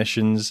 between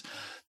missions.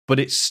 But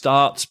it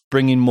starts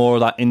bringing more of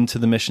that into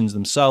the missions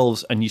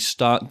themselves, and you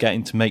start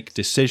getting to make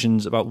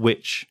decisions about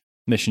which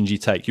missions you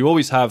take. You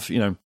always have,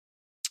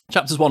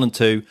 chapters 1 and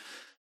 2,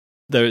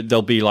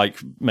 there'll be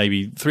like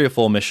maybe 3 or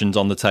 4 missions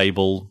on the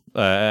table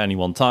at any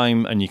one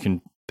time, and you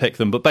can pick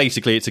them. But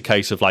basically, it's a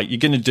case of like, you're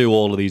going to do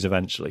all of these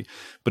eventually.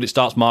 But it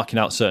starts marking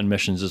out certain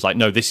missions as like,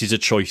 no, this is a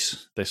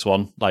choice, this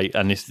one. Like,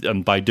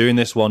 and by doing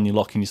this one, you're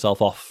locking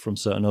yourself off from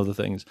certain other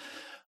things.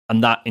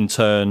 And that, in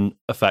turn,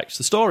 affects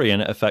the story,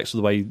 and it affects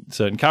the way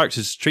certain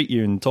characters treat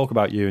you and talk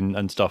about you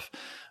and stuff.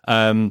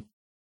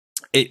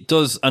 It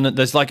does, and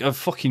there's like a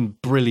fucking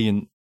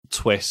brilliant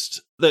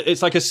twist.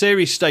 It's like a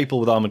series staple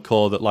with Armored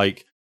Core that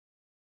like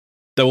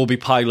there will be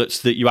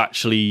pilots that you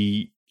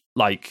actually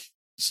like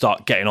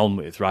start getting on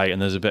with, right? And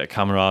there's a bit of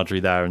camaraderie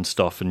there and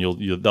stuff, and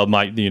there'll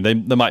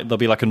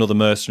be like another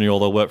mercenary, or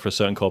they'll work for a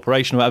certain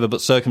corporation or whatever.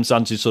 But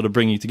circumstances sort of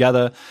bring you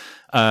together,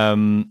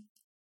 and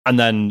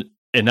then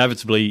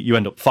inevitably you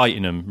end up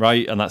fighting them,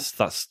 right? And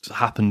that's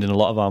happened in a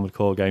lot of Armored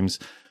Core games.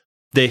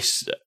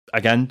 This,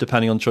 again,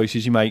 depending on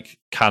choices you make,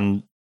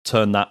 can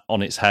turn that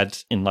on its head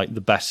in like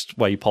the best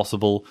way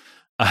possible.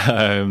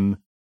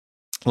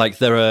 Like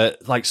there are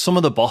like some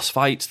of the boss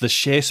fights, the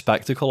sheer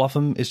spectacle of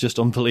them is just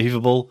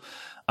unbelievable.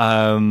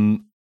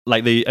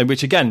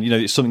 Which again,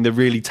 it's something they've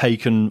really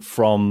taken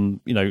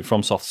from,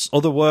 FromSoft's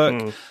other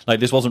work. Like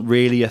this wasn't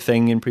really a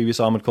thing in previous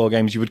Armored Core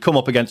games. You would come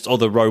up against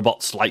other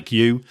robots like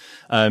you,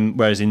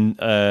 whereas in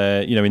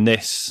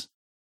this,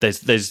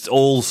 there's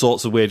all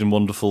sorts of weird and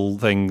wonderful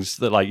things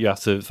that like you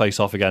have to face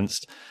off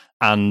against,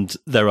 and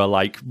there are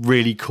like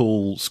really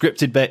cool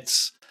scripted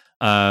bits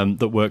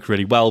that work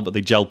really well, but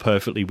they gel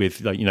perfectly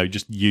with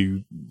just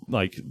you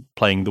like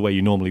playing the way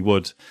you normally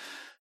would.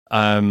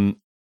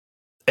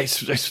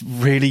 It's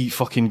really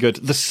fucking good.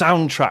 The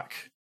soundtrack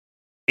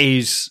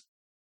is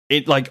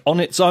on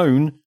its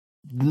own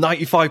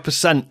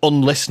 95%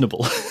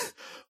 unlistenable,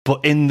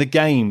 but in the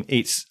game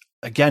it's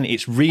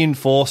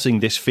reinforcing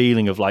this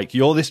feeling of like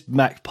you're this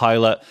mech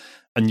pilot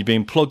and you're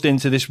being plugged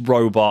into this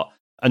robot,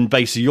 and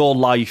basically your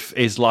life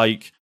is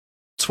like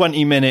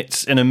 20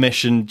 minutes in a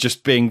mission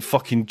just being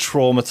fucking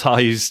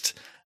traumatized,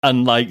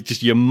 and like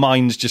just your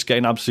mind's just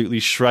getting absolutely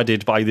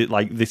shredded by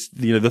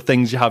the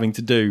things you're having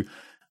to do.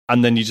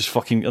 And then you just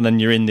and then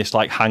you're in this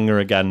like hangar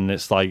again, and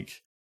it's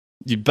like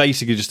you're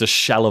basically just a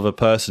shell of a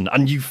person,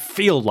 and you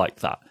feel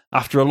like that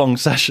after a long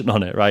session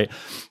on it, right?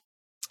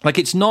 Like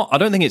I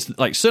don't think it's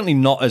like certainly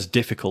not as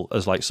difficult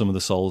as like some of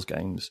the Souls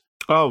games.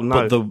 Oh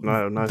no,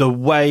 but the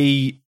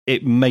way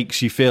it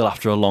makes you feel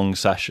after a long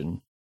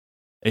session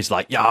is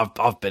like, yeah,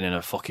 I've been in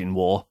a fucking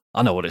war.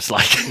 I know what it's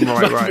like,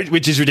 right.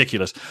 Which is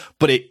ridiculous.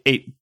 But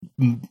it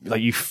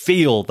like you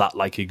feel that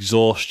like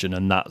exhaustion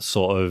and that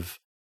sort of,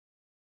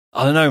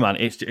 I don't know, man.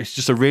 It's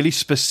just a really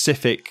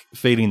specific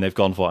feeling they've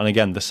gone for, and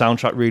again, the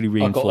soundtrack really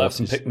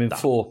reinforces. I got that from Pikmin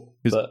 4,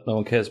 but no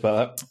one cares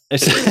about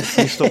that.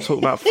 Can you stop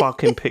talking about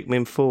fucking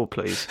Pikmin 4,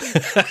 please?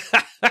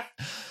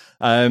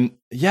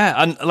 Yeah,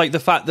 and like the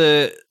fact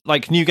that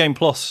like New Game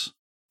Plus,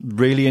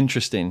 really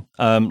interesting.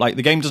 Like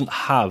the game doesn't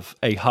have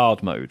a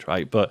hard mode,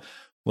 right? But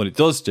what it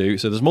does do,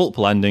 so there's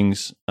multiple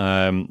endings.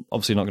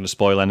 Obviously, not going to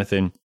spoil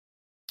anything,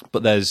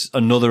 but there's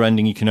another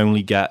ending you can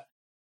only get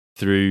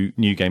through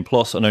New Game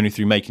Plus and only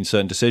through making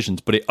certain decisions,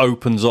 but it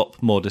opens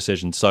up more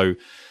decisions. So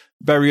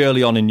very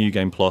early on in New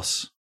Game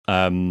Plus,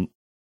 you're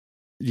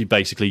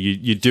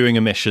doing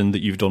a mission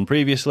that you've done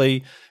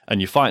previously,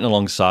 and you're fighting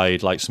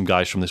alongside like some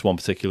guys from this one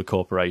particular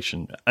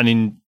corporation.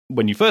 And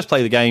when you first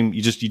play the game,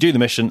 you do the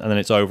mission and then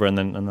it's over, and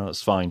then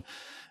that's fine.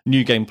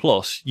 New Game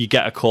Plus, you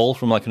get a call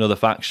from like another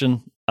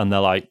faction, and they're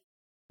like,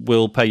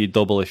 "We'll pay you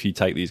double if you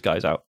take these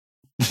guys out."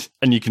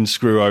 And you can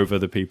screw over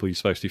the people you're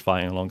supposed to be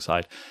fighting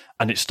alongside.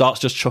 And it starts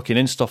just chucking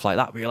in stuff like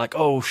that where you're like,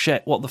 oh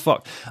shit, what the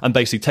fuck? And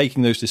basically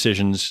taking those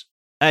decisions,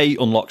 A,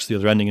 unlocks the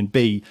other ending, and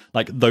B,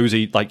 like those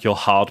are like your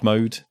hard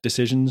mode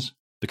decisions,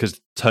 because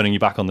turning your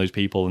back on those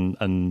people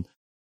and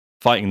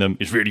fighting them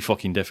is really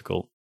fucking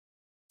difficult.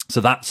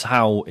 So that's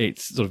how it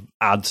sort of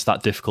adds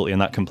that difficulty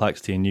and that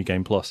complexity in New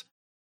Game Plus.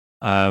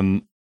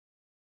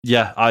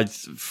 Yeah, I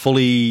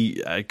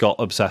fully got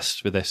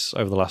obsessed with this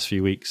over the last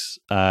few weeks.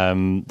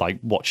 Like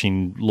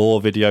watching lore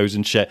videos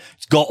and shit.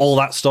 It's got all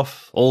that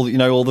stuff, all the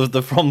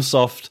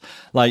FromSoft,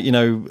 like,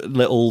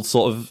 little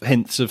sort of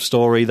hints of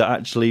story that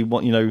actually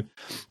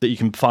that you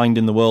can find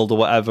in the world or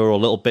whatever, or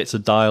little bits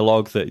of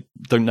dialogue that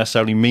don't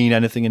necessarily mean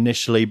anything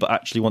initially, but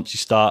actually once you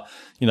start,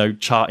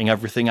 charting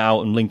everything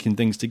out and linking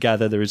things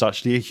together, there is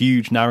actually a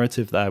huge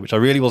narrative there, which I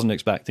really wasn't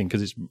expecting,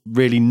 because it's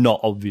really not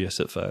obvious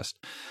at first.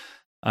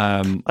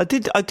 I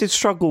did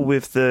struggle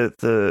with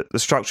the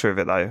structure of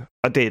it, though.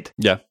 I did.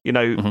 Yeah.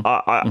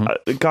 I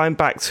going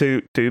back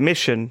to do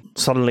mission,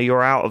 suddenly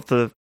you're out of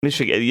the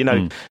mission.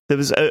 There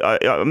was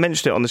I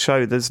mentioned it on the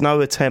show. There's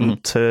no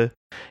attempt to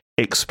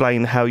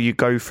explain how you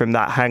go from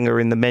that hangar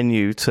in the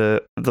menu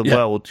to the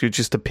world. You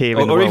just appear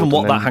in the world, or even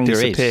what that hangar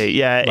disappear. is.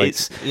 Yeah, like,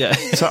 it's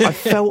So I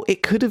felt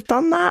it could have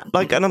done that.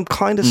 And I'm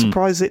kind of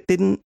surprised it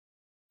didn't.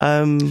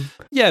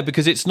 Yeah,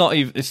 because it's not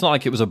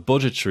like it was a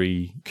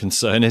budgetary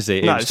concern, is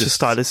it? No, it's just a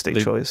stylistic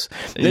choice.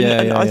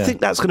 I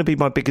think that's going to be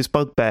my biggest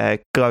bugbear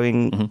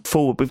going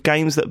forward with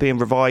games that are being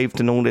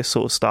revived and all this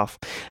sort of stuff.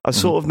 I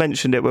sort of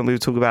mentioned it when we were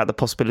talking about the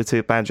possibility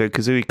of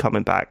Banjo-Kazooie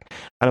coming back,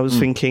 and I was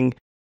thinking,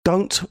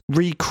 don't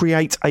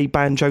recreate a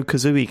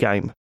Banjo-Kazooie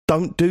game.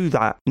 Don't do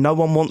that. No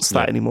one wants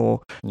that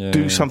anymore.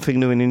 Do something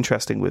new and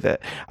interesting with it.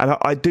 And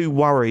I do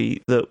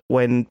worry that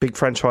when big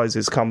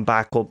franchises come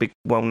back, or big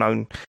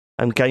well-known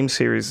and game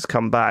series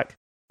come back,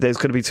 there's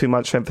going to be too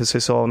much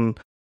emphasis on,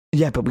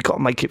 but we got to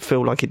make it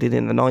feel like it did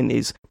in the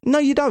 90s. No,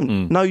 you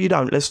don't. No, you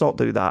don't. Let's not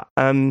do that.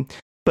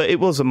 But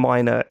it was a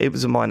minor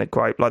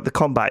gripe. Like, the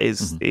combat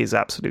is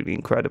absolutely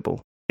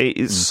incredible. It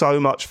is so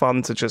much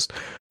fun to just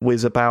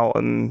whiz about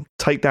and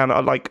taking down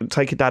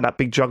that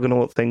big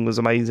juggernaut thing was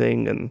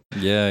amazing. And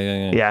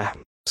yeah,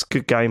 it's a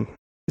good game.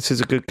 This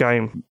is a good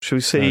game. Should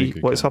we see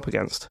what it's up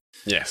against?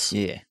 Yes.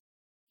 Yeah.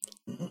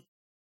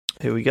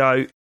 Here we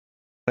go.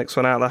 Next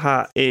one out of the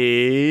hat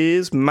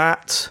is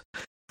Matt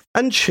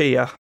and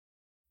Chia.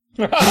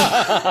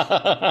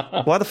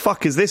 Why the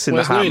fuck is this in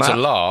the hat, Matt? To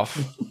laugh.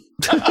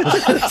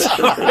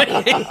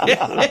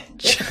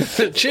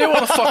 Cheer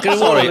what the fucking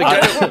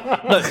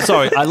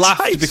Sorry, I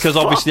laughed because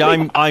obviously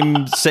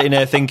I'm sitting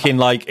here thinking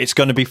like it's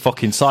going to be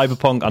fucking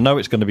Cyberpunk. I know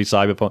it's going to be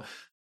Cyberpunk.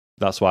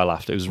 That's why I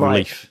laughed. It was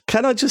relief.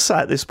 Can I just say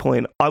at this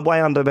point, I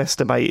way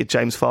underestimated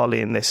James Farley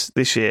in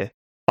this year.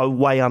 I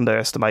way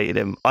underestimated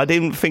him. I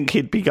didn't think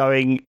he'd be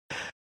going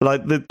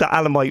like the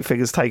Alan Wake thing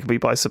has taken me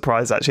by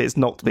surprise. Actually, it's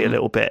knocked me a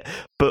little bit,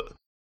 but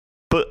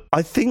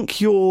I think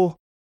your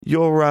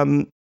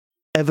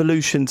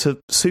evolution to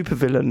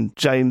supervillain,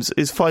 James,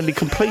 is finally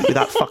complete with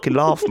that fucking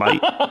laugh,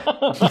 mate.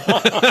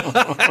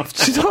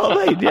 Do you know what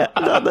I mean? Yeah,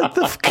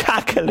 the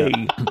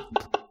cackling.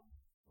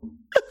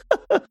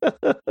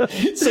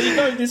 So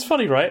it's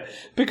funny, right?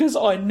 Because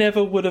I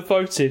never would have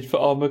voted for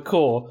Armored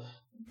Core,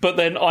 but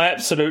then I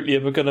absolutely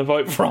am going to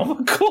vote for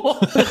Armored Core.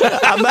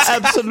 I'm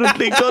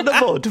absolutely going to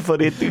vote for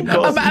it.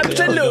 I'm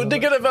absolutely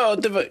going to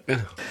vote for it.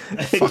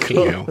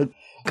 Fucking hell.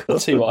 I'll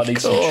tell you what, I need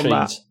some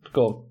cheese.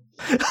 Go on.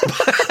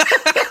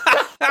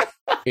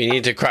 You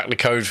need to crack the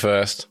code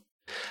first.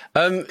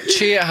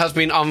 Cheer has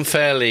been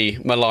unfairly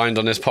maligned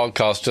on this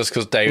podcast just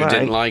because David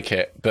didn't like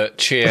it, but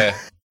Cheer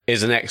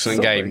is an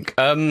excellent game.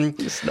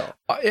 It's not.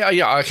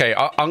 Yeah, okay.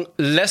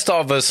 Let's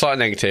start with a slight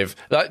negative.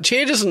 Like,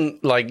 Cheer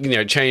doesn't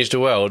change the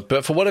world,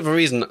 but for whatever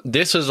reason,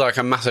 this was like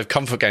a massive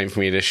comfort game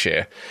for me this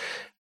year.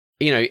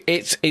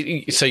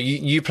 So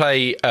you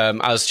play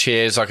as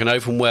Cheer, it's like an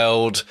open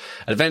world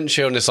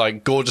adventure on this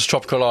like gorgeous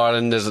tropical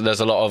island. There's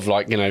a lot of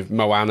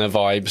Moana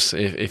vibes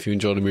if you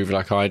enjoy the movie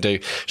like I do.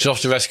 She's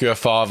off to rescue her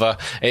father.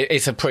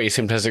 It's a pretty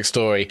simplistic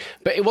story,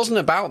 but it wasn't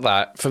about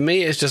that. For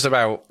me, it's just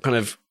about kind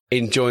of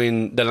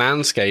enjoying the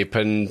landscape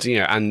and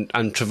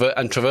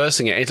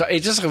traversing it.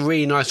 It's just a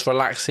really nice,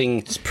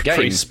 relaxing game.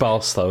 Pretty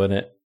sparse though, isn't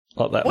it?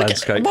 Like that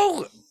landscape.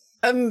 Well,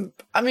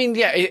 I mean,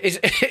 yeah,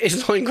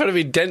 it's not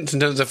incredibly dense in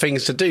terms of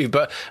things to do,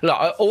 but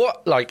there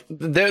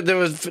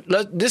was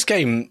this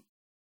game.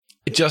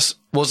 It just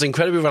was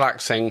incredibly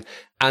relaxing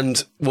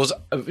and was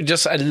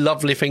just a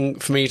lovely thing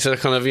for me to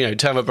kind of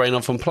turn my brain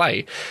off and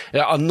play.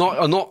 I'm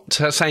not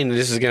saying that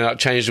this is going to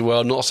change the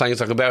world. I'm not saying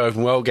it's like a better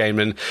open world game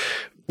than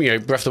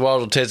Breath of the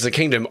Wild or Tears of the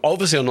Kingdom.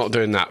 Obviously, I'm not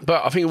doing that,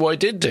 but I think what it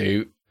did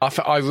do,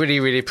 I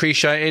really, really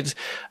appreciated.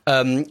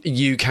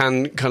 You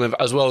can kind of,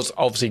 as well as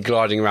obviously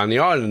gliding around the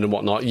island and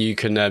whatnot, you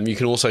can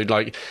also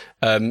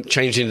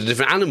change into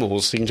different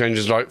animals. You can change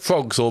into like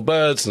frogs or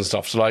birds and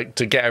stuff. So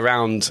to get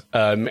around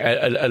in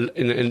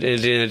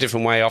a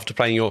different way after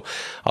playing your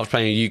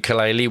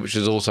ukulele, which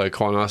is also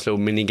quite a nice little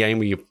mini game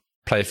where you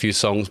play a few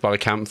songs by the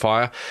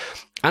campfire,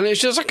 and it's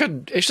just like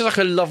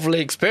a lovely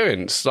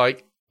experience.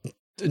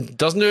 It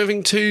doesn't do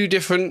anything too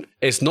different.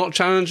 It's not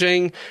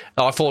challenging.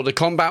 I thought the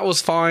combat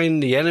was fine.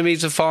 The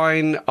enemies are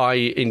fine. I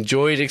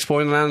enjoyed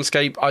exploring the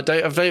landscape. I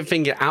don't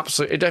think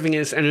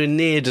it's anywhere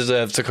near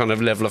deserves the kind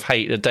of level of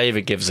hate that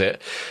David gives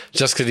it,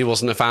 just because he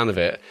wasn't a fan of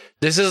it.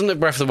 This isn't a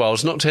Breath of the Wild.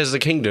 It's not Tears of the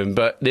Kingdom,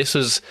 but this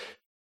was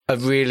a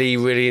really,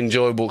 really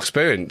enjoyable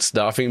experience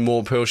that I think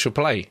more people should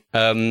play.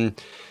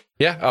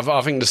 Yeah, I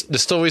think the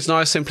story's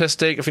nice,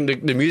 simplistic. I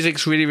think the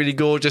music's really, really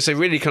gorgeous. It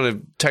really kind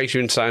of takes you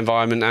into that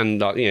environment,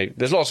 and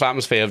there's lots of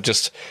atmosphere of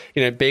just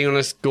being on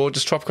this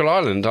gorgeous tropical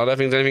island. I don't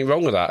think there's anything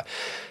wrong with that.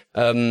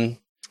 Yeah,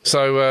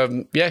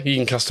 you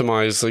can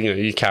customize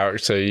your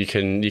character. You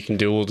can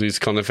do all these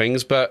kind of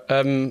things. But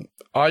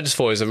I just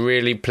thought it was a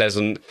really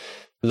pleasant,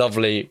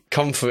 lovely,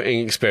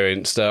 comforting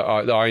experience that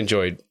I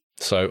enjoyed.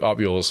 So up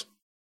yours.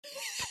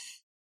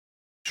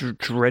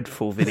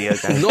 Dreadful video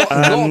game. Not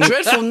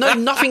dreadful. No,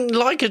 nothing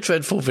like a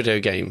dreadful video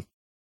game.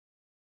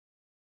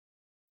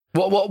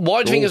 Why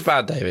do you think it's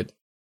bad, David?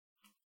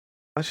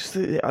 I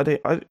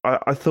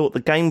thought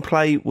the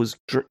gameplay was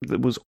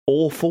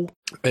awful.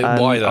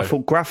 Why though? I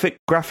thought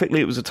graphically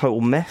it was a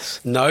total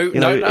mess. No.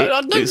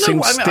 It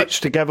seemed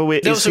stitched together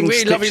with. There was some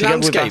really lovely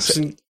landscapes,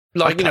 and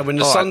when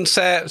the sun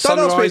set,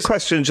 sunrise. Don't ask me a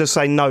question. Just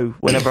say no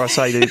whenever I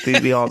say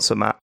the answer,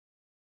 Matt.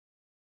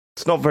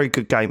 It's not a very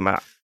good game,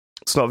 Matt.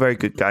 It's not a very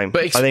good game.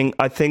 But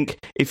I think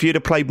if you'd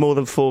have played more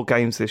than 4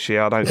 games this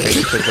year, I don't think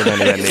you could have done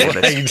anywhere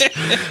near this.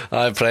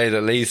 I played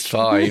at least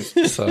 5,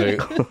 so.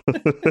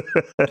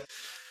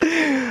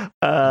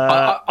 What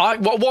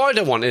I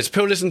don't want is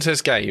people listen to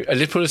this game,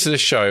 people listen to this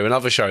show and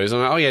other shows,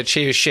 and I'm like, oh yeah,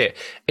 Cheer is shit.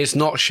 It's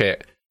not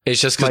shit.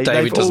 It's just because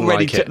David doesn't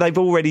like it. They've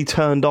already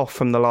turned off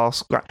from the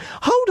last.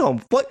 Hold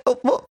on, what?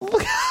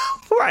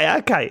 Right,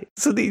 okay.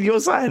 So you're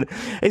saying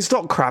it's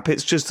not crap.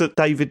 It's just that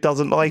David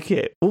doesn't like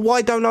it. Well,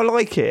 why don't I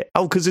like it?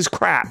 Oh, because it's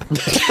crap.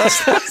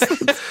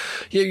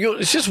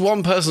 It's just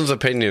one person's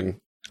opinion.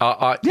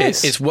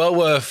 Yes. It's well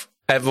worth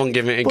everyone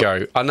giving it a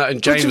go. I know,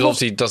 and James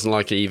obviously doesn't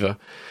like it either.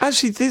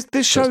 Actually,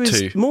 this show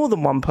is more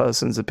than one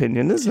person's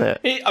opinion, isn't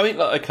it?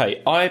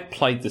 I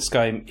played this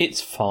game.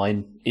 It's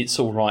fine. It's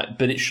all right,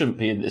 but it shouldn't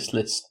be in this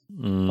list.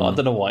 I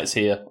don't know why it's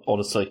here,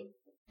 honestly.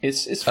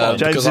 It's fine.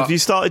 James, have you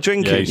started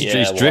drinking? Yeah,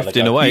 he's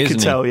drifting away, isn't he? You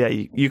can tell,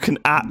 you can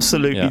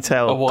absolutely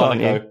tell. A while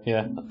ago,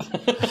 yeah.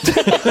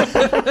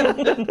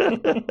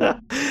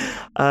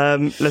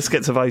 Let's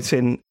get to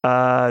voting.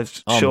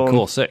 Sean,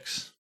 Core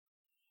 6.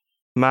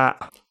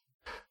 Matt.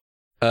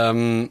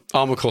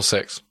 Armored Core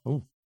 6.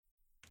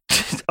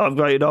 I'm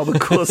rating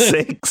Armored Core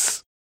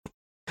 6.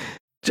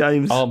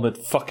 James. Armored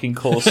fucking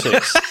Core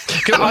 6.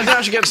 I didn't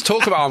actually get to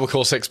talk about Armored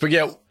Core 6, but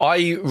yeah,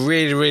 I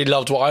really, really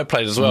loved what I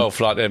played as well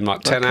for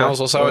like 10 hours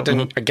or so. I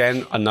didn't,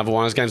 again, another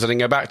one of those games I didn't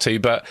go back to,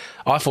 but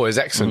I thought it was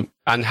excellent.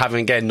 And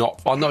having, again,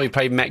 I've not really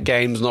played mech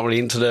games, not really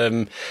into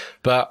them,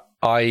 but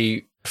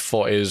I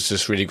thought it was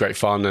just really great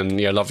fun, and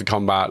yeah, loved the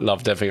combat,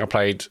 loved everything I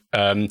played.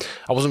 I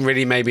wasn't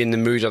really maybe in the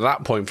mood at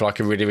that point for like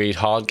a really, really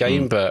hard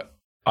game, but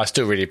I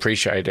still really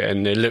appreciated it,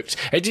 and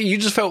you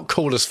just felt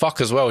cool as fuck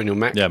as well in your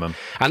mech. Yeah, man.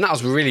 And that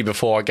was really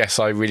before, I guess,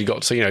 I really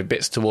got to,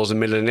 bits towards the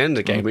middle and end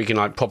of the game where you can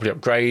like properly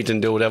upgrade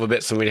and do whatever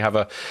bits and really have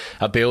a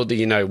build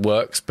that,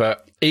 works.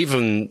 But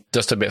even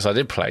just the bits I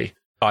did play,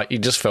 you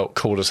just felt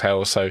cool as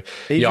hell. So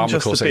even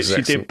just the bits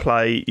you did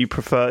play, you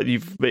preferred.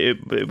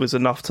 It was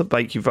enough to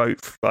make you vote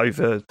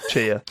over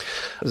Cheer.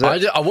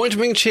 I wanted to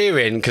bring Cheer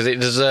in because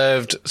it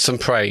deserved some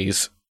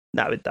praise.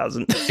 No, it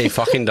doesn't. It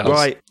fucking does.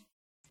 Right.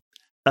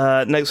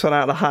 Next one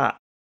out of the hat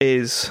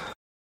is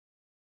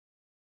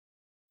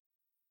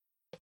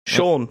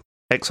Sean,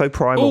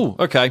 Exoprimal. Oh,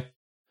 okay.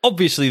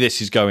 Obviously,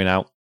 this is going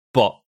out,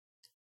 but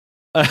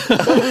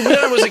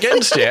I was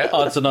against it.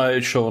 I don't know,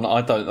 Sean.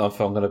 I don't know if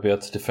I'm going to be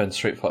able to defend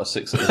Street Fighter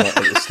 6 at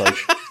this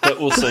stage, but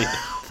we'll see.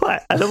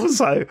 Right. And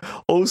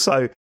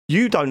also,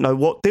 you don't know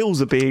what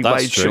deals are being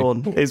made,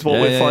 Sean, is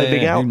what we're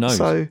finding out. Who knows?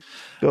 So,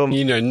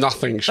 you know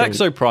nothing, Sean.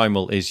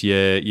 Exoprimal is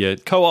your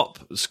co-op,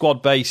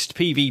 squad-based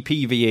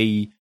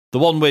PvPvE. The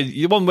one where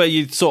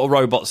you sort of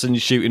robots and you're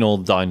shooting all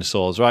the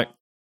dinosaurs, right?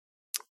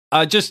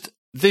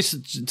 This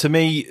to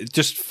me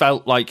just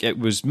felt like it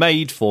was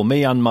made for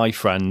me and my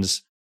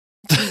friends.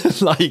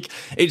 Like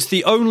it's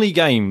the only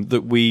game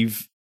that we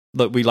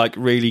like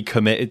really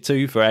committed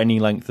to for any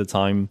length of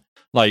time.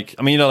 Like,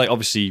 I mean,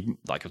 obviously,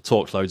 like I've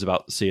talked loads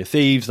about Sea of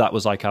Thieves. That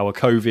was like our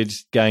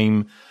COVID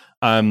game.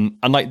 And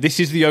like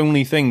this is the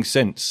only thing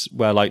since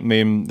where like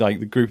me and like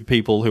the group of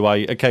people who I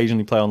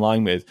occasionally play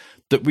online with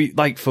that we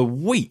like for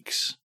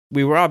weeks.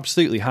 We were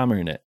absolutely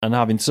hammering it and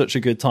having such a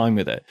good time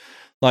with it.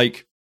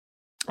 Like,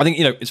 I think,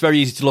 it's very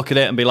easy to look at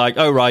it and be like,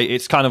 oh, right,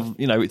 it's kind of,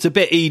 it's a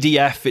bit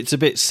EDF, it's a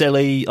bit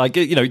silly. Like,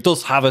 it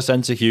does have a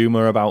sense of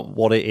humor about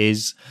what it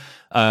is.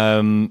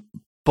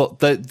 But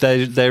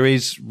there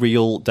is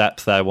real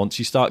depth there once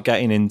you start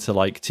getting into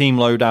like team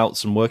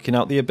loadouts and working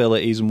out the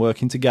abilities and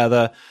working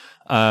together,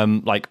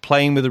 like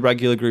playing with a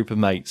regular group of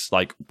mates.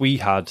 Like, we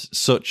had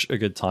such a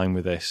good time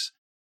with this.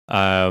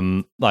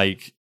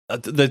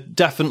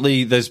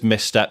 There's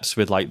missteps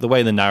with like the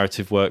way the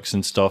narrative works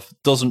and stuff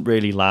doesn't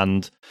really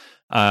land.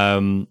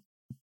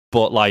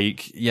 But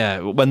like, yeah,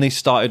 when they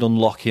started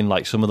unlocking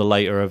like some of the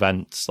later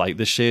events, like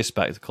the sheer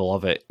spectacle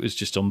of it was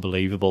just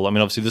unbelievable. I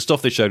mean, obviously the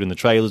stuff they showed in the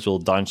trailers, all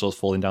the dinosaurs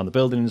falling down the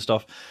building and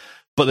stuff.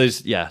 But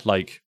there's,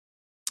 like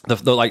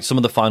the like some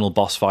of the final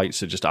boss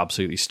fights are just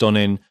absolutely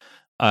stunning.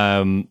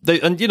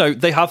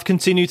 They have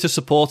continued to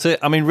support it.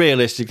 I mean,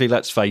 realistically,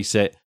 let's face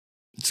it,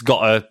 it's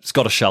got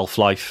a shelf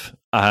life.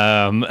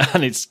 And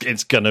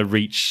it's gonna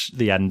reach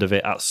the end of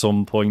it at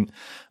some point.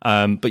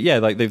 But yeah,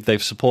 like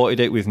they've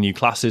supported it with new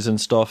classes and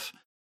stuff.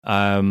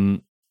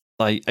 It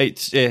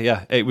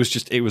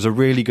was a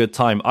really good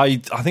time.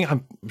 I'm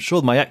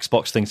sure my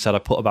Xbox thing said I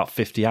put about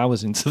 50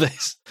 hours into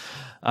this.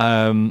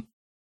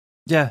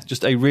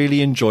 Just a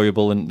really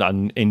enjoyable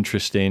and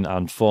interesting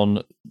and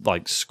fun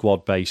like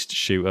squad based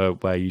shooter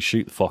where you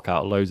shoot the fuck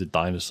out of loads of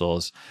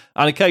dinosaurs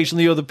and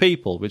occasionally other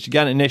people, which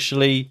again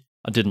initially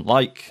I didn't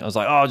like. I was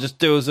like, just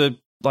do as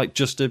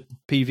just a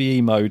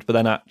PvE mode, but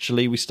then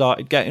actually we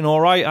started getting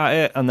all right at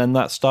it, and then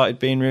that started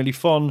being really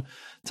fun,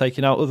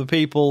 taking out other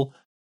people,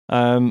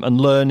 and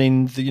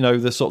learning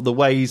the sort of the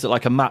ways that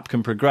like a map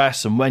can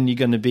progress, and when you're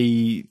going to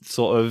be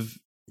sort of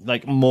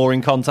like more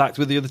in contact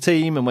with the other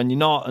team, and when you're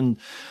not, and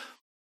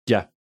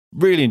yeah,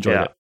 really enjoyed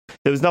it.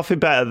 There was nothing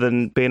better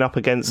than being up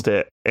against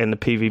it in the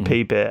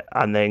PvP bit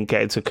and then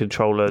getting to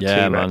controller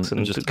T-Rex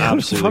and just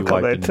absolutely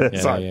wiping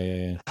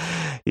it.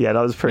 Yeah,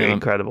 that was pretty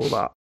incredible.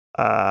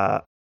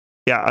 That.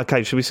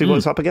 Okay, should we see what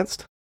it's up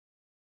against?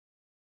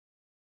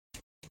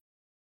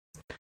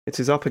 It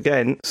is up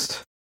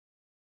against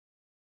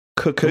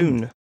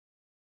Cocoon.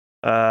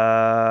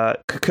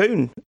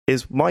 Cocoon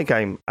is my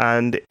game,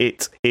 and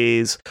it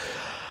is...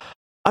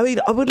 I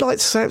mean, I would like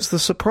to say it's the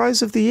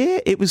surprise of the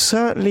year. It was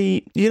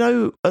certainly,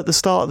 at the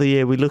start of the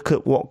year, we look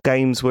at what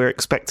games we're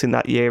expecting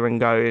that year and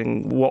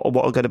going, what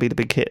are going to be the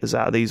big hitters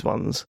out of these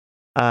ones?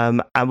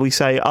 And we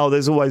say,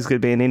 there's always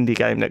going to be an indie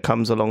game that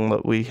comes along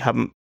that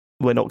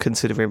we're not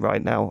considering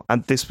right now.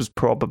 And this was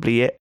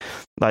probably it.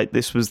 Like,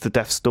 this was the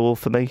death's door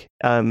for me.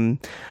 But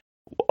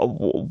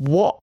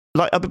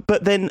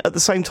then at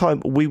the same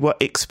time, we were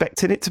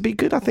expecting it to be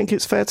good. I think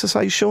it's fair to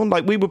say, Sean.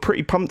 Like, we were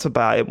pretty pumped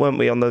about it, weren't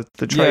we, on the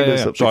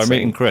trailers? Yeah. Sorry, I'm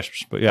eating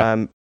crisps, but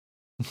yeah.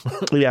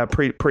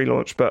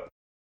 Pre-launch. But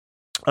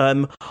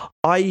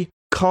I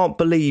can't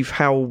believe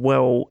how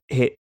well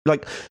hit.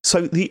 Like,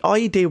 so the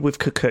idea with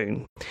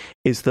Cocoon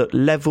is that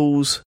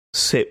levels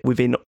sit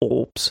within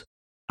orbs,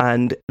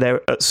 and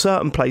there at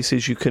certain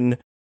places you can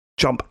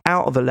jump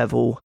out of a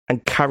level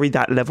and carry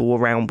that level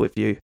around with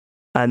you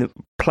and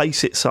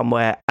place it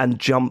somewhere and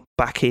jump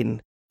back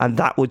in. And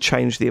that would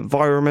change the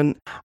environment.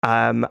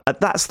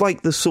 That's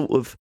like the sort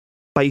of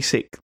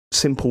basic,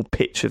 simple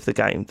pitch of the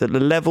game. That the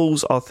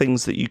levels are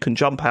things that you can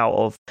jump out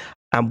of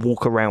and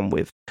walk around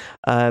with.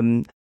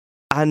 And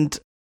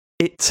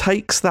it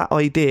takes that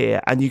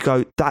idea and you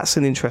go, that's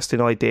an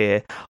interesting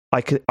idea.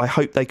 I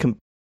hope they can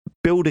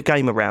build a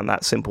game around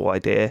that simple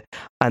idea,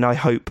 and I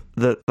hope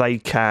that they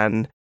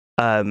can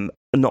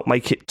not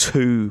make it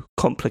too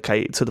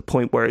complicated to the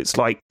point where it's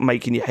like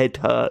making your head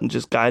hurt and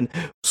just going,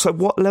 so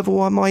what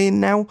level am I in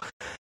now?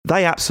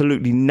 They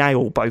absolutely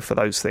nail both of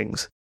those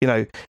things. You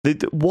know,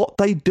 what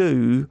they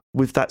do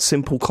with that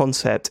simple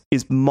concept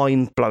is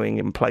mind-blowing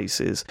in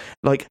places.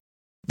 Like,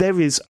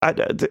 there is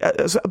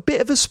a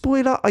bit of a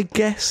spoiler, I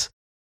guess,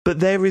 but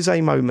there is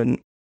a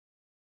moment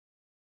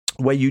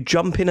where you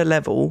jump in a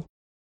level,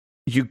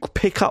 you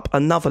pick up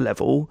another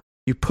level,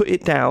 you put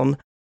it down,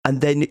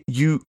 and then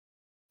you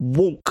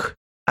walk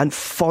and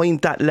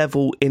find that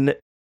level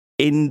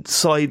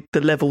inside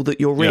the level that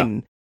you're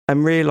in,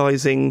 and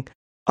realizing,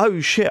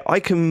 oh shit, I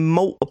can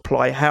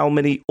multiply how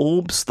many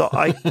orbs that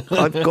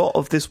I've got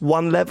of this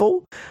one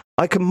level.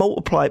 I can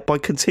multiply it by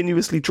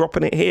continuously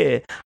dropping it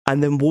here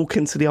and then walk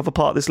into the other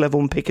part of this level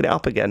and picking it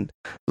up again.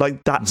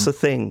 Like, that's a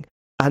thing.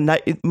 And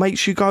that it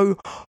makes you go,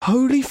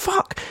 holy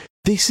fuck,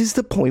 this is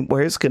the point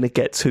where it's going to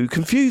get too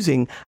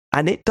confusing.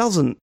 And it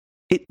doesn't.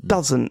 It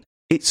doesn't.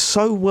 It's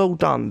so well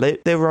done.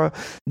 There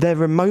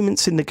are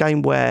moments in the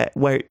game where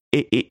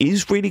it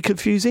is really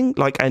confusing,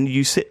 like, and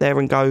you sit there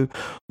and go,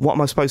 what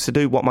am I supposed to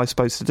do? What am I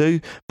supposed to do?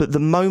 But the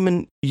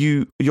moment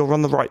you're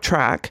on the right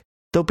track,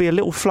 there'll be a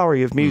little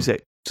flurry of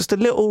music, just a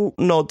little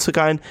nod to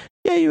going,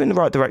 yeah, you're in the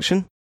right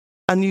direction.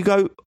 And you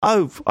go,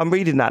 oh, I'm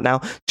reading that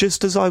now.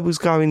 Just as I was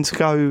going to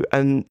go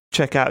and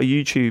check out a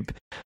YouTube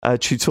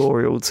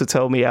tutorial to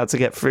tell me how to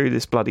get through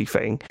this bloody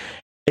thing,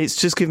 it's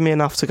just given me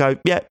enough to go,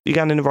 yeah, you're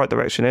going in the right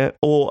direction here.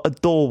 Or a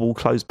door will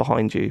close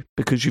behind you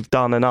because you've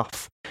done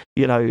enough,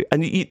 you know.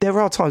 And there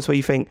are times where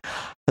you think,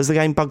 has the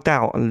game bugged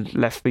out and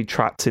left me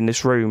trapped in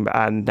this room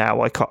and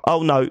now I can't?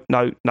 Oh, no,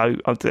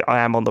 I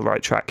am on the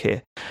right track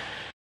here.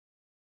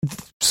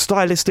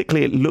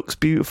 Stylistically, it looks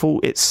beautiful,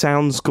 it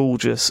sounds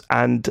gorgeous,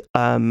 and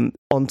on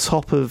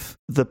top of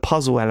the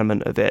puzzle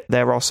element of it,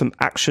 there are some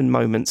action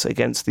moments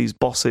against these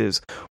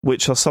bosses,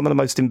 which are some of the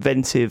most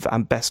inventive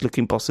and best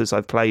looking bosses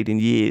I've played in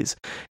years.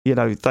 You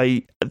know,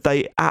 they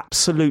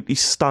absolutely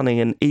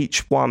stunning, and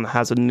each one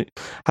has a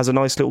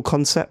nice little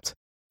concept.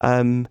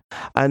 And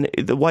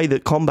the way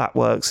that combat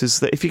works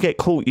is that if you get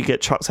caught, you get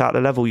chucked out of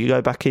the level, you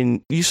go back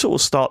in, you sort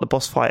of start the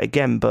boss fight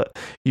again, but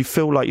you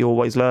feel like you're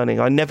always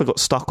learning. I never got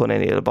stuck on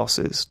any of the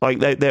bosses. Like,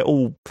 they're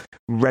all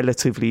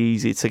relatively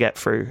easy to get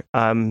through.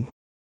 And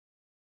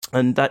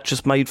that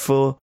just made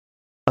for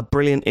a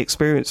brilliant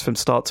experience from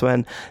start to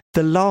end.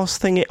 The last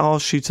thing it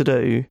asks you to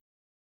do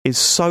is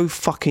so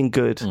fucking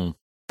good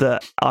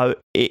that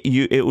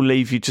it will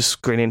leave you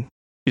just grinning.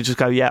 You just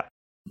go, yeah,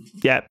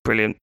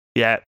 brilliant.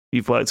 Yeah,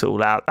 you've worked it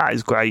all out. That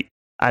is great.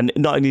 And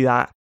not only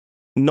that,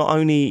 not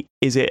only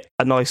is it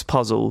a nice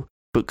puzzle,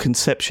 but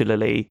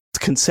conceptually,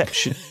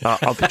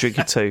 I'll be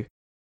drinking too.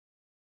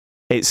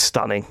 It's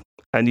stunning.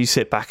 And you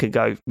sit back and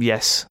go,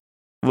 yes,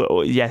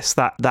 well, yes,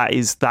 that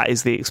is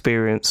the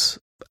experience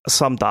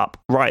summed up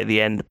right at the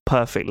end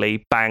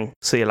perfectly. Bang,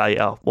 see you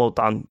later. Well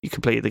done. You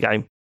completed the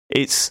game.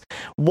 It's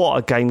what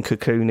a game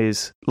Cocoon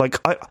is. Like,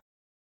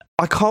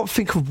 I can't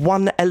think of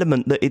one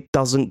element that it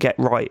doesn't get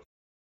right.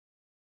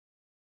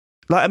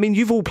 Like, I mean,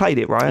 you've all played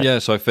it, right? Yeah,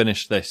 so I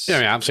finished this. Yeah,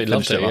 I absolutely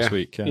loved it last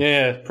week.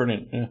 Yeah,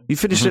 brilliant. Yeah. You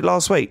finished it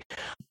last week.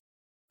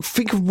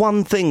 Think of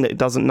one thing that it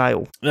doesn't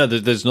nail. No,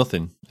 there's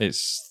nothing.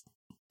 It's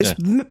mad.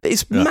 Well,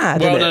 isn't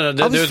it?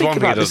 no, there's one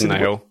thing it doesn't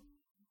nail.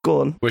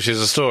 Go on. Which is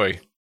a story.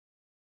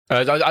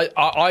 I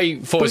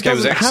thought this game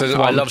was excellent.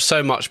 I loved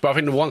so much, but I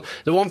think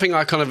the one thing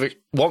I kind of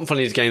want from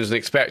these games and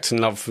expect and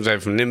love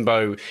from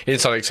Limbo,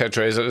 Inside,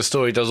 etc., is that the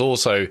story does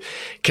also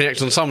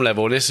connect on some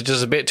level. And this is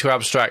just a bit too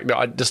abstract.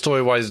 The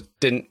story-wise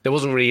there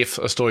wasn't really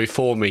a story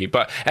for me,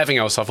 but everything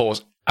else I thought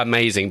was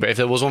amazing. But if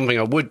there was one thing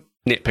I would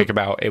nitpick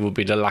about, it would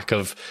be the lack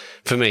of,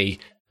 for me,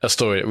 a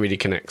story that really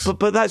connects.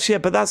 But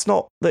that's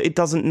not that it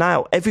doesn't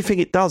nail. Everything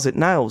it does, it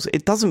nails.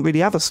 It doesn't really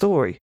have a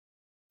story.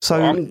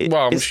 So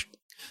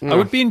I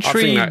would be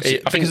intrigued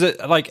because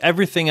like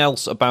everything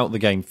else about the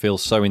game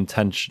feels so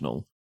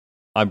intentional.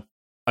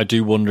 I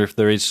do wonder if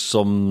there is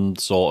some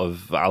sort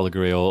of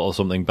allegory or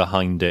something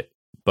behind it,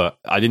 but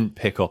I didn't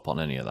pick up on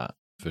any of that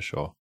for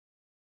sure.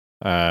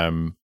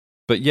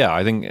 But yeah,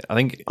 I think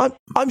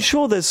I'm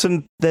sure there's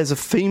a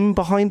theme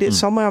behind it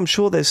somewhere. I'm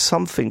sure there's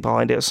something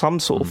behind it,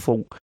 some sort of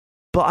fault.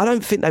 But I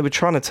don't think they were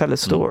trying to tell a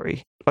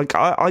story. Like,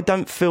 I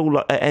don't feel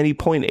like at any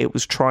point it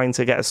was trying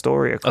to get a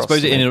story across. I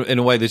suppose in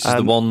a way, this is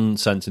the one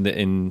sense that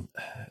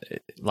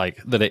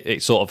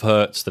it sort of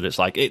hurts that it's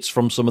like it's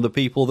from some of the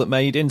people that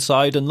made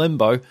Inside and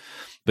Limbo,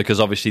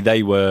 because obviously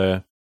they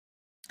were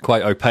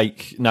quite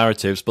opaque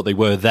narratives, but they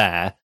were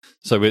there.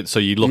 So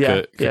you look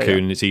at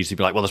Cocoon and it's easy to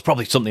be like, well, there's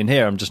probably something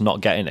here, I'm just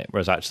not getting it.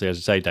 Whereas actually, as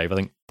you say, Dave, I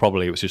think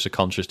probably it was just a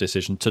conscious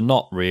decision to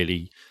not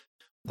really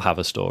have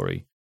a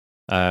story.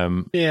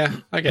 Yeah,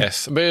 I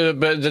guess.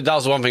 But that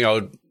was one thing I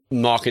would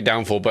mark it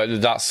down for,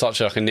 but that's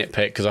such a nitpick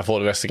because I thought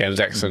the rest of the game was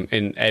excellent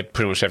in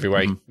pretty much every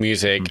way.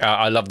 Music,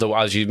 I love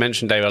as you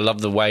mentioned, Dave, I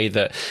love the way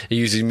that it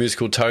uses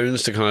musical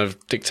tones to kind of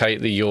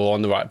dictate that you're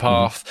on the right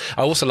path.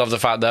 I also love the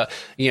fact that,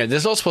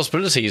 there's lots of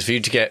possibilities for you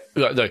to get,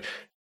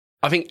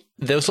 I think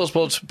there's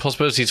lots of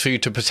possibilities for you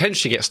to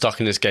potentially get stuck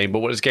in this game, but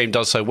what this game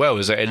does so well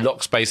is that it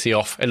locks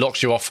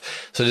you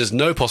off, so there's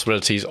no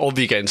possibilities of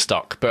you getting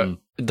stuck. But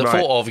the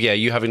thought of,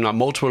 you having like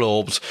multiple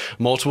orbs,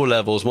 multiple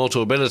levels,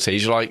 multiple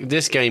abilities, you're like,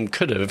 this game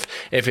could have,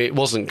 if it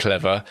wasn't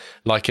clever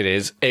like it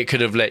is, it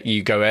could have let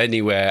you go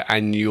anywhere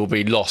and you'll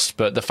be lost.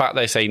 But the fact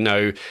they say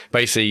no,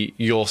 basically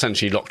you're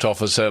essentially locked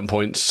off at certain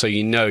points, so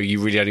you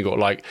really only got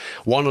like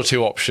one or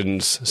two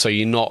options, so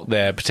you're not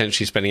there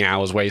potentially spending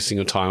hours wasting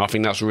your time. I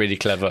think that's really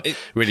clever,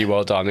 really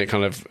well done. It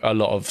kind of a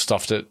lot of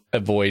stuff that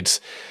avoids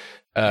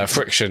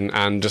friction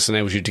and just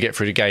enables you to get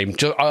through the game.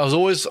 I was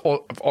always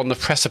on the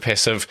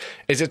precipice of,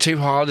 is it too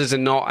hard, is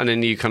it not? And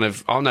then you kind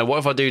of, oh no, what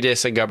if I do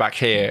this and go back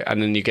here,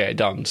 and then you get it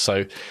done.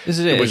 So this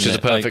is it, which is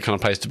the perfect kind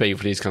of place to be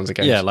for these kinds of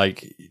games. Yeah,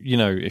 like,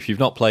 if you've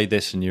not played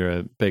this and you're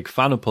a big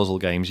fan of puzzle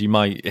games, you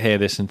might hear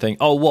this and think,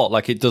 oh, what?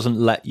 Like, it doesn't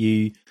let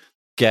you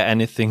get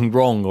anything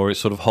wrong, or it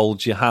sort of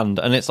holds your hand.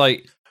 And it's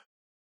like,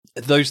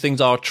 those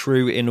things are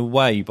true in a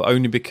way, but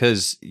only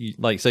because,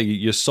 like, say,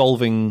 you're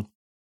solving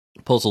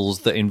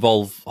puzzles that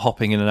involve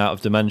hopping in and out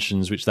of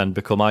dimensions, which then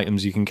become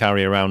items you can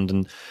carry around,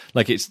 and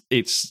like it's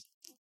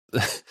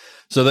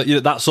so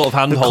that that sort of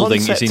hand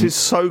holding is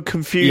so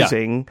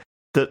confusing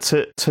that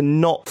to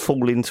not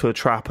fall into a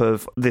trap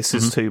of this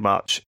is too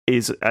much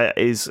is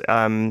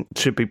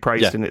should be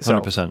praised in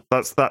itself. 100%.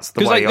 That's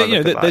the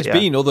way. There's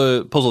been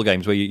other puzzle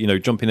games where you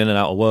jumping in and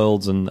out of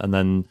worlds, and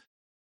then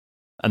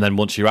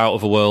once you're out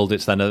of a world,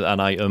 it's then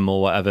an item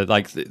or whatever.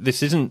 Like,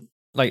 this isn't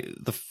like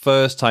the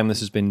first time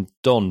this has been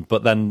done,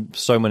 but then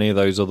so many of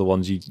those other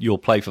ones you'll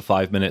play for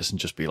 5 minutes and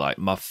just be like,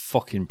 my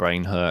fucking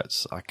brain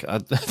hurts. Like, I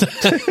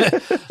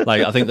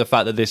think the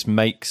fact that this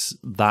makes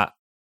that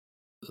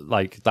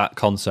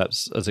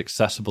concept as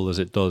accessible as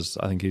it does,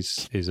 I think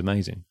is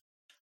amazing.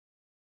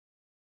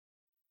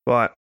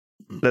 Right,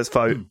 let's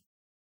vote.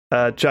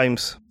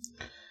 James,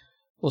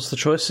 what's the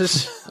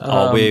choices?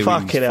 We're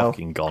fucking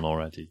fucking gone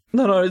already.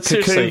 No, it's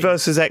Cocoon seriously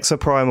versus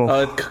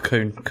Exoprimal.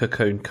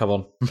 Cocoon, come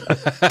on.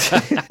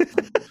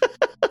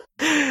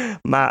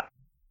 Matt.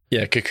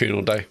 Yeah, Cocoon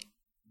all day.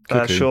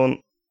 Sean.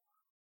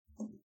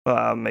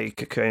 Me,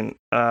 Cocoon.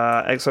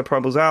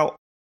 Exoprimal's out.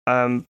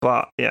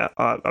 But yeah,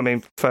 I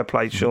mean, fair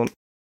play, Sean.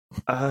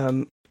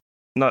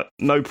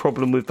 No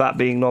problem with that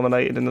being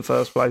nominated in the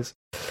first place.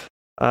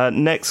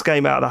 Next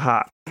game out of the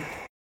hat.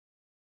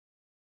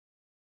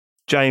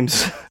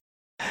 James.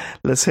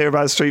 Let's hear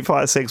about Street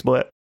Fighter 6,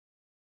 boy.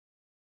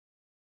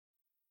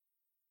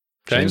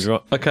 James?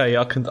 Okay,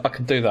 I can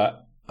do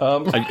that.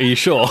 Are you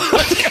sure?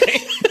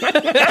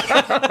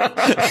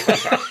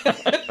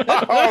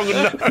 Oh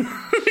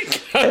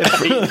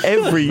no!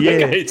 Every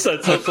year. Okay,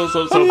 stop.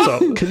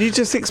 Can you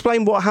just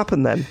explain what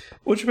happened then?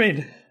 What do you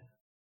mean?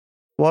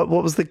 What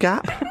was the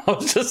gap? I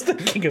was just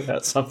thinking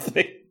about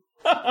something.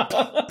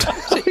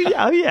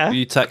 Oh yeah. Are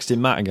you texting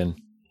Matt again?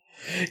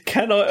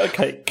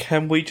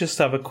 Can we just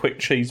have a quick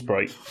cheese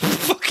break?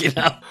 Fucking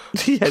hell.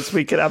 Yes,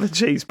 we can have a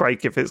cheese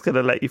break if it's going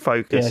to let you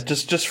focus. Yeah,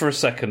 just for a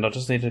second. I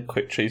just need a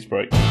quick cheese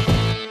break.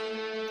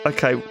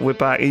 Okay, we're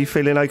back. Are you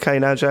feeling okay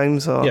now,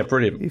 James? Or yeah,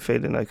 brilliant. Are you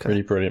feeling okay?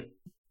 Really brilliant.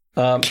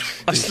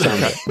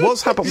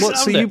 What's happened?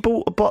 So you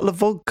bought a bottle of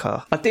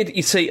vodka? I did.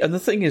 You see, and the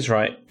thing is,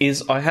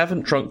 I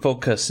haven't drunk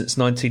vodka since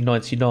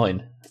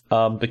 1999.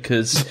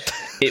 Because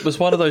it was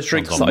one of those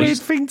drinks. Weird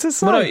thing to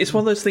say. No, it's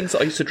one of those things that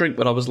I used to drink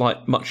when I was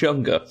like much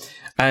younger,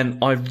 and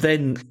I've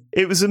then.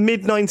 It was a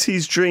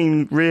mid-90s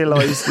dream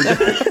realised,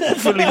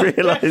 fully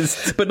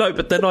realised.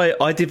 But then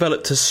I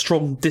developed a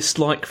strong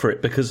dislike for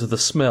it because of the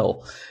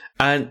smell.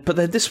 But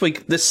then this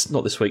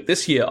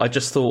year, I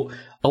just thought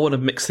I want to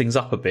mix things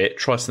up a bit,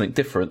 try something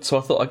different. So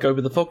I thought I'd go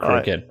with the vodka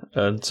again.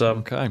 And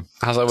okay,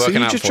 how's that working out for you? So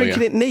you're just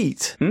drinking it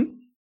neat?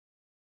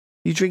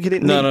 You drinking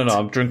it neat? No.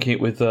 I'm drinking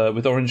it with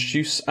orange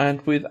juice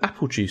and with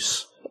apple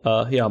juice.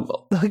 I'm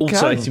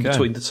alternating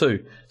between the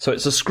two. So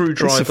it's a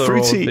screwdriver.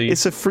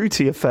 It's a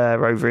fruity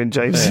affair over in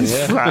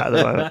James's flat at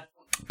the moment.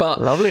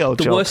 But lovely old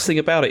job. Worst thing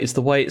about it is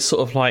the way it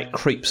sort of like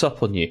creeps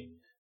up on you.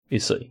 You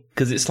see,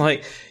 because it's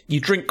like you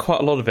drink quite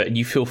a lot of it and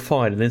you feel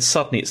fine, and then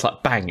suddenly it's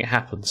like bang, it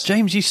happens.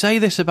 James, you say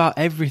this about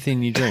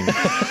everything you drink.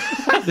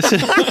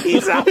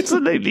 He's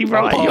absolutely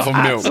right. Apart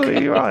from milk.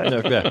 Absolutely right.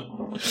 Yeah.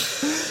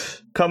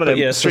 Coming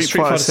in, Street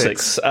Fighter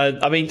 6.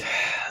 I mean,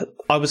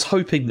 I was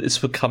hoping that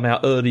this would come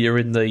out earlier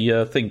in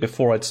the thing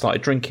before I'd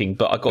started drinking,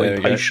 but I got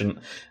impatient.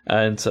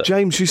 And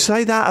James, you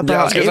say that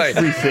about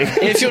everything.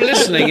 If you're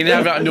listening and you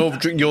have that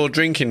on your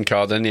drinking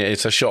card, then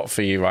it's a shot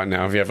for you right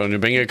now. If you have on your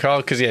bingo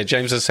card, because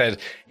James has said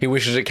he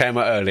wishes it came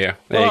out earlier.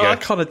 There you go. I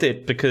kind of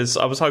did, because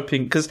I was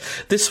hoping, because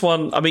this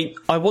one, I mean,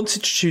 I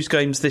wanted to choose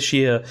games this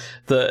year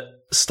that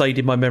stayed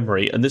in my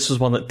memory, and this was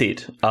one that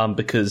did,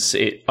 because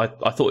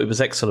I thought it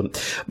was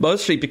excellent.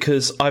 Mostly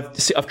because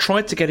I've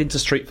tried to get into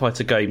Street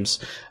Fighter games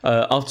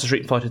after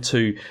Street Fighter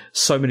 2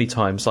 so many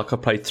times. Like I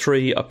played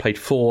 3, I played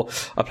 4,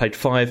 I played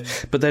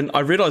 5, but then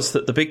I realised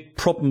that the big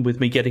problem with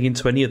me getting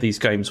into any of these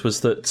games was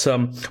that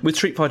with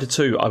Street Fighter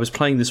 2, I was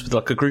playing this with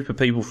like a group of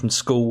people from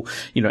school.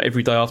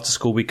 Every day after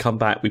school we'd come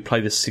back, we'd play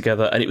this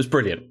together, and it was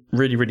brilliant.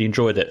 Really, really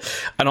enjoyed it.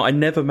 And I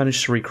never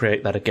managed to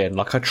recreate that again.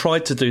 Like I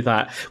tried to do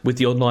that with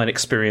the online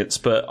experience,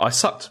 but I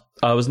sucked.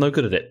 I was no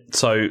good at it.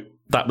 So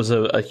that was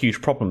a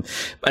huge problem.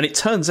 And it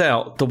turns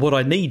out that what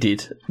I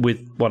needed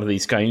with one of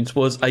these games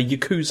was a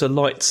Yakuza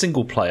Light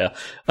single player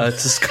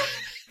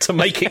to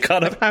make it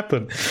kind of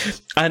happen.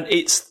 And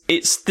it's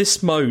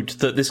this mode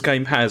that this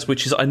game has,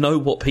 which is, I know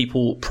what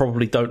people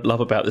probably don't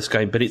love about this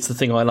game, but it's the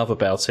thing I love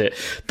about it,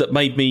 that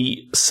made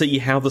me see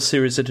how the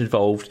series had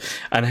evolved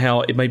and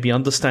how it made me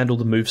understand all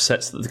the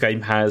movesets that the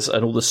game has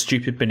and all the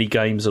stupid mini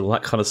games and all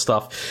that kind of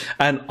stuff.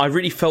 And I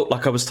really felt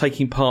like I was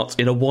taking part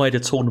in a wider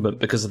tournament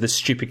because of this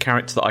stupid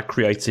character that I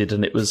created,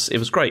 and it was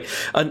great.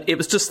 And it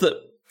was just that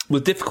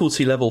the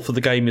difficulty level for the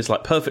game is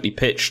like perfectly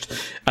pitched,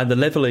 and the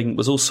leveling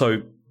was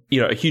also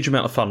a huge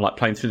amount of fun, like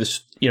playing through this,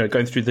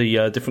 going through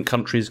the different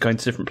countries, going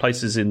to different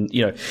places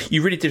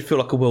you really did feel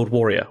like a world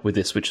warrior with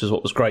this, which is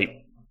what was great.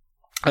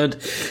 And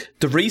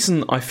the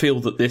reason I feel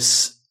that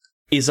this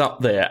is up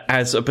there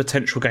as a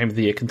potential Game of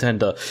the Year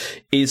contender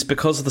is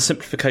because of the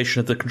simplification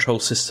of the control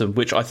system,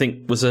 which I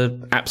think was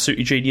an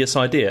absolutely genius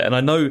idea. And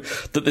I know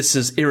that this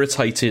has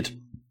irritated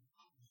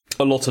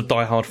a lot of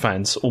diehard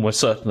fans, almost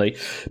certainly,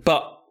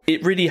 but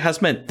it really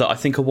has meant that I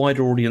think a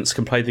wider audience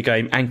can play the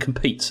game and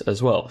compete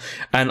as well.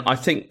 And I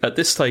think at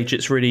this stage,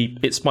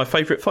 it's my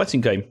favourite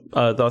fighting game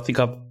that I think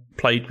I've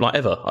played like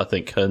ever, I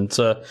think. And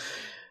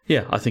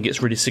I think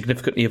it's really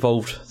significantly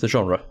evolved the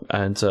genre,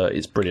 and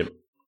it's brilliant.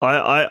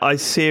 I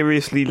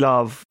seriously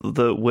love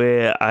that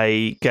we're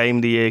a Game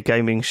of the Year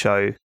gaming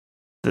show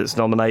that's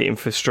nominating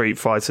for Street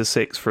Fighter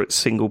 6 for its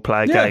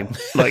single-player game.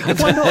 Like,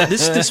 why not?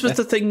 This was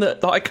the thing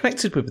that I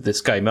connected with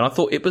this game, and I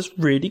thought it was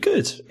really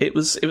good. It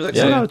was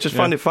excellent. I just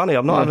find it funny.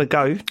 I'm not having a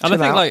go. And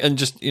I think,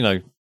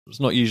 it's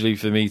not usually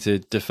for me to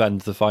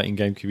defend the fighting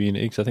game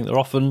community, because I think they're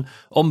often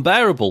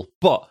unbearable.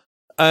 But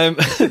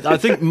I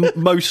think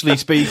mostly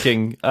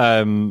speaking,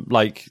 I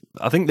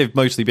think they've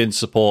mostly been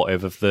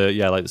supportive of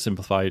the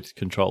simplified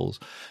controls,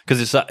 because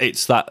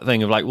it's that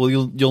thing of like, well,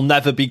 you'll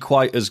never be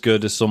quite as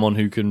good as someone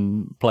who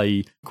can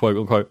play quote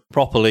unquote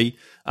properly,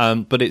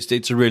 but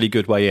it's a really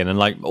good way in, and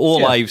like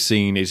I've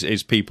seen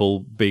is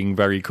people being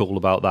very cool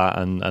about that,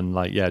 and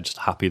just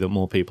happy that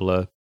more people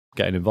are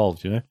getting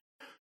involved.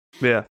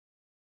 Yeah,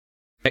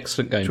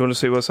 excellent game. Do you want to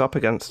see what's up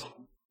against?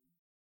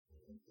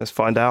 Let's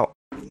find out.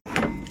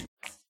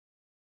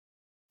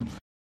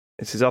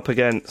 This is up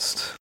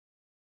against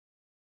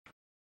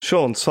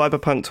Sean,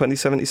 Cyberpunk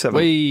 2077.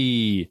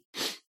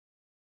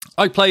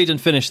 I played and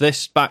finished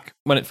this back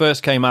when it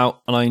first came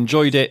out, and I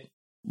enjoyed it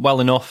well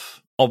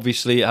enough.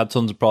 Obviously, it had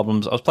tons of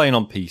problems. I was playing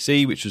on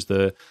PC, which was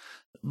the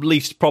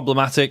least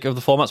problematic of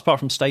the formats, apart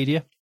from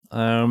Stadia.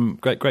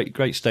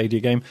 Great Stadia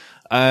game.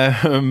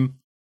 I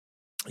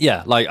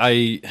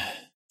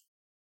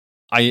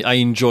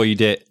enjoyed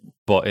it,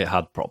 but it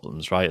had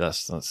problems, right?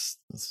 That's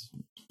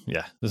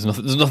there's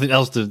nothing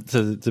else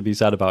to be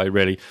said about it,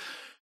 really.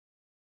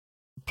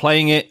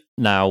 Playing it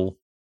now,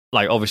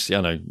 obviously,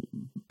 I know,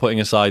 putting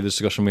aside the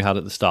discussion we had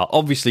at the start,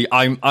 obviously,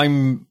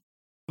 I'm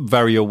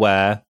very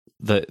aware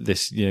that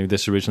this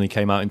originally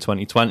came out in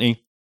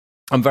 2020.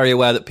 I'm very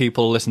aware that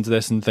people listen to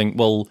this and think,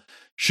 well,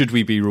 should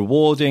we be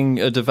rewarding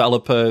a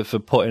developer for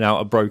putting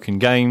out a broken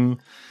game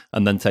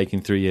and then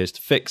taking 3 years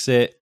to fix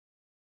it?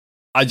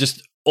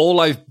 All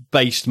I've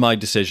based my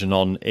decision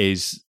on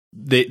is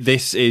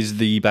this is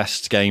the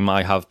best game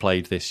I have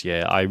played this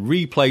year. I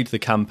replayed the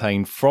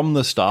campaign from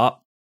the start,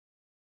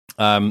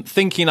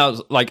 thinking I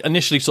was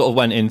initially sort of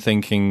went in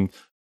thinking,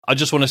 I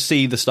just want to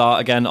see the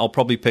start again. I'll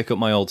probably pick up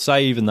my old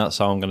save, and that's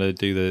how I'm going to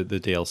do the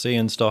DLC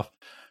and stuff.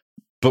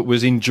 But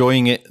was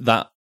enjoying it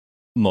that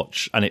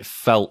much, and it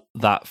felt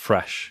that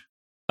fresh,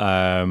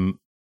 that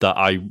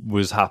I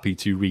was happy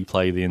to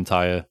replay the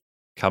entire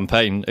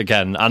campaign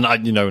again. And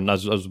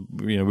as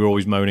we're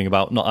always moaning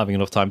about not having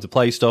enough time to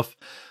play stuff.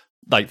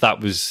 That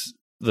was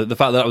the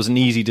fact that was an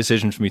easy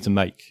decision for me to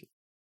make.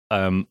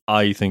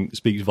 I think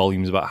speaks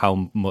volumes about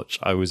how much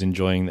I was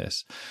enjoying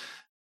this.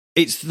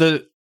 It's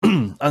the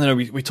I don't know.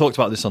 We talked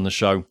about this on the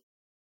show,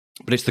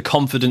 but it's the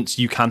confidence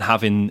you can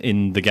have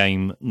in the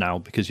game now,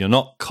 because you're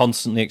not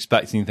constantly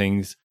expecting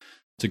things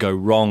to go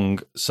wrong.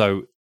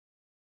 So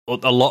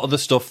a lot of the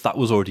stuff that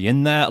was already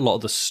in there, a lot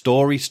of the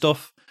story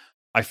stuff,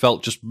 I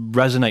felt just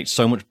resonates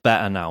so much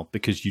better now,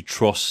 because you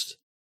trust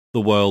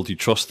the world, you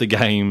trust the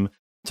game.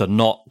 to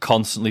not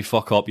constantly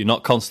fuck up. You're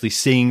not constantly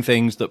seeing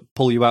things that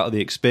pull you out of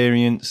the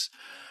experience.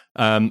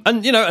 And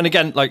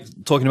again, like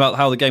talking about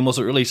how the game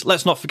wasn't released,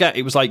 let's not forget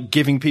it was like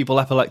giving people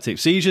epileptic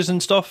seizures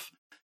and stuff.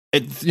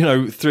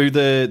 Through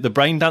the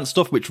brain dance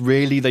stuff, which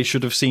really they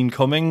should have seen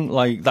coming.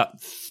 Like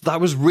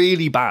that was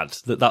really bad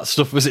that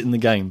stuff was in the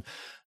game.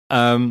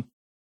 But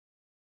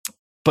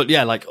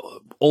yeah, like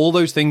all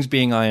those things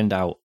being ironed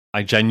out,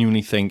 I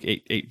genuinely think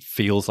it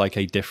feels like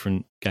a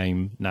different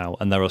game now.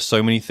 And there are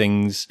so many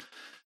things,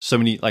 so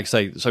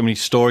many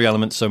story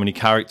elements, so many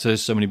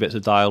characters, so many bits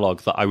of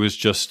dialogue that I was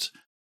just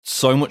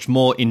so much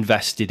more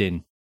invested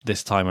in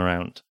this time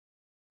around.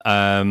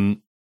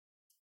 And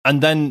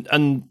again,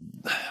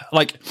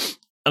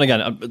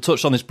 I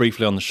touched on this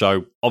briefly on the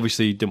show.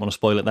 Obviously, didn't want to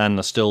spoil it then.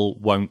 I still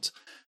won't.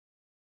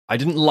 I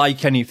didn't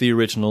like any of the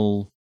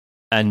original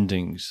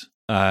endings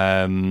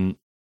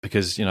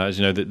because, as you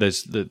know,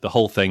 there's the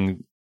whole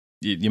thing.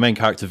 Your main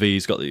character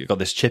V's got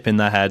this chip in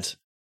their head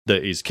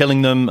that is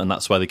killing them, and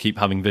that's why they keep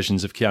having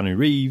visions of Keanu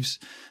Reeves.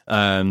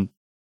 And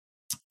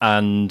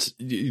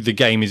the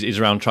game is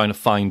around trying to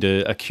find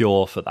a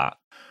cure for that.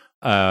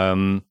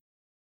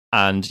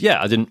 And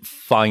yeah, I didn't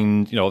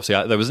find,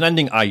 obviously there was an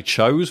ending I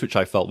chose, which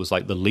I felt was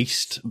like the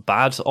least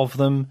bad of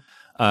them.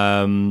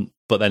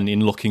 But then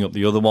in looking up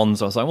the other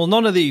ones, I was like, well,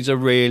 none of these are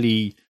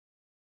really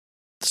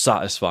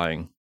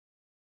satisfying.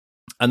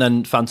 And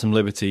then Phantom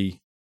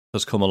Liberty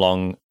has come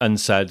along and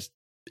said,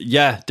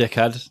 yeah,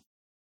 dickhead.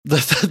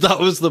 That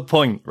was the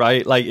point,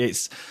 right? Like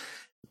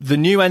the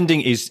new ending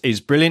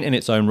is brilliant in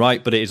its own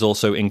right, but it is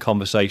also in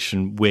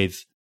conversation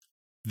with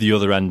the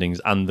other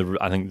endings and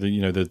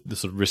the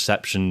sort of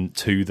reception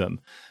to them,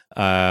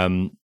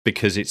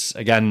 because it's,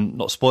 again,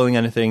 not spoiling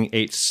anything.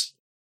 It's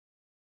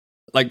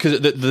like, because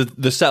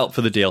the setup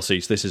for the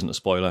DLC, so this isn't a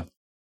spoiler,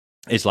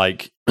 is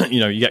like,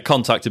 you get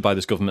contacted by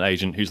this government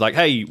agent who's like,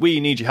 hey, we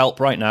need your help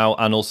right now,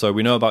 and also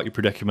we know about your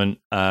predicament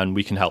and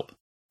we can help,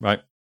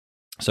 right?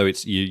 So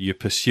it's you're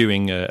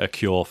pursuing a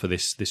cure for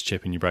this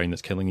chip in your brain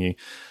that's killing you,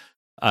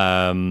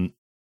 and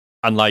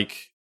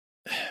like,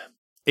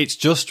 it's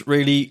just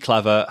really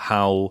clever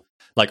how,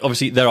 like,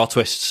 obviously there are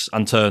twists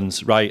and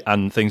turns, right,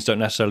 and things don't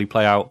necessarily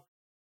play out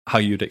how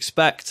you'd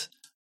expect,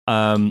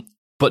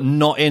 but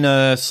not in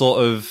a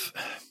sort of,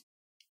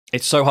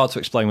 it's so hard to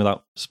explain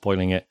without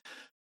spoiling it.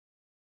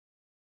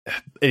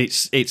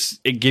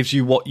 It gives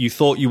you what you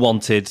thought you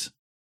wanted,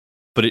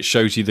 but it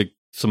shows you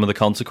some of the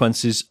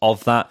consequences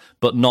of that,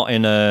 but not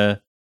in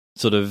a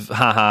sort of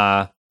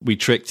haha, we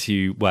tricked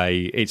you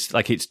way. It's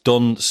like, it's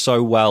done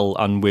so well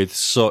and with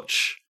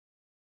such,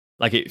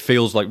 like, it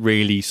feels like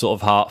really sort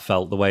of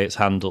heartfelt the way it's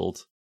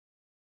handled,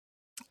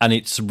 and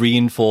it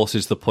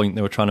reinforces the point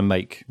they were trying to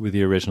make with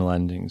the original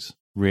endings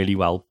really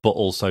well, but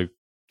also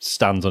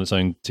stands on its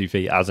own 2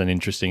 feet as an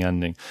interesting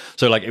ending.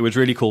 So like, it was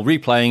really cool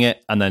replaying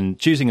it and then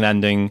choosing an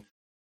ending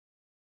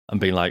and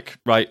being like,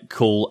 right,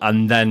 cool,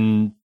 and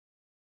then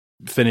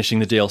finishing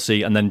the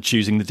DLC and then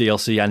choosing the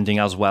DLC ending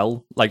as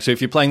well. Like, so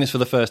if you're playing this for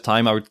the first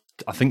time, I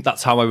think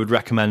that's how I would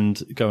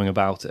recommend going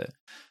about it,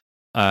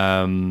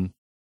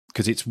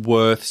 because it's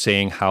worth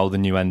seeing how the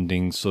new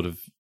ending sort of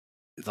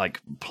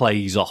like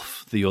plays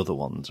off the other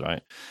ones,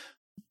 right?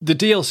 The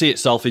DLC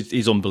itself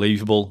is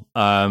unbelievable.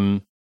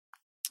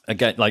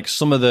 Again, like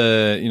some of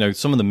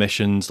the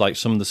missions, like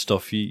some of the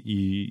stuff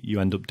you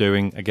end up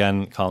doing,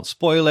 again, can't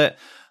spoil it.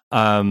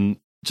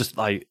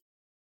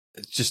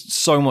 Just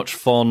so much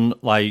fun.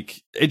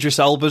 Like, Idris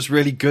Elba's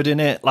really good in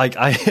it. Like,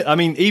 I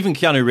mean, even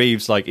Keanu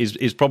Reeves like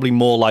is probably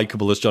more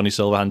likable as Johnny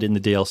Silverhand in the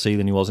DLC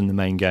than he was in the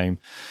main game.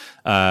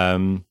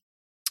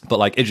 But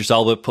like, Idris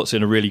Elba puts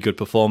in a really good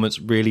performance,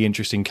 really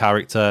interesting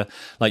character.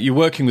 Like, you're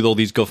working with all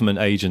these government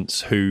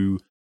agents who,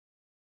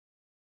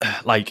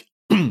 like,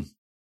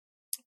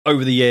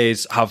 over the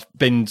years have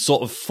been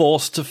sort of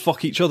forced to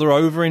fuck each other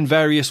over in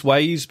various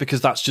ways,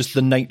 because that's just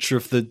the nature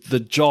of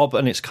the job,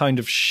 and it's kind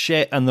of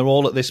shit, and they're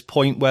all at this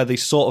point where they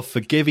sort of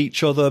forgive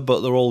each other,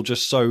 but they're all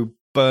just so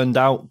burned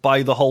out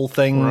by the whole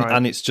thing, right.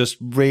 And it's just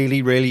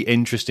really, really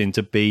interesting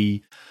to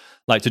be,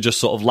 like, to just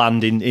sort of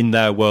land in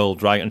their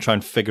world, right, and try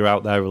and figure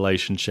out their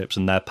relationships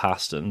and their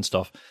past and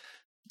stuff.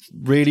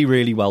 Really,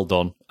 really well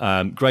done.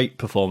 Great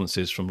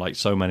performances from, like,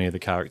 so many of the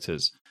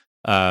characters.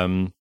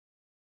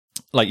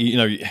 Like,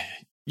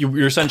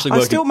 you're essentially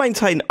working...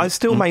 I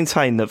still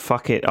maintain that,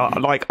 fuck it.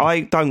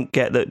 I don't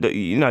get that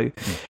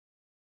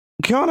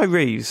Keanu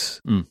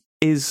Reeves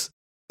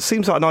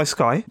seems like a nice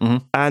guy,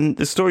 and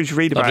the stories you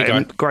read about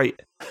him, great.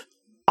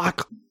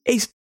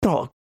 He's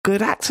not a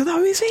good actor,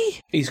 though, is he?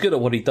 He's good at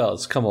what he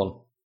does. Come on.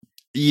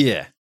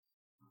 Yeah.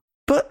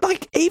 But,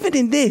 like, even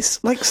in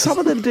this, like, some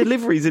of the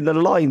deliveries in the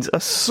lines are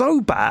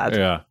so bad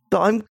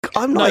that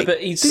I'm like,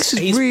 this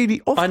is really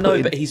off-putting. I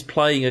know, but he's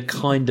playing a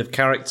kind of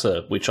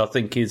character, which I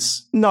think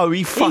is... No,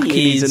 he fucking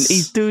isn't.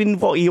 He's doing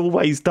what he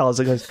always does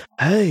and goes,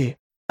 hey,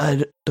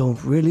 I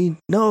don't really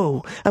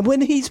know. And when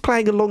he's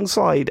playing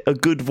alongside a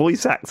good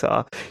voice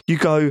actor, you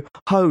go,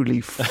 holy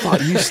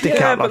fuck, you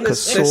stick out like a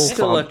sore thumb. There's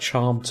still a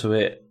charm to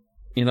it.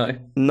 You know,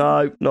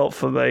 No, not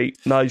for me.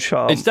 No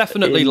charm. It's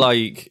definitely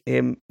like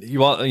him.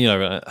 You are,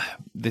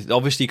 this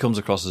obviously comes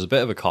across as a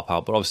bit of a cop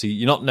out, but obviously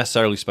you're not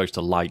necessarily supposed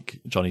to like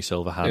Johnny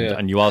Silverhand,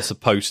 and you are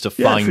supposed to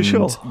find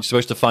you're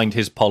supposed to find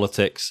his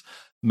politics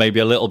maybe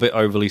a little bit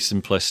overly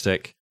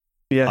simplistic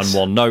on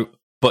one note.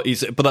 But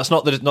that's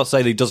not to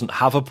say that he doesn't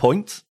have a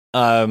point.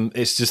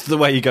 It's just the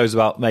way he goes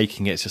about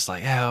making it. It's just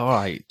like, yeah, all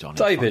right, Johnny.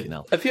 David,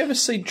 have you ever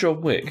seen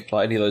John Wick?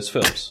 Like any of those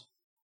films?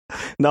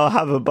 No, I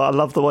haven't, but I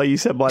love the way you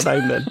said my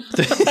name then.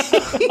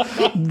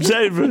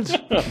 David.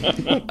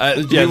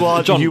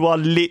 You are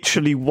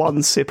literally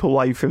one sip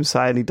away from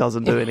saying he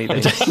doesn't do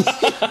anything.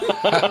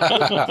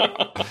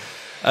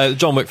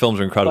 John Wick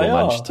films are incredible,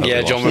 man.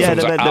 John Wick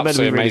films are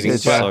absolutely amazing.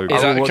 Is that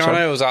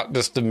canon or is that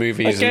just the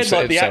movies Again,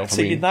 itself? the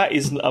acting in that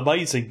isn't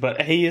amazing,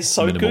 but he is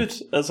so good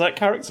as that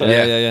character.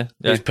 Yeah.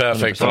 He's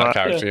perfect for that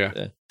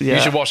character, You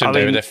should watch them,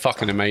 David. They're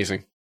fucking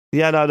amazing.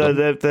 Yeah, no,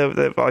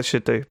 I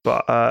should do.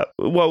 But,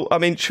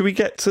 should we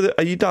get to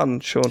are you done,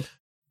 Sean?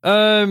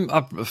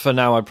 For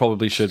now, I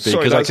probably should be.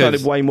 Sorry, that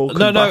sounded way more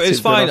combative. No,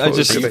 it's fine. I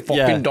just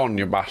fucking done,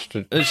 you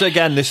bastard. So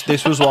again,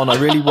 this was one I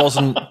really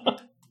wasn't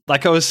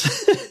like. I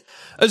was,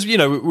 as you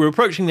know, we're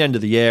approaching the end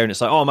of the year, and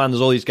it's like, oh man,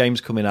 there's all these games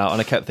coming out, and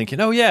I kept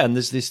thinking, oh yeah, and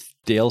there's this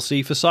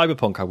DLC for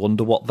Cyberpunk. I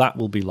wonder what that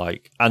will be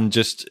like. And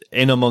just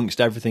in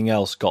amongst everything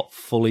else, got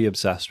fully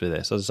obsessed with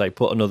this. As I say,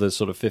 put another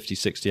sort of 50,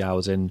 60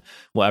 hours in,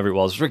 whatever it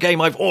was, for a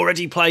game I've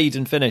already played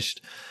and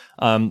finished.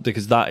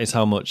 Because that is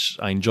how much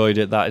I enjoyed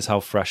it. That is how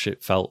fresh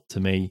it felt to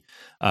me.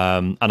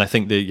 And I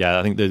think the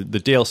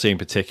DLC in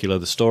particular,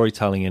 the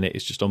storytelling in it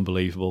is just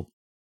unbelievable.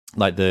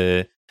 Like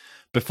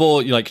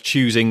before you like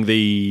choosing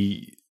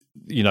the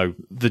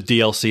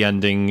DLC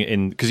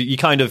ending because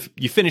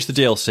you finish the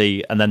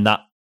DLC and then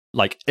that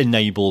like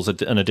enables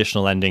an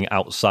additional ending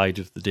outside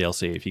of the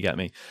DLC, if you get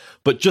me.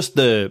 But just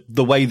the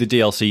way the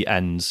DLC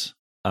ends,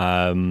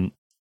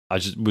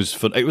 was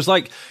fun. It was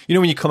like,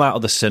 when you come out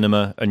of the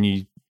cinema and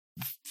you've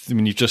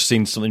just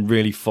seen something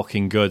really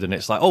fucking good and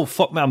it's like, oh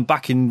fuck man, I'm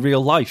back in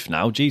real life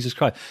now, Jesus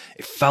Christ.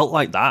 It felt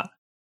like that.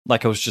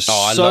 Like I was just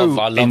I love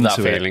that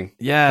feeling.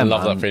 Yeah, I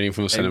love that feeling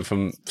from cinema,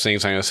 from seeing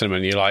something in the cinema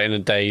and you're like in a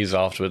daze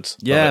afterwards.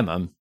 Yeah,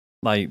 man.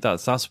 Like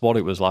that's what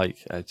it was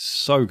like. It's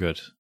so good.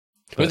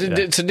 So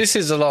this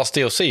is the last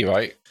DLC,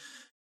 right?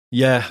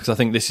 Yeah, because I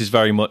think this is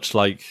very much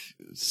like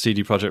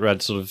CD Projekt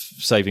Red sort of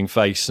saving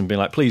face and being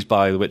like, please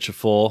buy The Witcher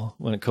 4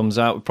 when it comes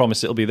out. We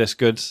promise it'll be this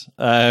good.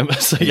 I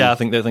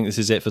think this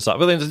is it for Cyberpunk.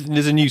 Well,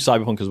 there's a new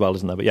Cyberpunk as well,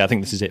 isn't there? But yeah, I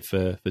think this is it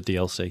for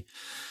DLC.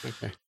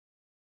 Okay.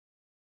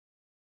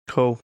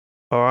 Cool.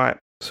 All right.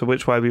 So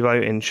which way are we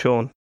voting,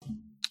 Sean?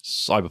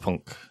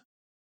 Cyberpunk.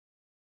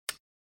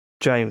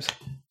 James.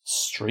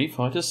 Street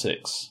Fighter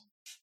 6.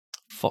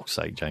 Fuck's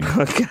sake, James.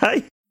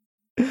 Okay.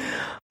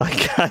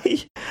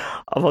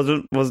 I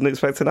wasn't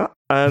expecting that.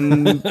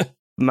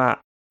 Matt.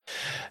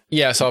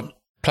 Yeah, so I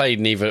played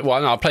neither.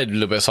 Well, no, I played a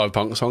little bit of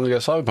Cyberpunk, so I'm going to go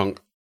Cyberpunk.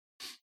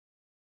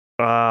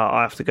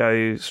 I have to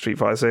go Street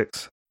Fighter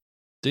 6.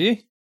 Do you?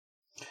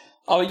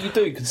 Oh, you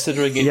do,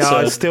 considering it's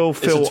I still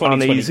feel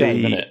uneasy.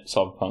 Game, isn't it,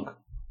 Cyberpunk?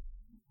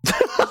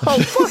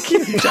 Oh, fuck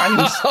you,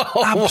 James.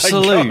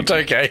 Absolute. My God,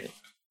 okay.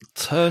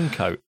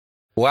 Turncoat.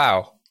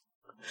 Wow.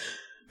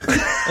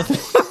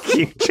 Fuck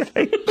you,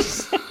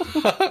 James.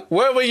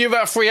 Where were you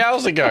about 3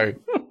 hours ago?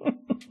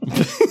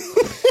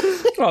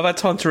 I've had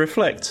time to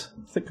reflect.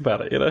 Think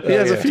about it, He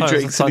has a few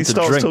drinks and he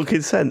starts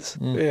talking sense.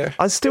 Yeah.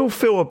 I still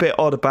feel a bit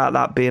odd about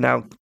that being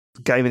out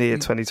Game of the Year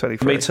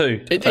 2023. Me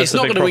too. It's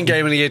not going to win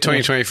Game of the Year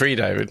 2023,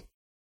 David.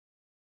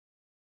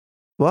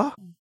 What?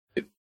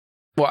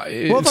 What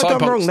have I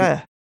done wrong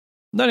there?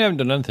 No, you haven't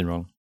done anything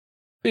wrong.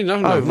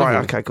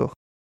 Right, okay, cool.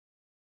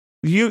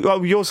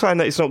 You're saying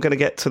that it's not going to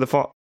get to the...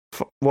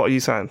 What are you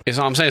saying?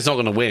 I'm saying it's not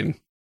going to win.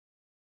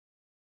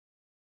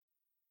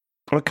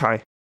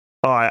 Okay.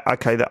 All right,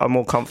 okay, I'm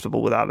more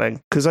comfortable with that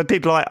then. Because I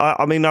did I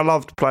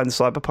loved playing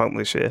Cyberpunk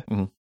this year.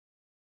 Mm-hmm.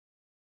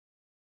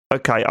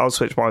 Okay, I'll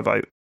switch my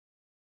vote.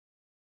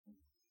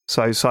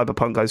 So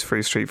Cyberpunk goes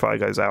through, Street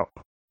Fighter goes out.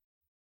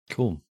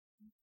 Cool.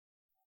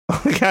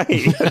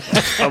 Okay.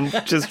 I'm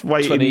just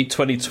waiting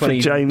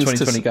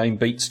 2020 game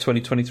beats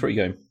 2023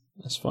 game.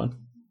 That's fine.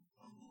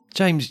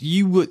 James,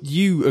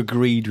 you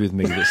agreed with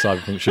me that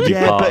Cyberpunk should be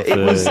part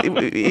of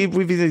it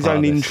within his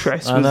own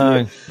interest,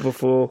 wasn't it?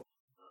 Before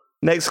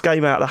next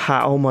game out of the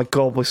hat. Oh my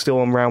God, we're still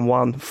on round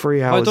 1.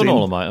 3 hours. I've done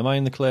all of mine. Am I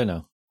in the clear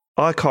now?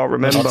 I can't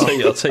remember.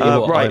 I'll tell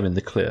you what. Right. I'm in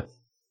the clear.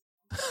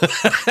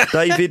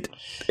 David,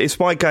 it's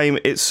my game.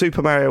 It's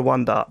Super Mario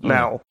Wonder.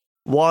 Now,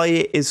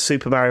 why is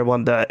Super Mario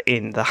Wonder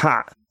in the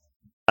hat?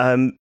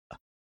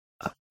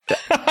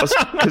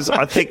 Because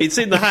I think it's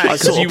in the hat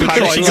because you were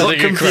trying to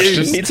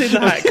confused. It's in the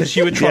hat because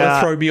you were trying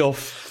to throw me off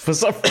for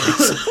some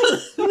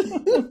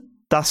reason.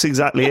 That's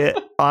exactly it.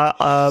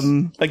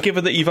 And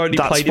given that you've only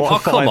played it for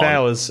 5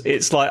 hours,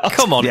 it's like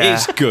come on,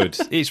 it's good.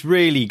 It's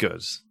really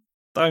good.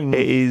 It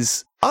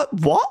is.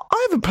 What?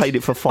 I haven't played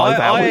it for 5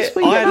 hours.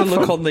 I had a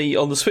look on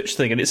the Switch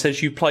thing, and it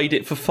says you played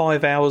it for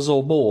 5 hours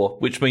or more,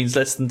 which means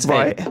less than 10.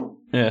 Right.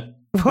 Yeah.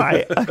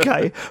 Right,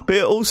 okay. But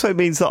it also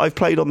means that I've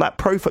played on that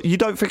profile. You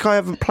don't think I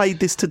haven't played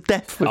this to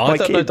death with my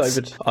kids? I don't know,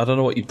 David. I don't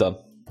know what you've done.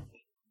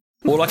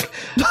 All I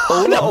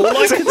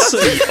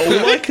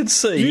can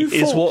see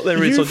is what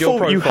there is on your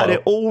profile. You had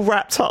it all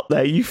wrapped up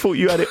there. You thought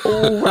you had it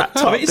all wrapped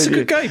up. I mean, it's a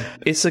good game.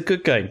 It's a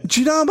good game.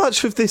 Do you know how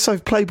much of this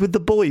I've played with the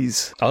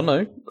boys? I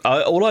know.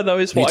 All I know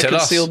is what I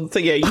can see on the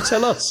thing. Yeah, you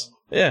tell us.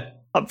 Yeah,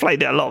 I've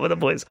played it a lot with the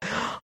boys.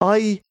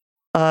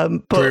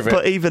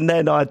 But even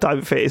then, I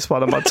don't think it's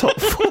one of my top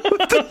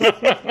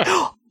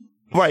 4.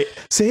 Right.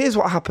 So here's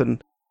what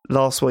happened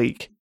last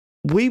week.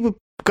 We were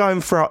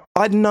going for.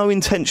 I had no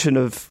intention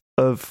of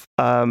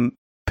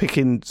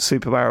picking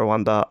Super Mario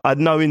Wonder. I had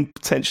no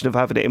intention of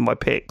having it in my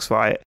picks,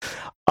 right?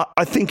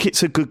 I think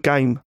it's a good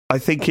game. I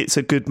think it's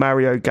a good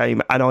Mario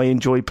game, and I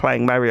enjoy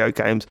playing Mario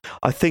games.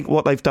 I think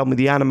what they've done with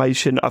the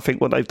animation, I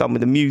think what they've done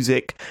with the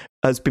music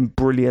has been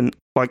brilliant.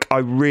 Like, I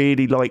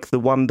really like the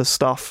Wonder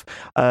stuff.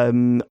 I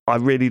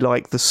really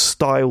like the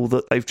style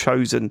that they've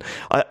chosen.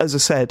 As I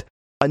said,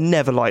 I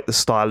never liked the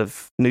style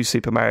of New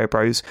Super Mario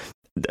Bros.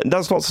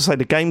 That's not to say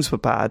the games were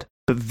bad,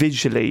 but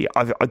visually,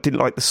 I didn't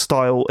like the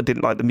style, I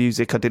didn't like the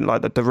music, I didn't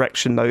like the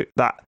direction.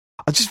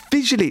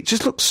 Visually, it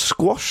just looked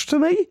squashed to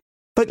me.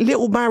 Like,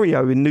 little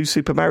Mario in New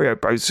Super Mario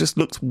Bros. Just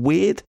looks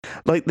weird.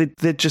 Like,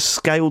 they just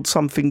scaled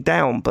something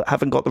down, but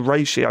haven't got the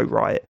ratio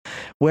right.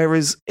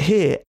 Whereas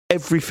here,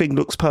 everything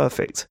looks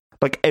perfect.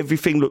 Like,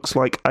 everything looks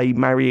like a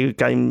Mario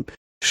game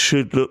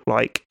should look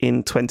like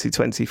in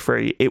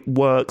 2023. It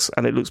works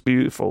and it looks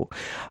beautiful.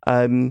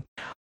 When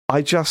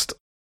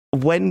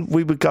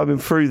we were going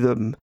through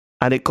them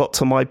and it got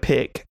to my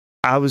pick,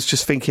 I was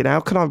just thinking, how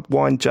can I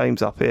wind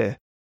James up here?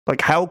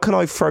 Like, how can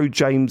I throw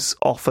James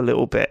off a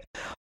little bit?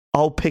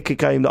 I'll pick a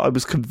game that I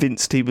was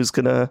convinced he was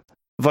going to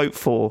vote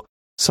for.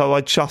 So I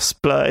just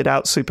blurted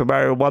out Super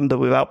Mario Wonder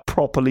without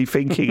properly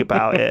thinking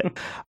about it.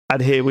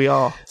 And here we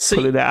are,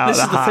 pulling it out of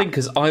the hat. This is the thing,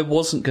 because I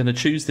wasn't going to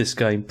choose this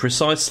game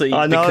precisely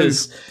I know,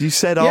 because... You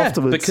said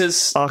afterwards.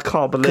 Because I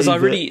can't believe it. Because I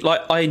really,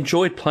 I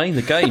enjoyed playing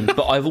the game,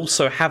 but I've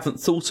also haven't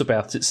thought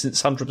about it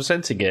since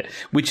 100%ing it,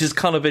 which is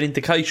kind of an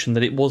indication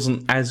that it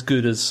wasn't as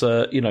good as,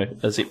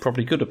 as it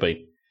probably could have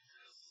been.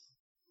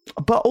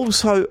 But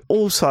also,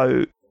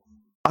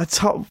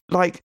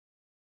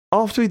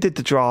 after we did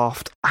the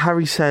draft,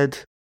 Harry said,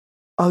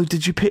 "Oh,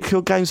 did you pick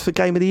your games for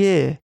Game of the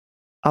Year?"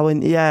 I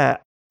went, "Yeah."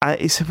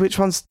 He said, "Which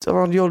ones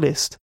are on your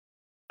list?"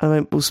 I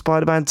went, "Well,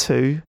 Spider-Man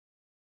 2,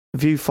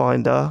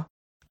 Viewfinder,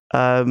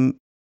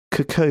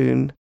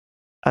 Cocoon,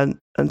 and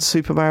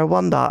Super Mario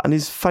Wonder." And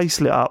his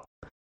face lit up,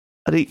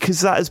 and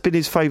because that has been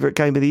his favourite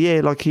game of the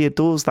year. Like, he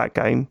adores that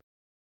game,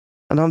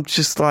 and I'm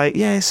just like,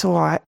 "Yeah, it's all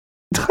right."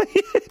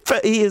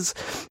 But he is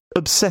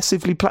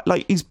obsessively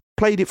he's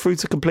played it through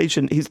to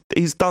completion.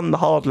 He's done the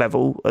hard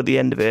level at the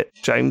end of it.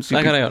 James,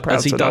 hang on.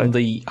 Has he done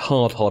the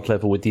hard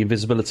level with the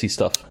invisibility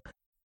stuff?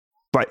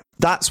 Right,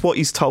 that's what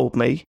he's told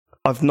me.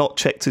 I've not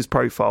checked his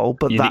profile,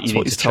 but that's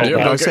what he's told me.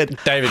 I said,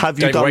 David, have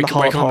you done the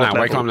hard level?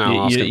 Wake up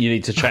now. You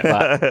need to check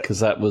that, because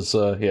that was,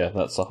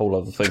 that's a whole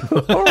other thing.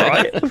 All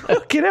right.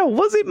 Fucking hell,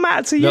 was it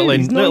matter to you?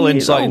 Little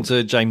insight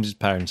into James's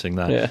parenting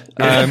there.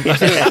 Yeah.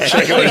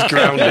 Check out he's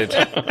grounded.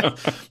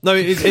 No,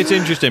 it's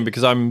interesting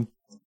because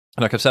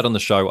like I've said on the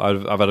show,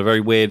 I've had a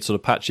very weird sort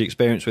of patchy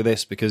experience with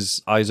this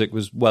because Isaac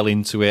was well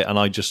into it and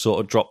I just sort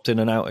of dropped in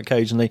and out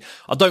occasionally.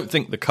 I don't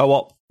think the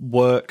co-op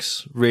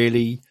works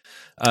really.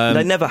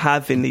 They never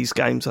have in these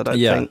games, I don't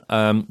think.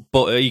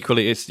 But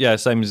equally, it's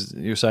same as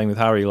you were saying with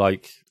Harry.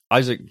 Like,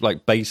 Isaac,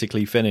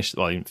 basically finished.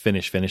 Well, he didn't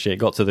finish it.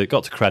 Got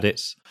to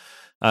credits.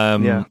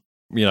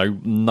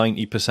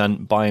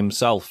 90% by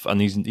himself, and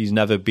he's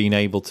never been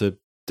able to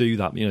do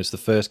that. It's the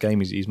first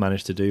game he's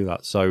managed to do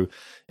that. So,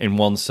 in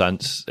one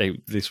sense,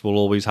 this will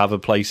always have a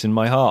place in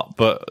my heart.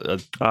 But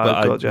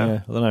I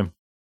don't know.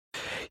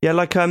 Yeah,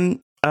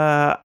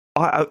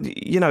 I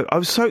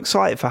was so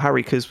excited for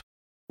Harry because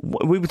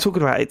we were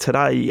talking about it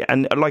today,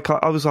 and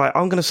I was like,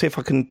 I'm going to see if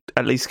I can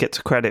at least get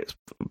to credits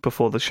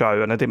before the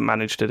show, and I didn't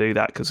manage to do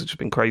that because it's just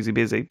been crazy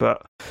busy.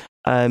 But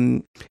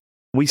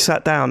we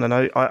sat down, and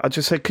I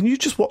just said, "Can you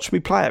just watch me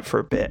play it for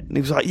a bit?" And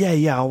he was like,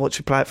 "Yeah, I'll watch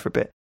you play it for a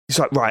bit." He's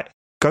like, "Right,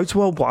 go to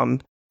World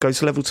 1, go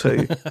to Level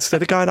 2.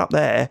 Instead of going up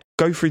there,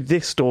 go through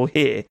this door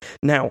here.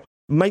 Now,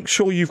 make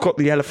sure you've got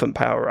the elephant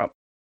power up.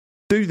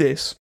 Do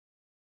this.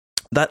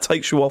 That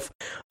takes you off."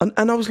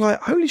 And I was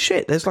like, holy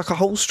shit, there's like a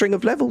whole string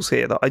of levels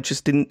here that I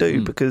just didn't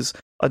do because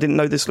I didn't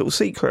know this little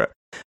secret.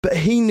 But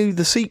he knew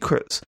the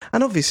secrets.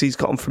 And obviously he's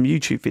got them from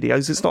YouTube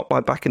videos. It's not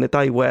like back in the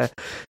day where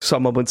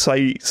someone would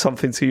say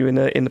something to you in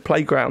the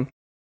playground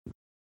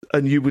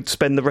and you would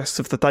spend the rest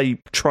of the day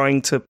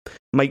trying to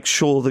make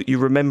sure that you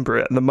remember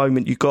it. And the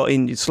moment you got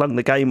in, you slung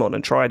the game on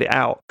and tried it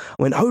out. I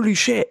went, holy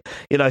shit,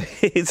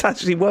 it's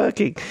actually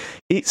working.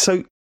 He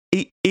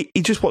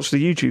just watched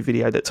the YouTube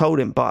video that told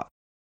him, but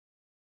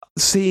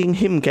seeing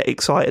him get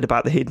excited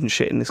about the hidden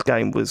shit in this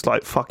game was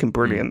like fucking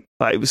brilliant.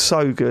 Like, it was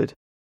so good.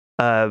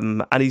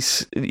 And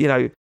he's,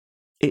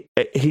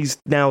 he's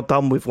now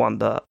done with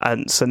Wonder,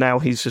 and so now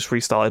he's just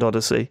restarted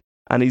Odyssey,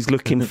 and he's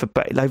looking for.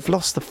 They've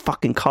lost the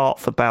fucking cart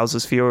for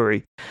Bowser's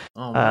Fury,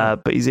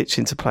 but he's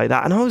itching to play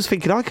that. And I was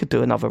thinking I could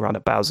do another run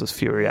at Bowser's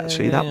Fury.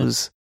 Actually, that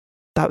was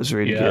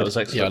really good. That was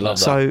excellent. Yeah, I love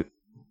that. So,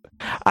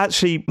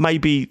 actually,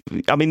 maybe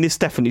this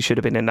definitely should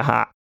have been in the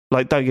hat.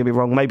 Like, don't get me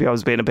wrong. Maybe I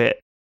was being a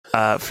bit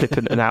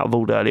flippant and out of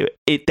order earlier.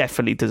 It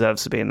definitely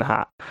deserves to be in the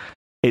hat.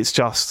 It's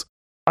just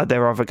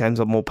there are other games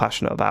I'm more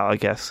passionate about, I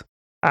guess.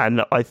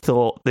 And I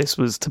thought this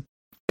was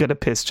going to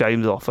piss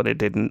James off, and it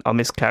didn't. I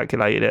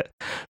miscalculated it.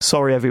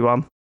 Sorry,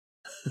 everyone.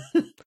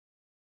 It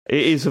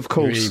is, of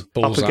course,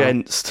 Really up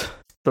against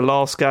the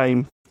last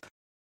game,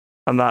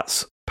 and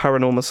that's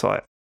Paranormal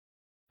Sight.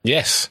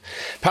 Yes.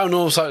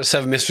 Paranormal Sight: The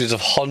Seven Mysteries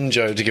of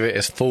Honjo, to give it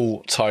its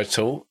full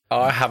title.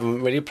 I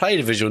haven't really played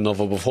a visual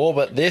novel before,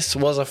 but this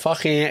was a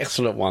fucking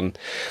excellent one.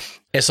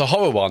 It's a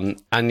horror one,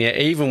 and yet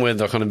even with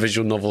the kind of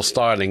visual novel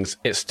stylings,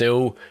 it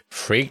still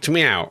freaked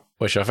me out,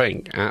 which I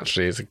think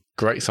actually is a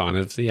great sign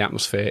of the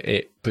atmosphere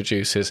it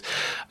produces.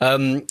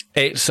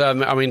 It's,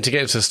 to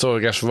get into the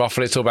story, I guess,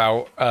 roughly, it's all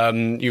about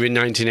you're in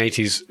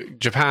 1980s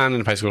Japan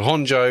in a place called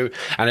Honjo,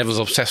 and everyone's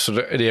obsessed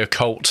with the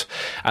occult,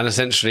 and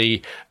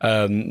essentially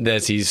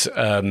there's these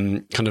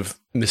kind of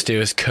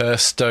mysterious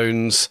curse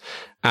stones,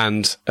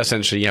 and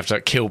essentially you have to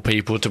kill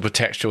people to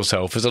protect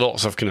yourself. There's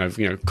lots of kind of,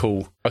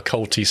 cool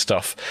occulty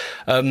stuff.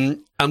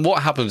 And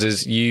what happens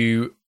is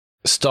you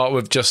start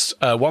with just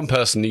one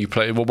person that you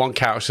play, one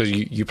character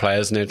you play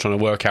as, and they're trying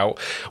to work out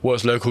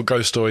what local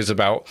ghost story is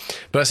about.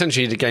 But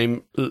essentially the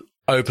game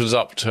opens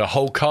up to a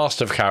whole cast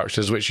of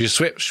characters which you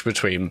switch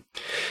between.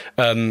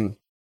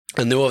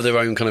 And they all have their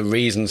own kind of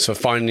reasons for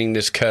finding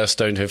this curse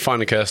stone. To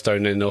find a curse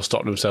stone, and they'll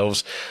stop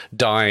themselves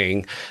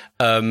dying.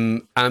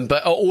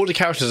 But all the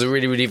characters are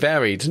really, really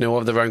varied, and they all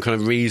have their own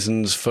kind of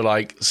reasons for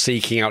like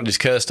seeking out these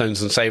curse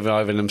stones and saving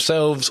either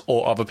themselves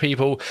or other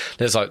people.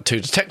 There's like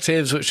two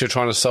detectives which are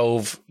trying to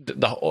solve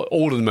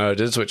all of the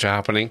murders which are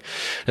happening.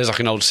 There's like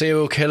an old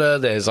serial killer.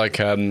 There's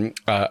like I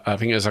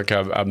think there's like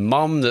a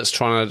mum that's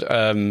trying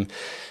to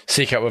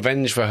seek out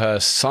revenge for her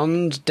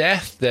son's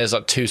death. There's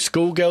like two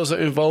schoolgirls that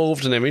are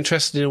involved, and they're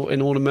interested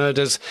in all the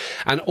murders.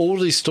 And all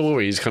these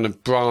stories kind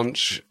of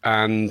branch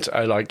and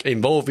like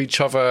involve each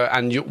other.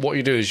 And what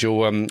you do is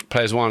you'll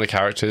play as one of the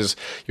characters,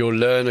 you'll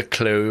learn a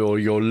clue or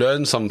you'll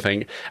learn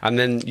something, and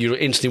then you'll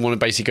instantly want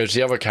to basically go to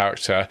the other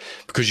character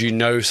because you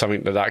know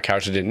something that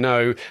character didn't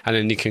know, and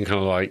then you can kind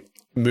of like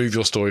move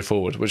your story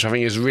forward, which I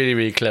think is really,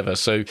 really clever.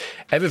 So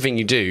everything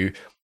you do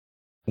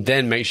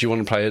then makes you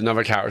want to play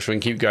another character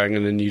and keep going,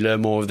 and then you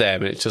learn more of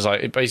them. And it's just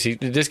like,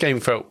 this game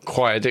felt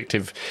quite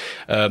addictive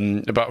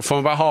from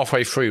about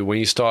halfway through, when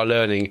you start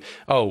learning,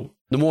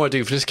 the more I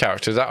do for this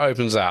character, that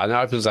opens that, and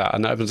that opens that,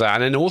 and that opens that.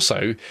 And then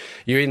also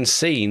you're in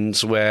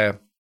scenes where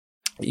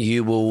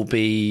you will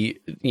be,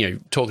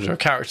 talking to a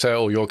character,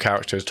 or your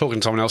character is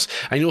talking to someone else,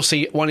 and you'll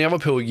see one of the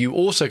other people you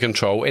also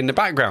control in the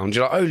background.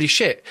 You're like, holy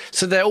shit.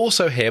 So they're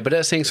also here, but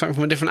they're seeing something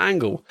from a different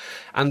angle.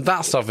 And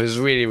that stuff is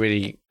really,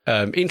 really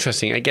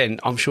interesting.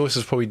 Again, I'm sure this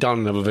is probably done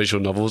in other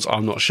visual novels.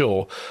 I'm not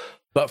sure.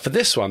 But for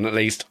this one, at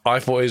least, I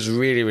thought it was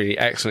really, really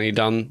excellently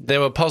done. There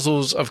were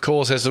puzzles, of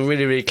course. There's some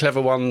really, really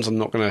clever ones. I'm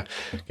not going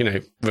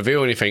to,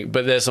 reveal anything.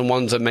 But there's some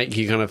ones that make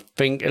you kind of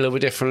think a little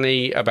bit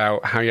differently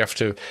about how you have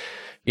to,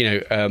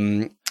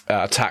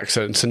 attack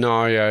certain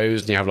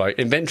scenarios. And you have like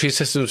inventory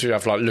systems. You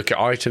have like look at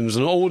items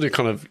and all the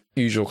kind of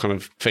usual kind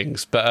of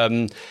things.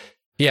 But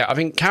yeah, I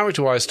think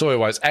character-wise,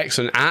 story-wise,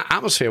 excellent.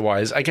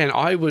 Atmosphere-wise, again,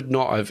 I would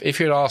not have,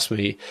 if you'd asked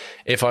me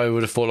if I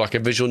would have thought like a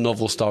visual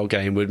novel-style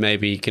game would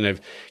maybe kind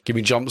of give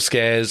me jump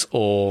scares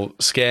or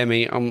scare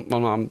me,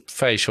 I'm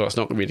fairly sure that's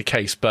not going to be the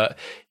case. But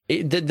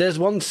there's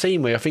one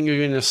scene where I think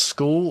you're in a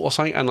school or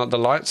something, and like the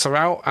lights are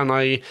out, and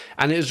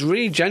it's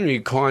really genuinely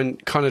kind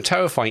of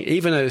terrifying,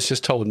 even though it's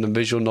just told in a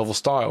visual novel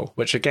style,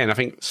 which again I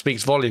think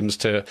speaks volumes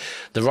to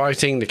the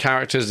writing, the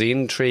characters, the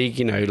intrigue,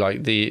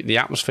 like the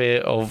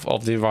atmosphere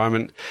of the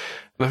environment.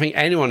 And I think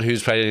anyone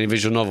who's played any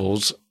visual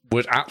novels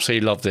would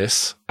absolutely love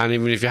this. And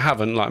even if you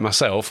haven't, like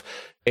myself,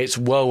 it's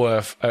well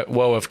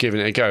worth giving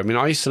it a go. I mean,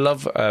 I used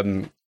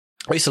to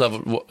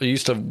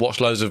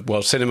watch loads of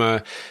world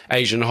cinema,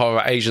 Asian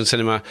horror, Asian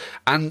cinema,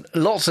 and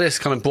lots of this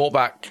kind of brought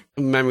back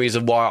memories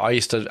of why I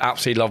used to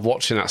absolutely love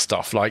watching that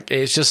stuff. Like,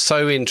 it's just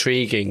so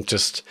intriguing,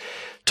 just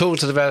talking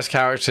to the various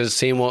characters,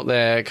 seeing what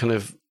their kind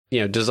of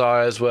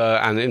desires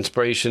were and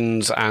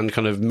inspirations and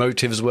kind of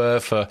motives were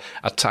for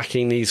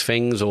attacking these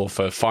things, or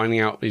for finding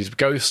out these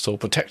ghosts, or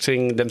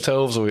protecting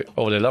themselves or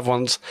their loved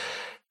ones.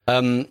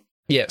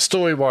 Yeah,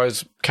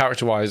 story-wise,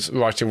 character-wise,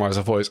 writing-wise,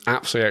 I thought it was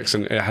absolutely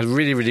excellent. It had a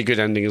really, really good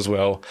ending as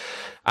well.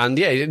 And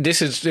yeah,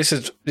 this is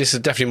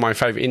definitely my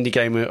favourite indie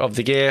game of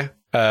the year.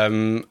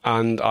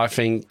 And I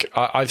think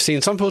I've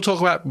seen some people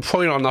talk about,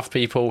 probably not enough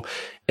people.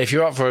 If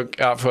you're up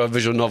for a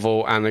visual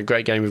novel and a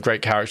great game with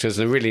great characters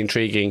and a really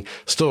intriguing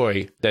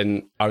story,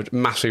 then I would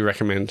massively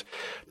recommend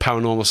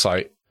Paranormal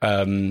Sight.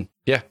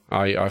 Yeah,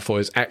 I thought it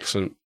was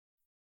excellent.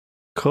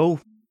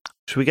 Cool.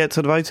 Should we get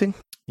to the voting?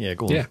 Yeah,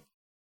 go on. Yeah.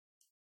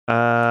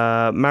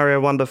 Mario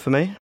Wonder for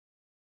me.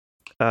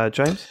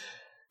 James?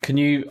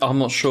 I'm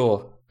not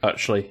sure,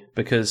 actually,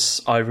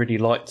 because I really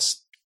liked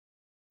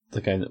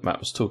the game that Matt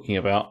was talking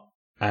about.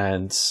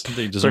 And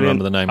He doesn't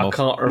remember the name I of.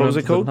 can't What was remember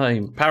it called? the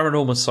name.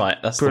 Paranormal Sight.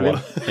 That's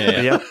Brilliant. the one.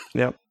 Yeah,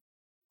 yeah.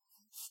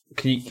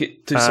 Can you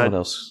do someone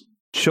else?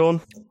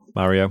 Sean,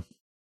 Mario.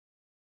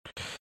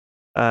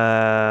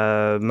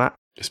 Matt,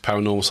 It's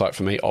Paranormal Sight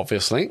for me,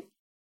 obviously.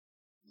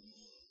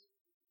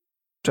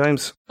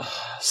 James.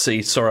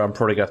 See, sorry, I'm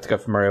probably going to have to go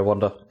for Mario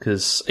Wonder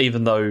because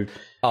even though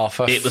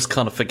Arthur. it was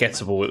kind of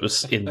forgettable, it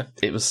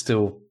was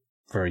still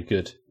very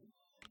good.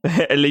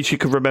 At least you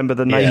could remember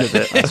the name of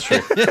it. That's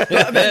true.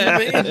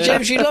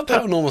 James, you love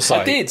Paranormal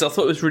Sight. I did. I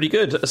thought it was really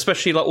good,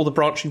 especially like all the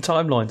branching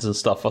timelines and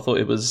stuff. I thought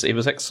it was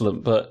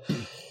excellent, but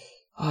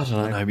I don't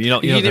know. No, but you're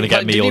not going to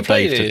get me or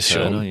Dave to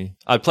turn, are you?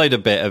 I played a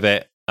bit of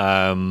it.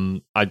 I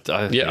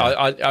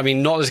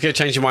mean, not as good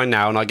change your mind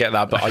now, and I get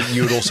that, but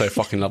you would also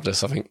fucking love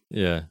this, I think.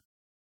 Yeah.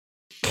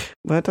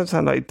 Well, it doesn't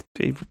sound like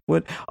he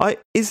would.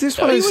 Is this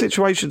one of those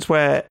situations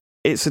where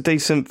it's a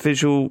decent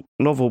visual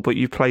novel, but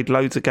you've played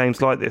loads of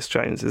games like this,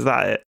 James? Is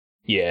that it?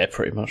 Yeah,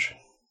 pretty much.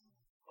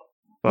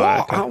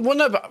 Right, okay. Well,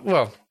 no,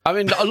 but, I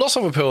mean, lots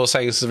of people are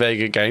saying it's a very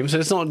good game, so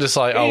it's not just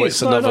like,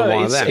 it's another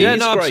one of them. Yeah, It's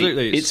no, great.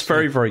 absolutely. It's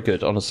very, very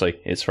good, honestly.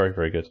 It's very,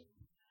 very good.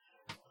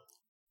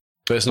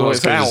 But it's not Well, as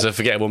it's good out. as a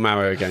forgettable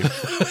Mario game.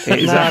 It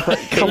is out. But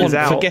come It's on,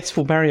 out.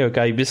 forgettable Mario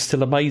game is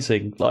still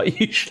amazing. Like,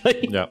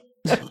 usually. Yeah.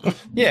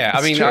 Yeah,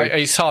 I mean, true.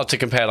 it's hard to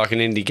compare like an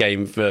indie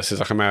game versus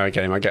like a Mario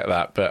game. I get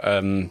that, but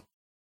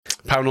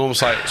Paranormal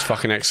Sight is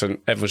fucking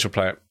excellent. Everyone should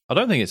play it. I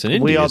don't think it's an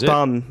indie, We are is it?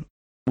 done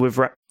with.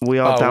 We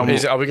are down.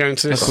 Are we going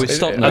to this? Have we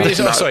stopped I now? mean,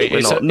 sorry, We're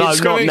it's not. No,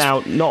 Square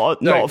not Enix- now.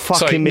 Not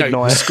fucking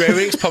midnight. Square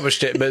Enix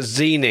published it, but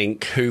Zine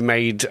Inc., who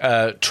made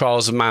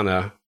Trials of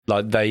Mana,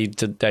 like they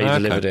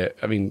delivered it.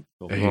 I mean,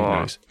 who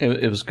knows?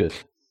 It was good.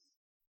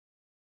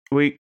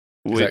 We're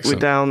excellent.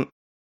 down.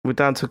 We're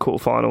down to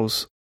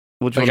quarterfinals.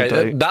 What do you want to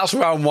Okay, do? that's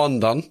round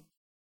one done.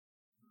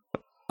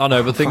 I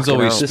know, but things Fucking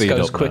always hell. speed This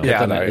goes up. quicker now. Yeah,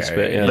 than I know, this yeah,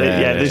 bit. yeah, Yeah, Yeah,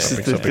 yeah, this yeah,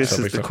 is yeah, this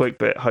yeah, is the yeah. quick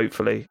bit.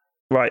 Hopefully,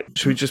 right?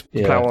 Should we just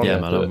Yeah. plow on? Yeah, Yeah,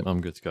 man, do it. I'm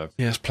good to go.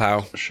 Yes,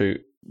 plow.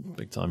 Shoot.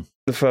 Big time.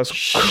 The first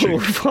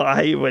Shoot. I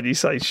hate when you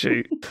say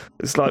shoot.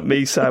 It's like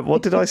me saying,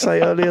 what did I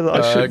say earlier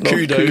that I should not?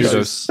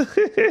 Kudos.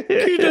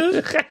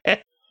 Kudos.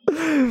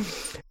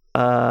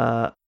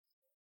 Cowabunga,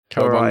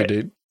 Alright.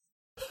 dude.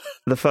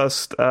 The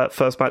first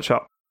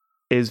matchup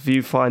is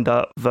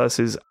Viewfinder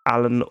versus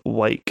Alan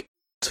Wake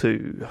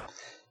 2.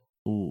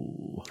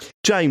 Ooh.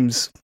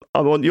 James,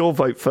 I want your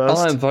vote first.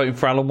 I'm voting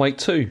for Alan Wake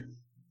 2.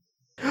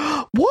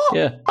 What?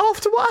 Yeah.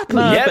 After what happened?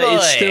 No, Yeah, but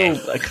it's boy.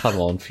 still. Come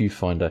on,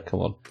 Viewfinder,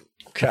 come on.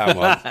 Come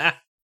on.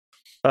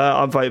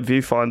 I'm voting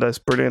Viewfinder. It's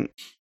brilliant.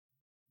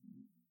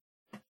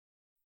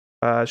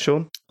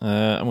 Sean?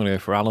 I'm going to go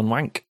for Alan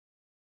Wank.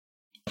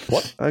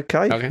 What?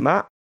 Okay.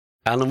 Matt?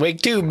 Alan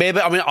Wake 2, baby.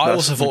 I mean, I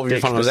That's also thought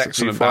Viewfinder was ridiculous.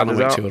 excellent, but Alan Viewfinder's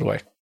Wake out. 2 all the way.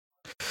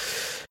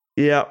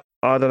 Yeah,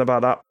 I don't know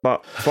about that,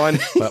 but fine.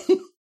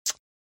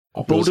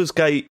 But, Baldur's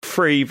Gate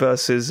 3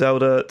 versus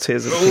Zelda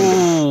Tears of the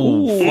Kingdom.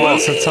 Ooh,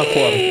 that's a tough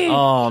one.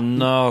 Oh,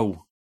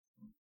 no.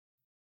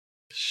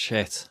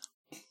 Shit.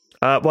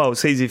 Well,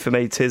 it's easy for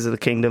me. Tears of the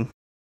Kingdom.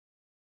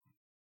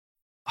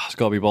 Oh, it's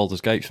got to be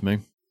Baldur's Gate for me.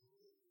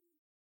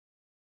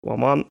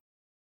 1-1.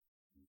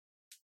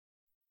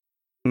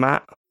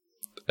 Matt?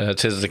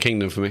 Tears of the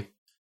Kingdom for me.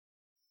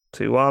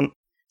 2-1.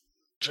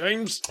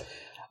 James?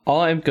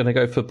 I'm going to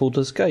go for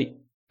Baldur's Gate,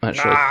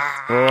 actually.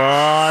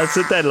 Oh, it's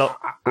a deadlock.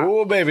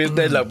 Oh, baby, it's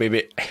deadlock,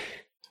 baby.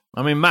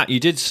 I mean, Matt, you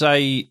did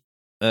say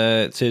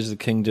Tears of the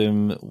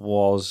Kingdom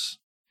was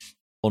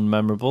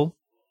unmemorable.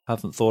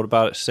 Haven't thought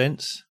about it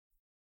since.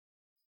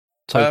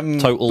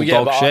 Total yeah,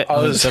 dog but shit. I I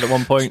think you was- said at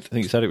one point. I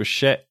think you said it was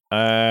shit.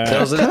 I Can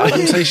can say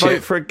I vote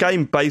shit. for a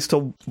game based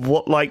on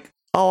what, like,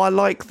 oh, I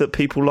like that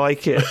people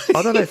like it.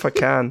 I don't know if I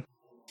can.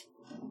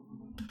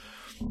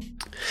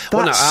 That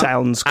Well, no,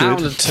 sounds Out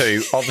good. of the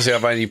two, obviously,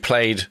 I've only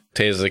played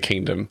Tears of the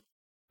Kingdom,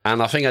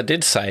 and I think I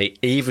did say,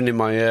 even in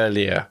my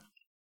earlier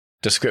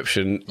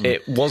description,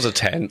 it was a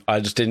 10. I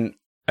just didn't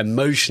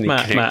emotionally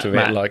connect with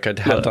it like I'd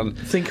have look, done.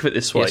 Think of it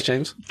this way. Yes,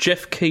 James?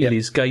 Jeff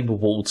Keighley's Game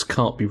Awards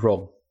can't be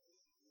wrong.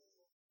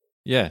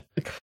 Yeah.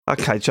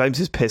 Okay, James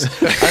is pissed.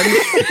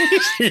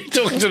 You're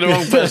talking to the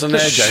wrong person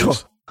there,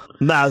 James.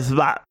 Now,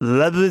 Matt,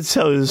 let me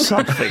tell you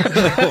something.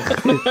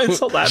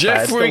 It's not that bad.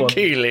 Jeffrey Come on.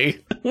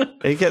 Keighley.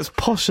 He gets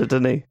posher,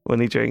 doesn't he, when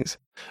he drinks?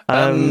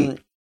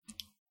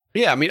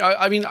 Yeah,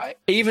 I mean,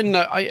 even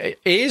though it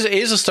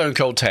is a Stone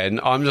Cold 10,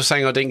 I'm just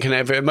saying I didn't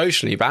connect with it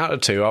emotionally. But out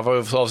of two, I've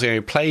obviously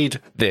only played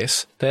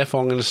this,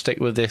 therefore I'm going to stick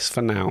with this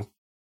for now.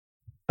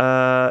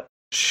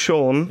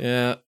 Sean,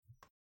 Yeah.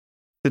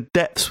 the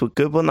depths were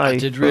good, weren't they? I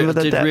did Remember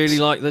the depths? really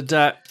like the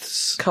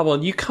depths. Come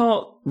on, you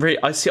can't really.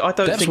 I don't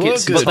Depths think were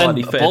it's good.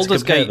 entirely But fair then to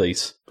Baldur's compare Gate-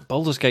 these.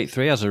 Baldur's Gate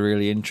 3 has a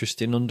really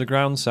interesting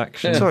underground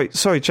section. Yeah.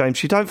 Sorry,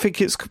 James. You don't think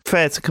it's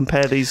fair to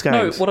compare these No,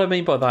 games? what I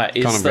mean by that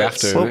is Kind of that. have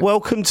to. Well,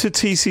 welcome to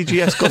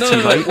TCGS. No,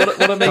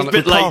 what I mean. It's a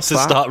bit late to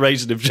start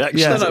raising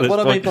objections. Yeah. No, what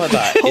I mean by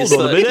that Hold is on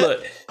a that, minute.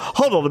 look,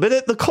 Hold on a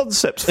minute, the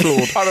concept's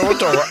flawed. I don't want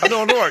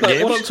to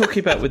Like, what I'm talking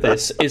about with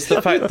this is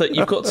the fact that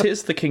you've got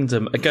Tears of the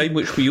Kingdom, a game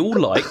which we all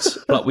liked,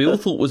 like we all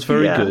thought was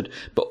very good,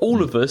 but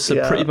all of us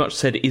have pretty much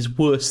said is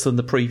worse than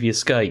the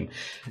previous game.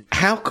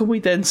 How can we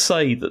then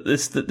say that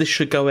this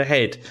should go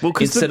ahead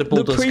instead of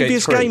Baldur's Gate 3? The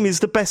previous game is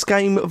the best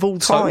game of all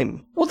time.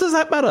 So, what does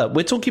that matter?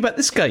 We're talking about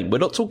this game. We're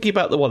not talking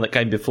about the one that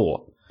came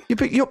before. Yeah,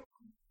 but you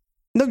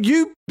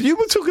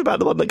were talking about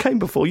the one that came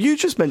before. You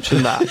just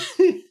mentioned that.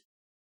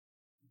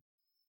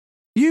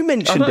 You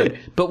mentioned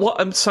it. But what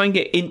I'm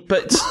saying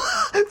but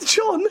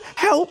John,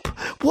 help.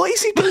 What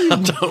is he doing? I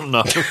don't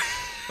know.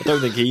 I don't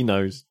think he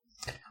knows.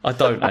 I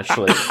don't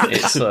actually.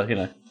 It's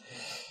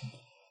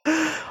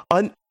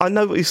I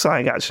know what he's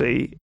saying,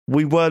 actually.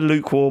 We were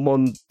lukewarm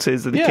on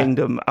Tears of the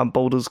Kingdom and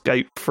Baldur's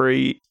Gate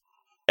 3.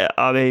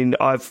 I mean,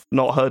 I've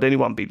not heard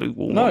anyone be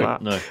lukewarm on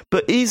that. No.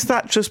 But is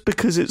that just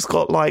because it's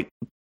got, like,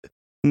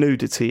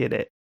 nudity in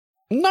it?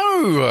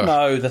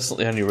 No, that's not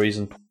the only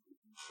reason.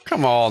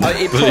 Come on.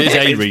 It is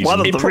a reason. One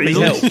of It the probably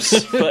reasons.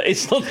 helps, but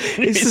it's not.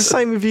 It's the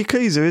same with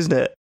Yakuza, isn't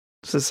it?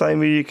 It's the same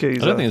with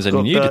Yakuza. I don't think there's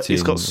any nudity.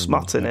 It's got in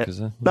smut in it.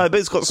 Yakuza. No, but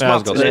it's got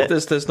smut in it.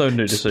 There's no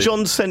nudity.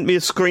 John sent me a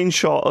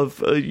screenshot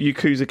of a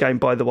Yakuza game,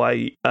 by the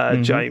way,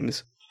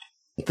 James,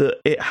 that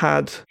it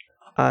had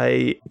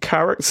a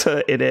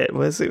character in it.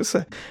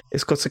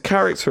 It's got a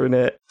character in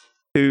it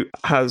who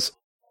has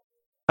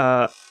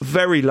a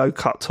very low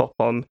cut top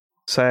on,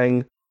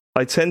 saying,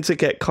 "I tend to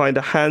get kind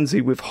of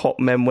handsy with hot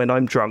men when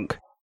I'm drunk."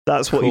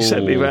 That's what he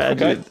sent me.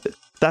 Right? Okay.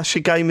 That's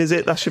your game, is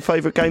it? That's your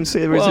favourite game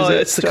series, Well, is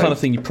it? it's the kind of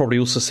thing you probably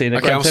also see in a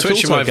Grand I'm Theft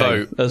switching Auto my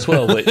game vote. as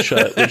well, which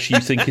you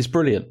think is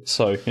brilliant.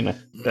 So,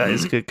 That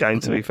is a good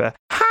game, to be fair.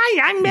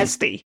 Hi, I'm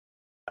Misty.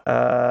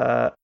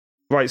 Right,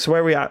 so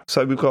where are we at?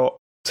 So we've got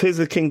Tears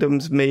of the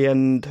Kingdom's me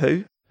and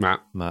who?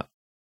 Matt.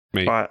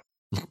 Me. Right.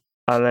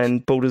 And then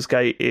Baldur's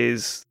Gate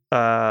is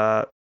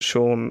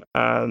Sean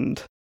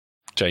and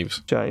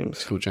James.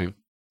 It's called James.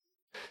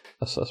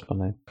 that's my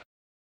name.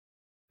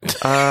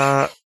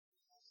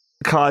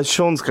 Guys,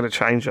 Sean's going to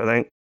change, I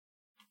think.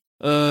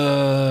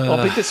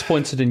 I'll be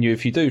disappointed in you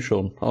if you do,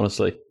 Sean,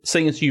 honestly.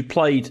 Seeing as you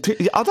played...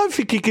 I don't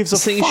think he gives a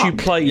fuck. Seeing as you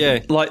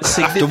played, like,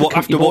 after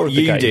what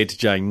you did,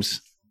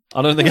 James.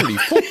 I don't think...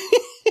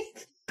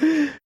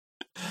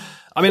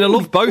 I mean, I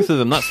love both of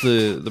them. That's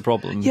the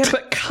problem. Yeah,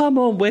 but come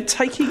on, we're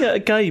taking at a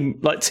game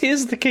like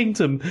Tears of the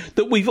Kingdom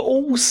that we've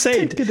all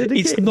said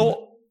is not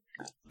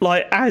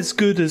like as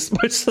good as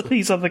most of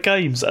these other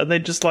games, and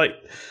then just like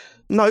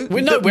we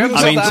haven't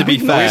said that. To be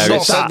fair, we've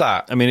not said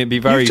that. I mean, it'd be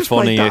very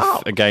funny if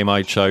up. a game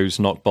I chose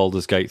knocked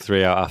Baldur's Gate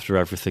 3 out after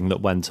everything that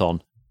went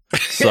on.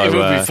 So It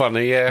would be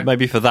funny, yeah.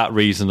 Maybe for that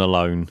reason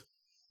alone,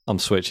 I'm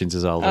switching to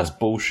Zelda. that's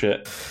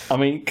bullshit. I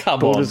mean, come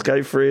Baldur's on.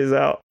 Gate 3 is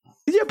out.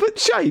 Yeah, but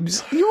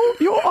James,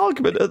 your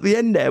argument at the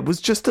end there was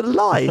just a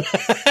lie.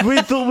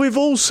 We've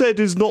all said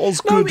is not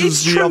as good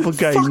as the other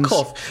games. Fuck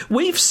off.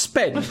 We've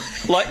spent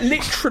like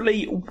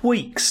literally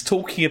weeks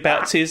talking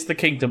about Tears of the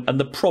Kingdom and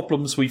the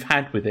problems we've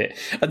had with it.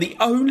 And the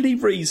only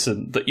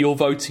reason that you're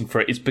voting for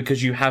it is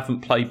because you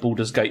haven't played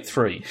Baldur's Gate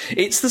 3.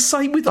 It's the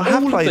same with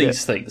all of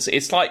these things.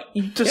 It's like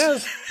you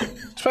just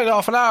spent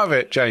half an hour of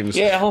it, James.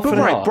 Yeah, half an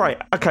hour. Right.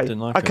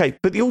 Okay.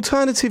 But the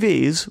alternative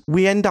is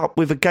we end up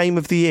with a game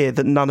of the year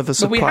that none of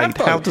us have played.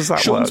 How does that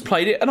Sean's work?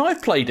 played it and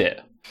I've played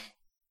it.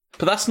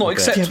 But that's not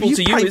acceptable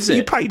to you, is it?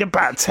 You played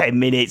about 10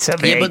 minutes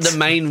of it. Yeah, but the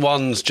main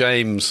ones,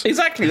 James.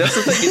 Exactly, that's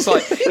the thing. It's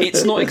like,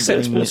 it's not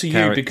acceptable to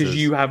you because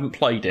you haven't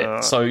played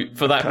it. So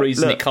for that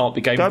reason, it can't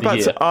be Game of the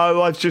Year.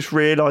 I've just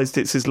realised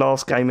it's his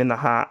last game in the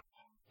hat.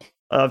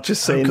 I've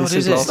just seen this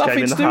his last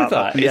game in the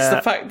hat. It's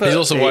the fact that he's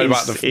also worried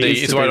about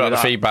the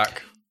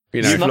feedback.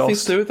 You know, it's nothing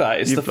to do with that.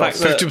 It's the fact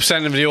that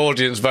 50% of the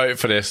audience voted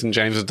for this, and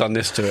James has done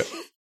this to it.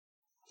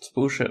 It's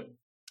bullshit.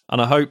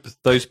 And I hope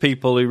those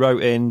people who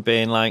wrote in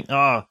being like,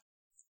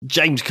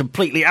 James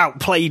completely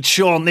outplayed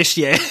Sean this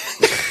year.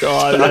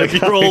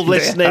 You're all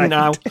listening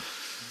now.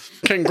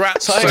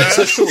 Congrats,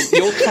 so Sean,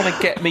 you're trying to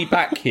get me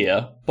back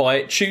here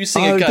by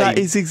choosing a game. That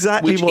is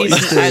exactly which what he's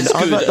isn't doing. as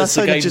good That's as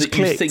the only game just that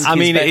you clicked. think I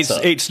mean, is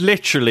better. it's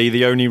literally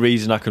the only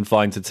reason I can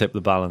find to tip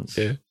the balance.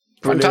 Yeah.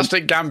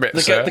 Fantastic gambit,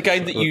 the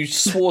game that you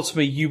swore to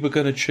me you were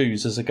going to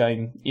choose as a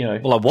game, you know.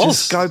 Well, I was.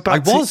 Just go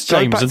back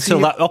James, until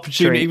your that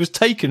opportunity was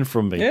taken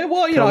from me. Yeah,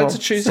 well, I had to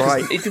choose it.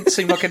 Right. It didn't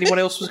seem like anyone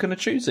else was going to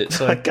choose it.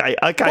 So. Okay.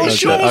 Well,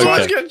 Sean was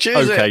going to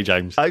choose it. Okay,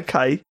 James.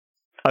 Okay.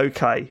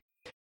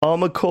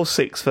 Armored Core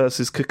 6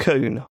 versus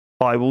Cocoon.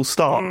 I will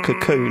start.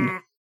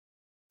 Cocoon.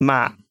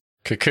 Matt.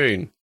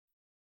 Cocoon.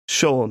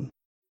 Sean.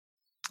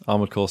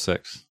 Armored Core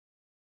 6.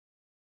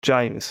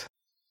 James.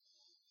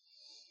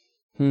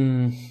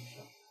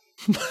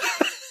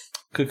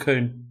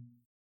 Cocoon.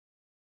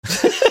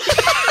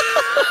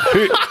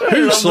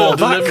 Who saw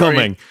that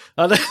coming?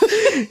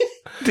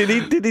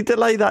 Did he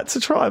delay that to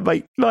try and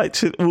make I'm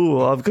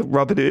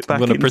rubbing it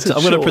back? I'm going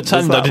to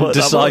pretend I didn't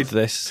decide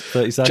this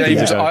 30 seconds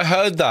James, ago. I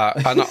heard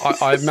that, and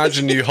I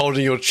imagine you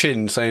holding your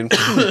chin, saying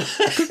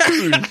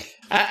 "Cocoon."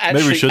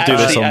 Maybe we should do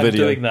this on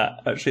video. Doing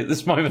that actually at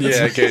this moment.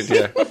 Yeah, good.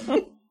 Yeah.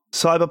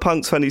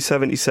 Cyberpunk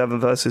 2077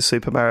 versus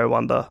Super Mario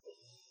Wonder.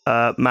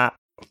 Matt.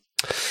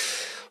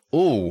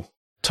 Ooh,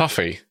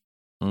 Tuffy.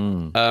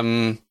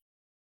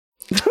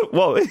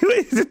 What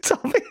is it?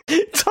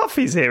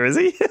 Tuffy's here, is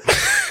he?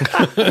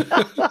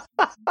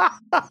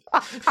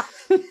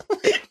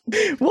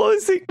 What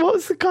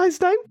was the guy's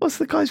name? What's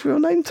the guy's real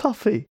name?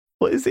 Tuffy.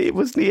 What is he?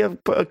 Wasn't he a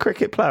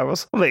cricket player or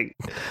something?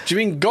 Do you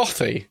mean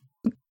Gothy?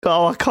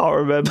 Oh, I can't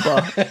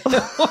remember.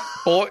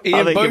 Or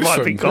Ian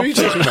Botham? Who are you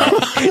talking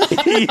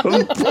about?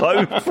 Ian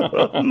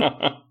Botham.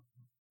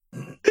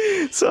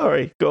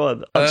 Sorry, go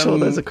on. I'm sure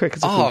there's a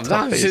cricketer called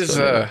Tuffy. This is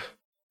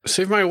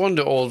Super Mario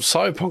Wonder or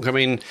Cyberpunk. I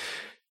mean,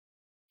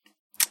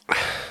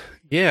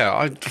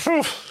 yeah,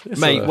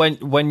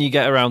 mate. When you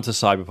get around to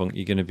Cyberpunk,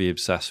 you're going to be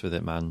obsessed with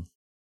it, man. I'm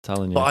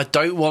telling you. But I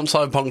don't want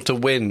Cyberpunk to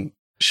win,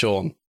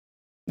 Sean.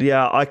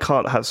 Yeah, I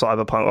can't have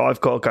Cyberpunk. I've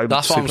got to go.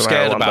 That's what I'm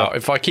scared about.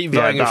 If I keep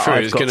voting through,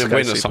 it's going to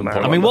win at some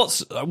point. I mean,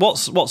 what's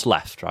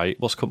left, right?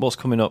 What's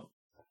coming up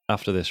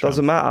after this?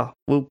 Doesn't matter.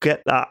 We'll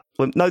get that.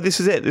 No, this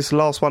is it. This is the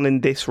last one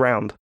in this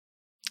round.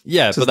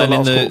 Yeah, but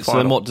then so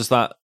then what does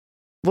that?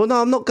 Well,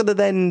 no, I'm not going to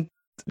then.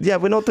 Yeah,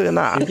 we're not doing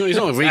that. He's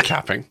not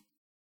recapping.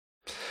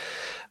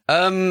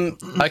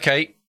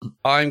 Okay,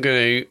 I'm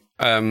going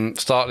to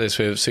start this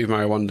with Super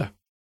Mario Wonder.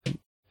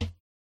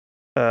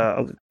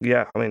 Yeah,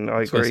 I mean, I agree. I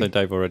was going to say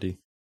Dave already.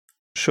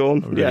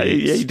 Sean,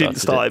 you didn't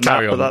start it,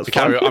 Matt, but that's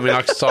fine. I mean,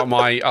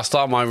 I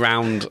start my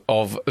round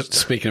of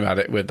speaking about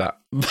it with that.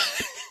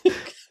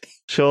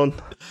 Sean,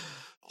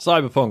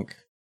 Cyberpunk,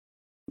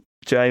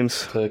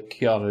 James, the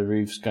Keanu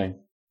Reeves game.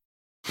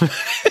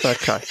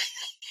 Okay,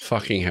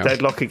 fucking hell.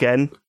 Deadlock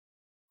again.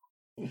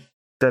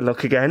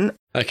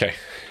 Okay,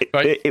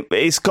 right.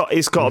 It's got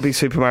to be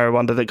Super Mario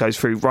Wonder that goes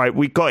through. Right,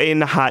 we got it in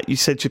the hat. You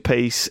said your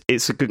piece.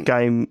 It's a good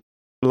game.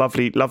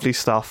 Lovely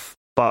stuff.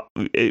 But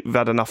we've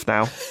had enough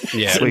now.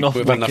 Yeah, we've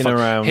had enough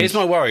around. Here's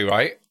my worry,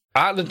 right?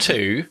 Out of the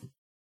two,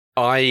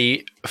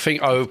 I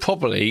think I would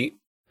probably,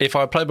 if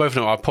I play both of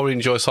them, I'd probably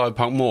enjoy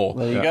Cyberpunk more.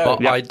 There you go.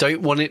 But I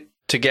don't want it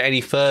to get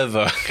any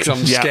further because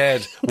I'm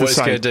scared what it's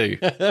going to do.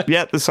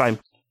 Yeah, the same.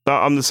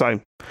 I'm the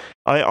same.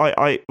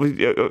 I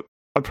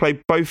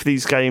played both of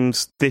these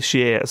games this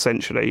year,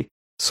 essentially.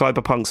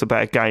 Cyberpunk's a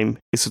better game.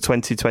 It's a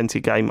 2020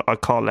 game. I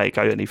can't let it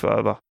go any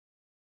further.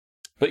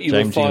 But you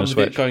were fine with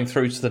it going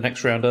through to the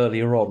next round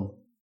earlier on.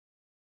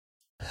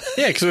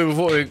 Yeah, because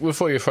we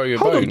thought you throw your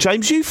Hold bone. on,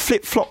 James, you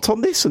flip-flopped on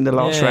this in the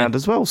last round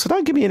as well, so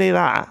don't give me any of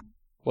that.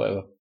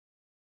 Whatever.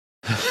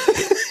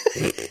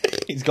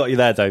 He's got you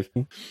there, Dave.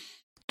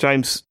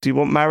 James, do you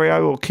want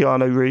Mario or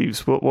Keanu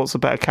Reeves? What's a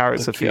better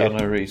character for you?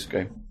 Keanu Reeves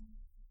game.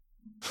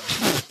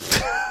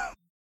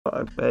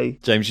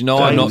 James, you know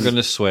I'm not going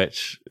to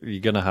switch.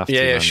 You're going to have to.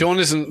 Yeah, Sean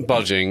isn't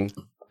budging,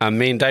 and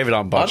me and David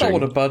aren't budging. I don't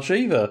want to budge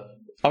either.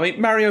 I mean,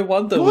 Mario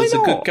Wonder was a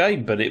good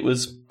game, but it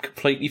was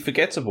completely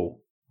forgettable.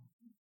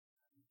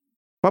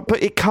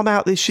 But it come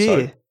out this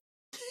year.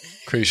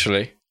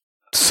 Crucially.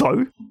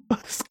 So?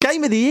 It's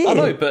game of the year. I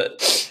know,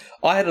 but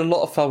I had a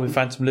lot of fun with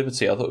Phantom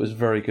Liberty. I thought it was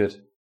very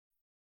good.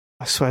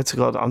 I swear to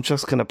God, I'm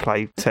just going to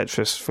play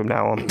Tetris from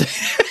now on.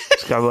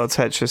 Just go, well,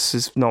 Tetris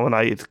is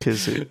nominated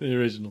because... The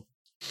original.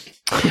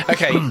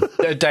 Okay,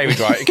 David,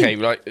 right, okay,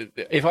 like,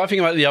 if I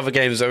think about the other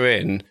games that are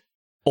in,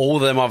 all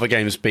them other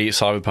games beat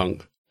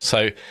Cyberpunk.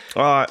 So...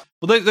 All right.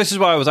 Well, this is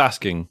why I was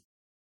asking.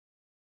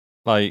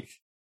 I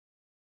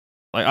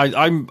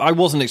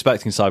wasn't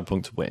expecting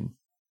Cyberpunk to win.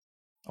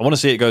 I want to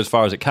see it go as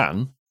far as it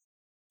can.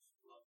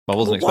 I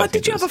wasn't expecting. Why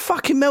did you have a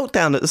fucking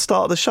meltdown at the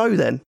start of the show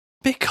then?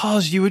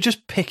 Because you were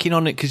just picking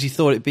on it because you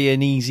thought it'd be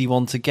an easy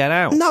one to get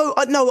out. No,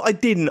 I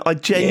didn't. I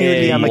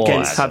genuinely am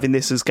against having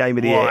this as game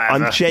of the year.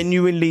 I'm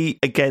genuinely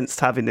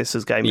against having this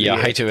as game of the year. Yeah,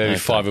 I hate it with every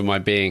fibre of my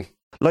being.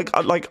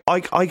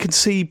 I can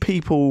see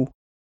people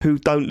who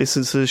don't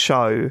listen to the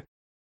show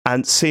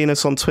and seeing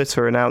us on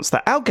Twitter announce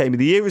that our game of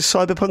the year is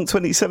Cyberpunk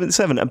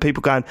 2077, and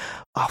people going,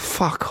 "Oh,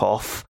 fuck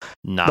off!"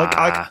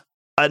 Nah,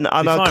 and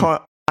I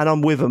can't, and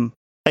I'm with them.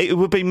 It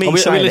would be me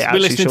saying it. We're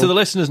listening to the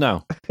listeners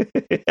now.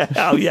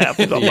 Oh yeah,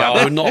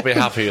 I would not be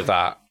happy with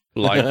that.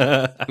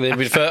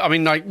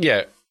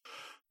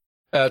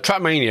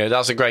 Trackmania,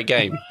 that's a great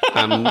game,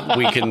 and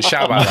we can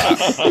shout about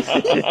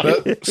that.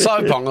 But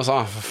Cyberpunk, I was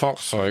like, for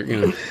fuck's sake,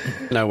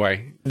 no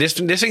way. This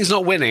thing's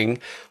not winning.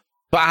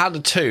 But out of the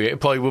two, it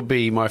probably would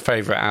be my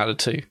favourite out of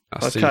the two.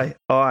 Okay,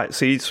 all right.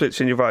 So you'd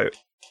switch in your vote.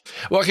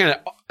 Well, okay,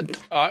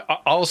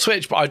 I'll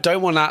switch, but I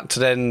don't want that to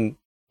then.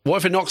 What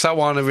if it knocks out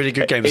one of the really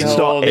good games? It's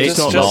not going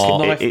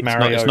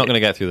to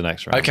get through the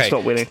next round. Okay, it's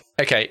not winning.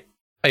 Okay,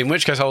 in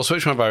which case I'll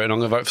switch my vote and I'm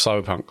going to vote for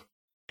Cyberpunk.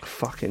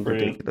 Fucking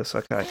ridiculous.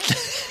 Okay.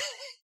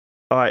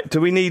 All right. Do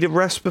we need a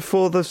rest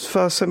before the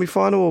first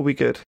semi-final, or are we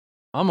good?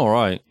 I'm all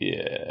right.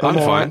 Yeah, I'm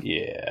fine.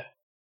 Yeah.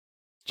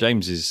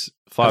 James is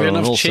firing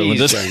on all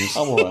cylinders.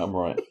 I'm all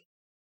right.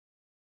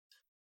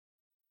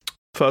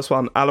 First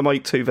one: Alan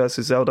Wake 2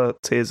 versus Zelda: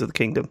 Tears of the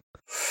Kingdom.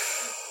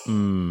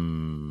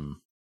 You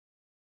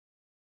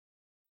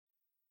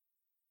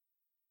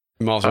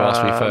might as well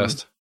ask me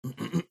first.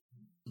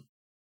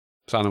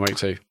 It's Alan Wake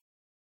 2.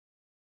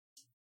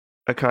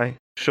 Okay,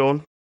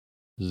 Sean.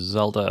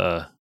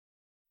 Zelda.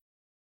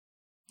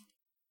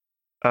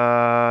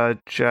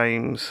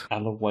 James.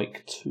 Alan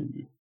Wake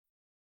 2.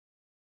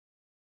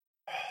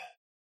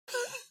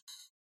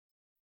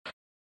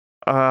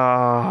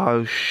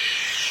 Oh,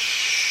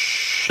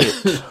 shit.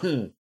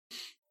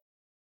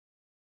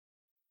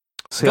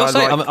 See,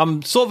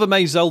 I'm sort of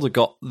amazed Zelda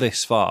got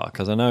this far,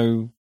 because I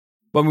know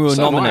when we were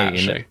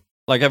nominating it,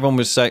 like everyone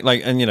was saying,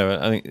 like, and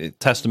I think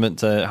testament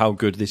to how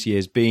good this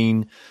year's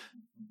been.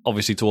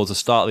 Obviously, towards the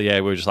start of the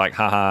year, we were just like,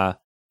 haha,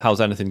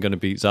 how's anything going to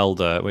beat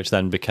Zelda? Which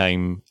then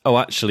became,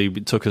 actually,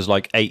 it took us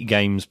like 8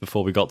 games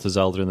before we got to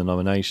Zelda in the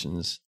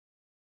nominations.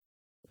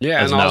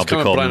 Yeah, and I was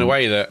kind of blown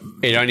away that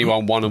it only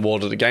won 1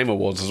 award at the Game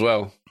Awards as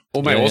well.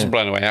 Or maybe it wasn't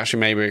blown away. Actually,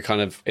 maybe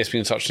it's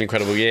been such an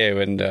incredible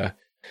year, and I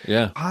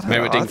don't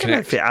know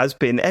if it has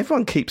been.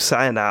 Everyone keeps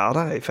saying that. I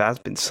don't know if it has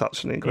been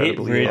such an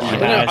incredible year. All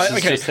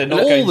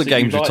the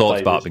games we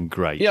talked about have been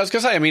great. Yeah, I was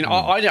going to say, I mean,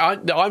 I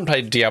haven't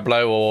played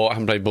Diablo or I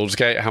haven't played Baldur's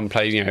Gate, I haven't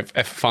played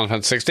Final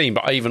Fantasy 16,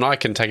 but even I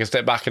can take a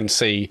step back and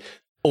see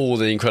all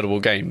the incredible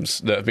games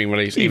that have been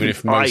released, even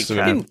if most of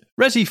them...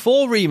 Resi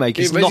 4 Remake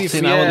is not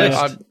in our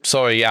list. I'm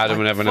sorry, Adam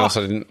and everyone else,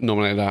 I didn't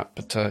nominate that,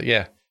 but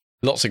yeah,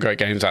 lots of great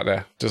games out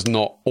there, just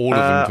not all of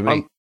them for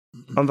me.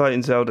 I'm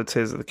voting Zelda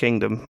Tears of the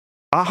Kingdom.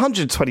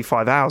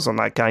 125 hours on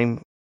that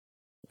game.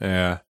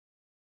 Yeah.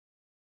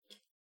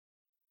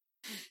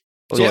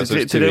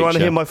 Did anyone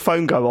hear my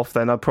phone go off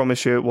then? I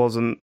promise you it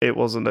wasn't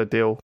a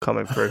deal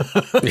coming through.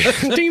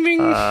 Ding ding.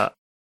 Right.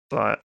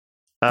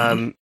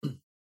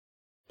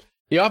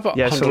 Yeah, I put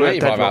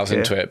 185 hours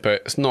into it,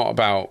 but it's not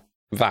about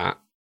that.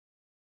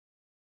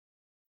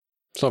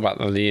 It's not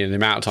about the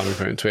amount of time you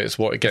put into it. It's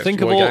what it gets.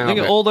 Think of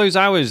all those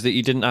hours that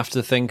you didn't have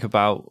to think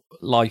about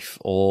life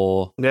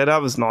or... Yeah,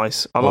 that was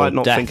nice. I like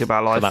not thinking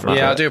about life.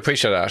 I do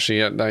appreciate that, actually.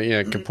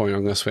 Yeah, good point.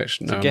 I'm going to switch.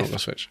 No, I'm not going to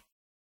switch.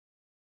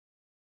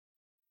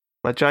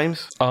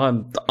 James?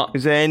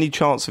 Is there any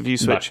chance of you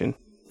switching? No,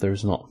 there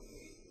is not.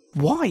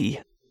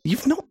 Why?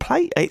 You've not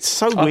played... It's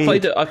so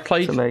weird. I've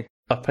played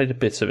a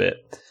bit of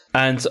it.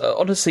 And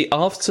honestly,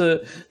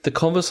 after the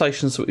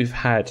conversations that we've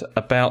had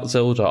about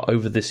Zelda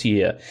over this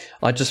year,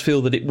 I just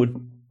feel that it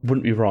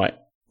wouldn't be right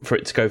for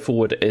it to go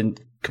forward and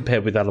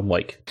compared with Alan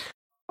Wake.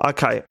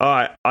 Okay,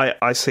 all right,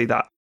 I see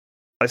that.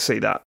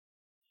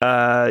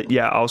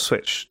 Yeah, I'll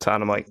switch to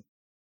Alan Wake.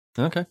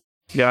 Okay.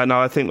 Yeah, no,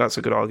 I think that's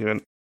a good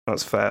argument.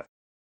 That's fair.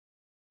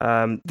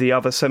 The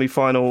other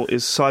semi-final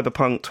is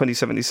Cyberpunk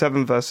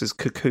 2077 versus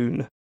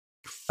Cocoon.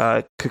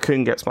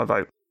 Cocoon gets my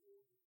vote.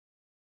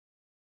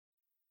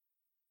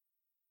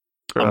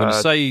 I'm going to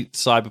say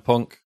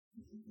Cyberpunk,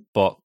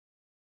 but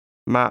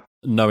Matt,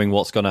 knowing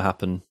what's going to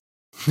happen,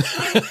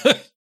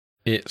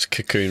 it's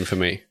Cocoon for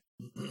me.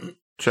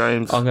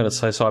 James, I'm going to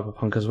say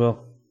Cyberpunk as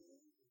well.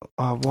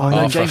 Why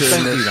don't you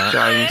do that,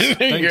 James?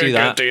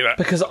 Don't do that.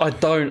 Because I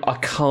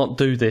can't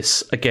do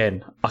this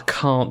again. I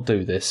can't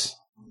do this.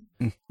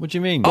 What do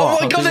you mean? Oh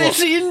my god, it's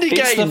the indie game!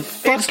 It's the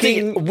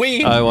fucking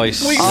Wii. Oh, I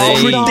see.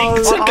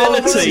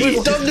 Predictability.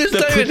 We've done this,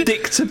 the David.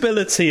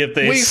 predictability of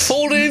this. We've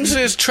fallen into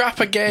this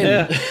trap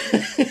again. Yeah.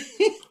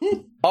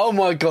 Oh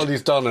my god,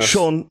 he's done us.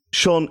 Sean,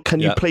 can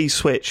you please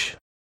switch?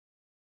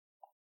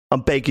 I'm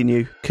begging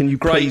you. Can you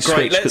please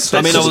switch? Let's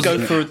just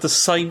go through the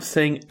same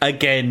thing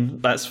again.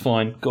 That's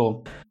fine. Go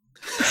on.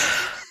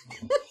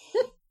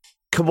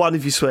 Can one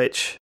of you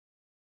switch?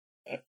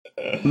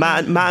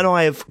 Matt and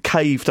I have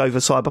caved over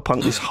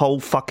Cyberpunk this whole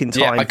fucking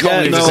time. I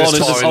can't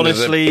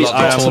honestly,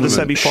 I am to the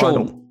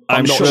semi-final.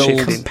 I'm not sure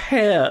shifting.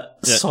 Compare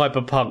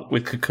Cyberpunk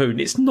with Cocoon.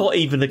 It's not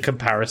even a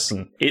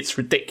comparison. It's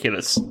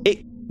ridiculous.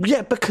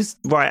 Because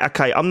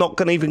I'm not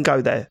going to even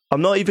go there.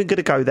 I'm not even going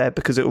to go there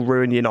because it will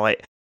ruin your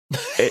night.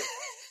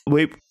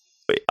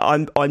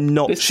 I'm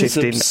not this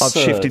shifting. I've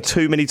shifted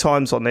too many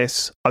times on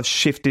this. I've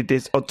shifted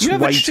this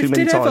way too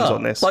many times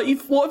on this.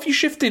 What have you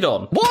shifted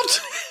on?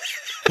 What?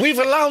 We've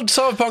allowed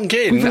Cyberpunk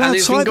in, and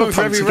it's been going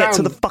for every round. Get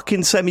to the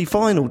fucking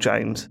semi-final,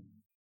 James.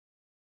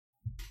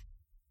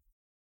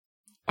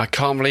 I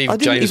can't believe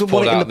James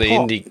pulled out the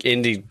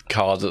indie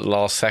card at the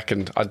last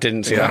second. I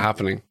didn't see that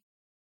happening.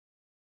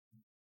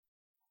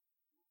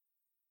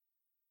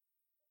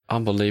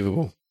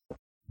 Unbelievable.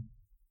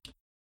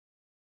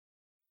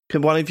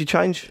 Can one of you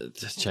change?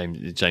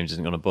 James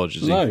isn't going to budge,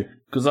 is he? No,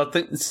 because I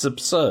think this is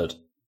absurd.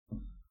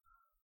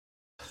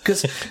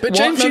 But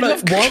James,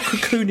 while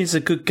Cocoon is a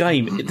good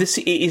game, it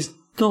is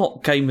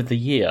not Game of the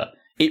Year.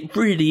 It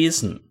really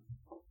isn't.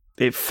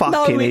 It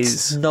fucking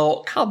is.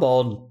 Not. Come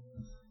on.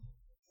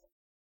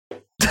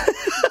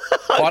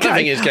 Well, I don't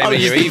think it's Game of the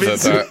Year either,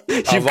 but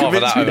I'd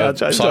rather that over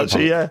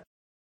Cyberpunk.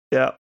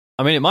 Yeah.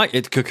 I mean,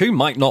 Cocoon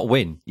might not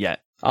win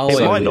yet.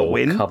 It might not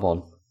win. Come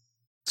on.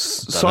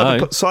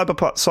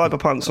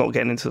 Cyberpunk's not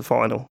getting into the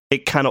final.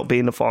 It cannot be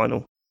in the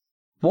final.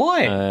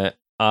 Why?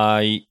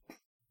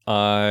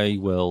 I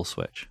will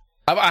switch.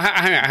 Hang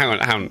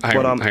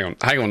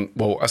on.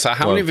 Well, so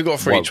how many have you got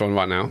for each one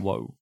right now?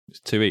 Whoa,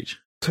 it's 2 each.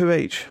 2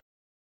 each.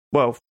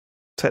 Well,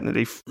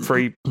 technically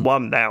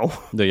 3-1 now.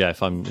 No, yeah.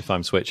 If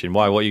I'm switching,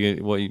 why? What are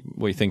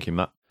you thinking,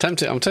 Matt? I'm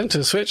tempted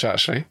to switch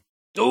actually.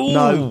 Ooh.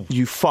 No,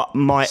 you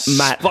Matt.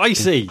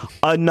 Spicy.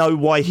 I know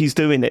why he's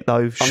doing it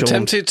though. Sean. I'm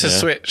tempted to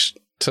switch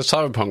to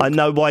Cyberpunk. I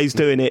know why he's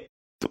doing it.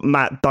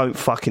 Matt, don't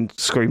fucking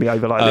screw me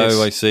over like this.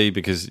 Oh, I see.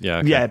 Because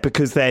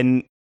because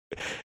then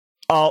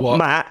Oh,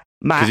 Matt.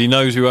 Because he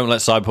knows we won't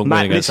let Cyberpunk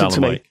win against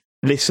Alan Wake.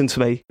 Listen to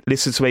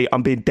me.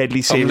 I'm being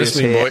deadly serious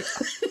here.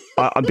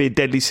 I'm being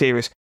deadly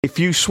serious. If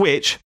you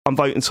switch, I'm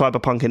voting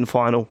Cyberpunk in the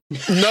final.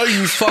 No,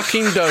 you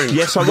fucking don't.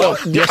 Yes, I will.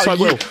 Yes, I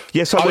will.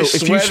 Yes, I will.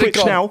 If you switch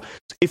now,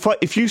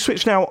 if you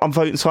switch now, I'm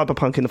voting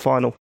Cyberpunk in the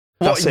final.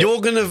 What,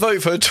 you're going to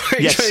vote for a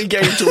 2020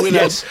 game to win?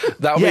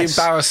 That would be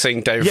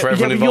embarrassing, Dave, for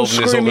everyone involved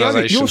in this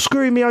organisation. You're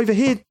screwing me over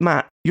here,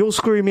 Matt. You're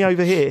screwing me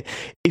over here.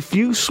 If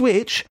you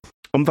switch,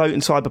 I'm voting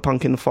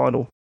Cyberpunk in the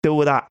final. Deal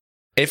with that.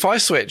 If I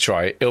switch,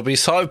 right, it'll be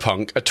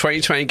Cyberpunk, a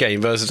 2020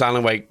 game, versus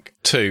Alan Wake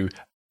 2,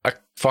 a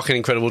fucking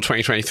incredible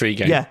 2023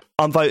 game. Yeah,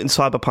 I'm voting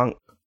Cyberpunk.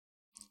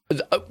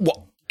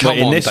 What? Come on,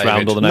 in this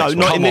round or the next one?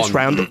 No, not in this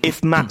round.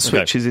 If Matt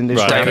switches in this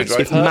round.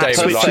 If Matt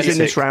switches in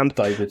this round.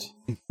 David.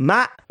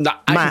 Matt.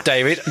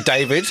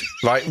 David,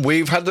 right,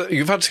 you've had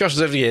discussions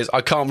over the years.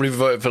 I can't believe you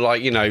voted for,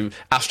 like,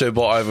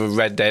 Astrobot over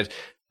Red Dead.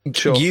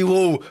 Sure. You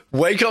will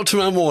wake up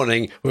tomorrow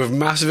morning with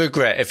massive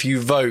regret if you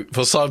vote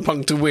for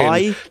Cyberpunk to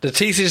win the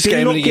TCS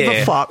game of the year. I do not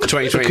give a fuck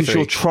because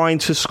you're trying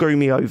to screw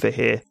me over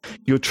here.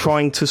 You're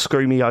trying to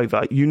screw me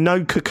over. You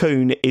know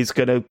Cocoon is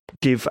going to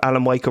give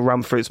Alan Wake a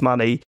run for its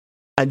money,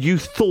 and you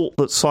thought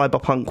that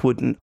Cyberpunk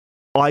wouldn't.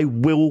 I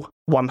will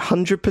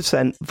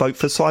 100% vote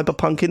for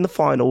Cyberpunk in the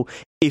final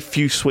if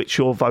you switch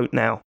your vote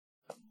now.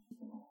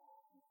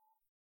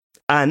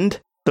 And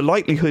the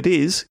likelihood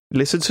is,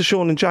 listen to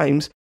Sean and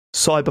James,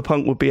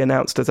 Cyberpunk would be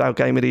announced as our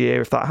game of the year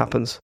if that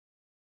happens.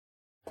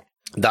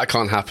 That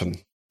can't happen.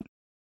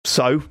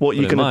 So, what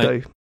are you going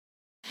to do?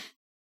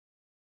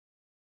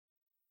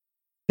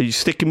 Are you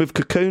sticking with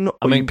Cocoon or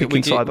are you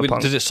picking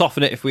Cyberpunk? Does it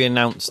soften it if we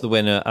announce the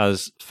winner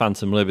as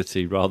Phantom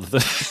Liberty rather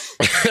than...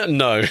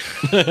 No.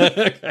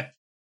 Okay.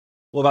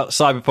 What about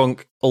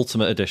Cyberpunk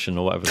Ultimate Edition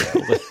or whatever they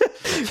call it?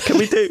 Can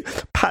we do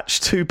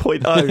patch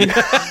 2.0?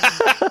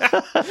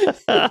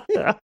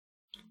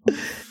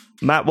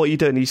 Matt, what are you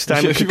doing? Are you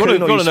staying with Cocoon? If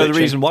you want to know the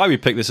reason why we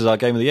picked this as our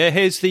game of the year,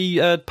 here's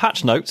the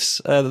patch notes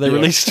that they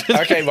released.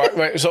 Okay,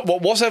 right. So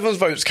what's everyone's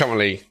votes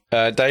currently?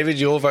 David,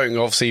 you're voting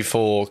obviously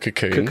for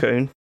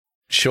Cocoon.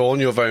 Sean,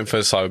 you're voting for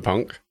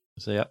Cyberpunk.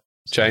 So, yeah.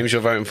 James, you're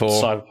voting for...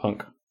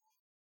 Cyberpunk.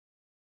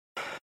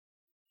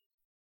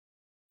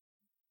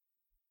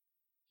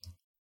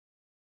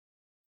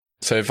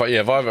 So if I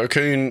vote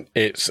Cocoon,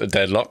 it's a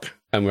deadlock,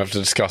 and we have to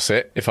discuss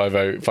it. If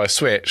I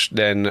switch,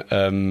 then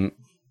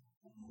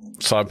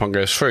Cyberpunk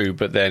goes through,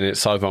 but then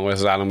it's Cyberpunk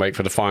versus Alan Wake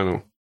for the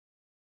final.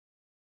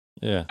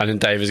 Yeah. And then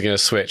David's going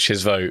to switch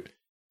his vote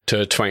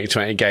to a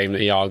 2020 game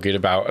that he argued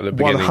about at the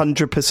beginning.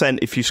 100%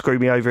 if you screw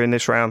me over in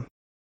this round.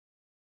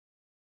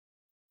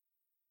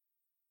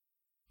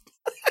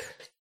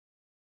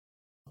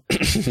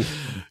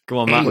 Come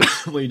on, Matt.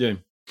 What are you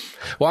doing?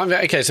 Well,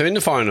 okay, so in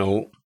the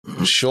final,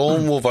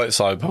 Sean will vote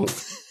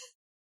Cyberpunk.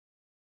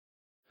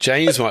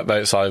 James might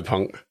vote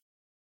Cyberpunk.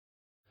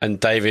 And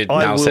David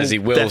now says he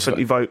will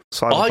definitely vote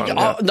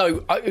Cyberpunk. No,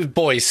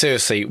 boys,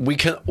 seriously, we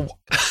cannot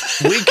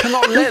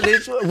let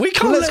this. We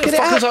can't let get it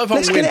out. Cyberpunk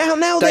Let's get it out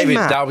now, David,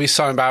 then, Matt. that would be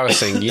so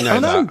embarrassing. You know, I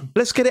know. that.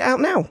 Let's get it out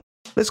now.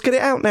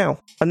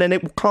 And then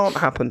it can't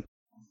happen.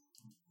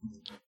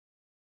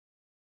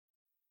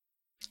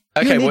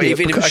 Okay, well,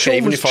 even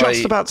if I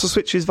just about to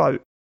switch his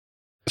vote.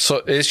 So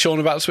is Sean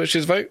about to switch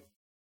his vote?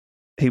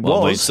 He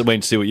was. I'm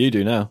waiting to see what you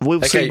do now.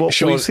 We'll see what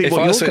Sean, you're going to do. If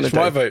I switch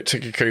my vote to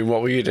Cocoon,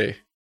 what will you do?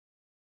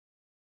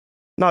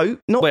 No,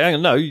 not. Wait, hang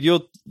on. No,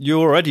 you're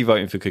already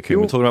voting for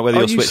Cocoon. We're talking about whether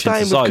you're switching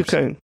to sides.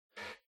 Cocoon?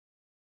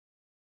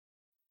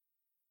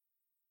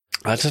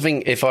 I just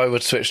think if I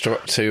would switch to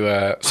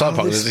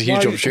Cyberpunk, there's a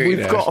huge opportunity.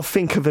 We've got to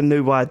think of a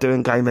new way of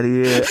doing Game of the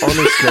Year.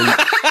 Honestly,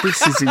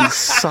 this is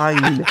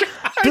insane.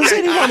 Does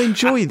anyone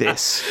enjoy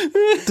this?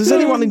 Does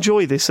anyone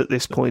enjoy this at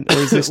this point? Or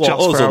is this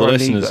just for our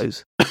own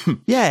egos?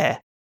 Yeah.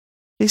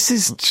 This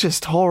is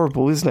just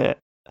horrible, isn't it?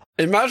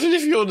 Imagine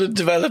if you're the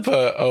developer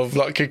of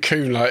like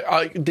Cocoon,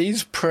 like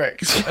these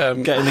pricks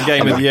getting the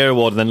Game of the Year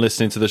award and then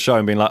listening to the show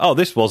and being like, "Oh,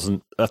 this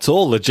wasn't at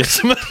all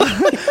legitimate."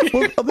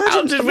 Well,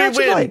 imagine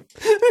like,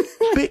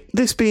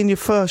 this being your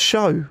first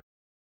show.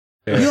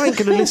 Yeah. You ain't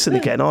going to listen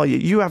again, are you?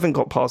 You haven't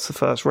got past the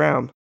first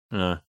round.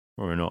 No,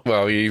 probably not.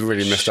 Well, you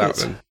really missed out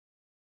then.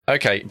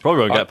 Okay,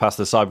 probably won't get past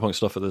the Cyberpunk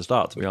stuff at the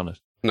start, to be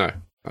honest. No,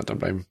 I don't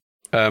blame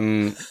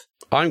him.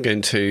 I'm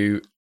going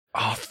to.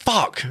 Oh,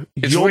 fuck.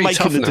 You're really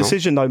making the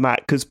decision, though,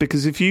 Matt,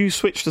 because if you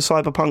switch to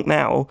Cyberpunk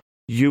now,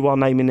 you are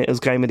naming it as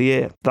Game of the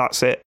Year.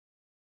 That's it.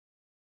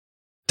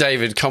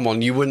 David, come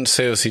on. You wouldn't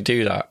seriously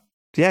do that.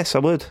 Yes, I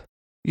would.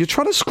 You're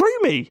trying to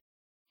screw me.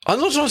 I'm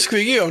not trying to screw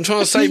you. I'm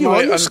trying to save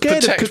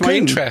protect my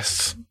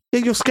interests. Yeah,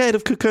 you're scared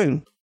of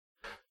Cocoon.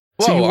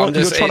 Well, so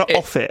you're trying to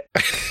off it.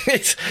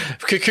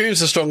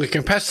 Cocoon's a stronger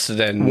competitor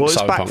than Cyberpunk.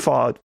 It's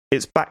backfired.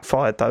 It's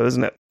backfired, though,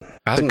 isn't it? It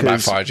hasn't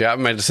backfired yet. I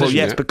haven't made a decision Well,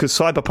 yes, yet. because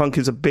Cyberpunk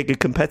is a bigger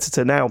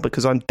competitor now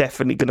because I'm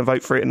definitely going to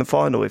vote for it in the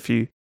final if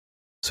you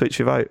switch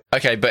your vote.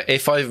 Okay, but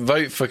if I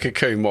vote for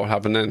Cocoon, what will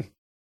happen then?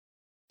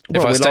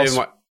 Well,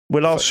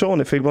 we'll ask Sean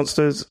if he wants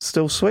to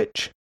still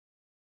switch.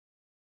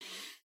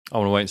 I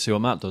want to wait and see what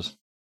Matt does.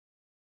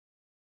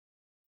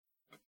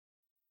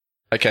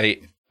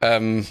 Okay.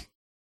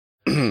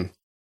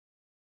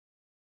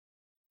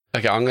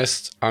 Okay, I'm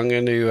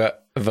going to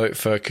vote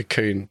for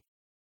Cocoon.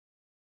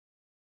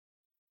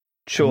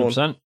 Sean.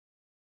 100%?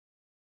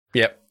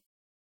 Yep.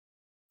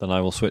 Then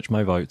I will switch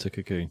my vote to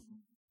Cocoon.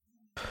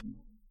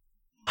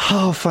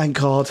 Oh, thank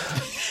God.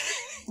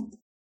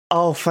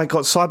 Oh, thank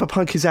God.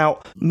 Cyberpunk is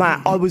out.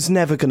 Matt, I was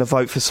never going to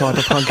vote for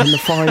Cyberpunk in the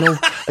final.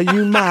 Are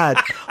you mad?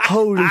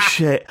 Holy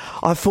shit.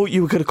 I thought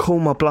you were going to call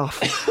my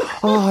bluff.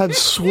 Oh, I'm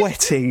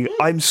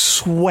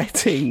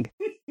sweating.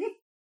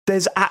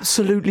 There's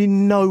absolutely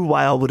no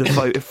way I would have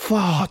voted.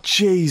 Oh,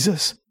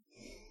 Jesus.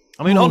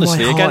 I mean, honestly,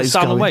 my heart against is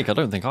Alan going. Wake, I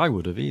don't think I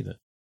would have either.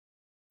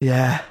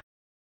 Yeah.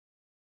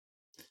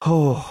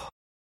 Oh.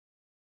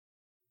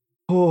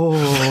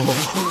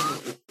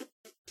 Oh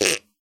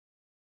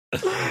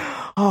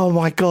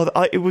my God.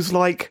 It was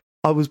like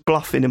I was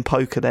bluffing in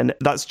poker then.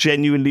 That's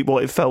genuinely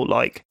what it felt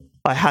like.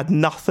 I had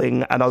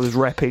nothing and I was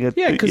repping a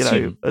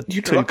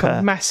you'd be like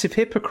a massive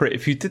hypocrite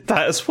if you did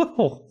that as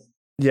well.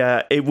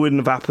 Yeah, it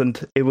wouldn't have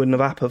happened.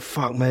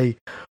 Fuck me.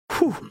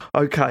 Whew.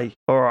 Okay,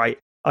 all right.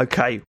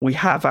 Okay, we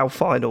have our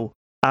final.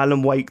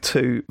 Alan Wake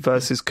 2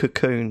 versus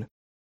Cocoon.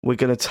 We're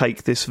going to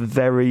take this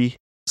very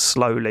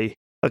slowly.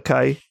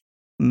 Okay?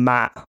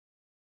 Matt.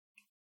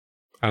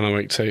 Alan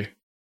Wake 2.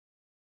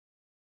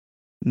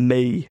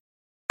 Me.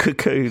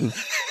 Cocoon.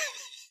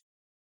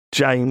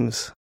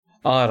 James.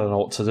 I don't know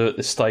what to do at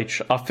this stage.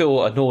 I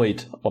feel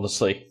annoyed,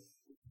 honestly.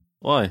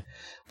 Why?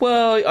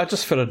 Well, I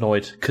just feel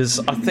annoyed because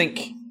I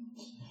think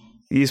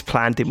His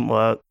plan didn't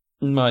work.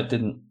 no, it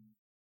didn't.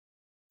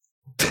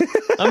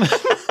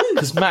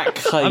 Because Matt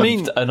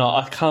caved, and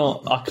I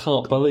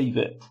can't believe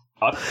it.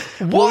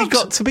 Well, he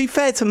got, to be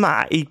fair to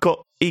Matt, he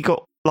got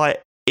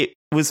like it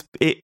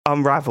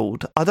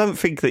unravelled. I don't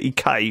think that he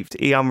caved.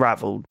 He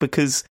unravelled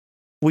because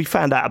we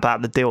found out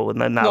about the deal,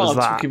 and then that was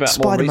that.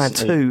 Spider-Man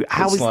 2.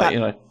 How is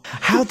that?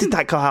 How did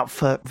that go out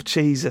for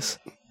Jesus?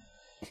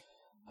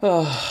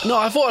 No,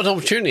 I thought an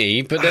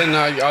opportunity, but then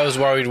I was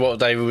worried what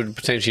David would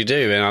potentially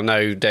do, and I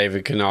know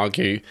David can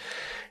argue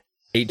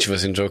each of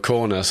us into a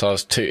corner, so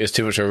it's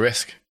too much of a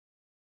risk.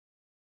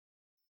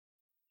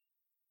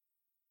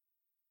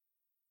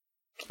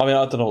 I mean,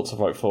 I don't know what to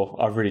vote for.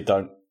 I really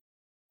don't.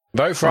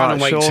 Vote for Alan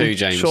Wake 2,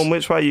 James. Sean,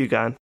 which way are you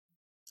going?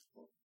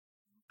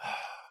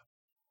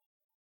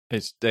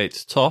 It's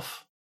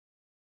tough.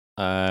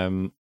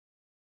 Because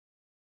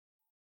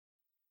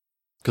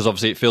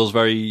obviously it feels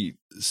very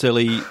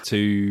silly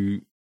to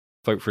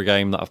vote for a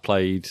game that I've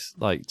played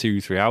like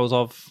 2-3 hours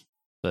of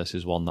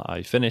versus one that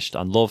I finished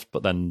and loved,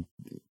 but then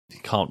you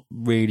can't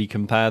really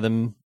compare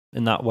them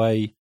in that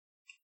way.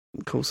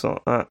 Of course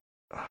not.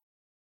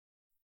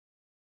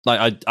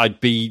 Like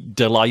I'd be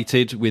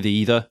delighted with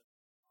either.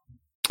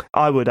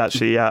 I would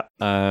actually, yeah.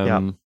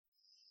 Yeah.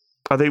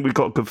 I think we've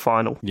got a good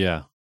final.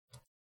 Yeah.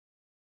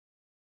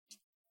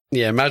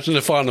 Yeah, imagine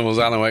the final was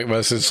Alan Wake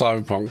versus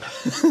Cyberpunk.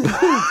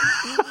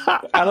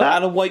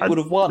 Alan Wake would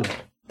have won.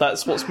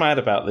 That's what's mad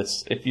about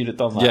this. If you'd have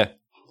done that,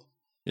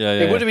 yeah.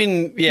 It would have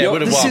been. Yeah, it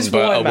would have won. This is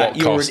but why, at Matt, what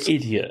you're cost? an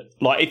idiot.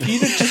 Like if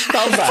you'd have just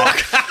done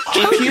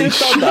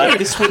that,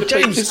 this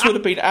would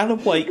have been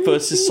Alan Wake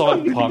versus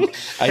Cyberpunk,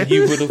 and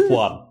you would have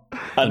won.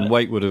 And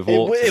Wake would have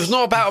walked. It was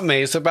not about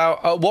me. It's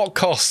about at what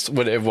cost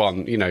would it have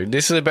won? You know,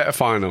 this is a better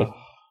final.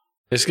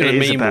 It's going to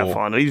mean more. It is a better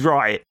final. He's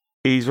right.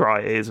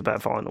 It is a better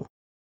final.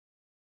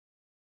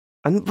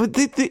 But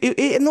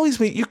it annoys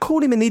me. You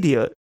call him an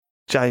idiot,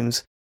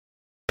 James.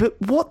 But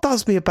what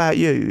does me about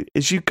you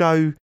is you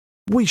go,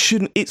 we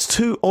shouldn't. It's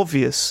too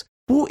obvious.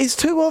 Well, it's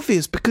too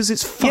obvious because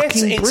it's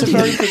fucking brilliant. It's a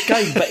very good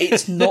game, but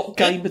it's not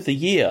Game of the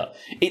Year.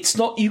 It's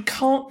not. You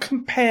can't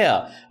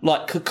compare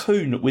like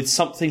Cocoon with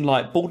something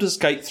like Baldur's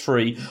Gate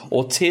 3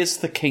 or Tears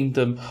of the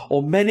Kingdom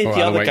or many of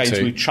the other games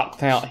we've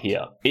chucked out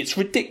here. It's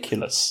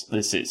ridiculous.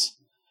 This is.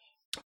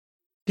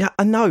 Yeah,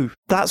 I know.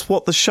 That's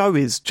what the show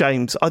is,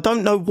 James. I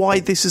don't know why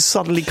this has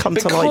suddenly come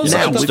to light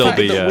now.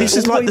 This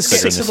is like the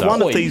sixth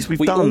one of these we've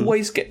done. We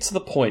always get to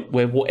the point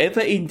where whatever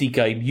indie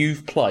game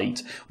you've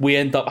played, we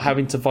end up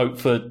having to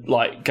vote for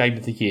like Game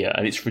of the Year,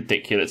 and it's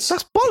ridiculous.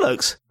 That's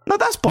bollocks. No,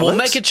 that's bollocks. Well,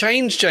 make a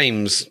change,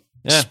 James.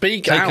 Yeah,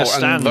 speak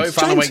out and vote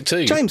for Alan Wake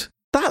 2. James,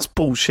 that's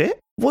bullshit.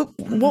 What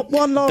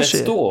won last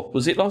year? Death's Door.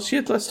 Was it last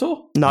year, Death's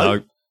Door?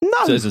 No.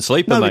 Citizen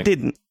Sleeper, no, mate. it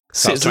didn't.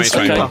 Citizen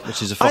Sleeper.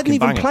 Which is a fucking I hadn't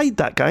even banger. played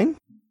that game.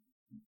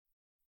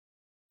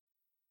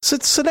 So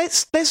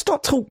let's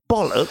not talk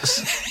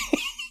bollocks.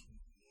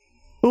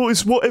 Oh,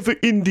 it's whatever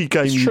indie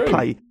game you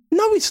play.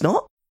 No, it's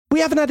not. We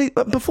haven't had it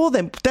before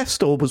then. Death's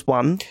Door was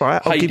one,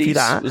 right? I'll give you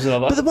that.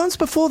 But the ones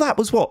before that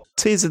was what?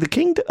 Tears of the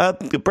Kingdom,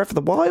 Breath of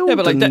the Wild. Yeah,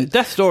 but like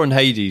Death's Door and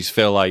Hades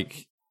feel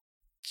like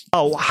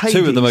Hades,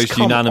 two of the most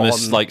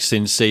unanimous, like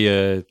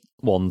sincere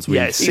ones.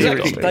 Yes,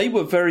 exactly. They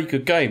were very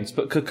good games,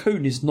 but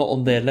Cocoon is not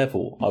on their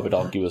level. I would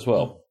argue as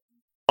well.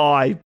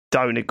 I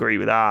don't agree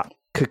with that.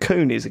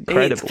 Cocoon is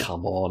incredible.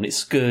 Come on,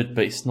 it's good,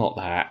 but it's not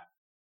that.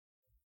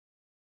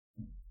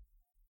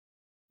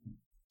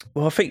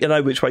 Well, I think you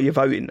know which way you're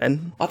voting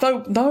then. I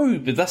don't know,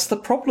 but that's the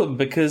problem,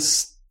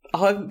 because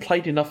I haven't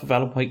played enough of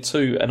Alan Wake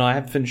 2 and I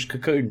haven't finished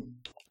Cocoon.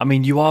 I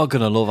mean, you are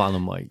going to love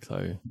Alan Wake,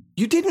 though.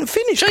 You didn't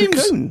finish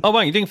Cocoon. Oh,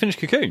 wait, you didn't finish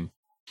Cocoon?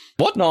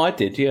 What? No, I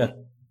did. Yeah.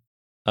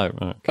 Oh,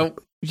 right. Oh,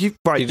 You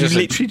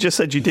literally just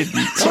said you didn't.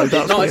 So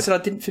that's No, I weird. said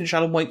I didn't finish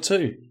Alan Wake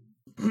 2.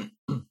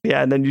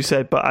 Yeah, and then you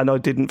said, and I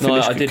didn't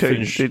finish I did Cocoon.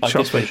 finish. Did I did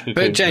trust me. finish Cocoon.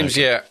 but James,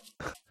 yeah.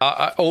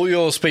 All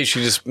your speech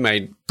you just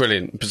made,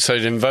 brilliant. So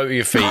then vote with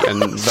your feet and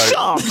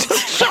vote,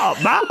 Shut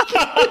up, Matt.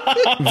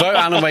 vote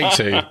Alan Wake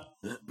 2.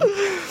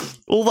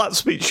 All that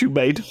speech you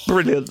made,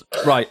 brilliant.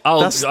 Right,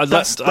 I'm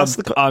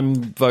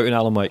voting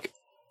Alan Wake.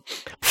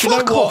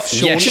 Fuck off,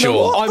 Sean. Yeah, You know sure.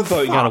 what? I'm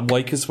voting Alan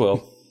Wake as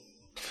well.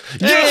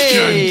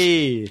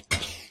 Yay!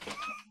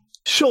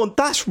 Sean,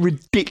 that's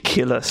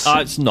ridiculous.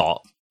 It's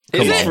not.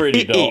 Come It's on.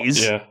 really It not.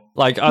 is. Yeah.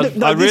 Like, I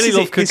No, this really is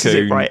love it, this is it,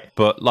 Cocoon, right.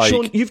 but like,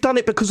 Sean, you've done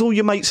it because all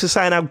your mates are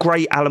saying how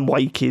great Alan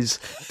Wake is.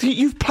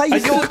 You've played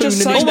And you're Cocoon just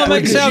and saying it's my that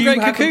mates because say how you great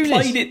haven't Cocoon is.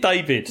 played it,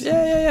 David.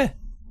 yeah.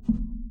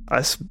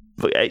 That's,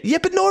 yeah,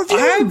 but nor have I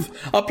you.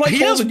 have. I played He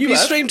more has than you he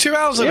have. streamed 2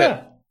 hours of Yeah.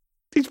 it.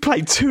 He's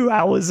played 2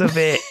 hours of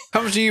it.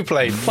 How much do you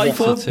play? Played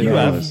more than you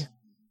have.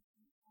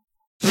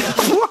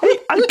 Right?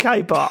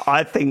 Okay, but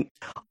I think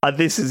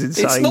this is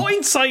insane. It's not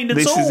insane at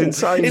This all. is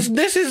insane.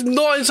 This is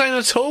not insane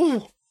at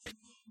all.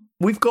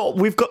 We've got.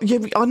 Yeah,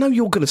 I know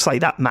you're going to say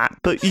that, Matt,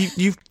 but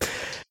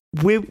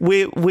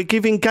we're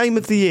giving Game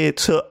of the Year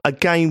to a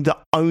game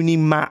that only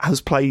Matt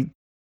has played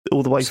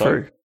all the way So?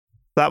 through.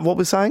 That what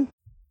we're saying?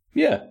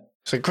 Yeah.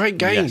 It's a great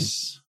game.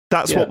 Yes.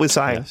 That's Yeah. what we're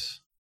saying. Yes.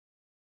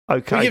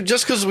 Okay.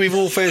 Just because we've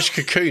all finished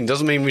Cocoon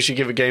doesn't mean we should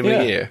give it Game of Yeah.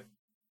 the Year.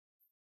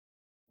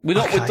 We're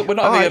not. Okay. We're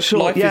not All having right, a sure,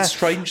 Life yeah. is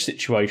Strange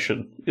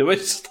situation.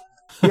 It's,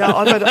 Yeah,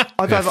 I've had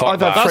fuck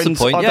that. friends. That's the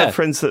point, I've yeah. had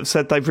friends that have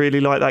said they really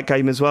like that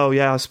game as well.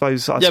 Yeah, I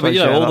suppose. Yeah, but you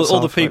know, all the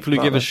that's people who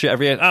half give right. us shit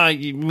every year.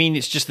 You mean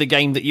it's just the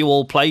game that you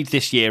all played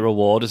this year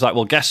award? It's like,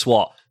 well, guess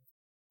what?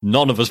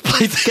 None of us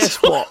played this. Guess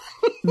what?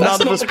 None that's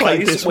of not us the played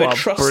case. this We're one.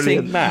 trusting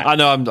Brilliant. Matt. I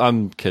know,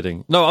 I'm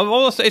kidding.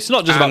 No, it's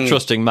not just about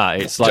trusting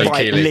Matt. It's like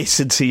Right, Keighley.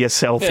 listen to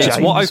yourself, Yeah. James. it's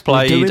what I've We're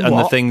played doing and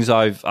what? the things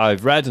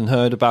I've read and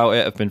heard about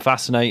it have been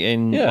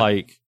fascinating. Yeah.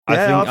 Like,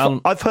 Yeah, I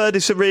think I've heard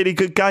it's a really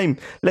good game.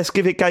 Let's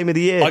give it Game of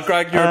the Year. I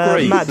Greg, you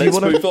agree. Matt, do you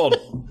Let's wanna- move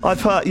on.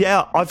 I've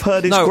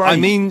heard it's no, great. I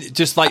mean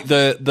just like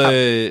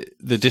the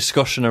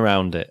discussion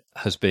around it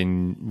has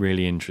been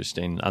really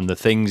interesting, and the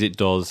things it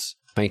does.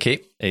 Thank you.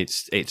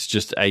 It's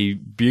just a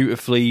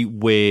beautifully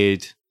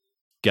weird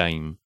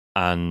game,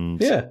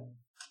 and Yeah.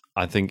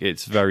 I think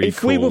it's very. if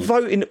cool. we were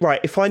voting, right,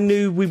 if I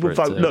knew we were for it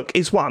voting, to- look,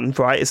 it's won,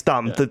 right? It's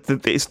done. Yeah.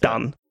 It's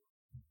done.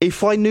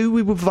 If I knew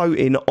we were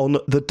voting on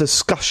the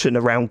discussion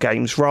around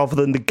games rather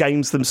than the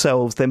games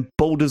themselves, then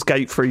Baldur's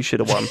Gate 3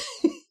 should have won.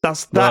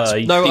 That's No,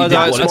 He I didn't take- want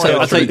I to take- go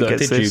I through take- that, did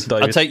did you, this.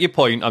 David? I take your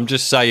point. I'm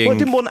just saying.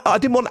 Well, I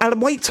didn't want Alan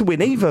Wake to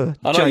win either.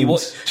 I know James. you, Do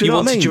you you know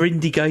what I wanted mean?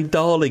 your indie game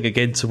darling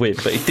again to win,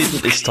 but it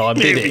didn't this time,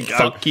 did it?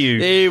 Fuck you.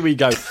 Here we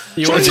go.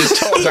 You want to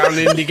top down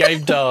indie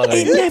game,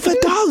 darling? It never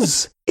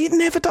does. It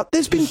never does.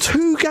 There's been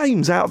 2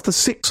 games out of the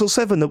 6 or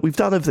 7 that we've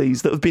done of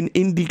these that have been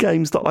indie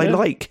games that I Yeah.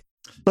 like.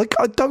 Like,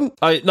 I don't.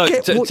 No,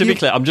 get what to be your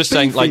clear, I'm just beef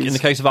saying, like, is. in the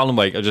case of Alan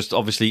Wake, I just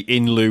obviously,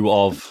 in lieu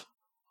of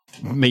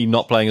me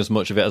not playing as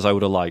much of it as I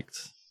would have liked,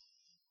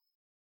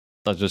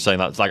 I'm just saying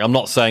that. It's like, I'm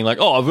not saying, like,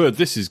 oh, I've heard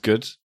this is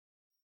good.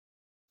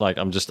 Like,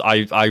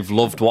 I've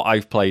loved what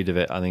I've played of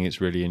it. I think it's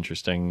really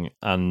interesting.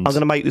 And I'm going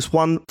to make this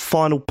one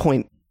final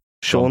point,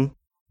 Sean. I'm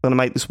going to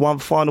make this one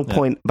final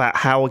point about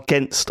how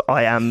against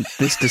I am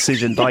this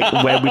decision, like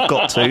where we've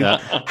got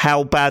to,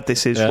 how bad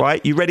this is, Yeah.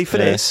 right? You ready for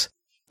Yeah. this?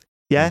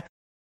 Yeah?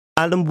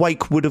 Alan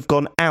Wake would have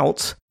gone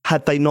out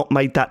had they not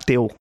made that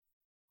deal.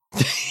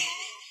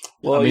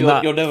 Well, I mean,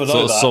 that you'll never know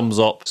sort of that. sums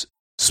up.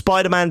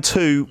 Spider-Man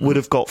 2 would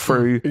have got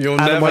through. You'll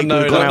Alan never Wake know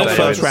would have that, gone out David.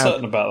 first round.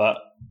 certain about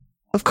that.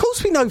 Of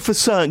course we know for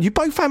certain. You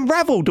both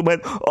unravelled and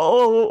went,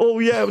 oh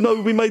yeah,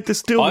 no, we made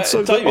this deal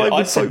so that David, I I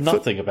would said vote for...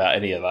 nothing about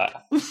any of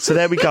that. So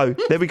there we go.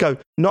 There we go.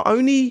 Not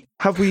only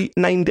have we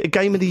named a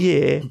game of the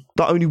year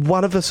that only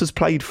one of us has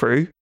played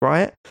through,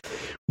 right?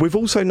 We've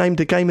also named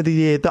a game of the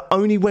year that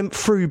only went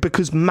through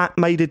because Matt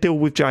made a deal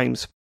with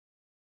James.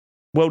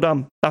 Well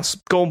done. That's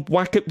gone.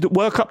 Work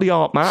up the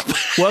art, Matt.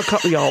 Work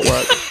up the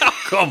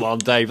artwork. Come on,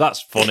 Dave,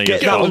 that's funny. Get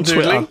as that well. on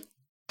Twitter. Doodling.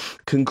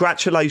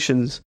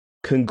 Congratulations.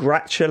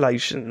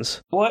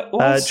 Congratulations. Why, do you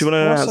want to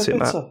announce it,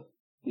 Matt?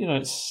 You know,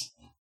 it's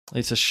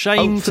It's a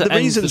shame For to the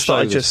end reasons the that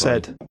I show just this way.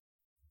 said.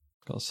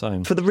 Got to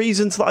say. For the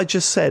reasons that I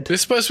just said.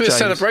 It's supposed to be a James.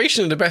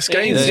 celebration of the best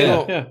games. yeah,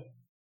 not- yeah.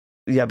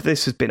 Yeah, but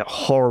this has been a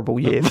horrible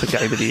year for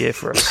Game of the Year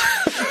for us.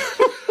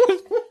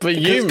 But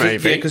you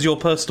maybe. because your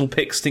personal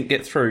picks didn't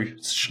get through.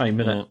 It's a shame,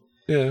 isn't it?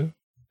 Yeah.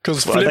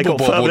 Because Well, they got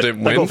Flipperbobble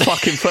didn't they win. got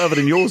fucking further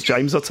than yours,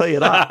 James. I'll tell you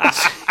that.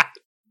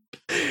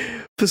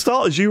 For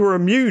starters, you were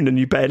immune and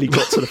you barely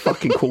got to the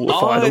fucking I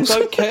quarterfinals.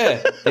 don't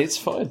care. It's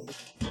fine.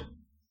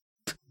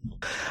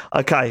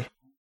 Okay,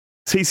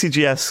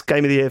 TCGS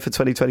Game of the Year for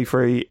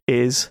 2023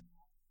 is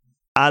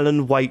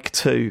Alan Wake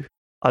 2.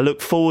 I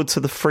look forward to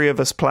the 3 of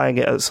us playing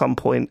it at some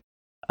point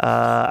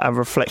and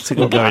reflecting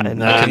on that in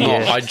Nah. the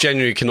year. I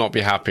genuinely cannot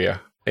be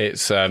happier.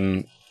 It's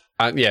I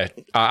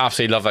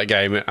absolutely love that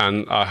game,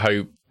 and I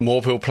hope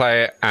more people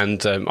play it.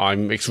 And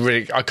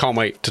I can't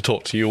wait to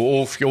talk to you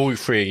all 3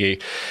 of you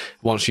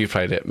once you've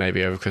played it,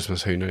 maybe over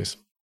Christmas. Who knows?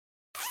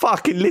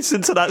 fucking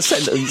listen to that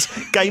sentence.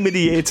 Game of the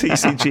Year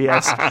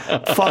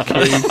TCGS. Fuck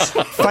you.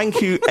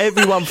 Thank you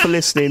everyone for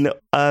listening.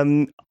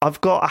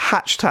 I've got a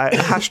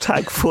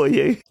hashtag for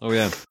you. Oh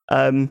yeah.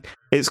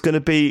 It's going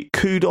to be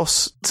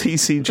kudos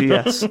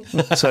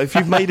TCGS. So if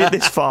you've made it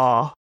this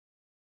far,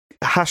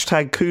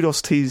 hashtag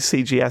kudos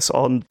TCGS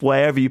on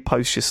wherever you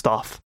post your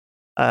stuff.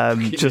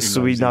 Just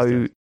so we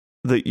know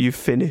that you've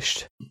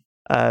finished.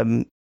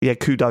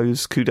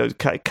 Kudos.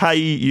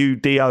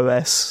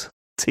 KUDOS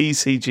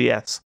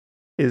TCGS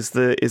is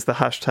the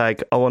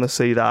hashtag. I want to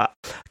see that.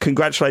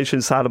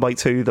 Congratulations to Adamite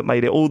 2 that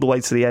made it all the way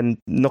to the end,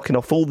 knocking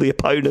off all the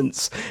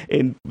opponents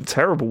in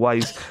terrible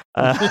ways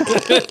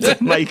to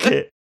make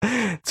it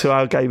to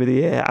our Game of the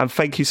Year. And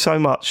thank you so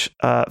much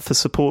for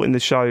supporting the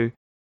show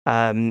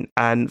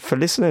and for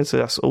listening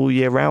to us all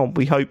year round.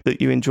 We hope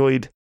that you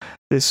enjoyed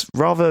this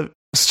rather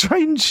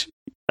strange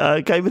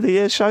Game of the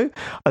Year show.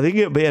 I think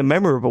it'll be a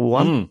memorable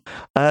one.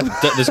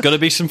 There's got to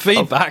be some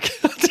feedback.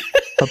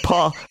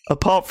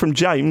 Apart from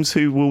James,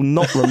 who will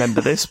not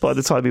remember this by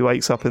the time he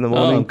wakes up in the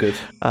morning. Oh, good.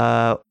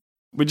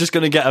 We're just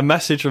going to get a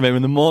message from him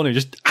in the morning.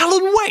 Just,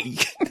 Alan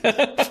Wake!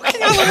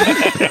 Fucking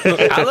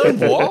Alan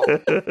what?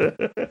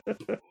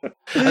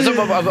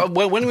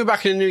 When are we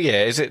back in the new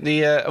year? Is it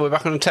are we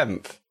back on the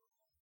 10th?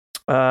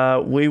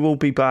 We will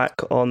be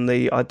back on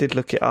I did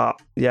look it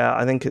up. Yeah,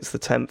 I think it's the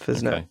 10th,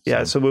 isn't it?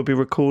 Yeah, so we'll be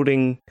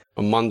recording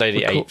on Monday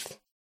the 8th.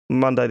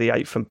 Monday the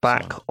 8th and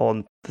back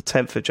on the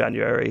 10th of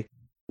January.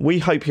 We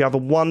hope you have a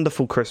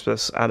wonderful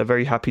Christmas and a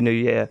very happy New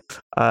Year.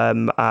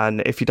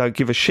 And if you don't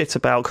give a shit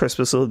about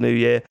Christmas or the New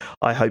Year,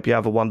 I hope you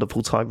have a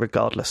wonderful time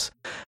regardless.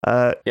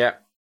 Yeah.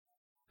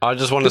 I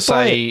just want to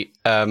say,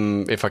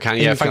 if I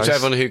can, thanks to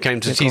everyone who came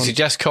to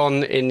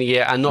TCGSCon in the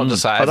year, and not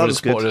just that, everyone who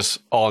supported us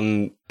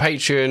on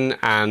Patreon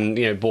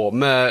and bought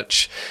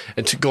merch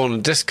and to go on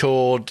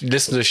Discord,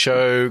 listened to the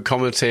show,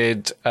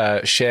 commented,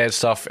 shared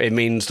stuff. It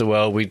means the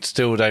world. We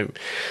still can't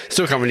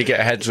really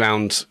get our heads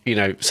around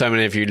so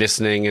many of you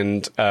listening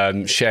and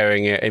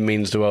sharing it. It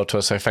means the world to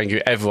us. So thank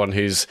you everyone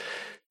who's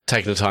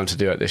taken the time to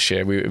do it this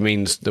year. It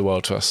means the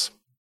world to us.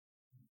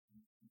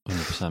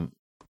 100%.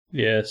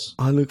 Yes.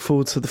 I look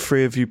forward to the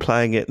three of you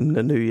playing it in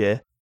the new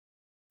year.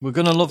 We're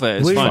going to love it.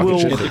 It's fine.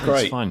 It'll be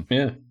great. It's fine.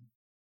 Yeah.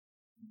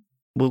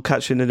 We'll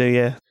catch you in the new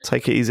year.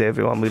 Take it easy,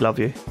 everyone. We love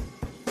you.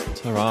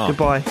 Ta-ra.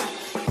 Goodbye.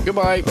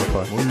 Goodbye.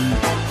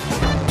 Bye-bye.